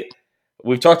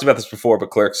 We've talked about this before,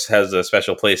 but Clerks has a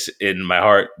special place in my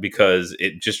heart because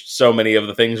it just so many of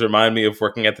the things remind me of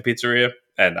working at the pizzeria,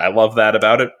 and I love that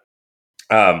about it.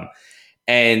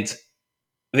 And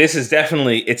this is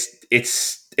definitely it's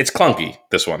clunky.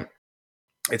 This one,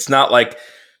 it's not like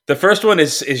the first one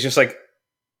is just like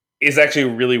is actually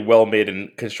a really well made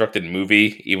and constructed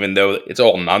movie, even though it's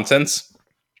all nonsense.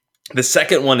 The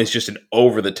second one is just an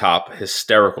over the top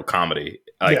hysterical comedy.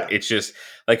 It's just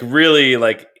like really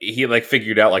like he like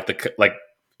figured out like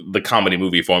the comedy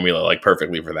movie formula like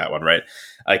perfectly for that one, right?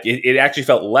 Like it actually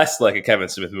felt less like a Kevin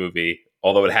Smith movie,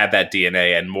 although it had that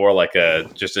DNA, and more like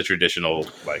just a traditional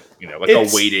like a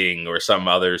Waiting or some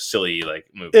other silly like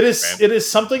movie. It is right? It is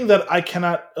something that I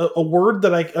cannot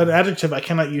an adjective I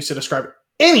cannot use to describe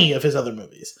any of his other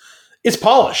movies. It's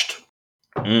polished,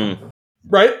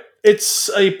 right? It's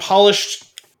a polished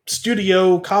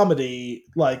studio comedy,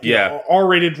 like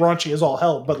R-rated, raunchy as all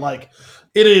hell, but like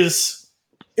it is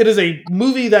a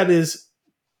movie that is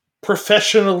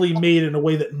professionally made in a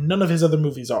way that none of his other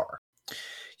movies are.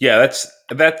 Yeah,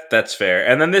 that's fair.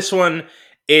 And then this one,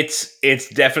 it's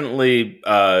definitely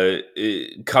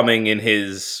coming in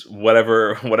his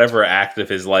whatever act of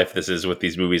his life this is with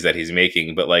these movies that he's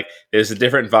making, but like there's a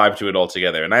different vibe to it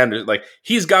altogether. And I understand, like,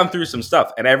 he's gone through some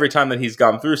stuff, and every time that he's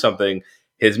gone through something,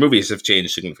 his movies have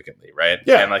changed significantly, right?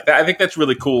 Yeah. And like that, I think that's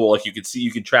really cool. Like you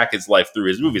can track his life through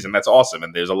his movies, and that's awesome.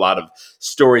 And there's a lot of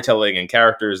storytelling and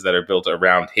characters that are built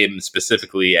around him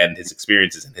specifically and his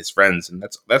experiences and his friends, and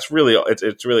that's really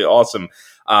it's really awesome.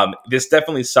 This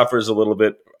definitely suffers a little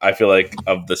bit, I feel like,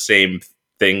 of the same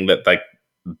thing that like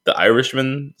The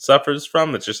Irishman suffers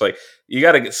from. It's just like you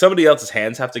got to get somebody else's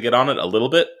hands have to get on it a little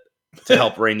bit to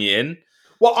help rein you in.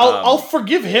 Well, I'll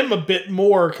forgive him a bit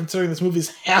more considering this movie's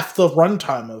half the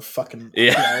runtime of fucking.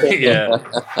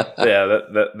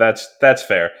 That's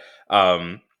fair.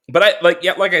 But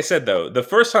like I said though, the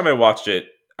first time I watched it,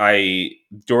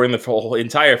 during the whole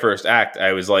entire first act,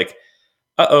 I was like,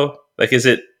 like is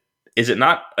it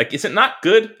not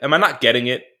good? Am I not getting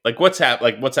it? Like what's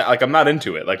like I'm not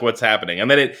into it. Like what's happening? And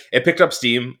then it picked up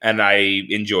steam, and I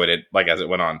enjoyed it like as it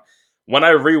went on. When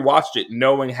I rewatched it,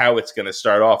 knowing how it's going to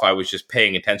start off, I was just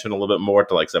paying attention a little bit more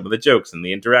to like some of the jokes and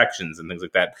the interactions and things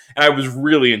like that. And I was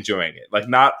really enjoying it. Like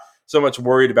not so much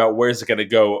worried about where's it going to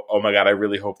go. Oh my God, I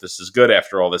really hope this is good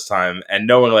after all this time. And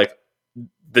knowing like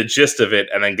the gist of it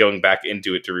and then going back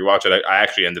into it to rewatch it, I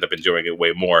actually ended up enjoying it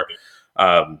way more.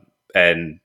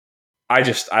 And I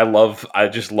just love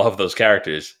those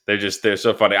characters. They're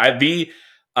so funny.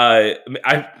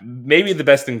 Maybe the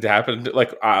best thing to happen to,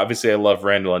 like, obviously I love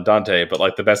Randall and Dante, but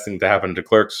like the best thing to happen to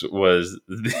Clerks was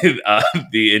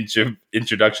the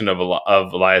introduction of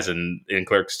Elias in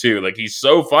Clerks II. Like he's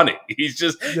so funny. He's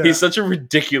such a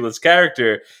ridiculous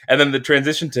character, and then the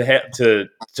transition to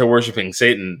worshiping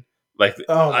Satan. Like,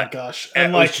 oh my gosh,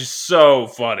 and like, it's just so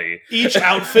funny. Each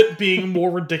outfit being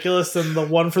more ridiculous than the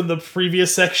one from the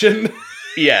previous section.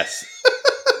 Yes.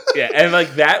 Yeah, and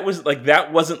like that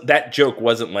joke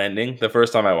wasn't landing the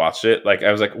first time I watched it. Like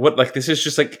I was like, what? Like this is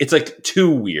just like it's like too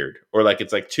weird, or like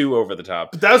it's like too over the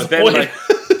top. But that was the point. Like,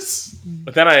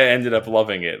 but then I ended up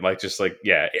loving it. Like just like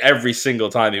every single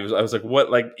time I was like, what?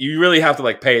 Like you really have to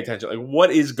like pay attention. Like what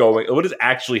is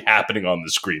actually happening on the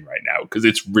screen right now? Because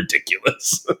it's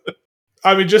ridiculous.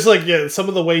 I mean, just like some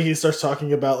of the way he starts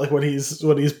talking about like when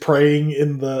he's praying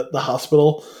in the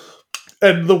hospital.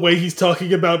 And the way he's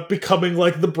talking about becoming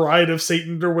like the bride of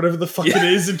Satan or whatever the fuck it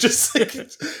is, and just like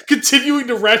continuing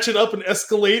to ratchet up and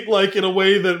escalate like in a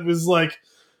way that was like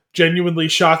genuinely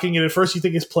shocking. And at first you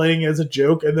think he's playing as a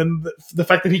joke, and then the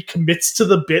fact that he commits to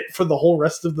the bit for the whole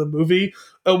rest of the movie,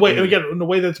 and again in a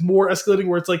way that's more escalating,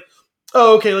 where it's like,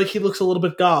 oh okay, like he looks a little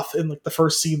bit goth in like the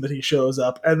first scene that he shows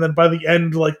up, and then by the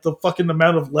end, like the fucking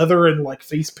amount of leather and like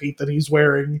face paint that he's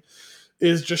wearing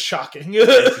is just shocking.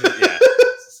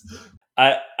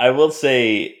 I will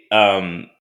say,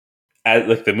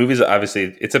 like the movies,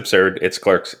 obviously it's absurd. It's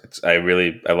Clerks. I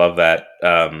love that.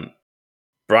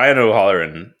 Brian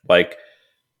O'Halloran, like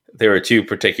there are two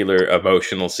particular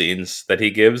emotional scenes that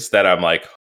he gives that I'm like,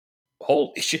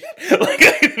 holy shit! Like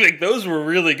I think those were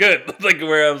really good. Like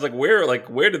where I was like,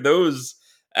 where did those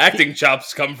acting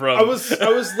chops come from? I was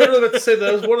literally about to say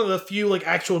that was one of the few like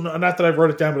actual, not that I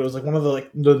wrote it down, but it was like one of the like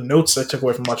the notes I took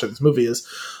away from watching this movie is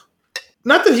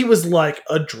not that he was like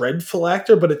a dreadful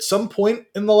actor, but at some point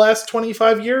in the last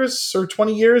 25 years or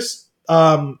 20 years,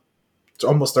 it's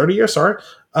almost 30 years, sorry,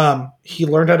 he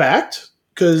learned how to act.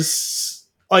 Because,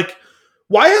 like,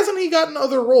 why hasn't he gotten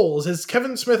other roles? Has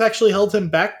Kevin Smith actually held him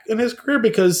back in his career?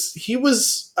 Because he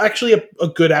was actually a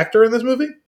good actor in this movie.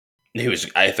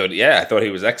 I thought he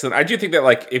was excellent. I do think that,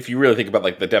 like, if you really think about,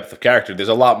 like, the depth of character, there's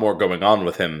a lot more going on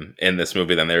with him in this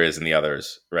movie than there is in the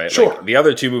others, right? Sure. Like, the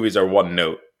other two movies are one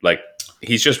note. Like,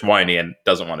 he's just whiny and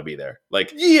doesn't want to be there.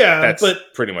 Like, that's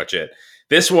pretty much it.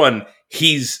 This one,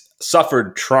 he's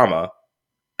suffered trauma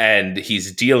and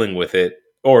he's dealing with it,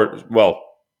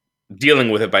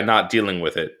 dealing with it by not dealing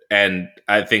with it. And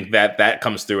I think that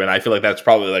comes through, and I feel like that's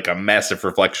probably like a massive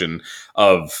reflection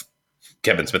of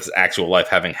Kevin Smith's actual life,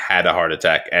 having had a heart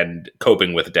attack and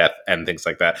coping with death and things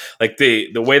like that. Like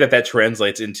the way that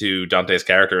translates into Dante's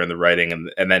character and the writing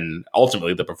and then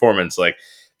ultimately the performance, like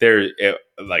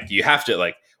you have to,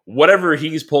 like, whatever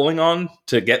he's pulling on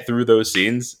to get through those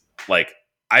scenes, like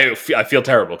I feel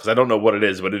terrible because I don't know what it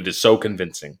is, but it is so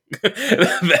convincing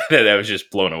that I was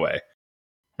just blown away.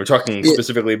 We're talking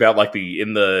specifically about like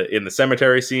in the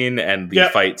cemetery scene and the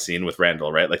fight scene with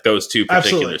Randall, right? Like those two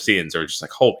particular scenes are just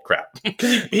like, holy crap.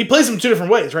 Because he plays them two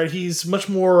different ways, right? He's much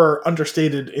more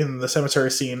understated in the cemetery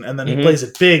scene, and then he plays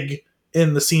it big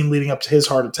in the scene leading up to his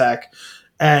heart attack.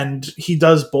 And he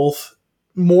does both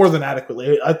more than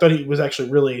adequately. I thought he was actually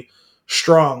really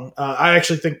strong. I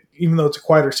actually think, even though it's a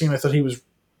quieter scene, I thought he was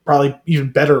probably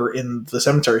even better in the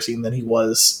cemetery scene than he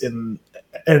was in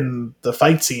the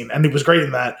fight scene, and he was great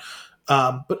in that.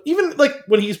 But even like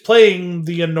when he's playing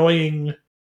the annoying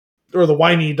or the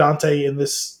whiny Dante in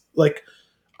this, like,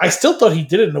 I still thought he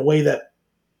did it in a way that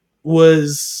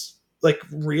was like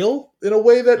real, in a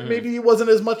way that maybe he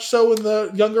wasn't as much so in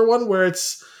the younger one, where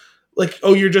it's like,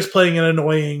 oh, you're just playing an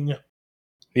annoying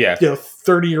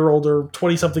 30-year-old or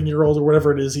 20-something-year-old or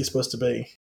whatever it is he's supposed to be.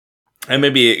 And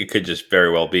maybe it could just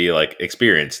very well be like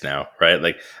experienced now, right?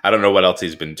 Like, I don't know what else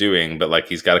he's been doing, but like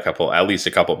he's got at least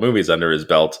a couple movies under his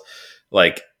belt.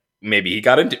 Like, maybe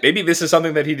this is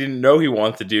something that he didn't know he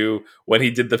wanted to do when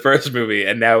he did the first movie,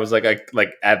 and now is like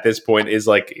at this point is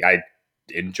like, I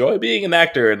enjoy being an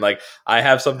actor and like I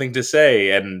have something to say,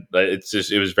 and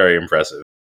it was very impressive.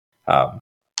 I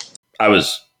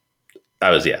was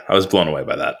blown away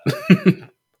by that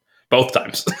both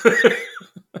times.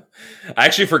 I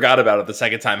actually forgot about it the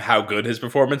second time how good his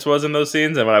performance was in those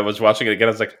scenes, and when I was watching it again,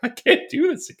 I was like, I can't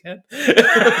do this again.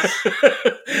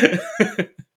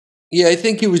 Yeah, I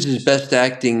think it was his best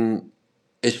acting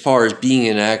as far as being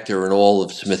an actor in all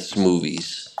of Smith's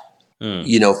movies.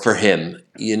 You know, for him,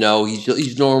 you know,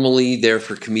 he's normally there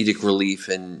for comedic relief,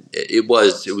 and it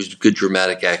was good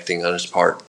dramatic acting on his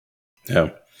part. Yeah,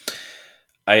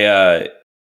 I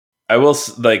will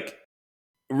like.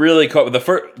 Really cool. The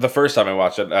first time I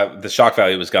watched it, the shock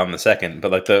value was gone the second,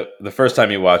 but like the first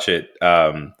time you watch it,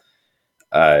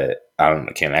 I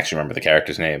can't actually remember the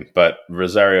character's name, but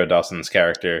Rosario Dawson's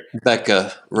character,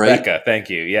 Becca, right? Becca, thank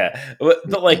you. Yeah, but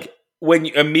like when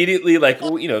you immediately, like,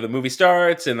 you know, the movie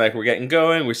starts and like we're getting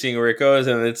going, we're seeing where it goes,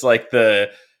 and it's like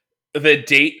the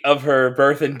date of her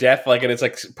birth and death, like, and it's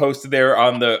like posted there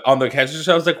on the catcher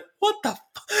show. I was like, what the?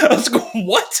 I was like,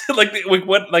 what? like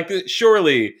what? Like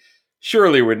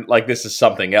surely we're like, this is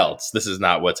something else. This is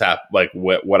not what's like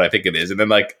what I think it is. And then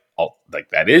like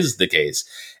that is the case.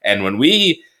 And when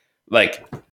we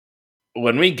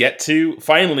finally get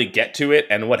to it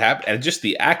and what happened, and just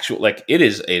the actual, like, it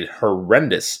is a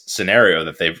horrendous scenario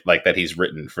that he's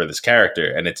written for this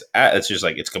character. And it's just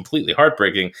like, it's completely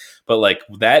heartbreaking. But like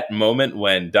that moment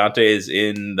when Dante is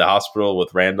in the hospital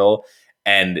with Randall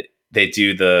and they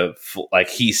do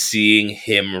he's seeing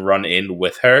him run in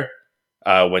with her,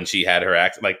 when she had her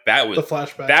accident, like that was the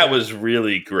flashback. That was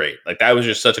really great. Like that was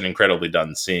just such an incredibly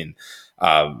done scene.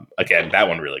 Again, that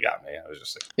one really got me. I was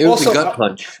just like, it was a gut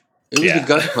punch. It was a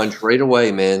gut punch right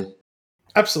away, man.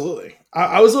 Absolutely.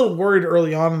 I was a little worried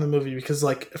early on in the movie because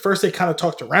like at first they kind of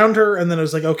talked around her, and then it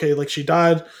was like, okay, like she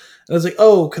died, and I was like,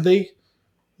 oh, could they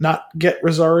not get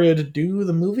Rosario to do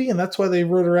the movie, and that's why they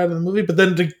wrote her out of the movie? But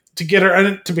then to get her,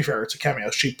 and to be fair, it's a cameo.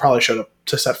 She probably showed up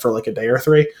to set for like a day or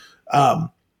three.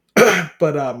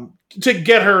 But to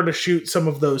get her to shoot some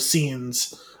of those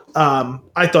scenes,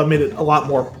 I thought made it a lot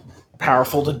more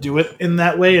powerful to do it in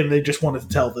that way, and they just wanted to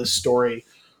tell this story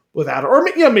without her. Or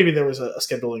maybe there was a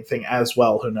scheduling thing as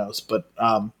well, who knows. But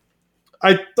I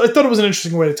thought it was an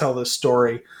interesting way to tell this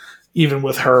story, even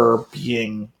with her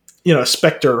being, you know, a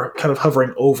specter kind of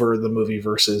hovering over the movie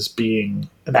versus being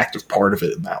an active part of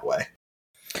it in that way.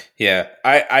 Yeah,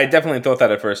 I definitely thought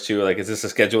that at first too. Like, is this a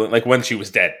scheduling? Like when she was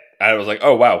dead, I was like,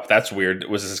 oh wow, that's weird.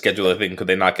 Was this a scheduler thing? Could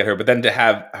they not get her? But then to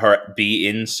have her be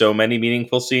in so many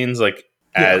meaningful scenes, like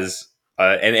as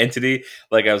an entity,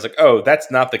 like I was like, oh, that's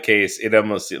not the case. It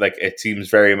almost like it seems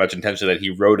very much intentional that he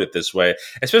wrote it this way,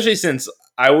 especially since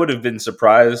I would have been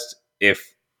surprised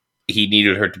if he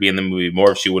needed her to be in the movie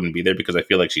more if she wouldn't be there, because I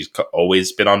feel like she's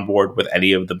always been on board with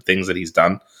any of the things that he's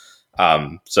done.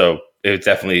 So it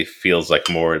definitely feels like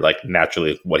more like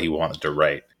naturally what he wanted to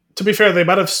write. To be fair, they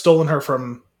might have stolen her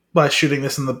by shooting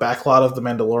this in the backlot of The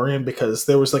Mandalorian, because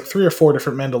there was like 3 or 4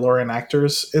 different Mandalorian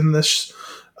actors in this.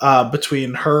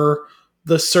 Between her,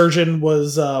 the surgeon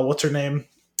was what's her name?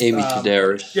 Amy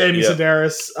Sedaris. Yeah, Amy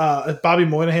Sedaris. Bobby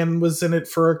Moynihan was in it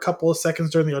for a couple of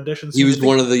seconds during the auditions. He was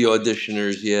one of the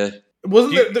auditioners. Yeah.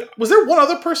 Was there one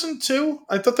other person too?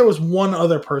 I thought there was one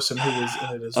other person who was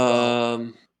in it as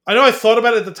well. I know I thought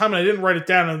about it at the time and I didn't write it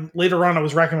down, and later on I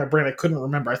was racking my brain. I couldn't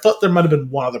remember. I thought there might have been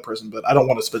one other person, but I don't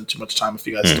want to spend too much time if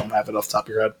you guys don't have it off the top of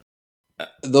your head.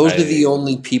 Those are the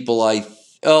only people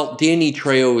Danny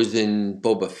Trejo was in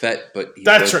Boba Fett, but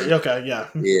that's right. Okay, yeah.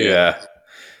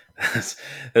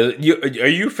 Are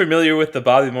you familiar with the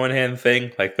Bobby Moynihan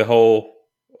thing? Like the whole,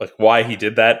 like why he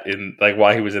did that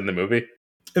why he was in the movie?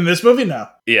 In this movie, no.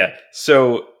 Yeah.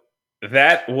 So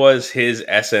that was his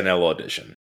SNL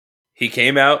audition. He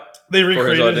came out. They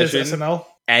recreated his SNL,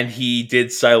 and he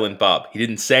did Silent Bob. He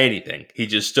didn't say anything. He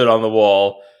just stood on the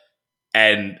wall,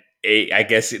 and I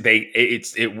guess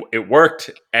it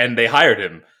worked, and they hired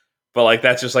him. But like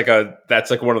that's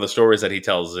one of the stories that he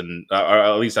tells, and or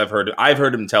at least I've heard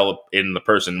him tell in the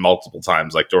person multiple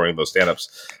times, like during those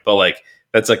stand-ups. But like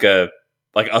that's like a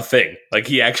thing. Like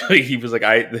he was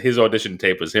like his audition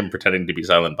tape was him pretending to be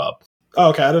Silent Bob.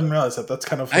 Oh, okay, I didn't realize that. That's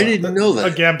kind of I didn't know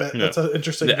that. A gambit. Yeah. That's an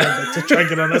interesting gambit to try and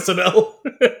get on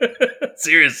SNL.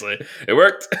 Seriously, it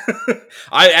worked.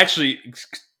 I actually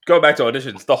go back to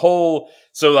auditions.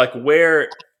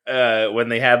 When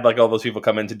they had like all those people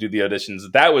come in to do the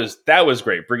auditions, that was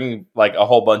great. Bringing like a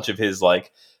whole bunch of his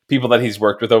like people that he's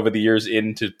worked with over the years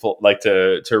in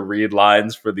to read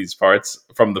lines for these parts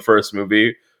from the first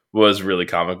movie was really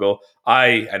comical.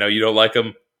 I know you don't like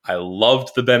him. I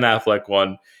loved the Ben Affleck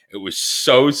one. It was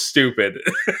so stupid.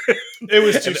 It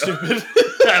was too stupid.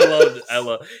 I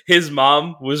loved his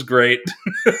mom was great.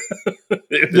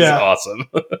 It was awesome.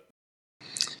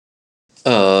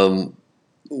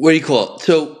 What do you call it?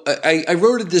 So I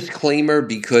wrote a disclaimer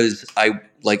because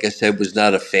like I said, was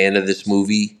not a fan of this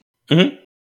movie. Mm-hmm.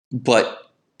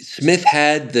 But Smith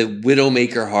had the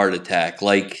Widowmaker heart attack.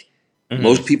 Like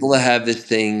most people that have this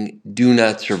thing do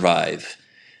not survive.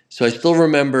 So I still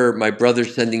remember my brother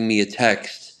sending me a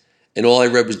text, and all I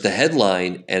read was the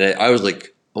headline, and I was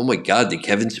like, oh my God, did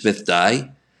Kevin Smith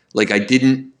die? Like, I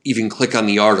didn't even click on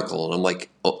the article, and I'm like,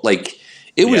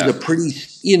 it was a pretty,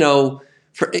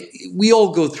 we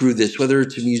all go through this, whether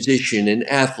it's a musician, an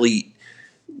athlete,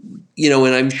 and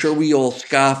I'm sure we all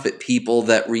scoff at people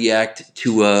that react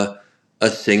to a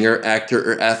singer,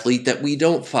 actor, or athlete that we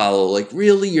don't follow. Like,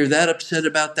 really, you're that upset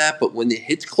about that? But when it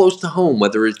hits close to home,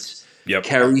 whether it's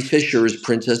Carrie Fisher as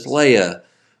Princess Leia,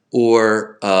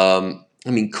 or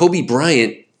Kobe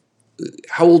Bryant,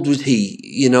 how old was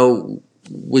he?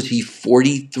 Was he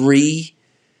 43?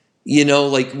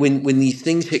 Like when these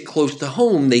things hit close to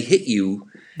home, they hit you.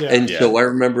 So I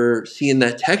remember seeing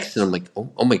that text, and I'm like,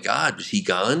 oh my God, was he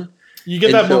gone? You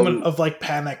get that moment of like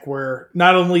panic where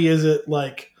not only is it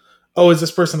like, oh, is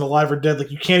this person alive or dead?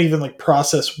 Like you can't even like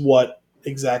process what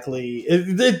exactly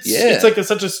it's like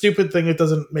such a stupid thing. It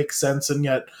doesn't make sense, and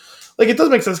yet like it does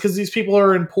make sense because these people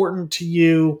are important to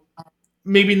you,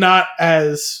 maybe not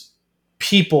as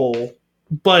people,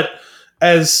 but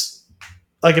as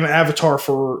like an avatar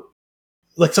for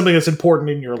like something that's important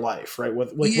in your life, right?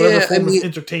 With like whatever form of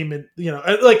entertainment,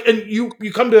 and you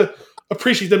come to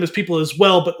appreciate them as people as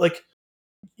well, but like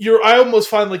I almost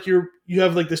find like you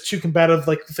have like this two combative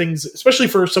like things, especially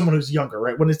for someone who's younger,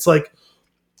 right? When it's like,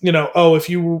 if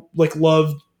you like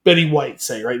love Betty White,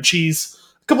 say, right? She's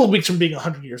a couple of weeks from being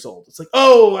 100 years old. It's like,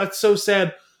 oh, that's so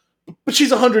sad. But she's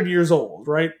 100 years old,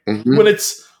 right? Mm-hmm. When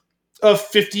it's a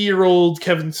 50-year-old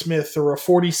Kevin Smith or a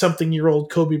 40-something-year-old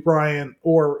Kobe Bryant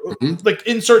or like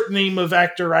insert name of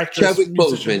actor, actress, Chadwick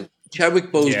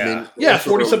Boseman. Yeah,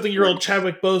 40-something-year-old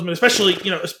Chadwick Boseman,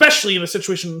 especially in a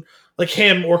situation like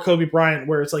him or Kobe Bryant,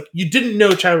 where it's like you didn't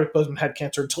know Chadwick Boseman had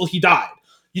cancer until he died.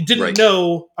 You didn't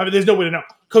know. I mean, there's no way to know.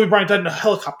 Kobe Bryant died in a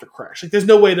helicopter crash. Like, there's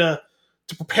no way to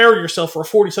prepare yourself for a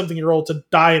 40-something-year-old to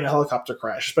die in a helicopter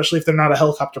crash, especially if they're not a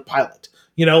helicopter pilot.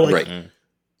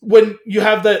 When you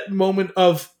have that moment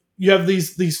of you have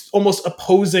these almost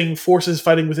opposing forces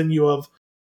fighting within you of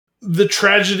the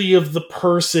tragedy of the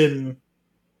person,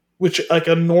 which like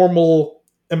a normal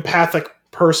empathic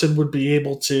person would be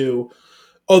able to,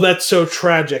 oh, that's so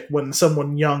tragic when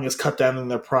someone young is cut down in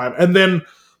their prime. And then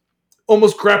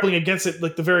almost grappling against it,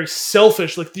 like the very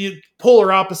selfish, like the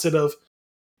polar opposite of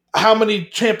how many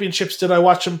championships did I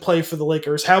watch him play for the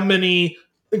Lakers? How many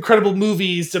incredible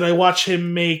movies did I watch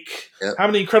him make? Yep. How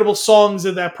many incredible songs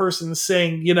did that person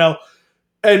sing?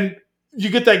 And you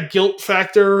get that guilt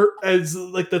factor as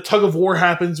like the tug of war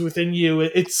happens within you.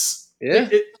 It's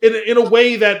in a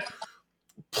way that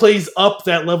plays up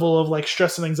that level of like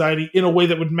stress and anxiety in a way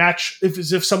that would match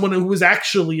if someone who was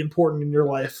actually important in your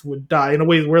life would die, in a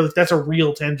way where like, that's a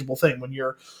real tangible thing when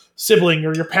your sibling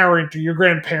or your parent or your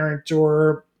grandparent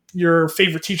or your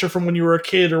favorite teacher from when you were a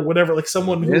kid or whatever, like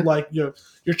someone who like your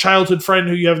childhood friend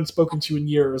who you haven't spoken to in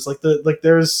years,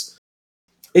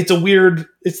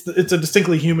 it's a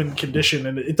distinctly human condition,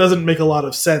 and it doesn't make a lot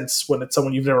of sense when it's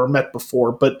someone you've never met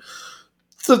before, but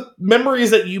the memories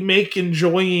that you make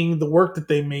enjoying the work that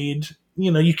they made,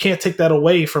 you can't take that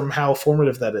away from how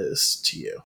formative that is to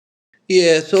you.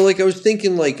 Yeah, so like I was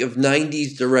thinking like of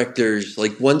 90s directors,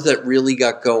 like ones that really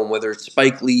got going, whether it's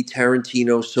Spike Lee,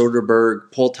 Tarantino,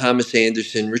 Soderbergh, Paul Thomas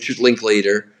Anderson, Richard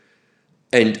Linklater,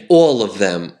 and all of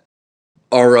them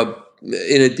are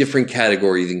in a different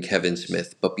category than Kevin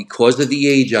Smith. But because of the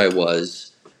age I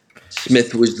was,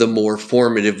 Smith was the more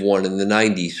formative one in the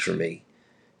 90s for me.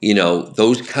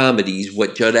 Those comedies,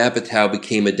 what Judd Apatow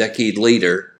became a decade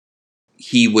later,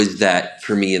 he was that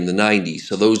for me in the 90s.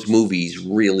 So those movies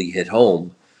really hit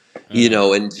home,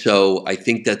 and so I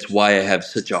think that's why I have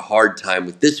such a hard time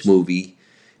with this movie,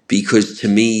 because to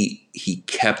me, he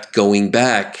kept going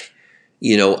back.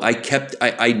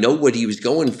 I know what he was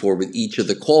going for with each of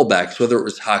the callbacks, whether it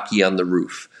was Hockey on the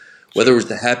Roof, whether it was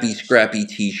the Happy Scrappy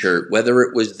t-shirt, whether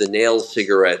it was the nail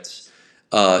cigarettes,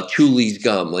 Chuli's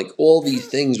gum, like all these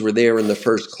things were there in the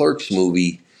first Clerks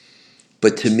movie.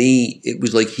 But to me, it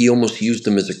was like he almost used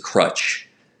them as a crutch.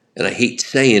 And I hate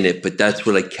saying it, but that's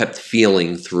what I kept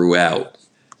feeling throughout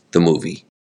the movie.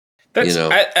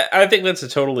 I think that's a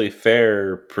totally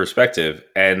fair perspective.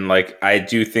 And like, I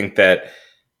do think that,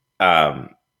 I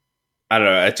don't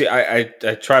know. I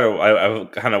try to, I'm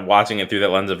kind of watching it through that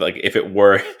lens of like, if it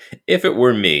were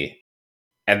me,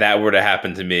 and that were to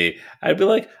happen to me, I'd be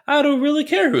like, I don't really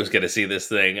care who's going to see this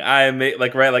thing.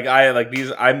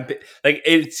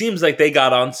 It seems like they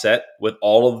got on set with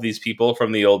all of these people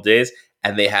from the old days,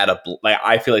 and they had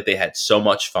I feel like they had so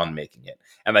much fun making it.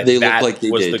 And like that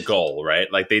was the goal, right?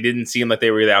 Like they didn't seem like they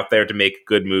were out there to make a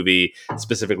good movie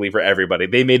specifically for everybody.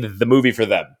 They made the movie for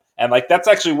them. And like, that's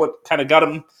actually what kind of got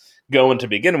them going to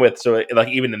begin with. So like,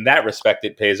 even in that respect,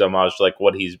 it pays homage to like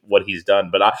what he's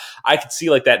done. But I could see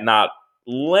like that not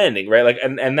landing, right? Like,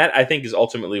 and that I think is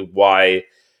ultimately why,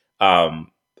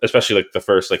 especially like the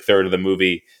first like third of the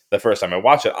movie, the first time I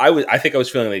watched it, I think I was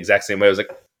feeling the exact same way. I was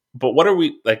like, but what are we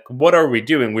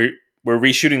doing? We're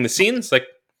reshooting the scenes, like,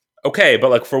 okay, but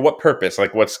like for what purpose?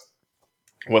 Like what's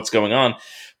going on?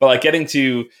 But like getting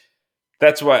to,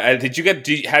 that's why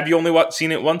have you only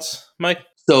seen it once, Mike?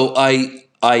 So I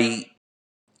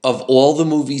of all the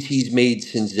movies he's made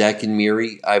since Zack and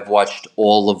Miri, I've watched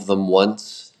all of them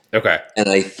once. Okay. And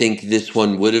I think this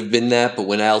one would have been that, but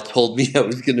when Al told me I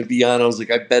was going to be on, I was like,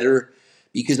 I better,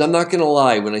 because I'm not going to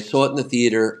lie, when I saw it in the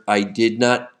theater, I did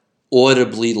not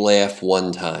audibly laugh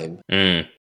one time,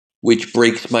 which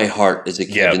breaks my heart as a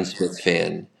Kevin Smith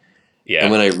fan. Yeah.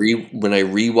 And when I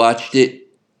rewatched it,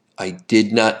 I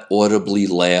did not audibly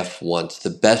laugh once.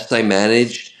 The best I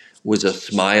managed was a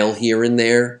smile here and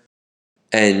there.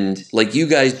 And like you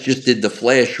guys just did The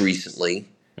Flash recently,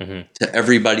 to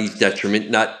everybody's detriment,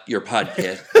 not your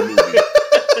podcast, the movie.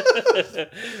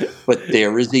 But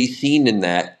there is a scene in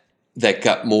that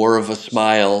got more of a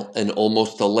smile and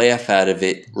almost a laugh out of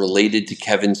it related to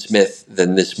Kevin Smith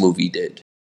than this movie did.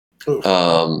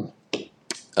 I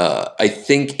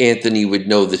think Anthony would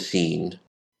know the scene.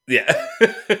 Yeah.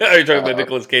 Are you talking about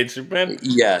Nicolas Cage Superman?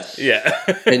 Yes. Yeah.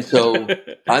 And so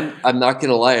I'm not going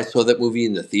to lie. I saw that movie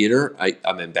in the theater.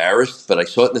 I'm embarrassed, but I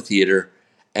saw it in the theater.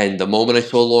 And the moment I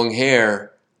saw long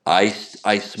hair, I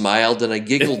smiled and I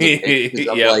giggled a bit because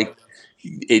I'm like,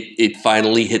 it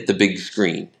finally hit the big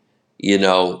screen.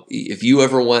 If you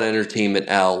ever want entertainment,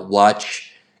 Al,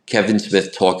 watch Kevin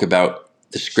Smith talk about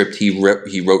the script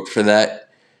he wrote for that,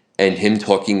 and him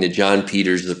talking to John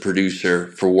Peters, the producer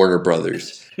for Warner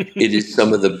Brothers. It is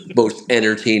some of the most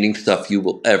entertaining stuff you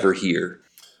will ever hear.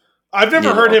 I've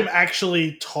never heard him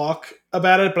actually talk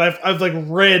about it, but I've like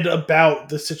read about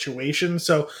the situation.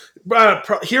 So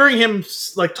hearing him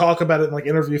like talk about it in like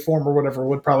interview form or whatever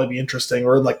would probably be interesting,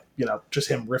 or like, just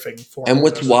him riffing for. And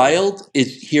what's wild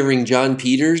is hearing John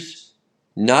Peters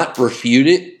not refute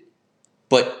it,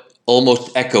 but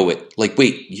almost echo it. Like,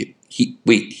 wait,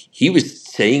 he was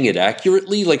saying it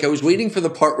accurately? Like, I was waiting for the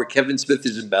part where Kevin Smith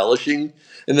is embellishing,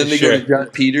 and then they go to John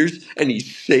Peters, and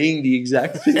he's saying the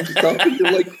exact same stuff, and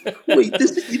you're like, wait,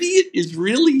 this idiot is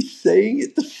really saying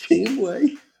it the same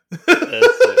way?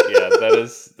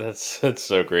 That's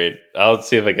so great. I'll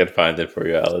see if I can find it for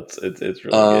you, Al. It's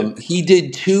really good. He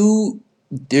did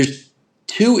there's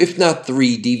two, if not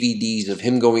three, DVDs of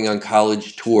him going on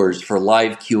college tours for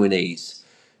live Q&As,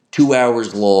 2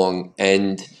 hours long,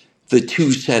 and the two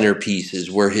centerpieces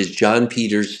were his John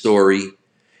Peters story,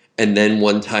 and then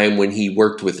one time when he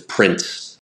worked with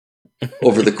Prince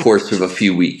over the course of a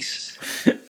few weeks.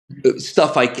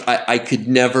 Stuff I could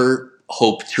never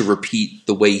hope to repeat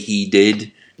the way he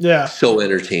did. Yeah. So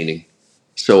entertaining.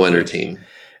 So entertaining.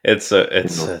 It's so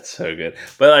good.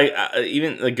 But like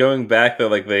even like going back though,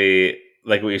 like they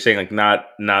like what you're saying, like not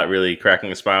really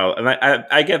cracking a smile, and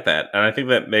I get that, and I think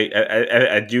that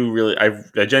I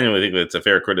genuinely think that it's a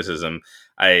fair criticism.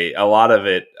 A lot of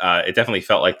it, it definitely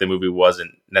felt like the movie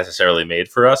wasn't necessarily made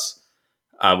for us,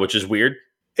 which is weird.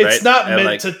 It's right? not and meant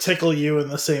like, to tickle you in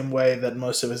the same way that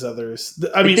most of his others.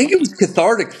 I think it was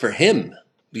cathartic for him.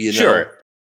 You know? Sure.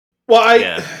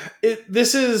 Well,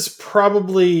 this is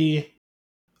probably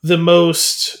the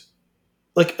most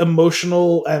like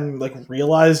emotional and like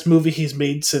realized movie he's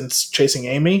made since Chasing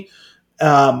Amy,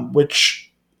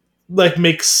 which like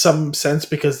makes some sense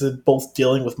because they're both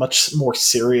dealing with much more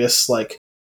serious like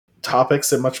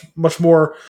topics and much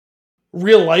more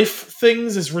real life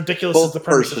things. As ridiculous both as the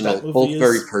premise personal, of that movie both is.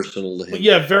 very personal to him. But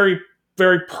yeah, very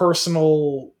very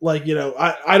personal. Like, you know,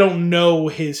 I don't know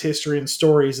his history and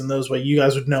stories in those ways. You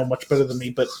guys would know much better than me,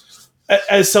 but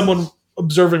as someone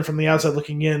observing from the outside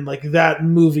looking in, like that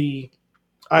movie,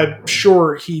 I'm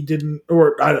sure he didn't,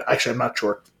 actually I'm not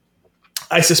sure.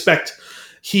 I suspect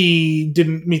he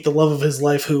didn't meet the love of his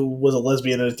life who was a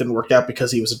lesbian, and it didn't work out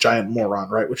because he was a giant moron,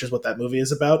 right? Which is what that movie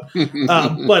is about.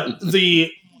 But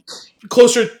the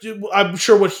closer, I'm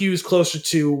sure what he was closer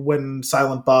to when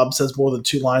Silent Bob says more than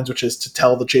two lines, which is to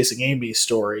tell the Chasing Amy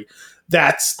story.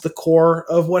 That's the core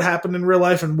of what happened in real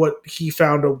life and what he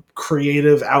found a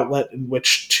creative outlet in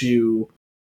which to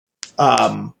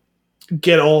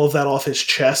get all of that off his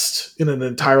chest in an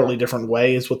entirely different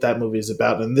way is what that movie is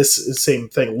about. And this is the same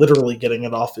thing, literally getting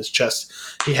it off his chest.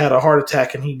 He had a heart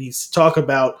attack and he needs to talk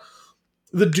about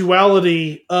the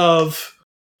duality of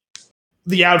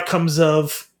the outcomes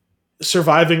of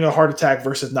surviving a heart attack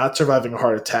versus not surviving a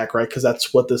heart attack, right? Because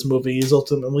that's what this movie is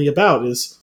ultimately about,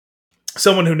 is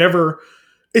someone who never...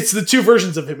 It's the two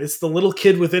versions of him. It's the little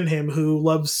kid within him who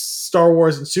loves Star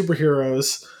Wars and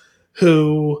superheroes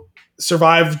who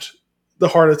survived the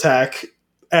heart attack,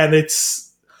 and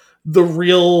it's the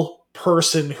real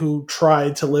person who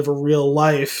tried to live a real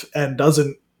life and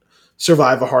doesn't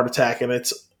survive a heart attack, and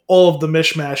it's all of the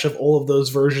mishmash of all of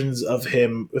those versions of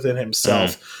him within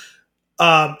himself.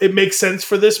 It makes sense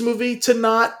for this movie to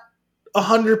not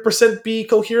 100% be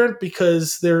coherent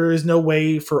because there is no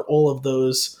way for all of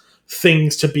those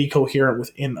things to be coherent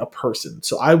within a person.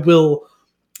 So I will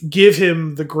give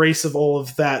him the grace of all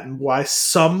of that, and why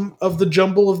some of the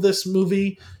jumble of this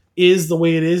movie is the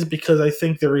way it is, because I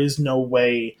think there is no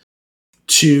way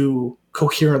to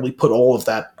coherently put all of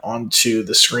that onto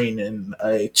the screen in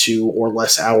a 2 or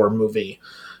less hour movie.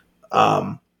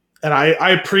 And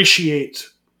I appreciate,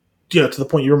 you know, to the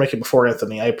point you were making before,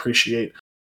 Anthony, I appreciate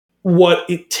what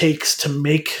it takes to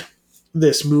make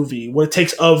this movie, what it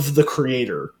takes of the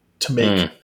creator to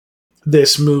make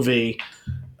this movie.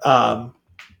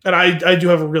 And I do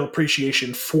have a real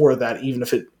appreciation for that, even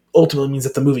if it ultimately means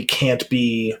that the movie can't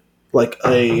be like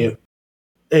a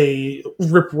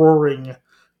rip-roaring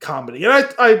comedy. And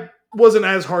I wasn't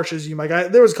as harsh as you, Mike.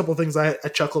 There was a couple of things I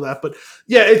chuckled at, but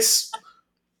yeah,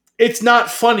 it's not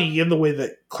funny in the way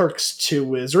that Clerks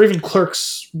 2 is, or even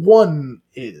Clerks 1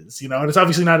 is, you know, and it's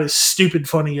obviously not as stupid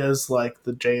funny as like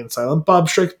the Jay and Silent Bob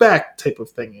Strikes Back type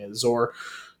of thing is, or,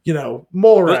 you know,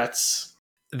 Mallrats.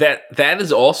 That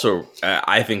is also,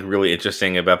 I think, really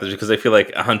interesting about this, because I feel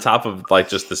like on top of like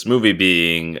just this movie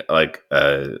being like kind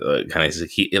of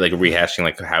like rehashing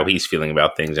like how he's feeling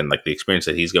about things and like the experience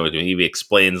that he's going through, he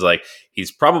explains like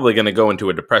he's probably going to go into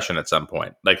a depression at some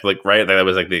point. Like right, that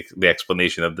was like the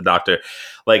explanation of the doctor.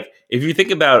 Like if you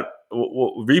think about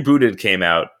Rebooted came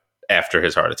out after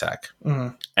his heart attack,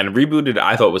 and Rebooted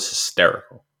I thought was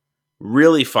hysterical.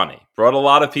 Really funny. Brought a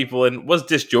lot of people in. Was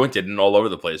disjointed and all over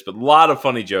the place, but a lot of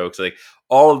funny jokes. Like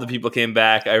all of the people came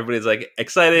back. Everybody's like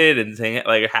excited and saying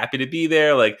like happy to be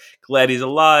there. Like glad he's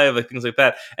alive. Like things like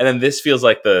that. And then this feels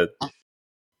like the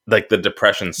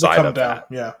depression side of that.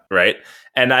 Yeah. Right.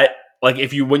 And like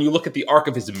when you look at the arc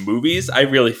of his movies, I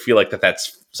really feel like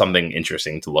that's something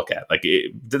interesting to look at. Like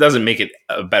it doesn't make it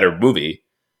a better movie,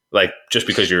 like just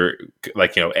because you're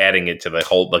like, adding it to the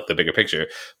whole, like the bigger picture.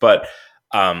 But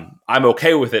I'm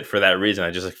okay with it for that reason.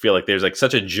 I just like feel like there's like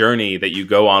such a journey that you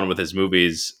go on with his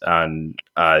movies, and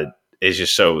it's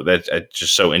just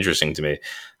so interesting to me.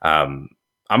 I'm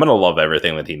gonna love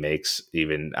everything that he makes.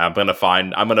 Even I'm gonna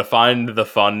find the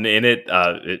fun in it.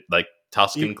 Like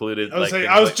Tusk included.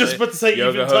 I was just about to say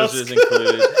yoga even hoses Tusk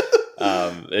included.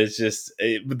 It's just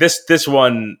this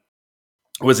one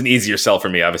was an easier sell for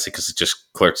me, obviously, because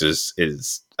Clerks is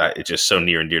it's just so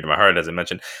near and dear to my heart, as I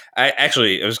mentioned. I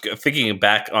was thinking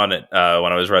back on it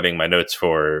when I was writing my notes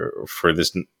for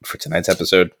tonight's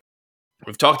episode.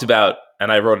 We've talked about,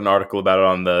 and I wrote an article about it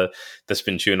on the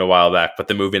Spin Tune a while back, but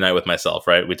the movie night with myself,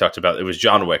 right? We talked about, it was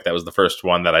John Wick. That was the first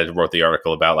one that I wrote the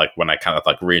article about, like when I kind of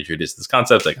like reintroduced this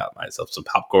concept. I got myself some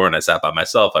popcorn. I sat by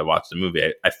myself. I watched the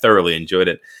movie. I thoroughly enjoyed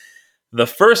it. The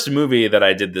first movie that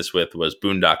I did this with was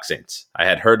Boondock Saints. I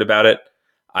had heard about it.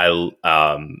 I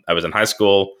was in high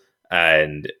school,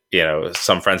 and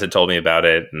some friends had told me about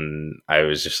it, and I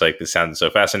was just like, this sounds so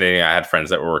fascinating. I had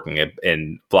friends that were working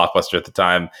in Blockbuster at the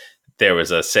time. There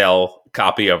was a sale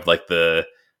copy of like and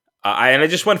I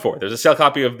just went for it. There's a sale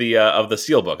copy of the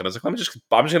Steelbook, and I was like, I'm just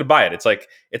going to buy it. It's like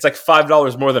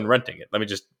 $5 more than renting it. Let me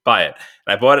just buy it.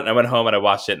 And I bought it, and I went home and I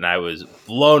watched it, and I was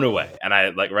blown away. And I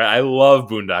love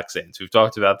Boondock Saints. We've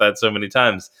talked about that so many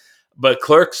times. But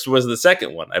Clerks was the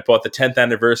second one. I bought the 10th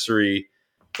anniversary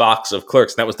box of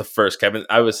Clerks, and that was the first Kevin.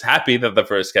 I was happy that the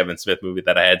first Kevin Smith movie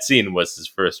that I had seen was his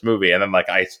first movie, and then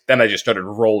I just started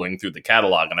rolling through the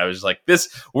catalog, and I was like,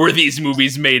 were these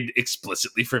movies made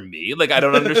explicitly for me? Like, I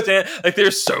don't understand. Like,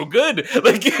 they're so good.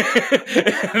 Like,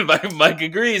 Mike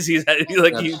agrees. He's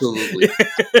like, absolutely.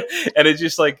 And it's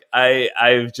just like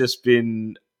I've just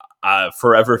been a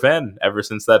forever fan ever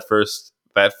since that first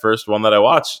one that I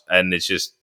watched, and it's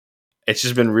just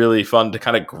been really fun to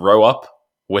kind of grow up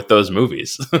with those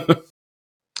movies.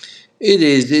 It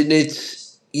is, and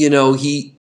it's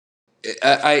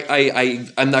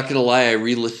I'm not gonna lie, I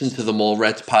re-listened to the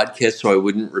Mallrats podcast so I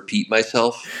wouldn't repeat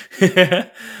myself.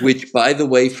 Which, by the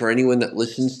way, for anyone that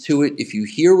listens to it, if you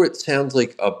hear what sounds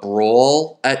like a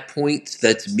brawl at points,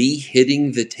 that's me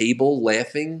hitting the table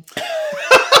laughing.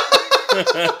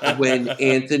 When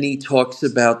Anthony talks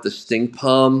about the stink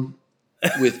palm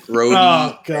with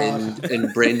Brody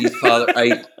and Brandy's father,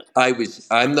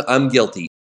 I'm guilty.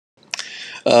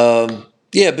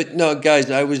 Yeah, but no, guys,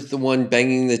 I was the one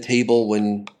banging the table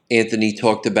when Anthony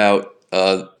talked about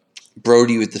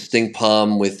Brody with the stink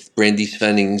palm with Brandy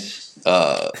Svenning's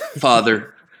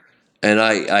father, and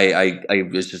I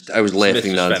was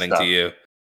laughing Mr. nonstop. Svenning to you.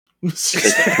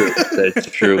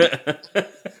 That's true.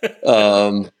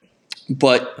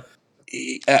 But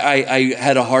I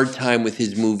had a hard time with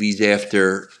his movies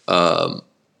after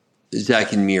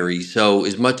Zack and Miri. So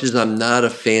as much as I'm not a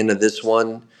fan of this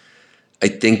one, I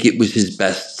think it was his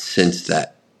best since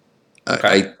that.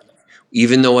 Okay.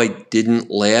 Even though I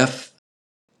didn't laugh,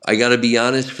 I got to be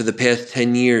honest, for the past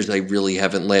 10 years, I really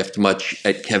haven't laughed much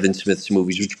at Kevin Smith's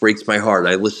movies, which breaks my heart.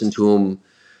 I listen to him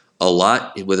a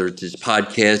lot, whether it's his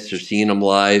podcasts or seeing him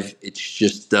live. It's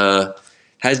just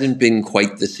hasn't been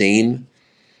quite the same.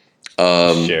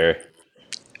 Sure.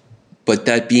 But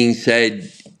that being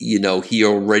said, he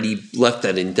already left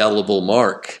that indelible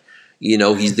mark.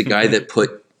 He's the guy that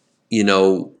put,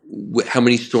 how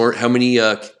many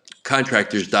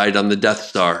contractors died on the Death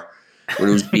Star when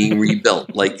it was being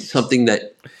rebuilt. Like, something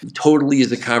that totally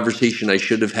is a conversation I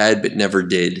should have had but never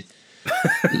did.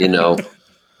 Well,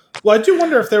 I do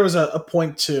wonder if there was a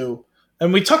point to,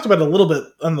 and we talked about it a little bit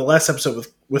on the last episode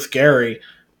with Gary.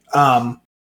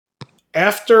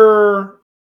 After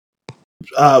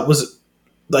was it,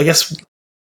 I guess,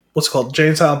 what's it called? Jay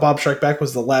and Silent Bob Strike Back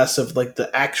was the last of like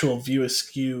the actual View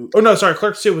Askew. Oh no, sorry,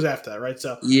 Clerks 2 was after that, right?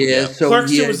 So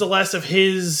Clerks 2 was the last of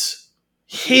his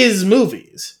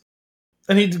movies,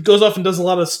 and he goes off and does a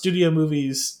lot of studio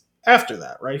movies after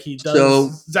that, right? He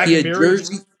does Zack and Miri.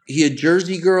 He had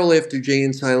Jersey Girl after Jay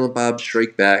and Silent Bob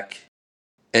Strike Back,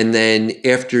 and then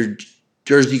after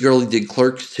Jersey Girl, he did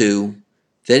Clerks 2.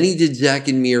 Then he did Zack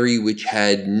and Miri, which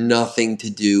had nothing to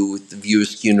do with the View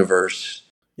Askew universe.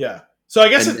 Yeah. So I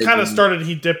guess it kind of started,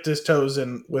 he dipped his toes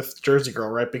in with Jersey Girl,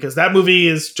 right? Because that movie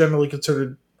is generally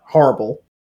considered horrible,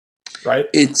 right?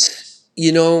 It's,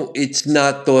 it's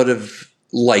not thought of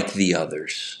like the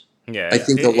others. Yeah, I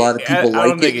think a lot of people I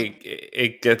don't think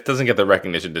it doesn't get the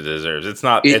recognition it deserves. It's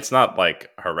not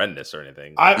like horrendous or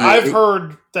anything. I've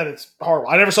heard that it's horrible.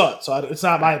 I never saw it, so it's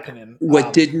not my opinion.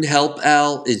 What didn't help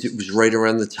Al is it was right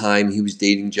around the time he was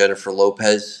dating Jennifer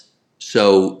Lopez.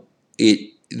 So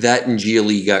that and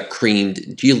Geely got creamed.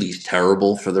 Geely's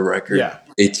terrible, for the record. Yeah.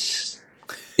 It's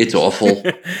awful.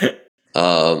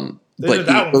 But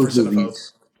those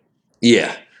movies,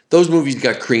 those movies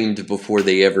got creamed before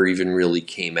they ever even really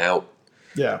came out.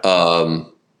 Yeah.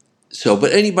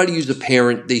 But anybody who's a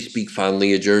parent, they speak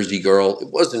fondly of Jersey Girl. It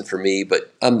wasn't for me,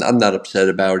 but I'm not upset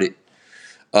about it.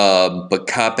 But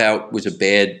Cop Out was a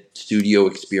bad studio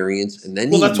experience, and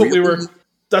then that's what we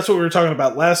were talking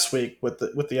about last week with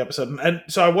the episode. And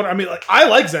so I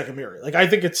like Zack and Miri. Like, I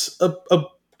think it's a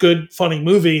good, funny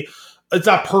movie. It's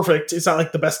not perfect. It's not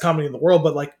like the best comedy in the world,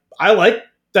 but like, I like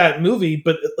that movie.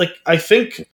 But like, I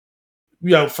think,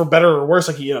 for better or worse,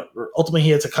 like, ultimately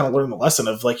he had to kind of learn the lesson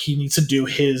of like, he needs to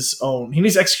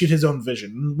execute his own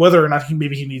vision, whether or not he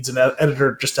needs an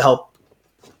editor just to help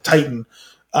tighten.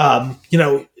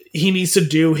 He needs to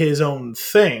do his own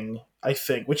thing, I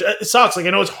think, which it sucks. Like, I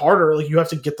know it's harder. Like, you have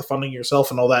to get the funding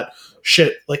yourself and all that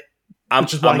shit. Like, I'm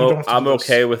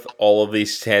okay with all of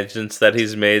these tangents that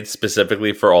he's made,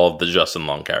 specifically for all of the Justin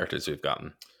Long characters we've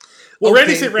gotten. Well,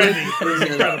 Randy St. Randy is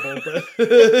incredible.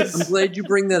 I'm glad you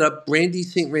bring that up. Brendan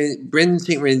St.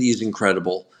 Randy is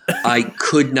incredible. I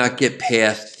could not get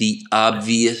past the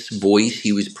obvious voice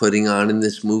he was putting on in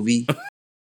this movie.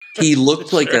 He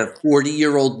looked like a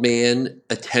 40-year-old man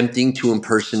attempting to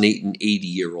impersonate an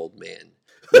 80-year-old man.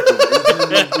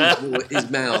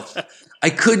 His mouth. I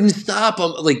couldn't stop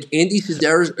him. Like, Amy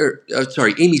Sedaris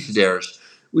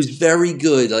was very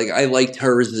good. Like, I liked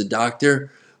her as the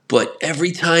doctor, but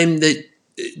every time that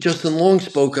Justin Long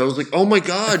spoke, I was like, oh my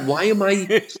God, why am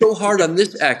I so hard on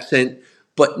this accent?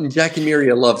 But in Zack and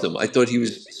Miri, I loved him. I thought he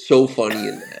was so funny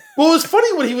in that. Well, it was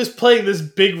funny when he was playing this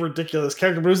big, ridiculous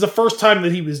character, but it was the first time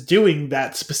that he was doing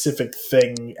that specific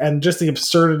thing, and just the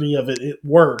absurdity of it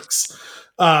works.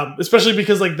 Especially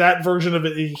because, like, that version of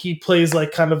it, he plays,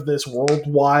 like, kind of this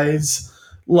world-wise,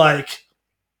 like,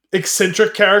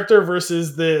 eccentric character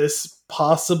versus this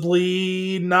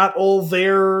possibly not all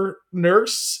there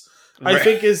nurse, right. I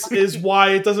think is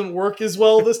why it doesn't work as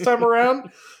well this time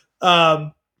around.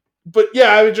 But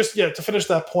yeah, I would just, to finish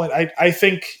that point, I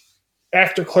think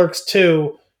after Clerks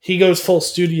II, he goes full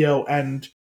studio, and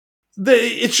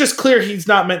it's just clear he's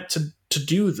not meant to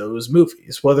do those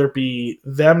movies, whether it be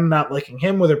them not liking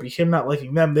him, whether it be him not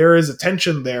liking them. There is a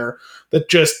tension there that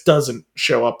just doesn't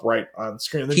show up right on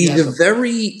screen. He's a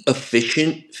very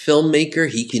efficient filmmaker.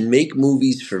 He can make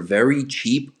movies for very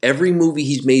cheap. Every movie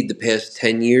he's made the past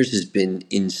 10 years has been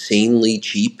insanely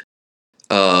cheap.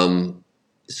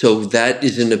 So that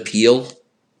is an appeal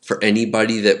for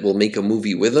anybody that will make a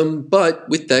movie with him. But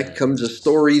with that comes a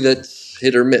story that's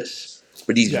hit or miss.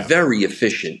 But he's very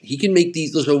efficient. He can make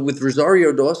these. So with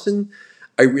Rosario Dawson,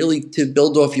 to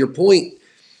build off your point,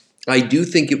 I do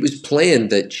think it was planned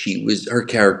that her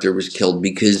character was killed,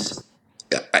 because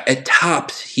at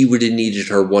tops he would have needed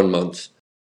her 1 month.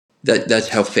 That's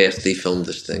how fast they filmed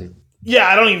this thing. Yeah,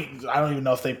 I don't even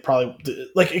know if they probably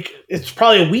it's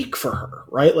probably a week for her,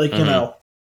 right? Like,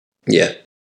 Yeah.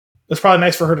 It's probably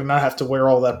nice for her to not have to wear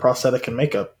all that prosthetic and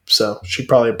makeup, so she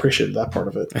probably appreciated that part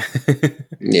of it.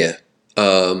 Yeah.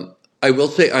 I will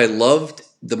say I loved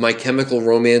the My Chemical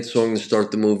Romance song to start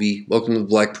the movie. Welcome to the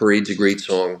Black Parade's a great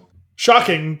song.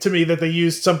 Shocking to me that they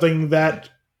used something that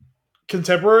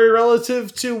contemporary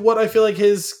relative to what I feel like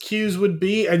his cues would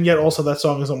be, and yet also that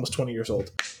song is almost 20 years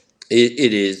old.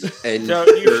 It is. And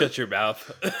you shut your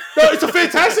mouth. No, it's a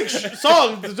fantastic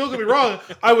song. Don't get me wrong.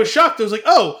 I was shocked. I was like,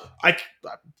 I'm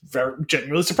very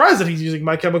genuinely surprised that he's using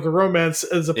My Chemical Romance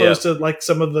as opposed to like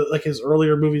some of the like his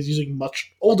earlier movies using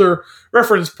much older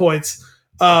reference points.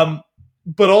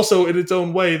 But also in its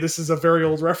own way, this is a very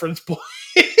old reference point.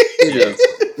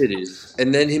 It is.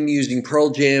 And then him using Pearl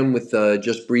Jam with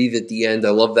Just Breathe at the end. I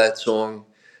love that song.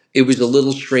 It was a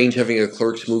little strange having a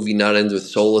Clerks movie not end with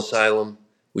Soul Asylum,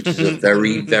 which is a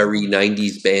very, very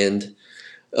 90s band.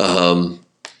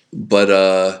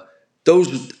 But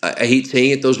those, I hate saying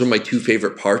it, those were my two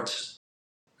favorite parts,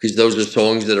 because those are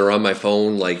songs that are on my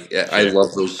phone. Like, I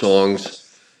love those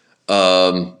songs.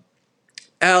 Al,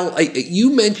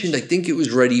 you mentioned, I think it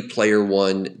was Ready Player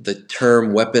One, the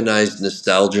term weaponized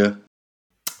nostalgia.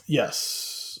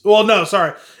 Yes. Well, no,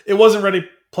 sorry. It wasn't Ready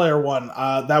Player One.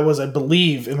 That was, I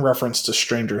believe, in reference to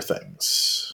Stranger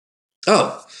Things.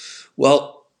 Oh,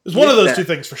 well. It's one of those two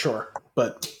things for sure.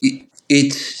 But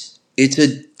it's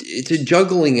a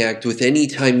juggling act with any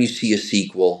time you see a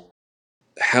sequel.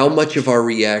 How much of our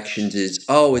reactions is,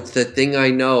 oh, it's that thing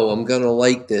I know, I'm going to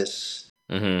like this.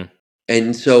 Mm-hmm.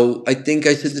 And so I think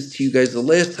I said this to you guys the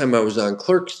last time I was on.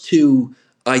 Clerks II,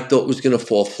 I thought was going to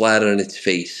fall flat on its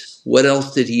face. What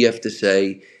else did he have to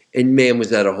say? And man, was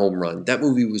that a home run. That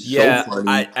movie was so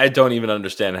funny. I don't even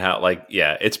understand how,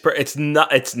 it's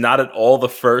not at all the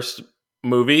first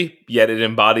movie, yet it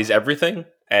embodies everything.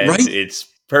 And right? It's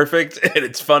perfect, and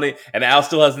it's funny, and Al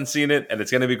still hasn't seen it, and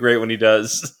it's going to be great when he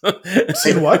does.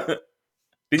 Seen what?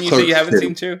 Didn't you say you haven't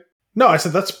seen 2? No, I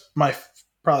said that's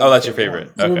probably. Oh, that's your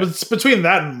favorite. Okay. Well, it's between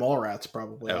that and Mallrats,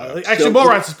 probably. Okay. Actually,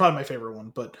 Mallrats is probably my favorite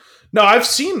one, but no, I've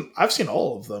seen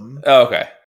all of them. Oh, okay.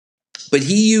 But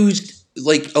he used,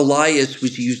 Elias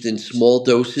was used in small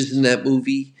doses in that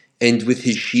movie, and with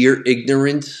his sheer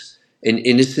ignorance and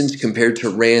innocence compared to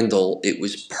Randall, it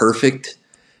was perfect.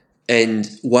 And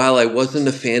while I wasn't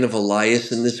a fan of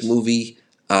Elias in this movie,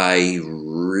 I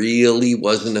really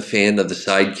wasn't a fan of the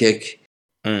sidekick.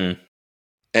 Mm.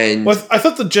 And I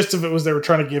thought the gist of it was they were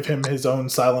trying to give him his own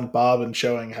Silent Bob and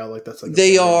showing how that's like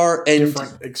they are and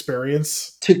different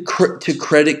experience. To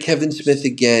credit Kevin Smith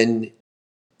again,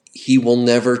 he will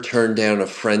never turn down a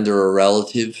friend or a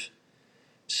relative.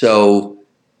 So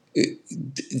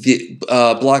the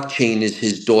Blockchain is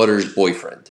his daughter's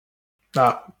boyfriend.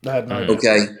 I had no idea.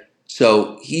 Okay,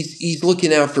 so he's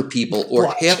looking out for people, or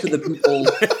half of the people.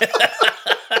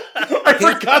 I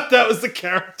forgot that was the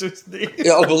character's name.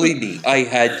 Oh, believe me,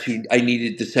 I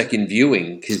needed the second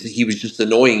viewing because he was just an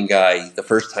annoying guy the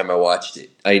first time I watched it.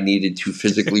 I needed to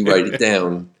physically write it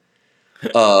down.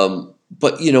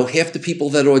 But, half the people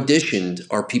that auditioned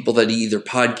are people that he either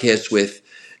podcasts with.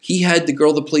 He had the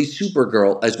girl that plays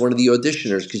Supergirl as one of the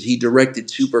auditioners because he directed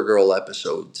Supergirl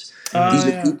episodes. These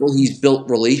are people he's built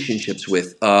relationships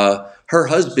with. Her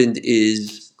husband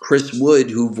is Chris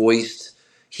Wood, who voiced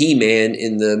He-Man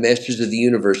in the Masters of the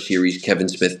Universe series Kevin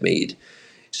Smith made.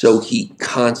 So he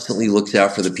constantly looks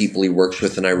out for the people he works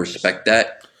with, and I respect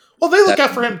that. Well, they look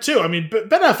out for him, too. I mean, Ben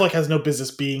Affleck has no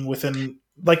business being within,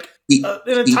 an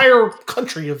entire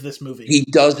country of this movie. He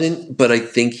doesn't, but I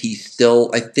think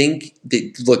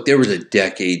look, there was a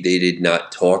decade they did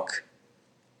not talk,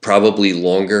 probably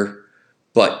longer,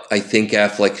 but I think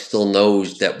Affleck still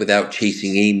knows that without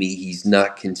chasing Amy, he's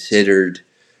not considered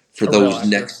for those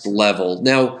next level.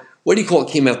 Now, what do you call it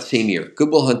came out the same year? Good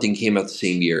Will Hunting came out the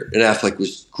same year, and Affleck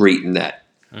was great in that,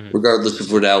 regardless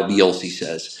of what Al Biolsi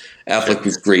says. Affleck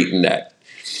was great in that.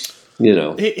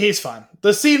 He's fine.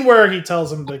 The scene where he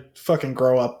tells him to fucking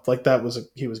grow up,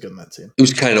 he was good in that scene. It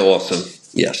was kind of awesome.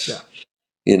 Yes. Yeah.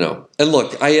 And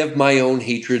look, I have my own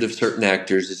hatred of certain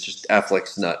actors. It's just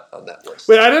Affleck's not on that list.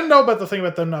 Wait, I didn't know about the thing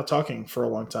about them not talking for a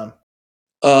long time.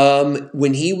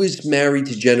 When he was married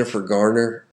to Jennifer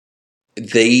Garner,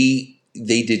 they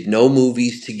did no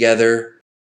movies together.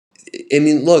 I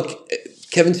mean, look,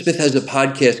 Kevin Smith has a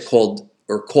podcast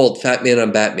called Fat Man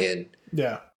on Batman.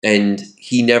 Yeah. And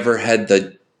he never had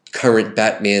the current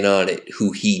Batman on it,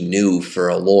 who he knew for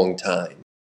a long time.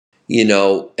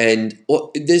 And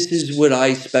this is what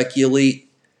I speculate.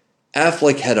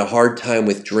 Affleck had a hard time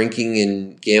with drinking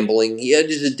and gambling. He had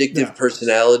his addictive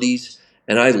personalities,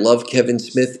 and I love Kevin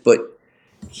Smith, but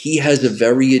he has a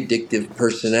very addictive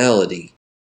personality.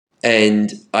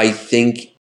 And I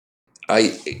think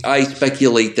I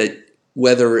speculate that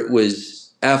whether it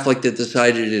was Affleck that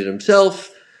decided it himself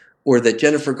or that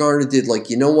Jennifer Garner did,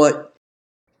 you know what?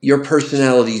 Your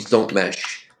personalities don't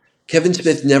mesh. Kevin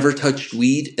Smith never touched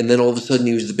weed, and then all of a sudden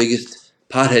he was the biggest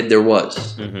pothead there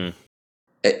was.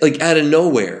 Mm-hmm. Out of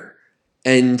nowhere.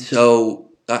 And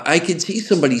so I could see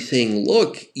somebody saying,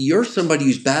 look, you're somebody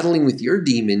who's battling with your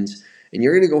demons, and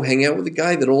you're going to go hang out with a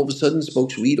guy that all of a sudden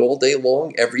smokes weed all day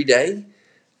long, every day?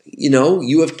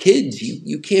 You have kids.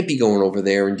 You can't be going over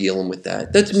there and dealing with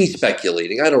that. That's me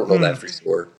speculating. I don't know that for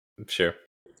sure. Sure.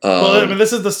 Well, I mean,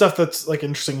 this is the stuff that's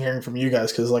interesting hearing from you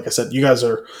guys because, like I said, you guys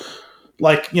are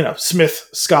Smith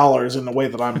scholars in a way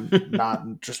that I'm not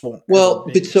and just won't. Well,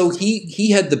 but so he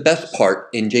had the best part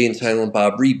in Jay and Silent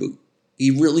Bob reboot.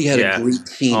 He really had a great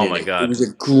scene. Oh my god, it was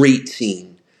a great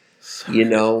scene.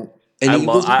 And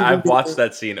I've watched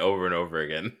that scene over and over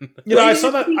again. I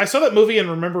saw that movie and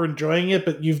remember enjoying it,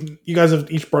 but you guys have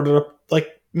each brought it up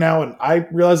now, and I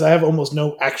realize I have almost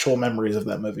no actual memories of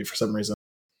that movie for some reason.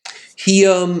 He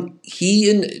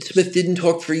and Smith didn't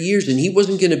talk for years, and he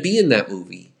wasn't going to be in that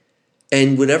movie.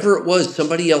 And whatever it was,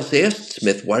 somebody else asked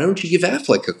Smith, "Why don't you give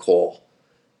Affleck a call?"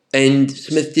 And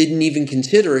Smith didn't even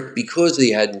consider it because they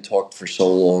hadn't talked for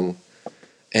so long,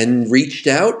 and reached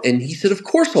out, and he said, "Of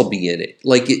course I'll be in it."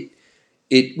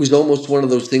 It was almost one of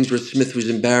those things where Smith was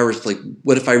embarrassed.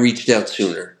 What if I reached out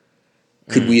sooner?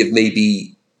 Could we have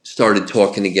maybe started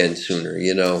talking again sooner?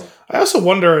 I also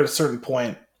wonder at a certain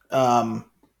point.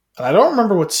 And I don't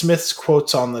remember what Smith's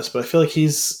quotes on this, but I feel like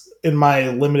he's, in my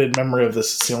limited memory of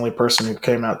this, is the only person who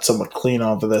came out somewhat clean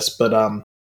over this. But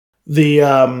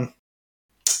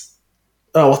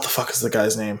what the fuck is the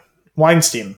guy's name?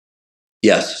 Weinstein.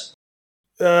 Yes.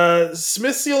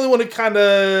 Smith's the only one who kind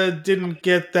of didn't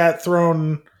get that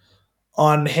thrown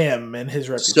on him and his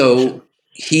reputation. So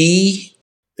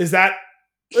is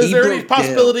there any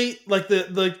possibility, down. Like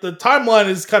the timeline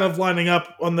is kind of lining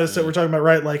up on this that we're talking about,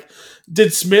 right? Like,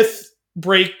 did Smith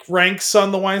break ranks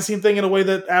on the Weinstein thing in a way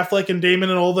that Affleck and Damon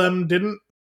and all them didn't?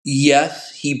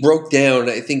 Yes, he broke down.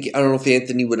 I don't know if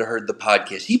Anthony would have heard the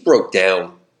podcast. He broke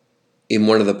down in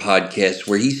one of the podcasts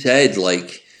where he said,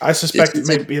 like, I suspect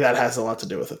maybe that has a lot to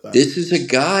do with it, though. This is a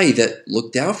guy that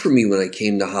looked out for me when I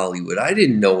came to Hollywood. I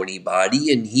didn't know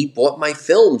anybody, and he bought my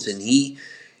films, and he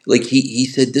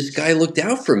said, this guy looked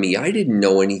out for me. I didn't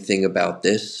know anything about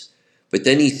this. But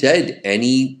then he said,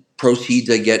 any proceeds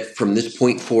I get from this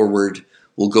point forward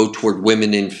will go toward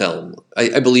women in film.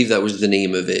 I believe that was the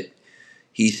name of it.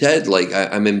 He said, like,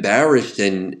 I'm embarrassed.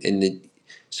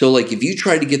 So, like, if you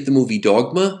try to get the movie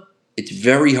Dogma, it's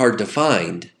very hard to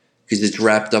find because it's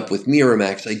wrapped up with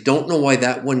Miramax. I don't know why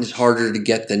that one is harder to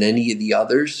get than any of the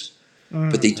others.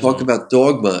 But they talk about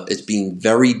Dogma as being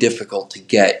very difficult to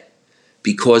get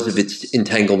because of its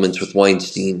entanglements with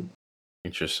Weinstein.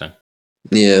 Interesting.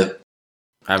 Yeah.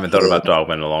 I haven't thought about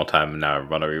Dogma in a long time, and now I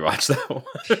want to rewatch that one.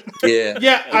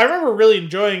 Yeah, I remember really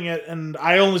enjoying it, and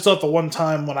I only saw it the one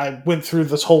time when I went through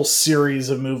this whole series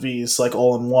of movies, like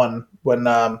all in one. When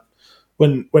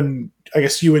I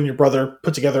guess you and your brother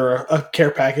put together a care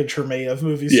package for me of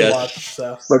movies to watch.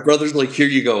 So my brother's like, "Here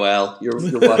you go, Al. You're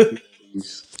watching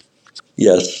movies."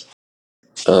 Yes.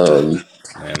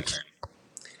 Man.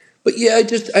 But yeah,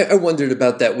 I wondered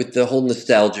about that with the whole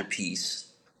nostalgia piece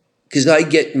because I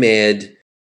get mad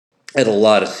at a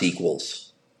lot of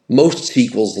sequels. Most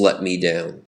sequels let me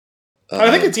down.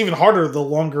 I think it's even harder the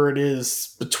longer it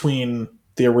is between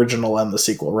the original and the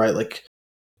sequel, right? Like,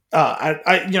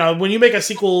 when you make a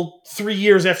sequel 3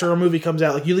 years after a movie comes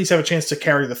out, like you at least have a chance to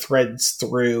carry the threads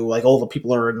through. Like all the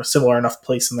people are in a similar enough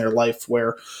place in their life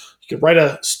where you could write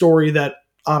a story that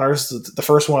honors the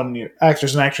first one. Your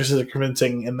actors and actresses are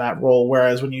convincing in that role.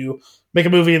 Whereas when you make a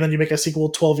movie and then you make a sequel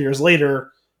 12 years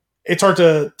later, it's hard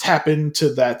to tap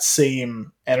into that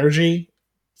same energy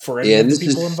for any of the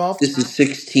people involved. This is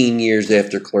 16 years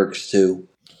after Clerks II.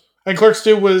 And Clerks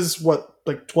II was,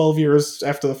 12 years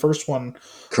after the first one.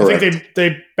 Correct. I think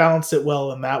they balanced it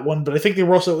well in that one, but I think they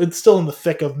were it's still in the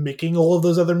thick of making all of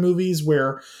those other movies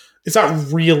where it's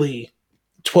not really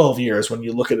 12 years when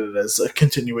you look at it as a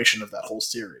continuation of that whole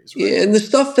series. Right? Yeah, and the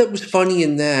stuff that was funny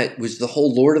in that was the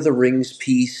whole Lord of the Rings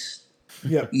piece.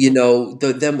 Yeah,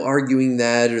 them arguing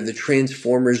that, or the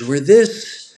Transformers, where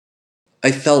this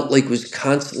I felt like was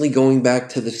constantly going back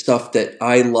to the stuff that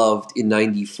I loved in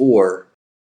 '94,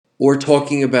 or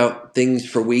talking about things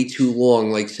for way too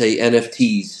long, like say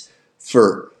NFTs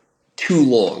for too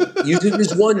long. Use it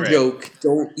as one joke,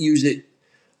 don't use it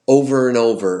over and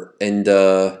over. And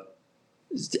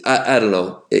I don't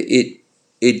know,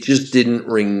 it just didn't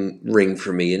ring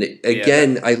for me.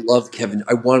 And I love Kevin.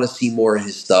 I want to see more of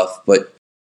his stuff, but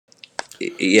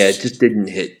it just didn't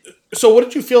hit. So what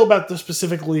did you feel about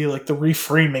specifically like the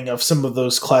reframing of some of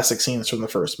those classic scenes from the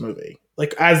first movie?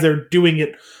 Like as they're doing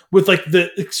it with like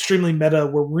the extremely meta,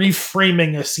 we're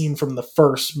reframing a scene from the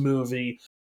first movie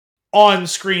on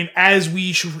screen as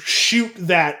we shoot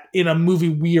that in a movie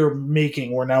we are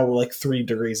making. We're now like 3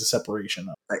 degrees of separation.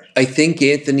 I think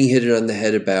Anthony hit it on the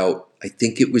head I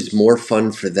think it was more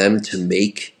fun for them to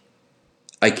make.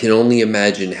 I can only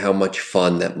imagine how much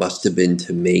fun that must have been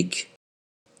to make,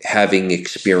 having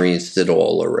experienced it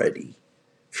all already.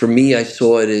 For me, I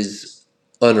saw it as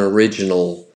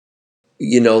unoriginal.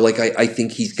 I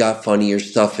think he's got funnier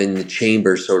stuff in the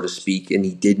chamber, so to speak, and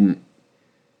he didn't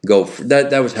go for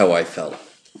that. That was how I felt.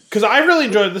 Because I really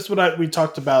enjoyed this. What we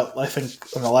talked about, I think,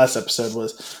 in the last episode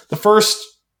was the first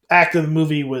act of the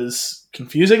movie was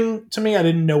confusing to me. I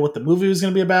didn't know what the movie was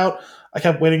going to be about. I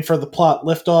kept waiting for the plot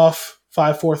liftoff.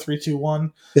 5, 4, 3, 2,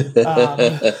 1. Sorry,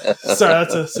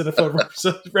 that's a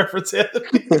Cinephobe reference,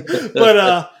 Anthony.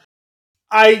 But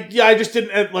I just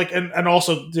didn't like, and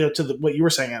also to what you were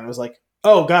saying, and I was like,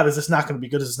 oh god, is this not going to be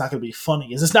good? Is this not going to be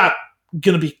funny? Is this not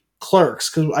going to be Clerks?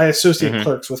 Because I associate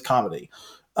Clerks with comedy,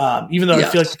 even though I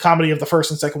feel like the comedy of the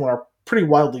first and second one are pretty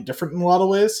wildly different in a lot of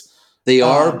ways. They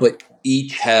are, but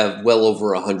each have well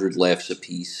over 100 laughs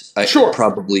apiece. Sure,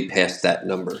 probably past that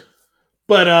number.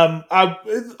 But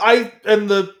I and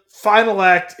the final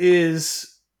act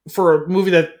is for a movie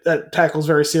that tackles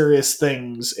very serious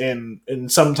things and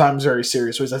sometimes very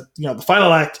serious ways. The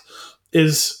final act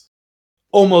is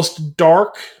almost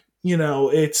dark.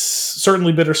 It's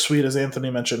certainly bittersweet, as Anthony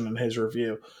mentioned in his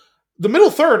review. the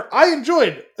middle third, I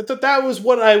enjoyed. I thought that was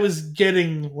what I was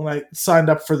getting when I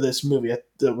signed up for this movie. It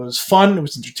was fun, it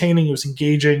was entertaining, it was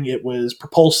engaging, it was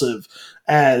propulsive,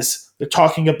 as they're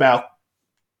talking about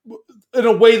in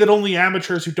a way that only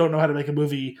amateurs who don't know how to make a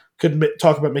movie could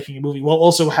talk about making a movie, while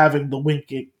also having the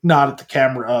winking nod at the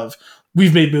camera of,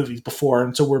 we've made movies before,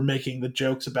 and so we're making the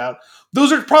jokes about.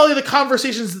 Those are probably the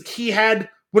conversations that he had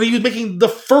when he was making the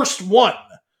first one,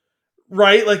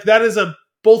 right? Like, that is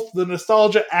both the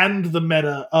nostalgia and the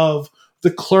meta of the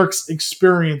Clerks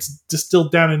experience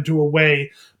distilled down into a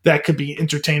way that could be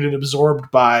entertained and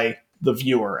absorbed by the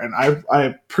viewer. And I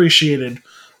appreciated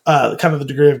kind of the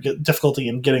degree of difficulty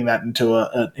in getting that into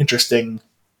an interesting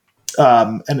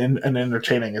and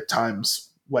entertaining at times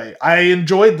way. I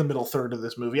enjoyed the middle third of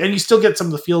this movie, and you still get some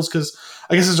of the feels, because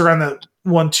I guess it's around that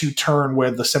 1-2 turn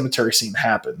where the cemetery scene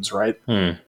happens, right?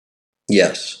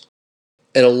 Yes.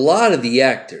 And a lot of the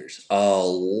actors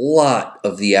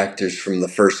from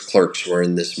the first Clerks were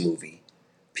in this movie.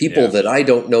 People that I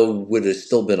don't know would have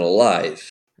still been alive.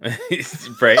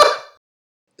 Right?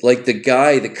 Like the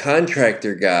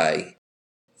contractor guy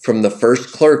from the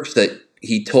first Clerks that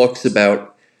he talks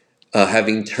about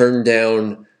having turned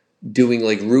down doing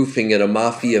like roofing at a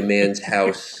mafia man's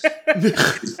house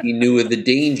because he knew of the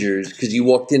dangers, because you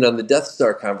walked in on the Death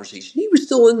Star conversation. He was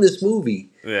still in this movie.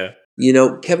 Yeah. You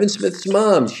know, Kevin Smith's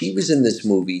mom, she was in this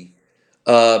movie.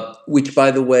 Which,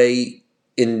 by the way,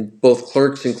 in both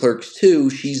Clerks and Clerks 2,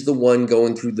 she's the one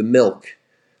going through the milk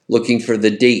looking for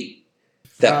the date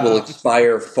that will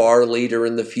expire far later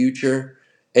in the future.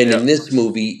 And in this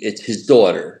movie, it's his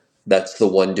daughter that's the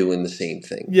one doing the same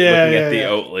thing. Looking at the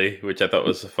Oatly, which I thought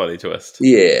was a funny twist.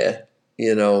 Yeah.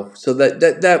 You know, so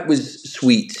that was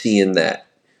sweet seeing that.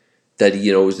 That,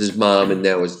 you know, it was his mom and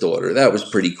now his daughter. That was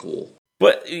pretty cool.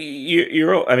 But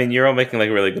you're all making like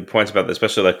really good points about this,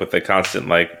 especially like with the constant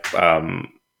like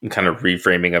kind of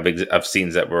reframing of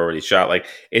scenes that were already shot. Like,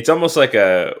 it's almost like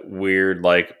a weird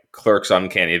like Clerks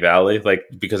Uncanny Valley, like,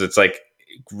 because it's like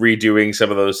redoing some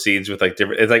of those scenes with like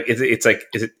different.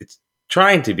 It's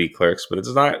trying to be Clerks, but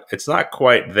it's not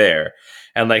quite there.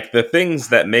 And like the things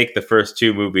that make the first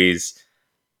two movies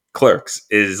Clerks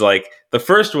is like the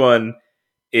first one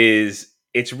is.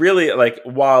 It's really like,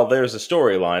 while there's a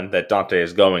storyline that Dante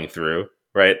is going through,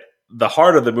 right? The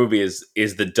heart of the movie is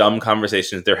the dumb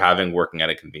conversations they're having working at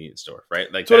a convenience store, right?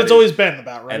 Like, that's what it's always been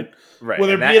about, right? Right.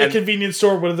 Whether it be at a convenience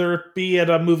store, whether it be at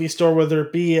a movie store, whether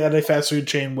it be at a fast food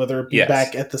chain, whether it be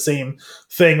back at the same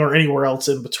thing or anywhere else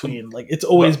in between. Like, it's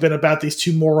always been about these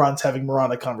two morons having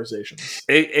moronic conversations.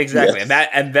 Exactly. Yes.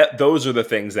 And those are the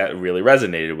things that really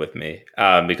resonated with me.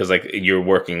 Because like, you're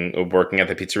working at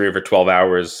the pizzeria for 12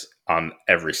 hours on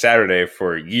every Saturday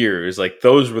for years. Like,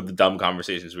 those were the dumb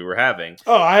conversations we were having.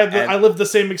 Oh, I lived the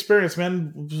same experience,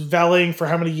 man. Valeting for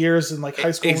how many years in like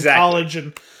high school and college,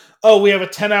 and we have a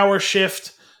 10-hour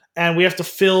shift and we have to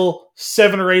fill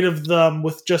 7 or 8 of them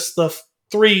with just the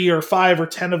 3 or 5 or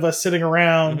 10 of us sitting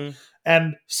around. Mm-hmm.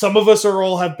 And some of us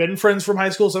have been friends from high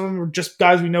school. Some of them are just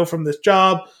guys we know from this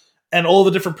job, and all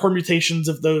the different permutations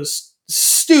of those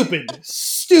stupid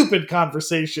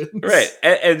conversations. Right.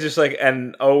 And just like,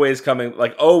 and always coming,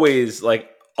 like, always like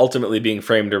ultimately being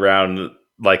framed around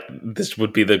like, this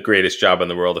would be the greatest job in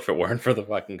the world if it weren't for the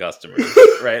fucking customers.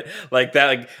 Right. Like that,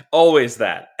 like always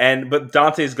that. But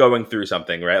Dante's going through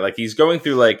something, right? Like, he's going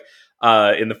through like,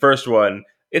 in the first one,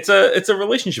 it's a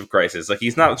relationship crisis. Like,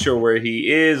 he's not sure where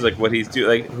he is, like what he's doing,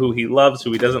 like who he loves,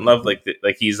 who he doesn't love. Like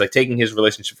he's like taking his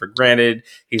relationship for granted.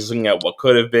 He's looking at what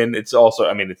could have been. It's also,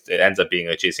 I mean, it ends up being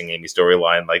a Chasing Amy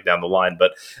storyline, like down the line,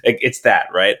 but it's that,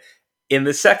 right? In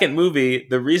the second movie,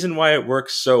 the reason why it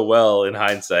works so well in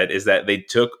hindsight is that they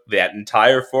took that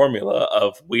entire formula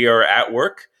of, we are at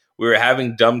work, we were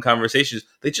having dumb conversations.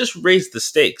 They just raised the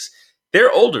stakes.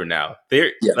 They're older now.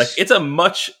 Like, it's a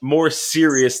much more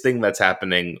serious thing that's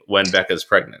happening when Becca's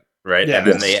pregnant, right? Yeah. And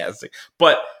then they ask,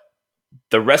 but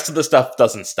the rest of the stuff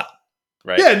doesn't stop,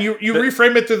 right? Yeah, and you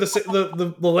reframe it through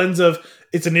the lens of,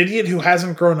 it's an idiot who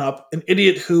hasn't grown up, an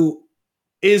idiot who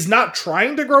is not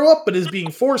trying to grow up but is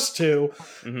being forced to,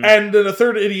 mm-hmm. and then a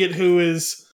third idiot who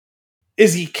is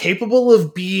he capable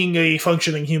of being a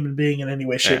functioning human being in any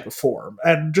way, shape, or form?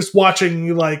 And just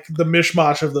watching like the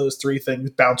mishmash of those three things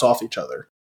bounce off each other.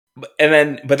 But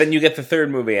then you get the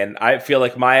third movie, and I feel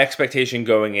like my expectation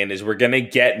going in is we're going to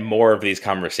get more of these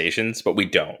conversations, but we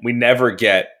don't. We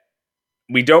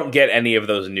don't get any of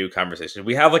those new conversations.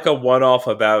 We have like a one-off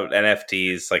about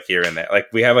NFTs, like here and there. Like,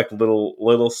 we have like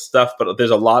little stuff, but there's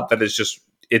a lot that is just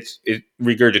it's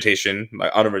regurgitation,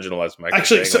 like unoriginalized.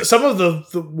 Actually, some of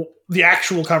the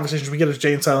actual conversations we get is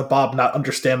Jay and Silent Bob not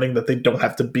understanding that they don't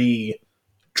have to be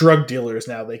drug dealers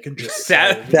now. They can just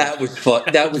that was fun.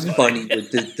 That was funny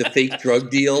with the fake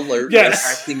drug deal or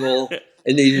acting all,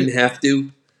 and they didn't have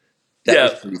to.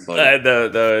 That was pretty funny.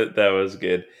 That was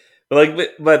good.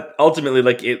 But ultimately,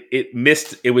 like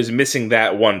it was missing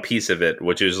that one piece of it,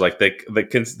 which is like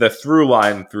the through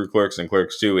line through Clerks and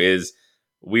Clerks 2 is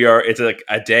it's like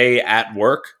a day at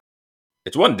work.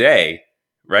 It's one day,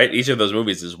 right? Each of those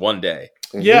movies is one day.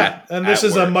 Yeah, and this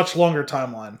is a much longer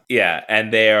timeline. Yeah,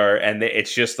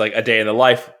 it's just like a day in the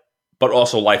life, but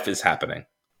also life is happening.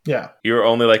 Yeah, you're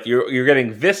only like you're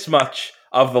getting this much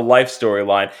of the life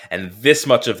storyline and this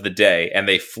much of the day, and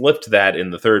they flipped that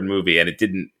in the third movie, and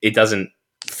it doesn't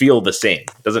feel the same.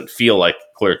 It doesn't feel like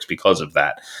Clerks because of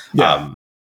that. Yeah.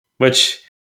 I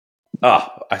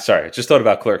just thought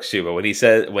about Clerks too, but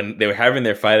when they were having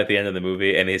their fight at the end of the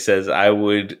movie, and he says, I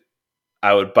would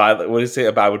buy what did he say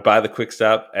about I would buy the quick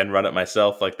stop and run it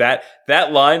myself, like that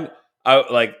line,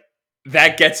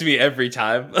 that gets me every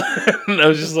time. And I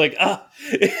was just like,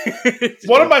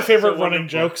 One of my favorite running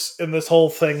jokes in this whole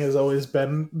thing has always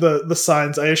been the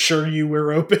signs, I assure you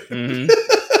we're open. Mm-hmm.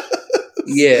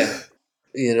 Yeah.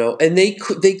 And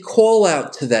they call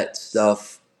out to that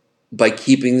stuff by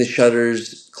keeping the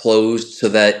shutters closed so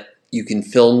that you can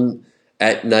film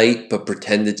at night but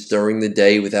pretend it's during the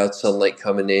day without sunlight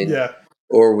coming in. Yeah.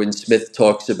 Or when Smith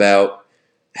talks about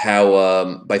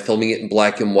how by filming it in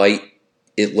black and white,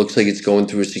 it looks like it's going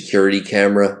through a security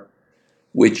camera,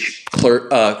 which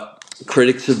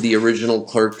critics of the original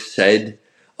Clerks said,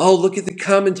 oh, look at the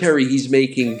commentary he's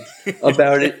making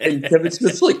about it. And Kevin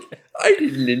Smith's like, I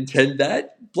didn't intend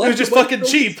that. It was just fucking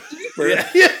cheap. Yeah.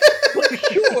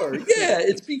 Sure. Yeah,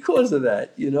 it's because of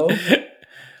that, you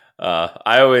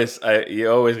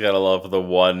always gotta love the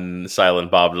one Silent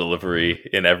Bob delivery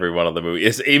in every one of the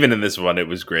movies. Even in this one, it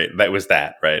was great. That was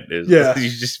that, right? He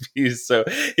was so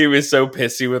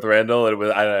pissy with Randall,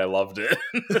 and I loved it.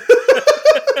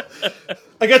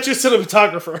 I got you a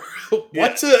cinematographer.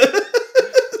 What?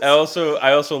 I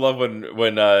also love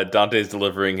when Dante's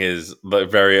delivering his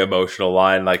very emotional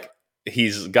line, like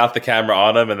he's got the camera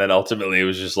on him, and then ultimately it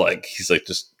was just like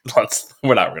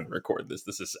we're not going to record this.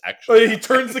 This is actually he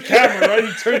turns the camera, right?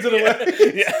 He turns it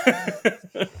away.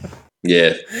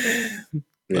 Yeah.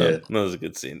 That was a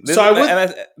good scene. That's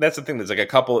the thing. There's like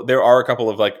there are a couple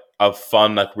of of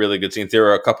fun, really good scenes. There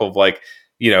are a couple of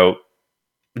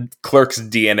Clerks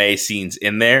DNA scenes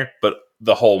in there, but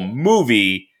the whole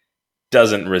movie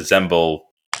doesn't resemble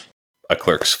a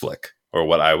Clerks flick or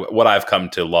what I've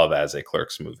come to love as a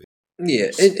Clerks movie.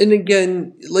 Yeah, and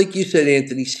again, like you said,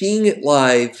 Anthony, seeing it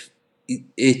live,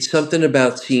 it's something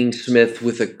about seeing Smith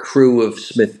with a crew of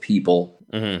Smith people.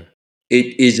 Mm-hmm.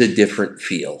 It is a different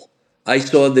feel. I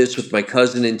saw this with my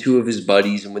cousin and two of his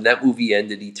buddies, and when that movie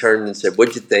ended, he turned and said,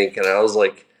 what'd you think? And I was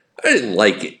like, I didn't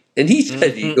like it. And he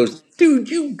said, he goes, dude,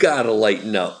 you gotta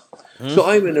lighten up. Mm-hmm. So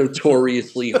I'm a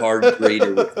notoriously hard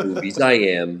grader with movies. I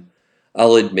am.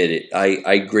 I'll admit it.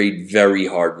 I grade very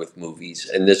hard with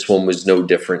movies, and this one was no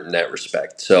different in that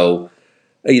respect. So,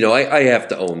 I have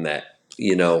to own that,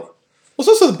 Well, it's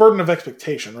also the burden of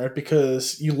expectation, right?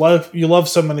 Because you love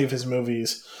so many of his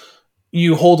movies.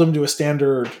 You hold him to a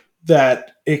standard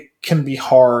that it can be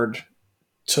hard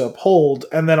to uphold.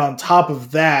 And then on top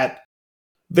of that,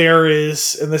 there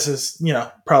is, and this is,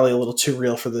 probably a little too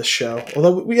real for this show,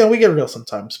 although we get real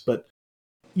sometimes, but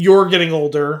you're getting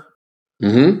older.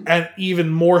 Mm-hmm. And even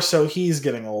more so, he's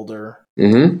getting older.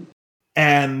 Mm-hmm.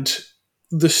 And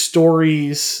the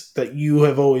stories that you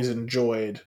have always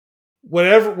enjoyed,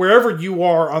 wherever you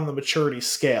are on the maturity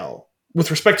scale, with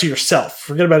respect to yourself,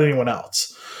 forget about anyone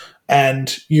else.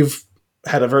 And you've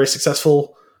had a very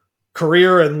successful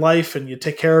career and life, and you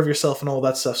take care of yourself and all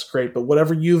that stuff's great. But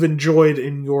whatever you've enjoyed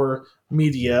in your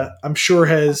media, I'm sure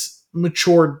has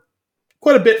matured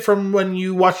quite a bit from when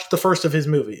you watched the first of his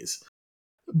movies.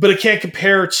 But it can't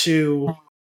compare to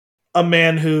a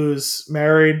man who's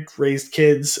married, raised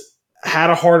kids, had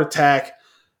a heart attack,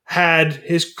 had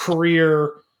his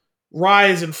career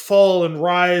rise and fall and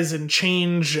rise and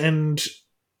change and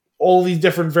all these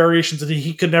different variations that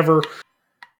he could never...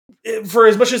 For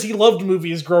as much as he loved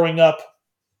movies growing up,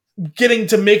 getting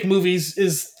to make movies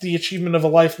is the achievement of a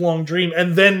lifelong dream.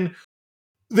 And then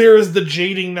there is the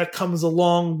jading that comes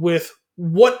along with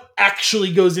what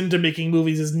actually goes into making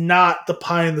movies is not the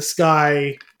pie in the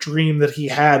sky dream that he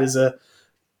had as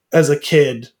a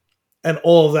kid and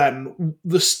all of that. And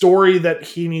the story that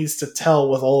he needs to tell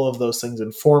with all of those things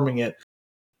informing it,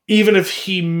 even if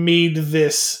he made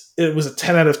this, it was a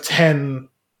 10 out of 10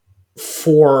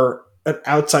 for an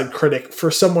outside critic, for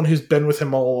someone who's been with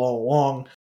him all along.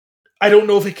 I don't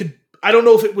know if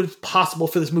it was possible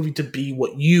for this movie to be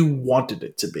what you wanted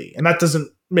it to be. And that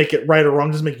doesn't make it right or wrong.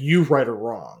 It doesn't make you right or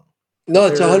wrong. No,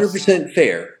 it's 100%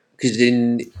 fair. Because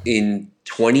in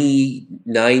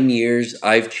 29 years,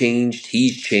 I've changed,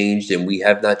 he's changed, and we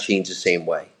have not changed the same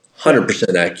way.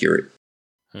 100% accurate.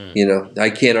 You know, I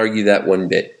can't argue that one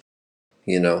bit.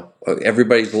 You know,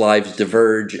 everybody's lives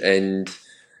diverge, and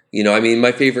you know, I mean,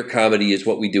 my favorite comedy is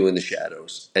What We Do in the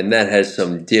Shadows, and that has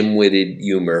some dim-witted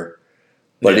humor,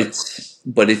 but it's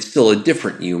still a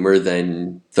different humor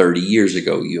than 30 years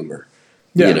ago humor.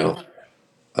 You know.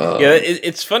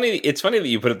 It's funny. It's funny that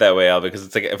you put it that way, Al, because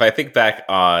it's like if I think back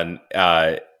on,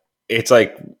 it's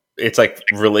like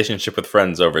relationship with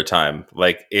friends over time.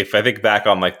 Like if I think back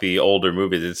on like the older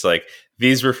movies, it's like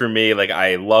these were for me. Like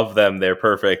I love them; they're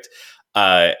perfect.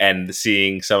 And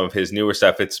seeing some of his newer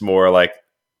stuff, it's more like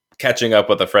catching up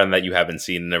with a friend that you haven't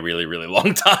seen in a really, really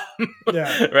long time.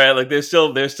 Right? Like there's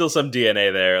still some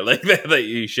DNA there, like that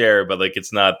you share, but like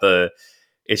it's not the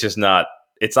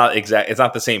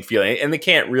same feeling, and it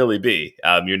can't really be.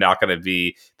 You're not going to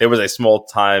be. There was a small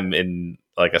time in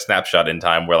like a snapshot in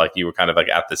time where like you were kind of like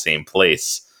at the same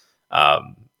place,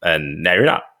 and now you're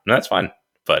not, and that's fine.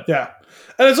 But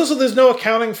and it's also there's no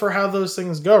accounting for how those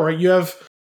things go, right? You have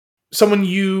someone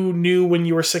you knew when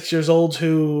you were 6 years old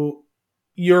who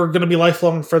you're going to be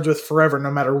lifelong friends with forever, no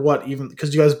matter what, even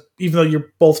because you guys, even though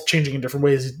you're both changing in different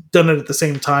ways, you've done it at the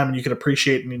same time and you can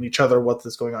appreciate in each other what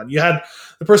is going on. You had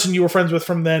the person you were friends with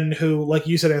from then who, like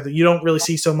you said, Anthony, you don't really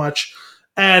see so much.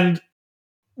 And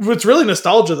it's really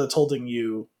nostalgia that's holding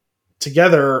you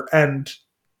together, and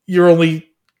you're only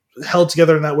held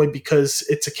together in that way because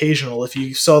it's occasional. If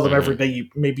you saw them every day, you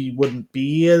maybe wouldn't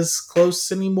be as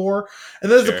close anymore. And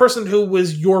there's the person who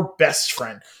was your best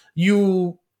friend.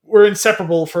 You were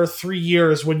inseparable for 3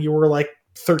 years when you were like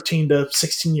 13 to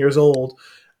 16 years old,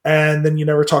 and then you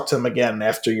never talk to them again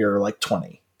after you're like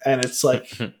 20. And it's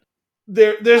like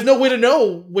there's no way to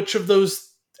know which of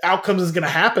those outcomes is going to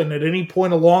happen at any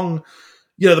point along.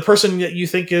 You know, the person that you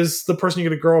think is the person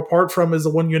you're going to grow apart from is the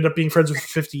one you end up being friends with for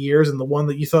 50 years, and the one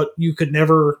that you thought you could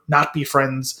never not be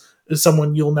friends is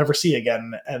someone you'll never see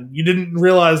again, and you didn't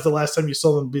realize the last time you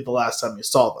saw them would be the last time you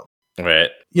saw them. Right.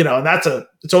 You know, and that's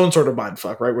its own sort of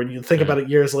mindfuck, right? When you think about it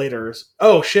years later,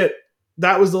 oh shit,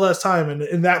 that was the last time. And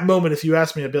in that moment, if you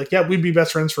asked me, I'd be like, yeah, we'd be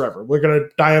best friends forever. We're going to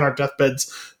die on our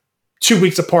deathbeds 2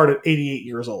 weeks apart at 88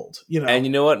 years old. You know, and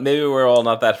you know what? Maybe we're all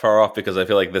not that far off, because I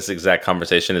feel like this exact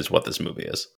conversation is what this movie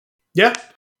is. Yeah.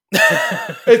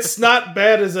 It's not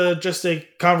bad as just a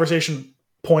conversation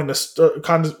point,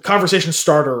 conversation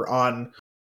starter on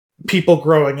people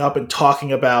growing up and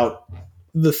talking about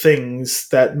the things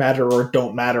that matter or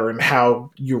don't matter and how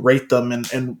you rate them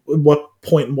and what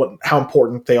point and how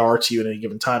important they are to you at any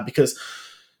given time. Because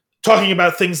talking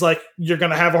about things like you're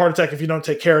going to have a heart attack if you don't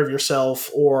take care of yourself,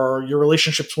 or your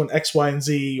relationships went X, Y, and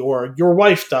Z, or your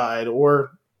wife died,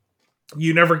 or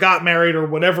you never got married, or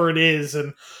whatever it is.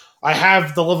 And I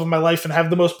have the love of my life and have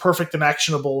the most perfect and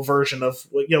actionable version of,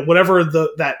 you know, whatever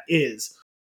that is.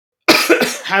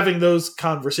 Having those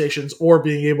conversations, or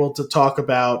being able to talk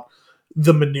about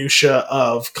the minutia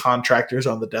of contractors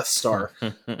on the Death Star.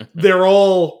 They're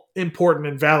all important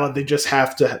and valid. They just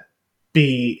have to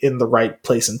be in the right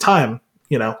place and time,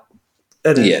 you know,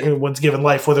 at anyone's given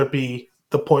life, whether it be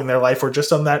the point in their life or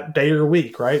just on that day or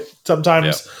week, right?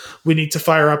 Sometimes we need to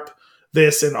fire up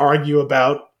this and argue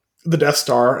about the Death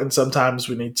Star, and sometimes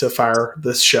we need to fire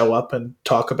this show up and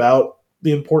talk about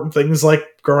the important things like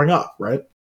growing up, right?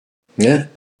 Yeah.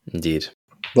 Indeed.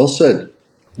 Well said.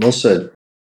 Well said.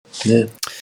 Yeah.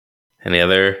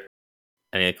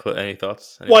 Any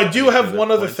thoughts? Well, I do have one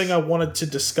other thing I wanted to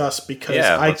discuss, because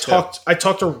I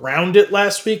talked around it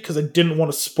last week because I didn't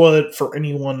want to spoil it for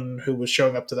anyone who was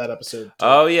showing up to that episode.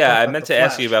 Oh yeah, I meant to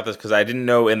ask you about this because I didn't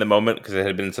know in the moment, because it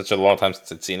had been such a long time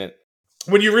since I'd seen it.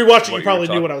 When you rewatch it, you probably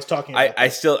knew what I was talking about. I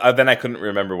still then I couldn't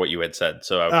remember what you had said,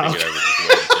 so I figured I would just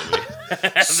wait until we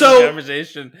have this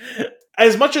conversation.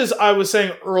 As much as I was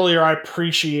saying earlier, I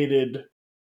appreciated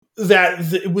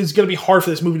that it was going to be hard for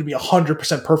this movie to be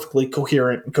 100% perfectly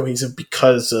coherent and cohesive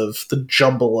because of the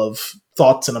jumble of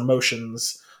thoughts and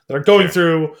emotions that are going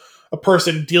through a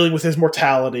person dealing with his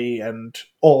mortality and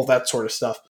all of that sort of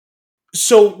stuff.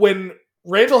 So when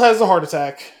Randall has the heart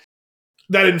attack,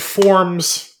 that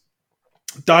informs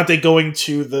Dante going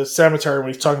to the cemetery when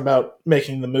he's talking about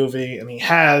making the movie, and he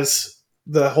has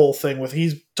the whole thing with,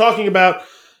 he's talking about,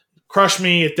 crushed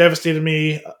me, it devastated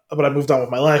me, but I moved on with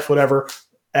my life, whatever.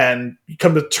 And you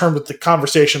come to terms with the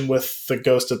conversation with the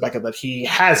ghost of Becca that he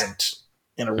hasn't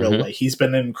in a real way. He's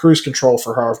been in cruise control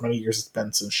for however many years it's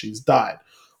been since she's died,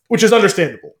 which is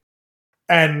understandable.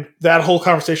 And that whole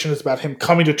conversation is about him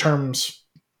coming to terms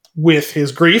with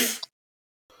his grief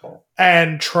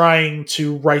and trying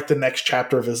to write the next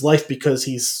chapter of his life because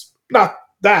he's not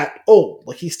that old.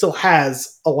 Like, he still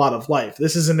has a lot of life.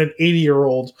 This isn't an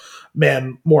 80-year-old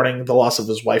man mourning the loss of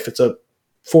his wife. It's a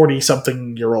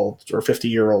 40-something-year-old or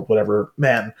 50-year-old, whatever,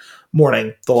 man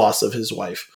mourning the loss of his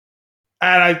wife.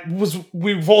 And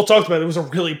we've all talked about it. It was a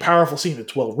really powerful scene.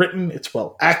 It's well written. It's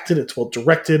well acted. It's well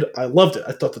directed. I loved it.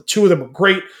 I thought the two of them were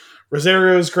great.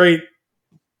 Rosario's great.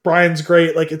 Brian's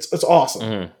great. Like, it's awesome.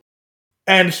 Mm-hmm.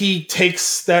 And he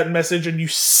takes that message, and you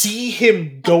see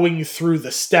him going through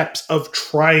the steps of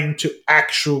trying to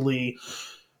actually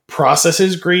process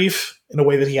his grief in a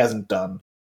way that he hasn't done.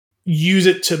 Use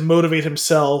it to motivate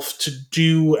himself to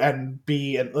do and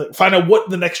be and find out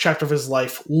what the next chapter of his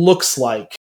life looks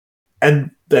like.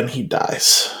 And then he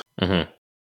dies. Mm-hmm.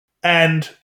 And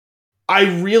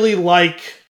I really like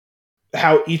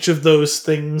how each of those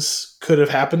things could have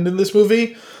happened in this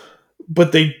movie,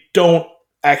 but they don't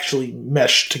actually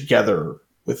mesh together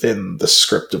within the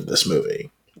script of this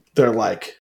movie. They're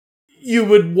like, you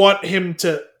would want him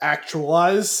to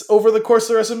actualize over the course of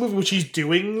the rest of the movie, which he's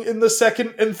doing in the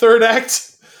second and third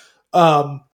act.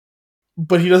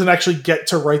 But he doesn't actually get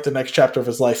to write the next chapter of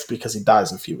his life because he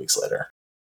dies a few weeks later.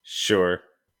 Sure.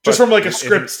 Just from like a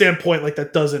script standpoint, like,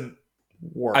 that doesn't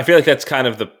work. I feel like that's kind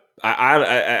of the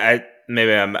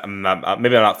maybe I'm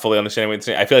not fully understanding what you're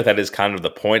saying. I feel like that is kind of the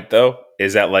point, though,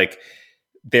 is that like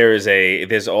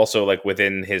there's also like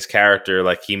within his character,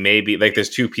 like he may be like, there's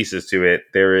two pieces to it.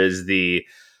 There is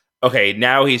okay,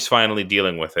 now he's finally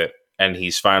dealing with it and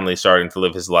he's finally starting to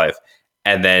live his life,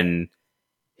 and then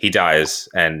he dies,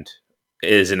 and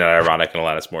isn't it ironic in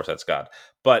Alanis Morissette's God?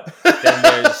 But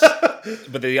then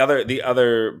the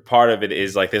other part of it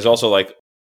is like, there's also like,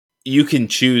 you can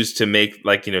choose to make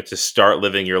like, to start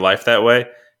living your life that way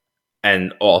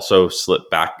and also slip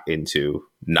back into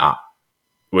not,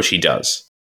 which he does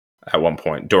at one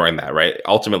point during that, right?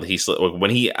 Ultimately, when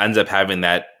he ends up having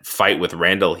that fight with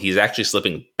Randall, he's actually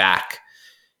slipping back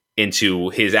into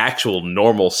his actual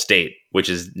normal state, which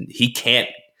is he can't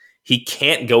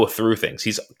go through things.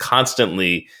 He's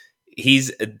constantly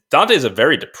Dante's a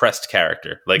very depressed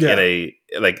character, like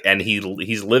and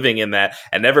he's living in that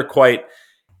and never quite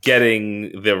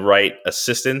getting the right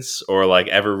assistance or like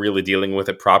ever really dealing with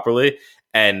it properly,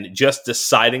 and just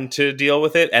deciding to deal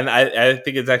with it. And I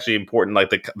think it's actually important, like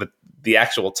the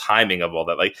actual timing of all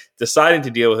that, like deciding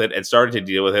to deal with it and starting to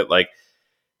deal with it, like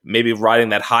maybe riding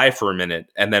that high for a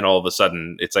minute, and then all of a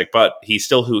sudden it's like, but he's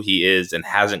still who he is and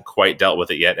hasn't quite dealt with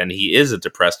it yet. And he is a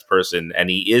depressed person, and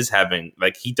he is having,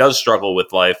 like, he does struggle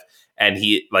with life, and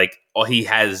he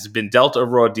has been dealt a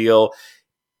raw deal,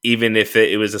 even if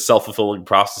it was a self-fulfilling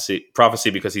prophecy,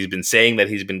 because he's been saying that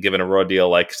he's been given a raw deal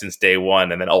like since day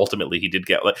one, and then ultimately he did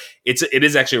get, like, it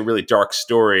is actually a really dark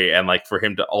story, and like for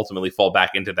him to ultimately fall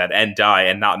back into that and die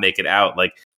and not make it out,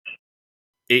 like,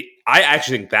 I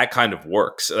actually think that kind of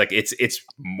works. Like, it's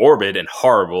morbid and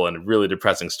horrible and a really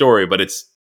depressing story, but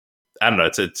I don't know.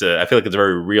 I feel like it's a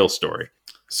very real story.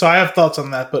 So I have thoughts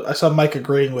on that, but I saw Mike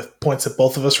agreeing with points that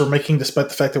both of us were making, despite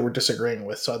the fact that we're disagreeing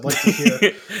with. So I'd like to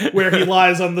hear where he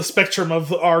lies on the spectrum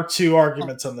of our two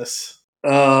arguments on this.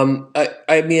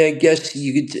 I mean, I guess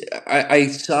you could. I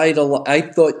side a lot. I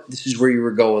thought this is where you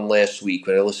were going last week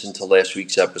when I listened to last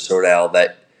week's episode, Al.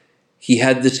 That he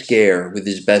had the scare with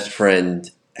his best friend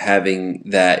having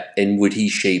that, and would he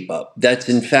shape up? That's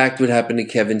in fact what happened to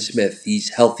Kevin Smith. He's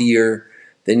healthier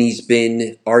than he's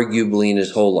been arguably in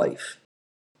his whole life.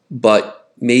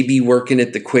 But maybe working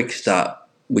at the Quick Stop,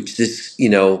 which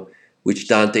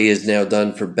Dante has now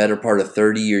done for better part of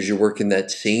 30 years, you're working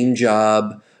that same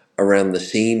job around the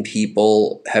same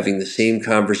people, having the same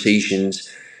conversations.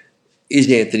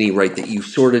 Is Anthony right that you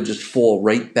sort of just fall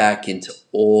right back into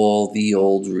all the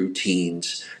old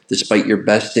routines? Despite your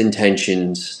best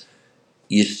intentions,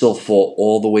 you still fall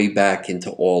all the way back into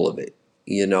all of it.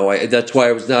 That's why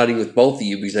I was nodding with both of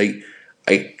you, because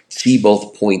I see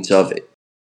both points of it.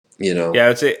 Yeah, I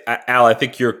would say, Al, I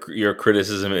think your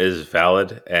criticism is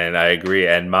valid, and I agree.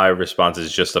 And my response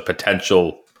is just a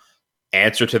potential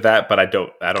answer to that, but I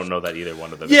don't know that either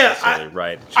one of them is necessarily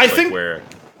right. I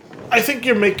think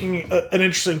you're making an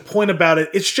interesting point about it.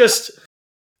 It's just,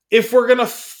 if we're gonna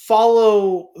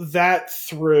follow that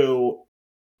through,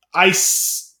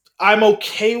 I'm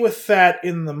okay with that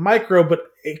in the micro, but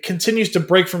it continues to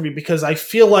break for me because I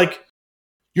feel like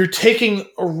you're taking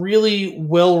a really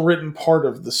well-written part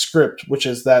of the script, which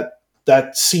is that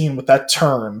scene with that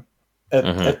turn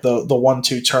at the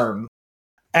 1-2 turn,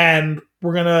 and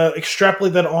we're gonna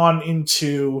extrapolate that on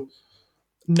into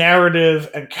narrative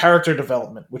and character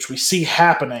development, which we see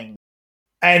happening.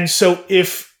 And so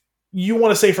if you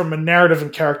want to say from a narrative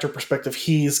and character perspective,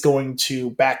 he's going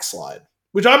to backslide,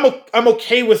 which I'm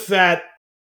okay with that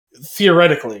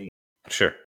theoretically.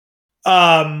 Sure.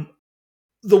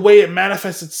 The way it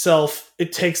manifests itself,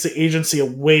 it takes the agency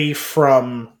away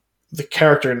from the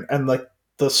character and like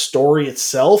the story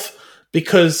itself,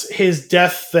 because his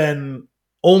death then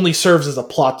only serves as a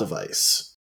plot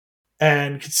device.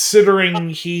 And considering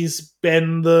he's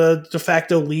been the de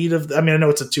facto lead of, I know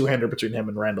it's a two-hander between him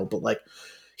and Randall, but like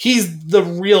he's the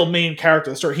real main character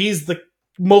of the story. He's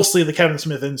mostly the Kevin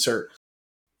Smith insert.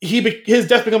 His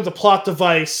death becomes a plot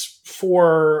device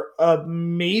for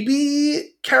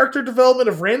maybe character development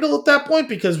of Randall at that point,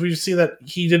 because we see that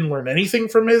he didn't learn anything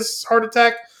from his heart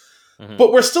attack. Mm-hmm.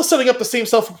 But we're still setting up the same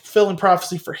self-fulfilling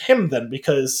prophecy for him then,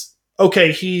 because,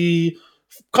 okay, he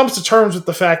comes to terms with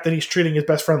the fact that he's treating his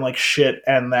best friend like shit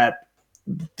and that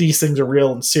these things are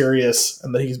real and serious,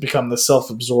 and that he's become this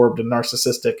self-absorbed and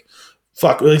narcissistic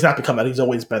fuck. Well, he's not become that. He's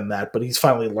always been that, but he's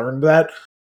finally learned that.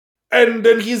 And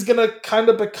then he's going to kind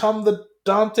of become the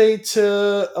Dante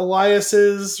to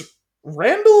Elias's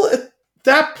Randall at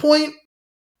that point.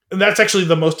 And that's actually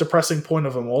the most depressing point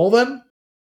of them all then.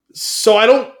 So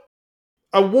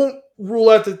I won't rule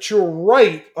out that you're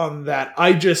right on that.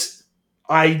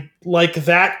 I like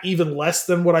that even less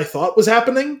than what I thought was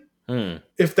happening.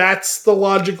 If that's the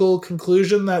logical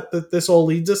conclusion that this all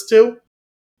leads us to.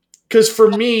 Because for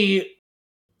me,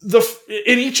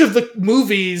 in each of the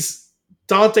movies,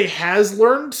 Dante has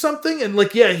learned something, and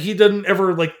like, yeah, he didn't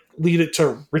ever like lead it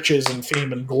to riches and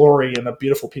fame and glory and a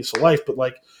beautiful, peaceful life. But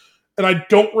like, and I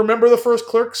don't remember the first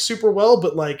Clerks super well,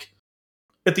 but like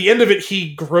at the end of it,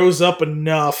 he grows up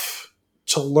enough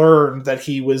to learn that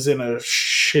he was in a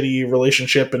shitty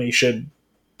relationship and he should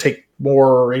take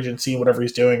more agency in whatever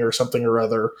he's doing or something or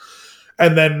other.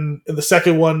 And then in the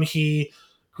second one, he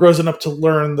grows enough to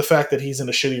learn the fact that he's in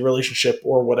a shitty relationship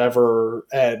or whatever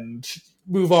and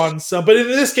move on some. But in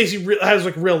this case, he has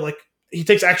like real, like he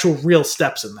takes actual real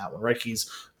steps in that one, right? He's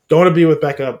going to be with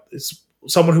Becca. It's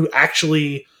someone who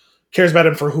actually cares about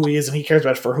him for who he is, and he cares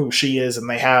about it for who she is, and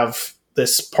they have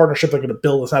this partnership they're going to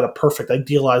build. It's not a perfect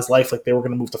idealized life like they were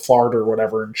going to move to Florida or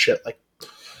whatever and shit. Like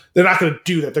they're not going to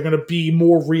do that. They're going to be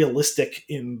more realistic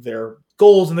in their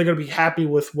goals, and they're going to be happy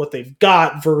with what they've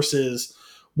got versus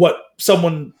what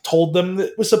someone told them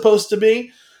that was supposed to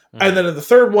be. And then in the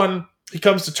third one, he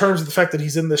comes to terms with the fact that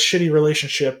he's in this shitty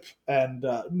relationship. And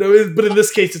but in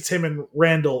this case, it's him and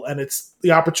Randall, and it's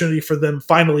the opportunity for them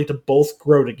finally to both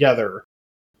grow together.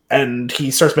 And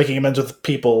he starts making amends with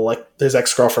people like his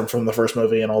ex-girlfriend from the first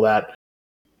movie and all that.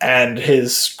 And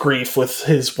his grief with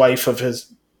his wife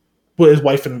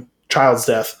and child's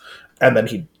death. And then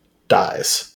he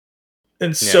dies.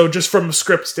 And so just from a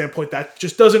script standpoint, that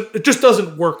just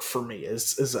doesn't work for me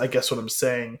is I guess what I'm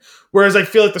saying. Whereas I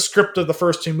feel like the script of the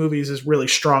first two movies is really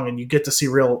strong and you get to see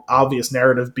real obvious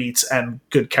narrative beats and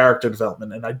good character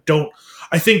development. And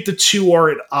I think the two are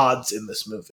at odds in this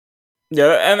movie.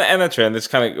 Yeah, and that's right. And this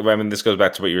kind of, this goes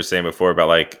back to what you were saying before about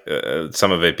like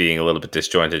some of it being a little bit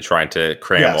disjointed, trying to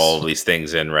cram all of these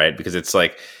things in, right? Because it's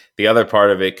like the other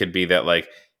part of it could be that like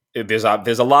there's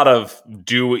a lot of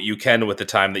do what you can with the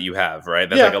time that you have, right?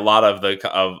 That's like a lot of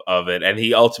of it. And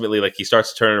he ultimately like he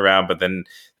starts to turn it around, but then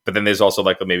there's also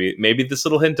like maybe this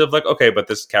little hint of like, okay, but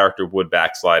this character would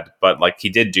backslide, but like he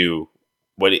did do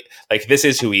what like this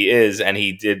is who he is, and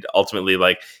he did ultimately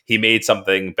like he made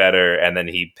something better, and then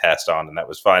he passed on, and that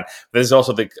was fine. But there's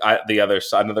also another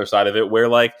side of it where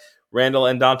like Randall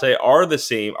and Dante are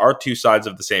two sides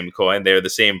of the same coin. They're the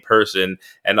same person,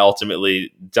 and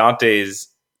ultimately Dante's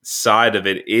side of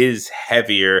it is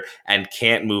heavier and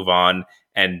can't move on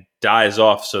and dies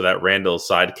off so that Randall's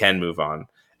side can move on.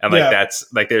 And like that's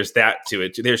like there's that to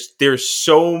it. There's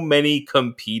so many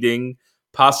competing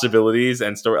possibilities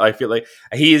and story. I feel like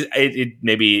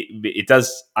it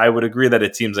does. I would agree that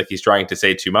it seems like he's trying to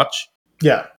say too much.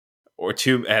 Yeah. Or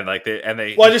too, and like they.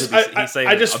 Well,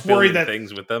 I just worry that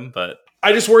things with them, but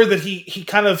I just worry that he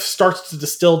kind of starts to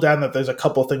distill down that there's a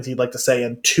couple of things he'd like to say,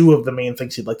 and two of the main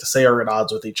things he'd like to say are at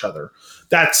odds with each other.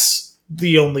 That's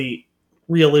the only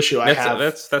real issue I have.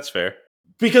 That's fair.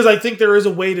 Because I think there is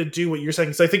a way to do what you're saying.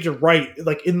 Because I think you're right.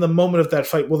 Like in the moment of that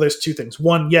fight, well, there's two things.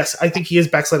 One, yes, I think he is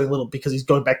backsliding a little because he's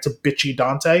going back to bitchy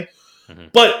Dante. Mm-hmm.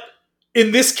 But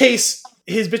in this case,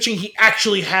 his bitching, he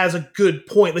actually has a good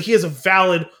point. Like he has a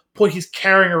valid point. He's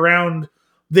carrying around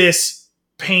this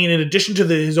pain in addition to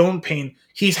his own pain.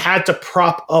 He's had to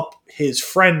prop up his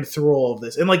friend through all of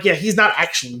this. And like, yeah, he's not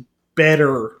actually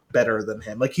better than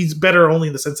him. Like he's better only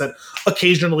in the sense that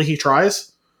occasionally he tries.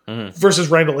 Mm-hmm. Versus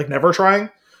Randall like never trying.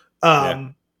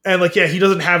 And like, yeah, he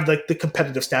doesn't have like the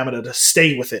competitive stamina to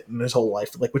stay with it in his whole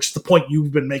life, like, which is the point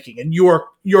you've been making, and you're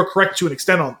correct to an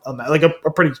extent on that, like a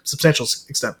pretty substantial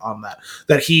extent on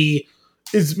that he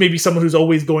is maybe someone who's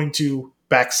always going to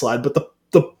backslide. But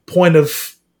the point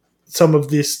of some of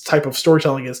this type of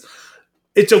storytelling is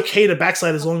it's okay to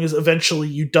backslide as long as eventually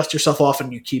you dust yourself off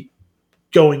and you keep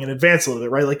going and advance a little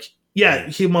bit, right? Like, yeah,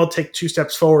 he might take 2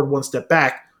 steps forward, 1 step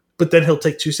back, but then he'll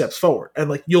take 2 steps forward, and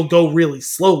like you'll go really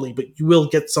slowly, but you will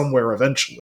get somewhere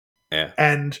eventually. Yeah.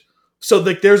 And so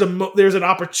like there's an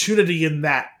opportunity in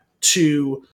that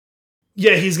to,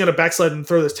 yeah, he's going to backslide and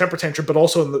throw this temper tantrum, but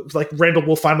also like Randall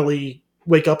will finally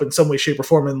wake up in some way, shape, or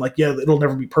form, and like, yeah, it'll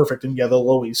never be perfect, and yeah, they'll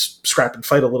always scrap and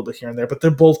fight a little bit here and there, but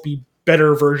they'll both be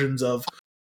better versions of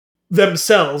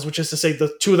themselves, which is to say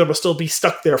the two of them will still be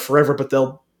stuck there forever, but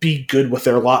they'll be good with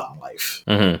their lot in life.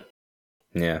 Mm-hmm.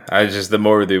 Yeah, the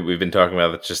more that we've been talking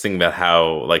about it, just thinking about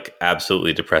how like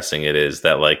absolutely depressing it is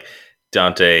that like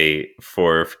Dante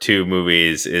for 2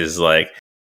 movies is like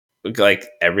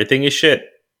everything is shit,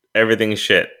 everything is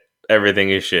shit, everything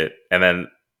is shit, and then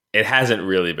it hasn't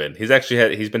really been. He's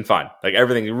been fine. Like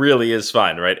everything really is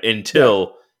fine, right?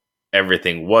 Until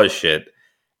everything was shit,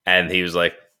 and he was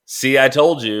like, "See, I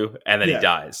told you," and then he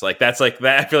dies. Like that's like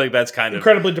that. I feel like that's kind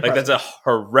incredibly of depressing. like that's a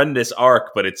horrendous arc,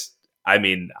 but it's. I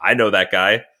mean, I know that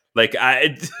guy. Like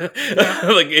like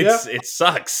it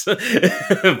sucks,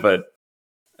 but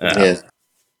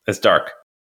it's dark.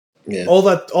 Yeah. All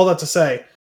that to say,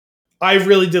 I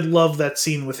really did love that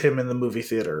scene with him in the movie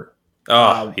theater.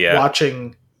 Oh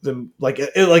watching them like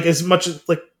as much as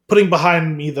like putting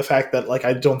behind me the fact that like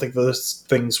I don't think those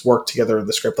things work together in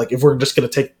the script. Like if we're just going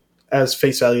to take as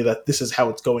face value that this is how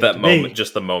it's going that to moment, be.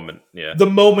 Just the moment, yeah. The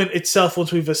moment itself,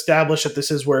 once we've established that this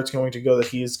is where it's going to go, that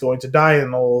he is going to die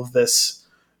in all of this,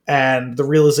 and the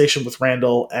realization with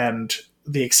Randall and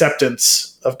the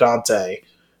acceptance of Dante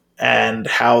and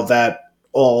how that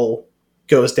all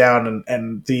goes down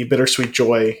and the bittersweet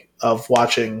joy of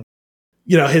watching,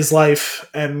 his life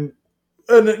and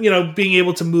being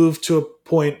able to move to a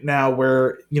point now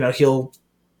where, he'll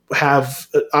have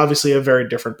obviously a very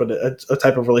different, but a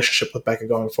type of relationship with Becca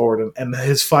going forward. And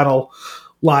his final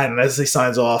line as he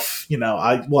signs off,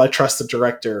 I trust the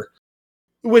director,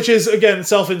 which is again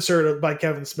self-insert by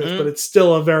Kevin Smith, but it's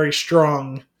still a very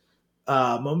strong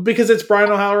moment because it's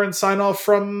Brian O'Halloran's sign off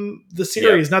from the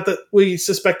series. Not that we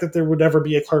suspect that there would ever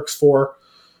be a Clerks 4.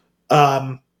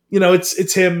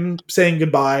 It's him saying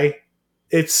goodbye.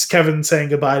 It's Kevin saying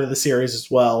goodbye to the series as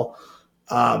well.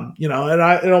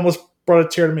 It almost brought a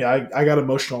tear to me. I got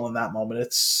emotional in that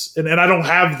moment. And I don't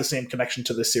have the same connection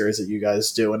to this series that you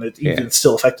guys do, and it even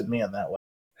still affected me in that way.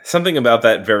 Something about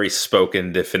that very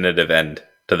spoken, definitive end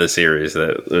to the series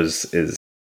that is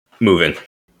moving.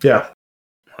 Yeah.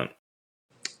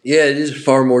 Yeah, it is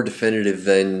far more definitive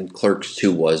than Clerks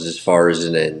 2 was as far as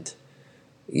an end.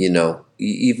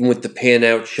 Even with the pan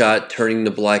out shot turning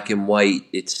to black and white,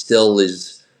 it still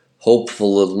is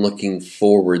hopeful and looking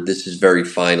forward. This is very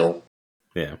final.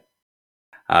 Yeah.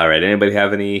 All right. Anybody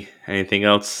have anything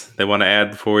else they want to add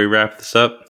before we wrap this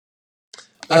up?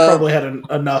 I probably had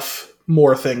enough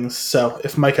more things. So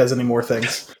if Mike has any more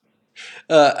things,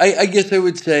 I guess I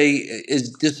would say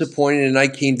is disappointed, and I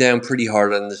came down pretty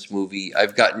hard on this movie.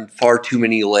 I've gotten far too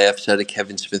many laughs out of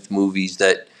Kevin Smith movies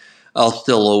that I'll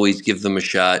still always give them a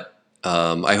shot.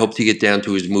 I hope to get down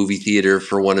to his movie theater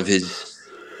for one of his,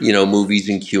 movies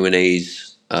and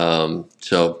Q&As.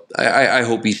 So I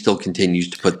hope he still continues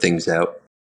to put things out.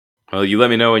 Well, you let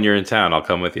me know when you're in town. I'll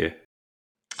come with you.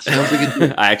 Sounds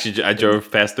like I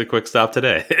drove past the Quick Stop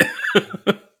today.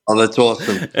 Oh, that's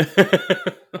awesome.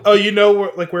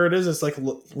 Oh, where it is? It's like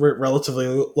relatively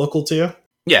local to you?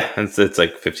 Yeah, it's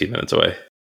like 15 minutes away.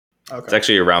 Okay. It's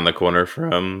actually around the corner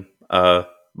from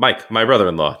Mike, my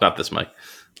brother-in-law, not this Mike.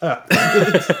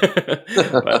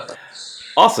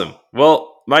 Awesome.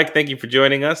 Well, Mike, thank you for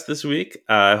joining us this week.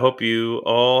 I hope you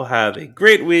all have a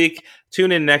great week.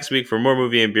 Tune in next week for more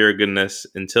movie and beer goodness.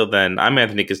 Until then, I'm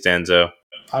Anthony Costanzo.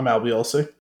 I'm Al Biolsi.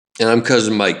 And I'm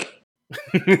Cousin Mike.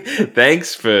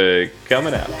 Thanks for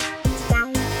coming out.